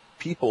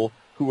people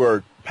who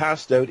are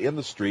passed out in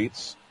the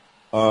streets,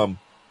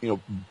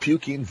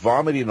 puking,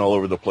 vomiting all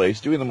over the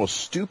place, doing the most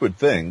stupid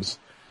things.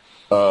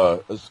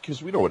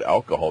 Because we know what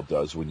alcohol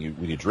does when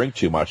you drink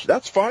too much.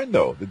 That's fine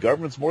though. The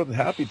government's more than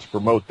happy to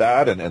promote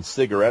that and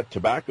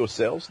tobacco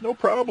sales. No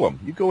problem.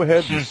 You go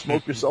ahead and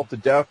smoke yourself to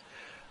death.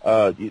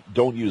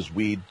 Don't use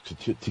weed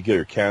to kill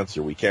your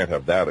cancer. We can't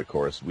have that, of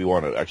course. We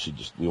want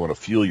to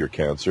fuel your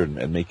cancer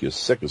and make you as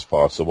sick as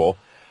possible.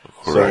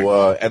 Correct.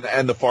 So,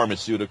 and the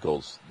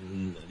pharmaceuticals.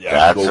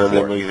 That's how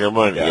they make their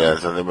money. Yeah,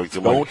 that's how they make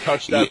their money. Don't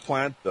touch that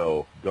plant,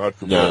 though. God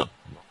forbid. No.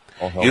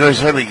 It's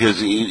funny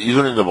because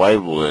even in the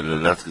Bible,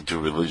 and not to get too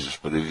religious,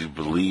 but if you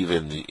believe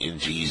in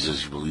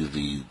Jesus, you believe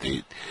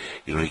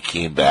he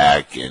came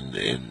back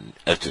and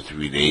after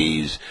 3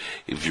 days,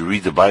 if you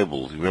read the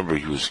Bible, remember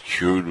he was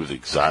cured with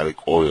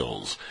exotic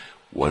oils,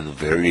 one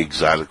very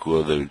exotic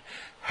oil that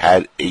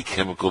had a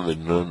chemical that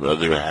none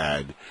other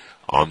had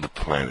on the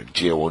planet.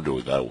 Gee, I wonder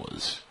what that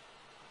was.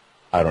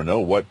 I don't know.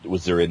 What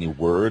was there any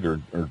word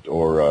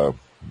or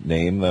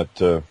name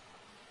that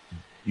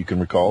you can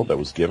recall that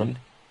was given?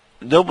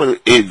 No,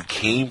 but it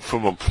came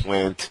from a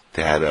plant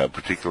that had a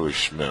particular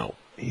smell.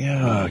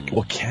 Yeah,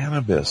 well,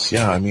 cannabis.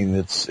 Yeah, I mean,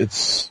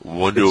 it's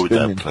wonder what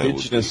that plant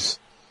indigenous.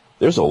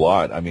 There's a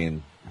lot. I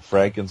mean,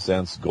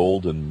 frankincense,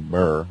 gold, and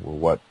myrrh were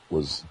what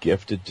was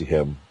gifted to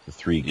him, the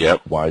three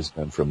wise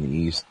men from the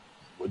East,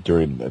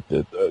 during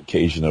the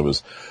occasion of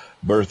his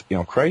birth.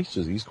 Christ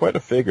he's quite a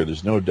figure.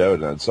 There's no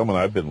doubt, and someone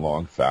I've been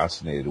long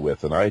fascinated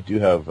with. And I do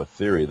have a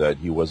theory that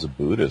he was a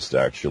Buddhist,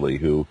 actually,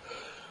 who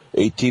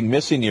 18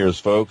 missing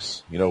years,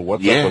 folks.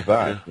 What's up with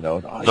that?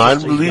 No, I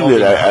believe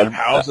it.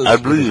 I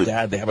believe it.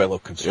 Dad, they have a little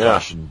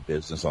construction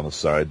business on the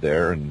side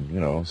there,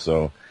 and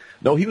so.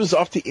 No, he was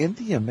off to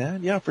India,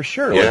 man. Yeah, for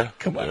sure. Yeah, like,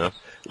 come on.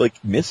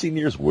 Like missing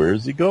years. Where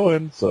is he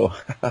going? So,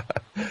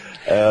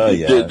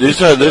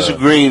 There's a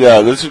great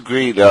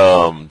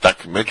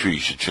documentary you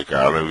should check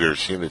out. I've ever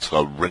seen it. It's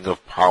called Ring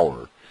of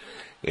Power,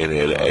 and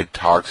it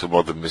talks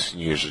about the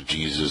missing years of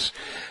Jesus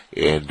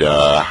and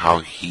how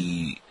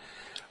he.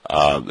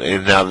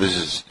 And now this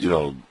is,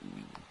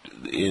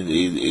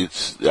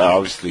 it's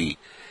obviously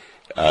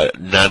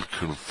not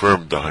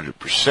confirmed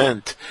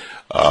 100%,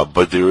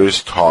 but there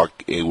is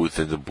talk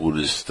within the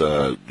Buddhist,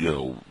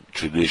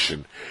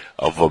 tradition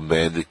of a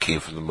man that came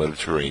from the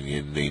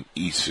Mediterranean named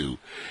Isu,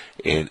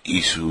 and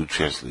Isu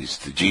translates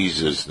to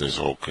Jesus, and there's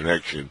a whole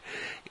connection.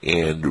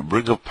 And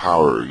Ring of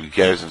Power, you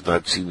guys have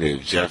not seen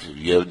it. Jeff, if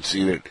you haven't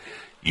seen it,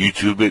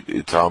 YouTube it.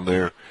 It's on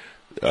there.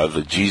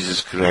 The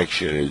Jesus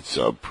connection, it's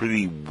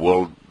pretty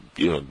well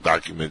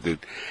documented,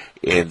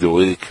 and the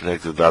way they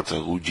connected that to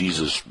who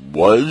Jesus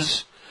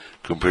was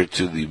compared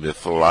to the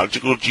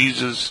mythological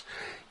Jesus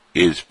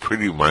is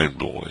pretty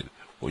mind-blowing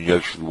when you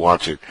actually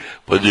watch it.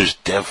 But there's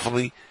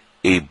definitely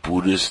a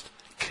Buddhist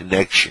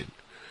connection,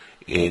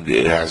 and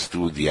it has to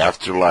do with the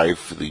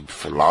afterlife, the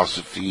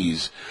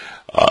philosophies,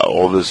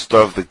 all this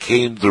stuff that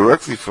came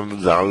directly from the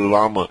Dalai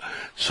Lama,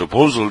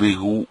 supposedly,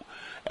 who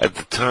at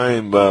the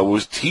time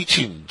was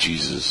teaching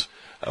Jesus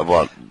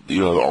about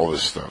all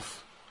this stuff.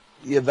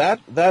 Yeah,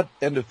 that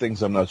end of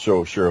things, I'm not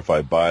sure if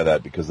I buy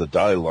that, because the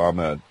Dalai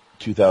Lama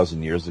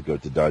 2,000 years ago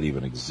did not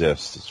even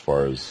exist, as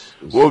far as.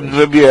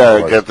 Maybe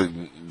I got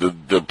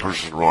the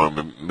person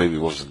wrong. Maybe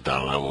it wasn't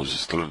Dalai Lama; it was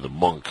just the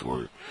monk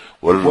or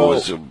whatever it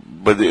was.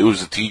 But it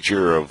was a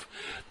teacher of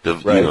the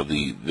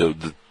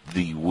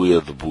the way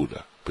of the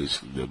Buddha,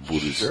 basically the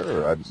Buddhist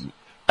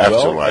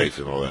afterlife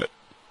and all that.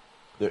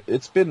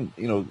 It's been,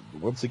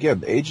 once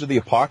again, the age of the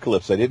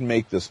apocalypse. I didn't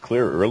make this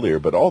clear earlier,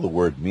 but all the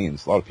word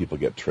means, a lot of people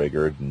get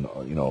triggered and,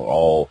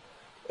 all.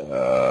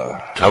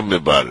 Tell me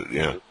about it,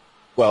 yeah.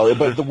 Well,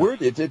 but the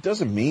word, it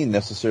doesn't mean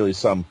necessarily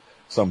some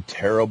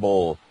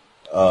terrible,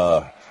 do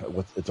I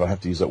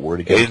have to use that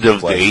word again? End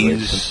of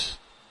days.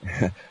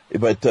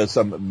 But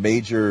some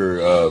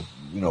major,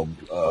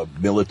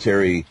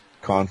 military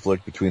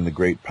conflict between the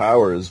great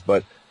powers,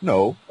 but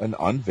no, an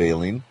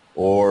unveiling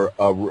or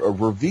a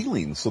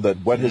revealing, so that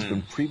what has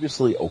been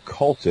previously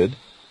occulted,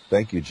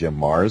 thank you, Jim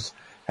Mars,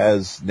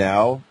 has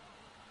now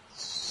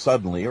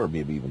suddenly, or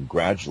maybe even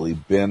gradually,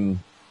 been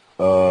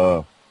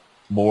there's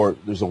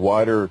a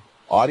wider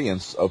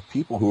audience of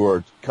people who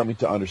are coming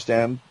to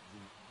understand.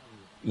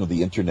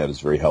 The internet is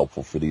very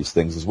helpful for these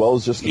things, as well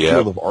as just the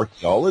field of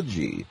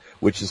archaeology,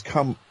 which has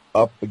come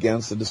up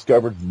against and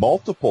discovered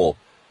multiple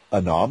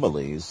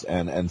anomalies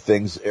and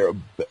things,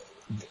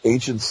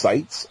 ancient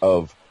sites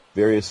of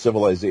various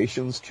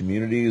civilizations,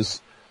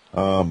 communities,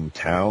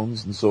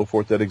 towns, and so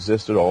forth that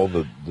existed, all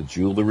the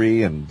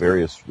jewelry and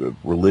various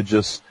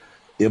religious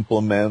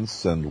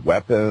implements and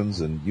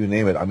weapons and you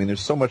name it. I mean,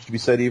 there's so much to be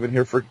said even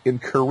here in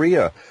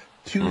Korea.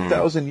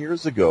 2,000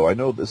 years ago, I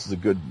know this is a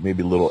good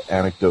maybe little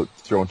anecdote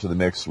thrown into the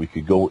mix. We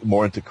could go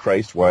more into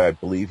Christ, why I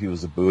believe he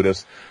was a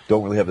Buddhist.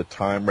 Don't really have the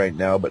time right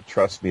now, but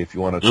trust me, if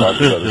you want to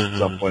talk about this at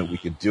some point, we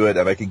can do it,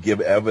 and I can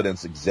give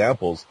evidence,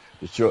 examples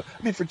to show.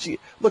 I mean,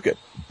 look at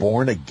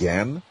born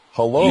again.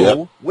 Hello,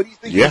 yep. What do you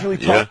think he's really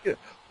talking?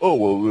 Oh,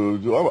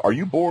 well, are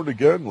you born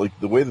again? Like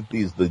the way that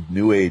the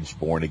new age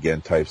born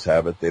again types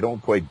have it, they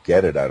don't quite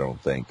get it, I don't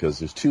think, because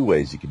there's two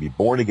ways. You can be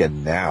born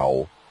again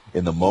now,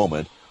 in the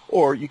moment,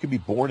 or you can be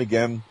born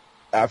again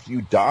after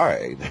you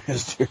die.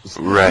 There's two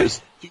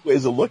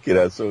ways of looking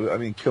at it. So, I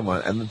mean, come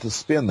on. And the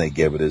spin they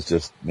give it is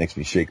just makes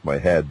me shake my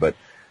head. But,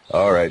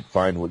 all right,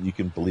 fine. Well, you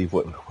can believe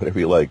whatever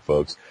you like,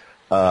 folks.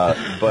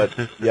 But,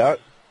 yeah.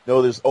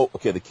 No,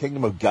 the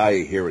Kingdom of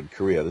Gaia here in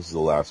Korea. This is the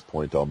last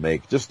point I'll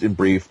make. Just in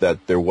brief,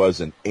 that there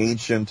was an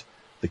ancient,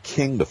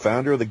 the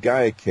founder of the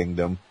Gaia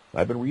Kingdom.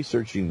 I've been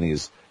researching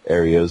these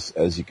areas,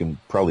 as you can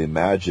probably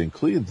imagine,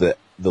 including the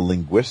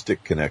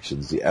linguistic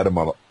connections, the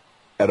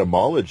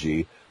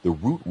etymology, the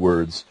root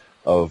words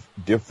of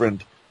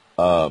different,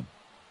 there's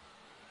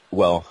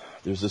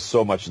just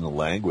so much in the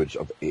language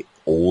of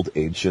old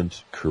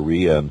ancient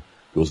Korean,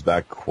 goes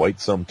back quite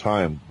some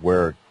time,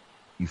 where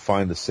you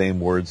find the same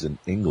words in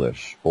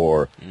English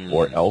or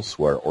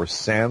elsewhere, or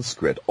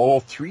Sanskrit, all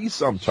three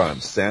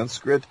sometimes,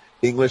 Sanskrit,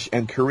 English,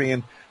 and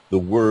Korean, the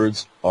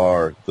words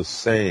are the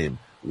same.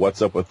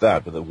 What's up with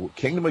that? But the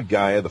Kingdom of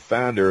Gaia, the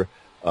founder,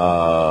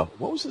 what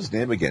was his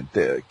name again?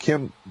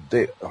 Daewang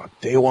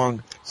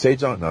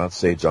Sejong, not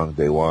Sejong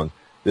Daewang.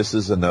 This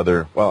is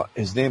another. Well,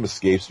 his name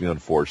escapes me,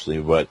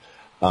 unfortunately, but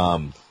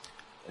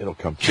it'll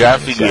come.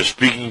 Japhy, you're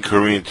speaking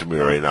Korean to me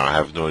right now. I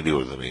have no idea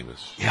what the name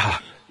is. Yeah.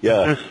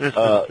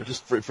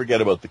 Just forget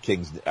about the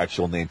king's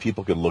actual name.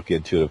 People can look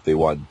into it if they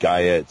want.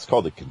 Gaia. It's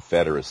called the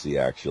Confederacy,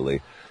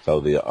 actually. So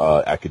the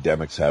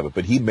academics have it.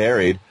 But he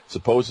married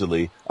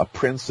supposedly a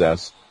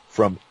princess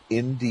from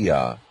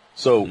India.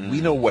 So we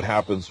know what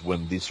happens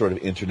when these sort of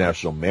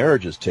international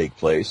marriages take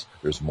place.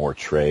 There's more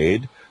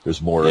trade.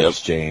 There's more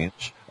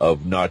exchange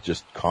of not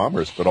just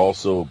commerce, but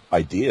also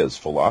ideas,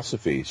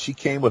 philosophy. She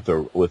came with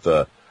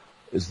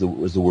is the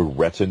word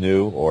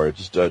retinue, or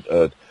just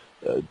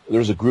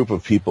there's a group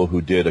of people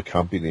who did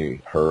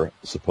accompany her,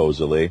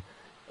 supposedly.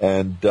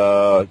 And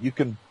you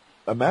can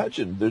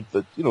imagine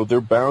that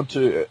they're bound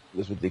to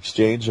the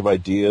exchange of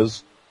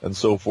ideas and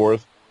so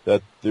forth,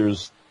 that's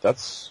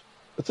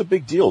a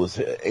big deal. This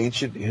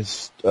ancient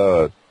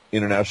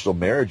international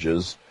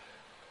marriages,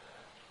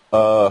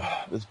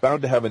 it's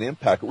bound to have an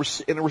impact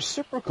in a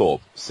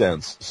reciprocal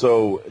sense.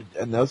 So,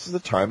 and this is the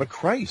time of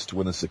Christ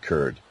when this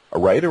occurred,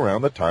 right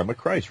around the time of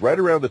Christ, right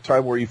around the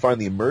time where you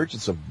find the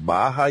emergence of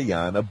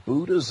Mahayana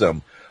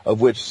Buddhism, of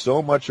which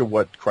so much of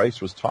what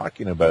Christ was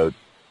talking about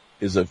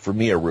is, for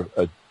me, a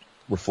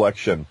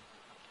reflection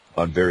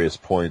on various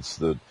points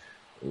that,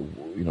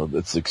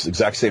 it's the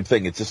exact same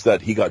thing. It's just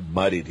that he got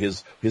muddied.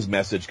 His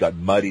message got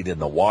muddied in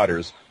the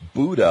waters.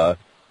 Buddha,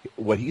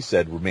 what he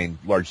said remained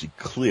largely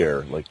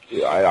clear. Like,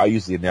 I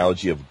use the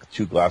analogy of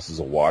two glasses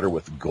of water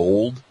with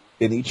gold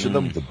in each of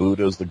them. The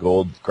Buddha is the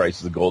gold, Christ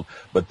is the gold.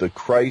 But the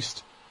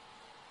Christ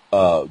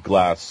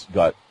glass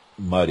got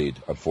muddied,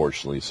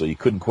 unfortunately. So you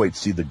couldn't quite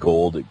see the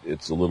gold.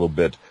 It's a little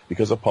bit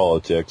because of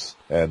politics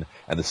and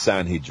the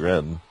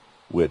Sanhedrin,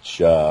 which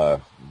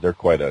they're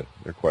quite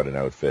an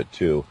outfit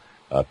too.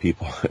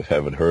 People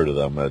haven't heard of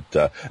them.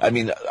 But,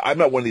 I'm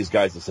not one of these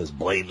guys that says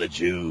blame the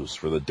Jews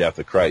for the death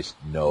of Christ.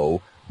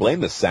 No, blame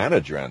the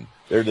Sanhedrin.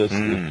 They're just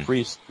the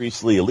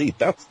priestly elite.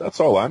 That's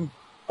all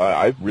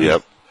I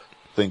really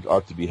think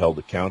ought to be held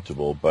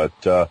accountable.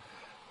 But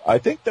I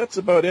think that's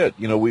about it.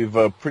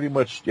 We've pretty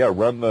much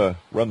run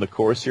the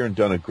course here and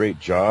done a great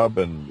job.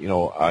 And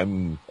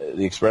I'm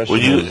the expression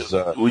is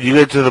when you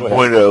get to the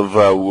point of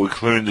we're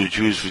clearing the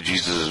Jews for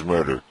Jesus'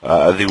 murder,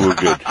 I think we're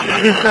good.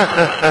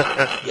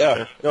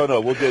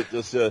 We'll get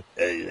this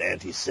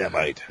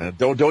anti-Semite.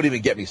 Don't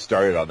even get me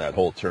started on that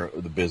whole term,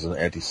 the business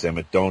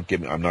anti-Semite.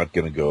 I'm not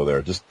going to go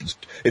there. Just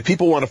if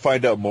people want to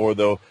find out more,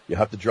 though, you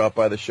have to drop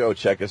by the show.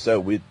 Check us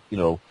out.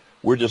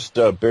 we're just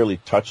barely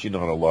touching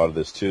on a lot of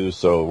this too.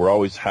 So we're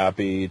always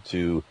happy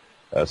to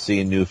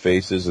see new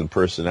faces and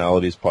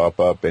personalities pop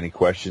up. Any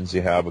questions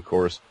you have, of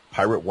course,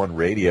 Pirate One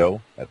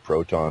Radio at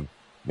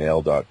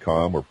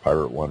protonmail.com or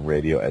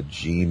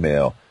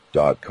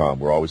pirateoneradio@gmail.com.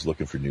 We're always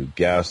looking for new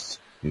guests,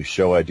 new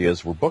show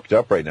ideas. We're booked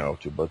up right now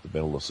to about the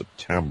middle of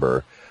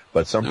September,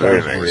 but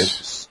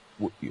sometimes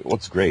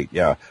what's great,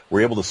 yeah,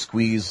 we're able to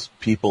squeeze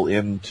people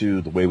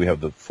into the way we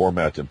have the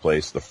format in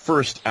place. The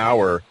first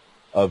hour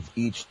of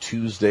each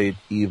Tuesday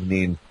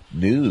evening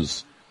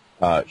news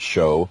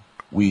show,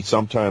 we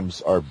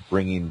sometimes are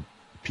bringing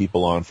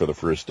people on for the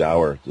first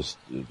hour, just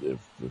if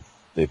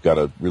they've got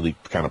a really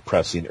kind of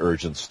pressing,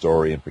 urgent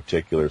story in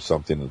particular,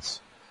 something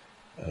that's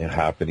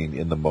happening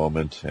in the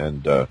moment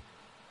and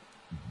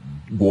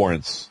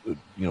warrants,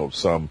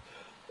 some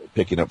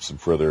picking up some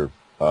further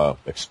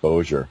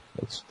exposure.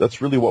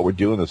 That's really what we're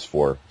doing this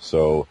for.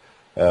 So,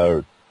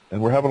 and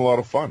we're having a lot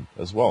of fun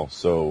as well.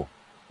 So,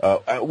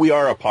 we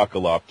are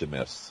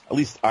apocalyptimists. At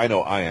least I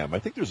know I am. I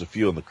think there's a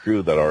few in the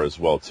crew that are as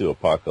well too,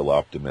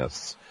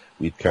 apocalyptimists.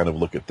 We kind of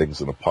look at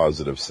things in a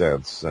positive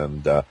sense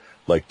and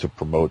like to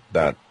promote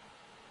that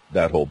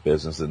whole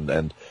business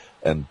and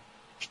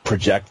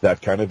project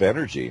that kind of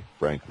energy.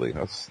 Frankly,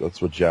 that's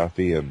what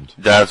Japhy and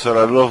that's what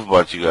I love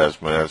about you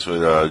guys, man. That's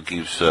what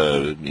keeps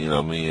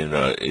me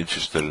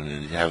interested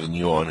in having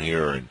you on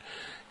here.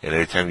 And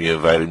every time you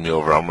invited me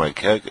over, I'm like,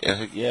 heck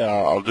yeah,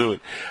 I'll do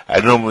it. I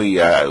normally,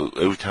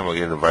 every time I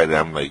get invited,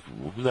 I'm like,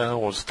 who the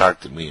hell wants to talk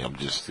to me? I'm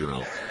just,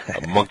 a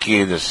monkey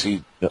in the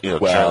seat, trying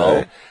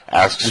to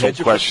ask some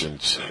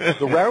questions.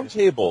 The round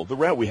table,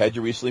 we had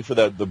you recently for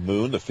the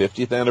Moon, the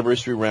 50th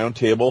anniversary round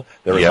table.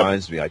 That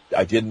reminds me,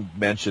 I didn't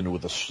mention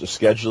with the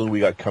scheduling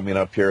we got coming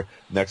up here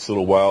next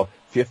little while,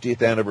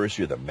 50th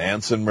anniversary of the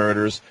Manson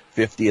murders,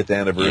 50th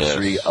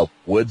anniversary of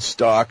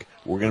Woodstock.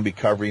 We're going to be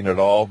covering it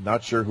all.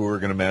 Not sure who we're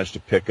going to manage to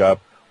pick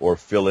up or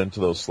fill into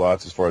those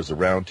slots as far as the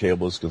round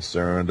table is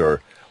concerned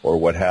or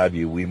what have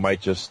you. We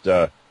might just take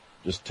a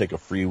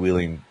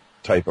freewheeling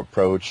type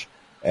approach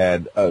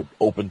and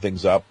open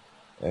things up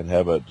and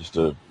have a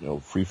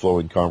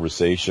free-flowing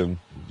conversation.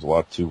 There's a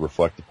lot to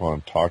reflect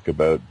upon, talk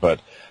about.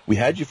 But we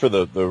had you for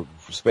the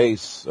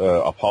space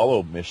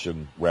Apollo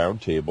mission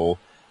roundtable,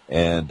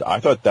 and I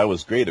thought that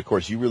was great. Of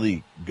course, you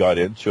really got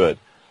into it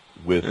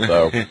with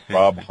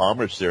Rob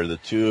Homrich there, the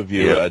two of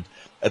you.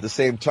 At the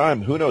same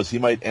time, who knows, he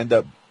might end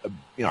up,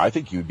 I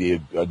think you'd be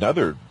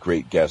another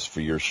great guest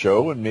for your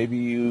show, and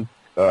maybe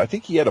I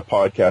think he had a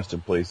podcast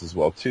in place as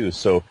well, too.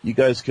 So you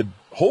guys could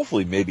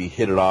hopefully maybe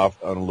hit it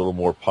off on a little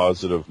more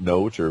positive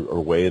note or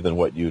way than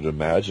what you'd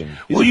imagine.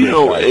 Well, he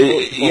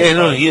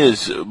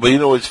is. But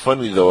it's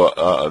funny,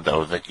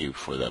 though. Thank you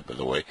for that, by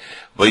the way.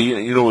 But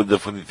the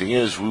funny thing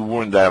is, we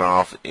weren't that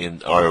off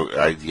in our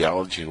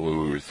ideology and what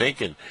we were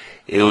thinking.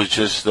 It was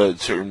just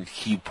certain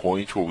key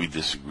points where we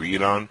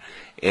disagreed on,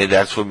 and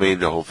that's what made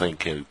the whole thing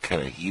kind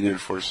of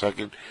heated for a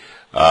second.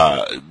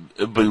 But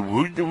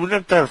we're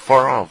not that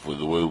far off with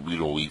the way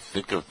we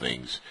think of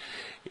things.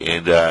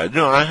 And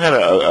I had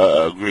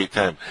a great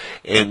time.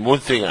 And one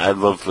thing, I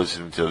love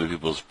listening to other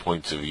people's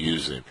points of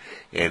views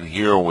and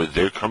hearing where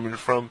they're coming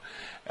from.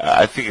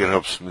 I think it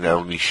helps me not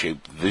only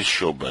shape this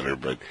show better,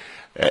 but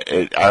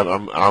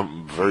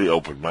I'm very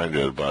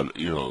open-minded about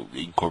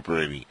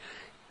incorporating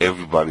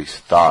everybody's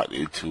thought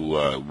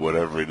into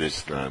whatever it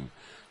is that I'm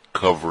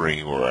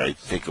covering or I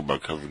think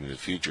about covering in the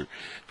future,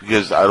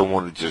 because I don't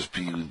want to just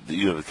be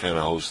the kind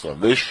of host on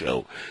this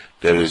show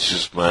that is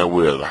just my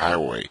way or the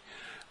highway.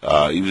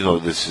 Even though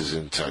this is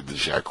inside the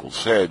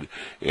Jackals' head,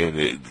 and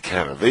it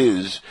kind of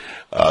is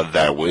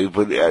that way,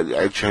 but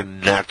I try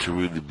not to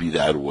really be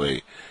that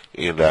way.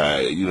 And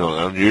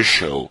on your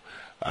show,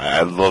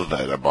 I love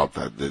that about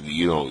that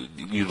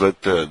you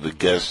let the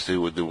guests say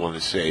what they want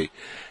to say.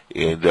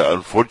 And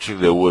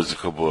unfortunately, there was a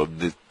couple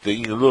of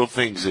little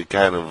things that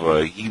kind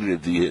of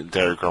heated the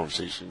entire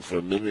conversation for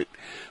a minute.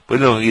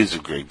 But no, he is a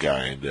great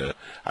guy, and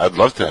I'd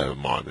love to have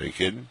him on. Are you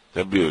kidding?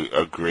 That'd be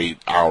a great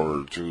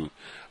hour or two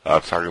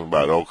talking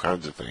about all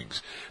kinds of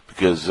things,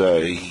 because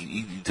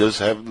he does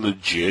have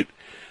legit,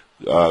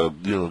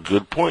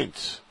 good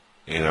points.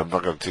 And I'm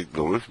not going to take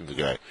the away from the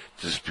guy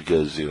just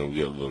because we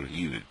get a little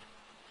heated.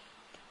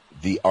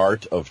 The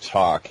art of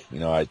talk.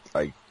 I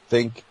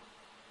think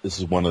this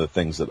is one of the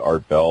things that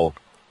Art Bell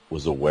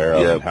was aware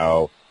of, and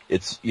how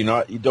it's you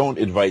don't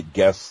invite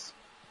guests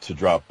to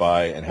drop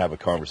by and have a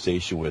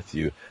conversation with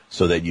you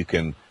so that you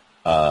can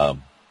have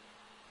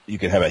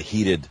a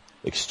heated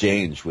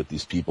exchange with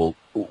these people,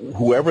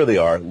 whoever they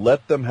are.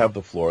 Let them have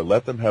the floor,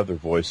 let them have their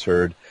voice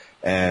heard,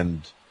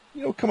 and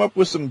come up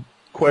with some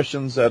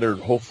questions that are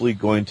hopefully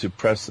going to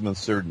press them in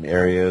certain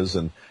areas,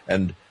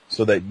 and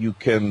so that you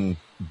can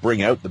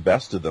bring out the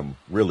best of them,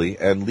 really,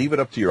 and leave it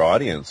up to your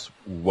audience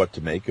what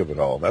to make of it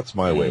all. That's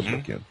my way of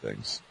looking at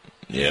things.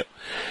 Yeah.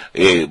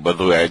 Hey, by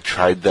the way, I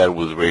tried that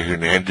with Ray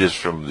Hernandez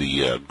from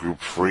the group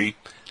Free.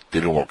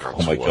 Didn't work out.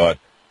 Oh my God,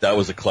 that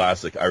was a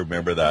classic. I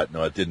remember that.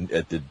 No, it didn't.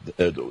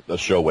 The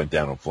show went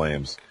down in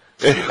flames.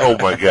 Oh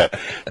my God,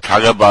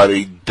 talk about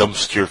a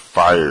dumpster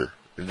fire.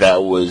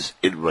 that was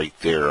it right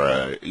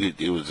there.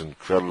 It was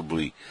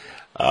incredibly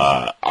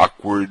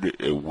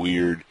awkward,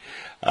 weird.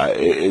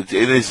 It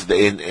is,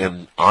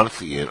 and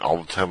honestly, and all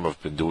the time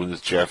I've been doing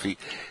this, Japhy,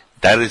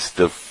 that is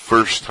the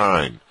first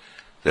time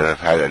that I've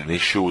had an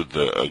issue with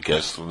a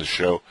guest on the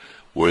show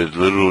where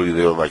literally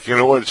they were like, you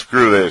know what,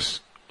 screw this,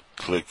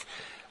 click.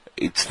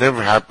 It's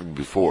never happened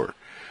before.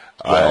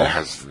 It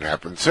hasn't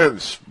happened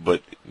since,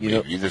 but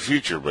maybe in the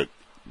future, but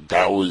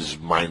that was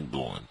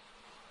mind-blowing.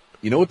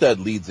 You know what that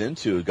leads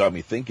into? It got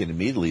me thinking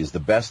immediately is the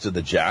best of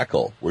the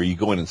Jackal, where you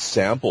go in and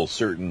sample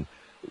certain,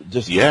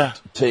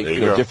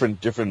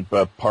 take different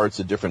parts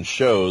of different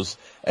shows,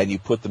 and you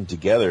put them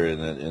together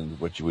in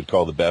what you would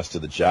call the best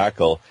of the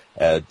Jackal,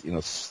 and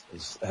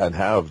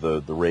have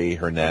the Ray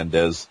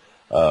Hernandez,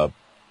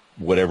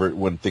 whatever,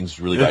 when things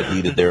really got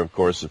heated there, of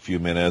course, a few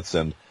minutes,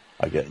 and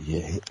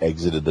he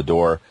exited the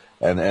door,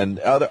 and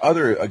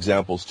other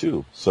examples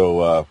too.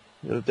 So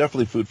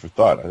definitely food for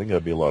thought. I think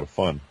that'd be a lot of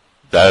fun.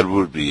 That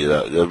would be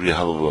a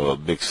hell of a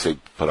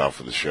mixtape to put out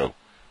for the show.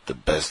 The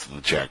best of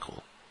the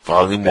Jackal.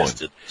 Volume 1.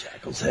 Best of the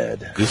Jackal's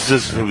head. This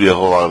is going to be a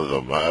whole lot of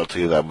them. I'll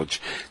tell you that much.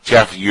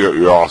 Japhy,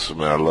 you're awesome,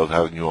 man. I love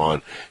having you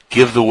on.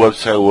 Give the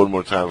website one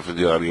more time for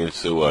the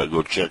audience to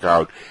go check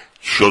out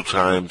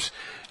showtimes.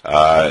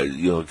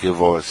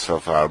 Give all that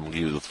stuff out. I'm going to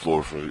give you the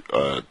floor for,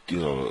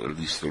 at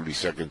least 30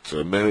 seconds to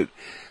a minute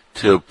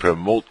to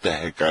promote the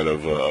heck out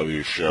of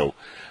your show.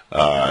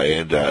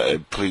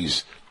 And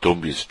please,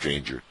 don't be a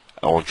stranger.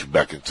 I want you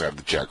back inside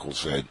the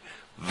Jackal's head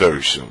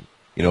very soon.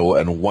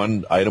 And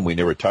one item we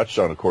never touched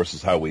on, of course,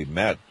 is how we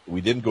met. We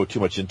didn't go too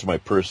much into my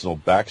personal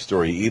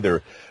backstory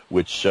either,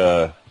 which,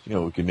 we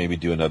can maybe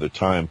do another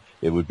time.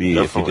 It would be,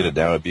 Definitely. If we did it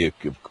now, it'd be a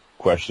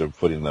question of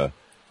putting the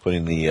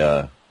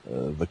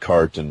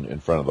cart in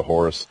front of the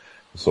horse.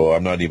 So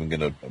I'm not even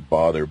going to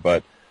bother.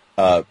 But,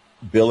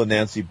 Bill and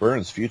Nancy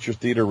Burns, Future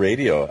Theater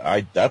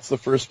Radio. That's the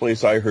first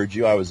place I heard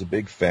you. I was a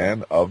big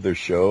fan of their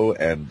show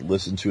and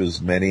listened to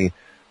as many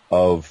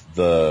of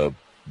the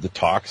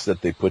talks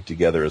that they put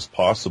together as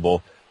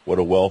possible. What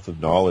a wealth of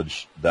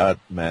knowledge that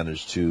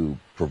managed to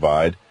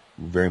provide.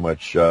 Very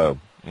much,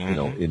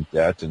 in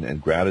debt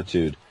and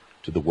gratitude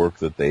to the work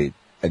that they,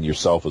 and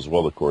yourself as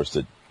well, of course,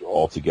 that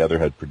all together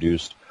had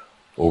produced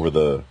over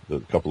the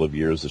couple of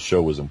years the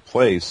show was in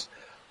place.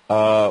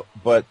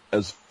 But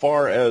as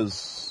far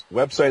as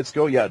websites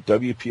go,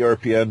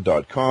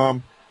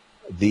 WPRPN.com.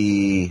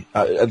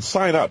 And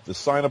sign up. The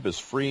sign up is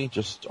free.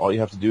 Just all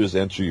you have to do is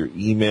enter your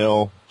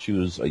email,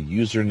 choose a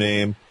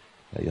username.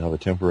 You'll have a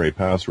temporary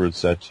password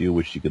set to you,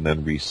 which you can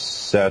then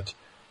reset.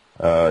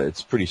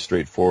 It's pretty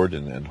straightforward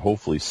and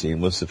hopefully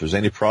seamless. If there's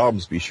any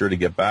problems, be sure to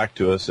get back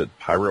to us at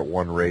Pirate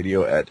One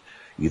Radio at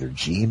either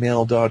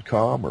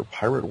gmail.com or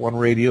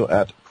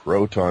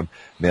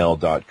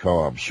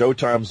pirateoneradio@protonmail.com.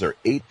 Showtimes are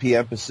 8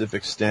 p.m.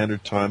 Pacific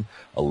Standard Time,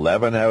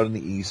 11 out on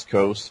the East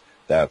Coast.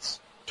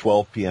 That's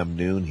 12 p.m.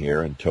 noon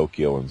here in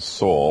Tokyo and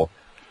Seoul,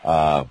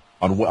 on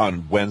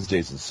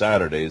Wednesdays and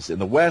Saturdays. In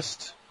the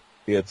West,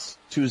 it's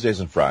Tuesdays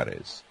and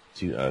Fridays,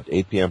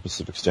 8 p.m.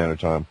 Pacific Standard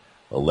Time,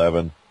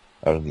 11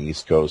 out on the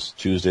East Coast.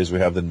 Tuesdays we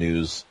have the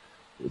news.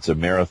 It's a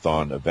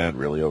marathon event,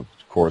 really. Of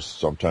course,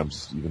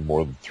 sometimes even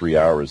more than 3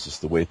 hours. It's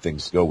the way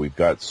things go. We've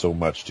got so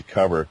much to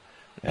cover,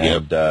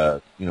 and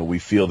we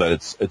feel that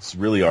it's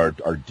really our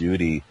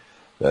duty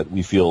that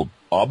we feel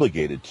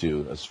obligated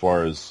to, as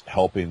far as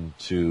helping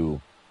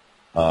to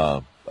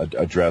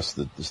address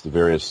the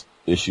various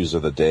issues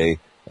of the day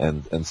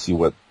and see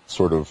what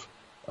sort of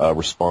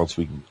response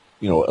we can,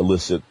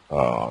 elicit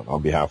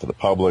on behalf of the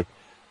public.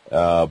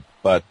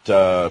 But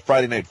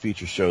Friday night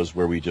feature shows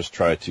where we just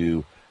try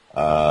to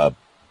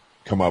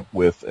come up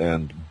with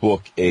and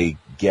book a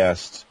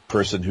guest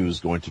person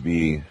who's going to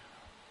be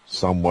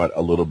somewhat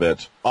a little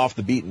bit off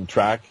the beaten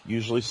track.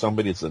 Usually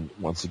somebody that's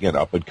once again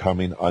up and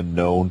coming,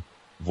 unknown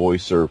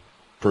voice or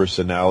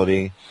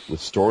personality with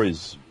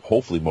stories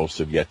hopefully most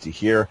have yet to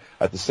hear.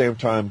 At the same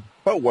time,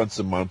 about once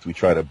a month, we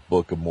try to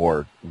book a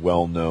more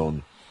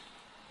well-known,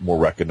 more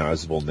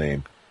recognizable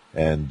name.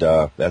 And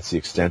that's the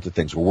extent of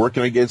things. We're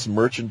working on getting some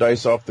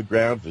merchandise off the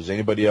ground. If there's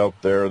anybody out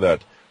there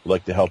that would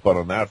like to help out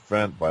on that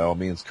front, by all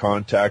means,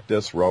 contact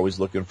us. We're always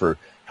looking for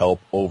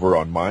help over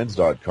on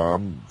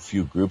Minds.com. A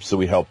few groups that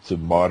we help to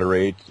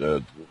moderate.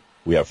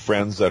 We have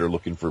friends that are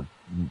looking for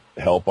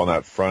help on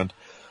that front,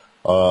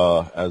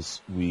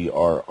 as we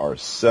are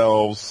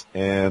ourselves.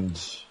 And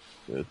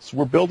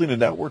we're building a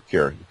network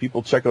here. If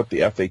people check out the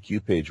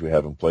FAQ page we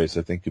have in place,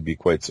 I think you'd be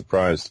quite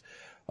surprised.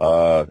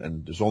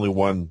 And there's only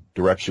one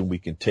direction we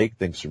can take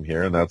things from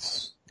here, and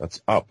that's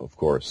up, of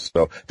course.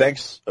 So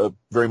thanks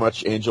very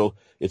much, Angel.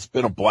 It's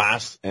been a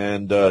blast,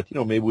 and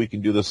maybe we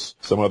can do this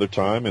some other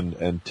time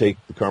and take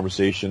the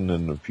conversation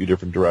in a few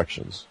different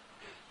directions.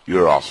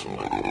 You're awesome.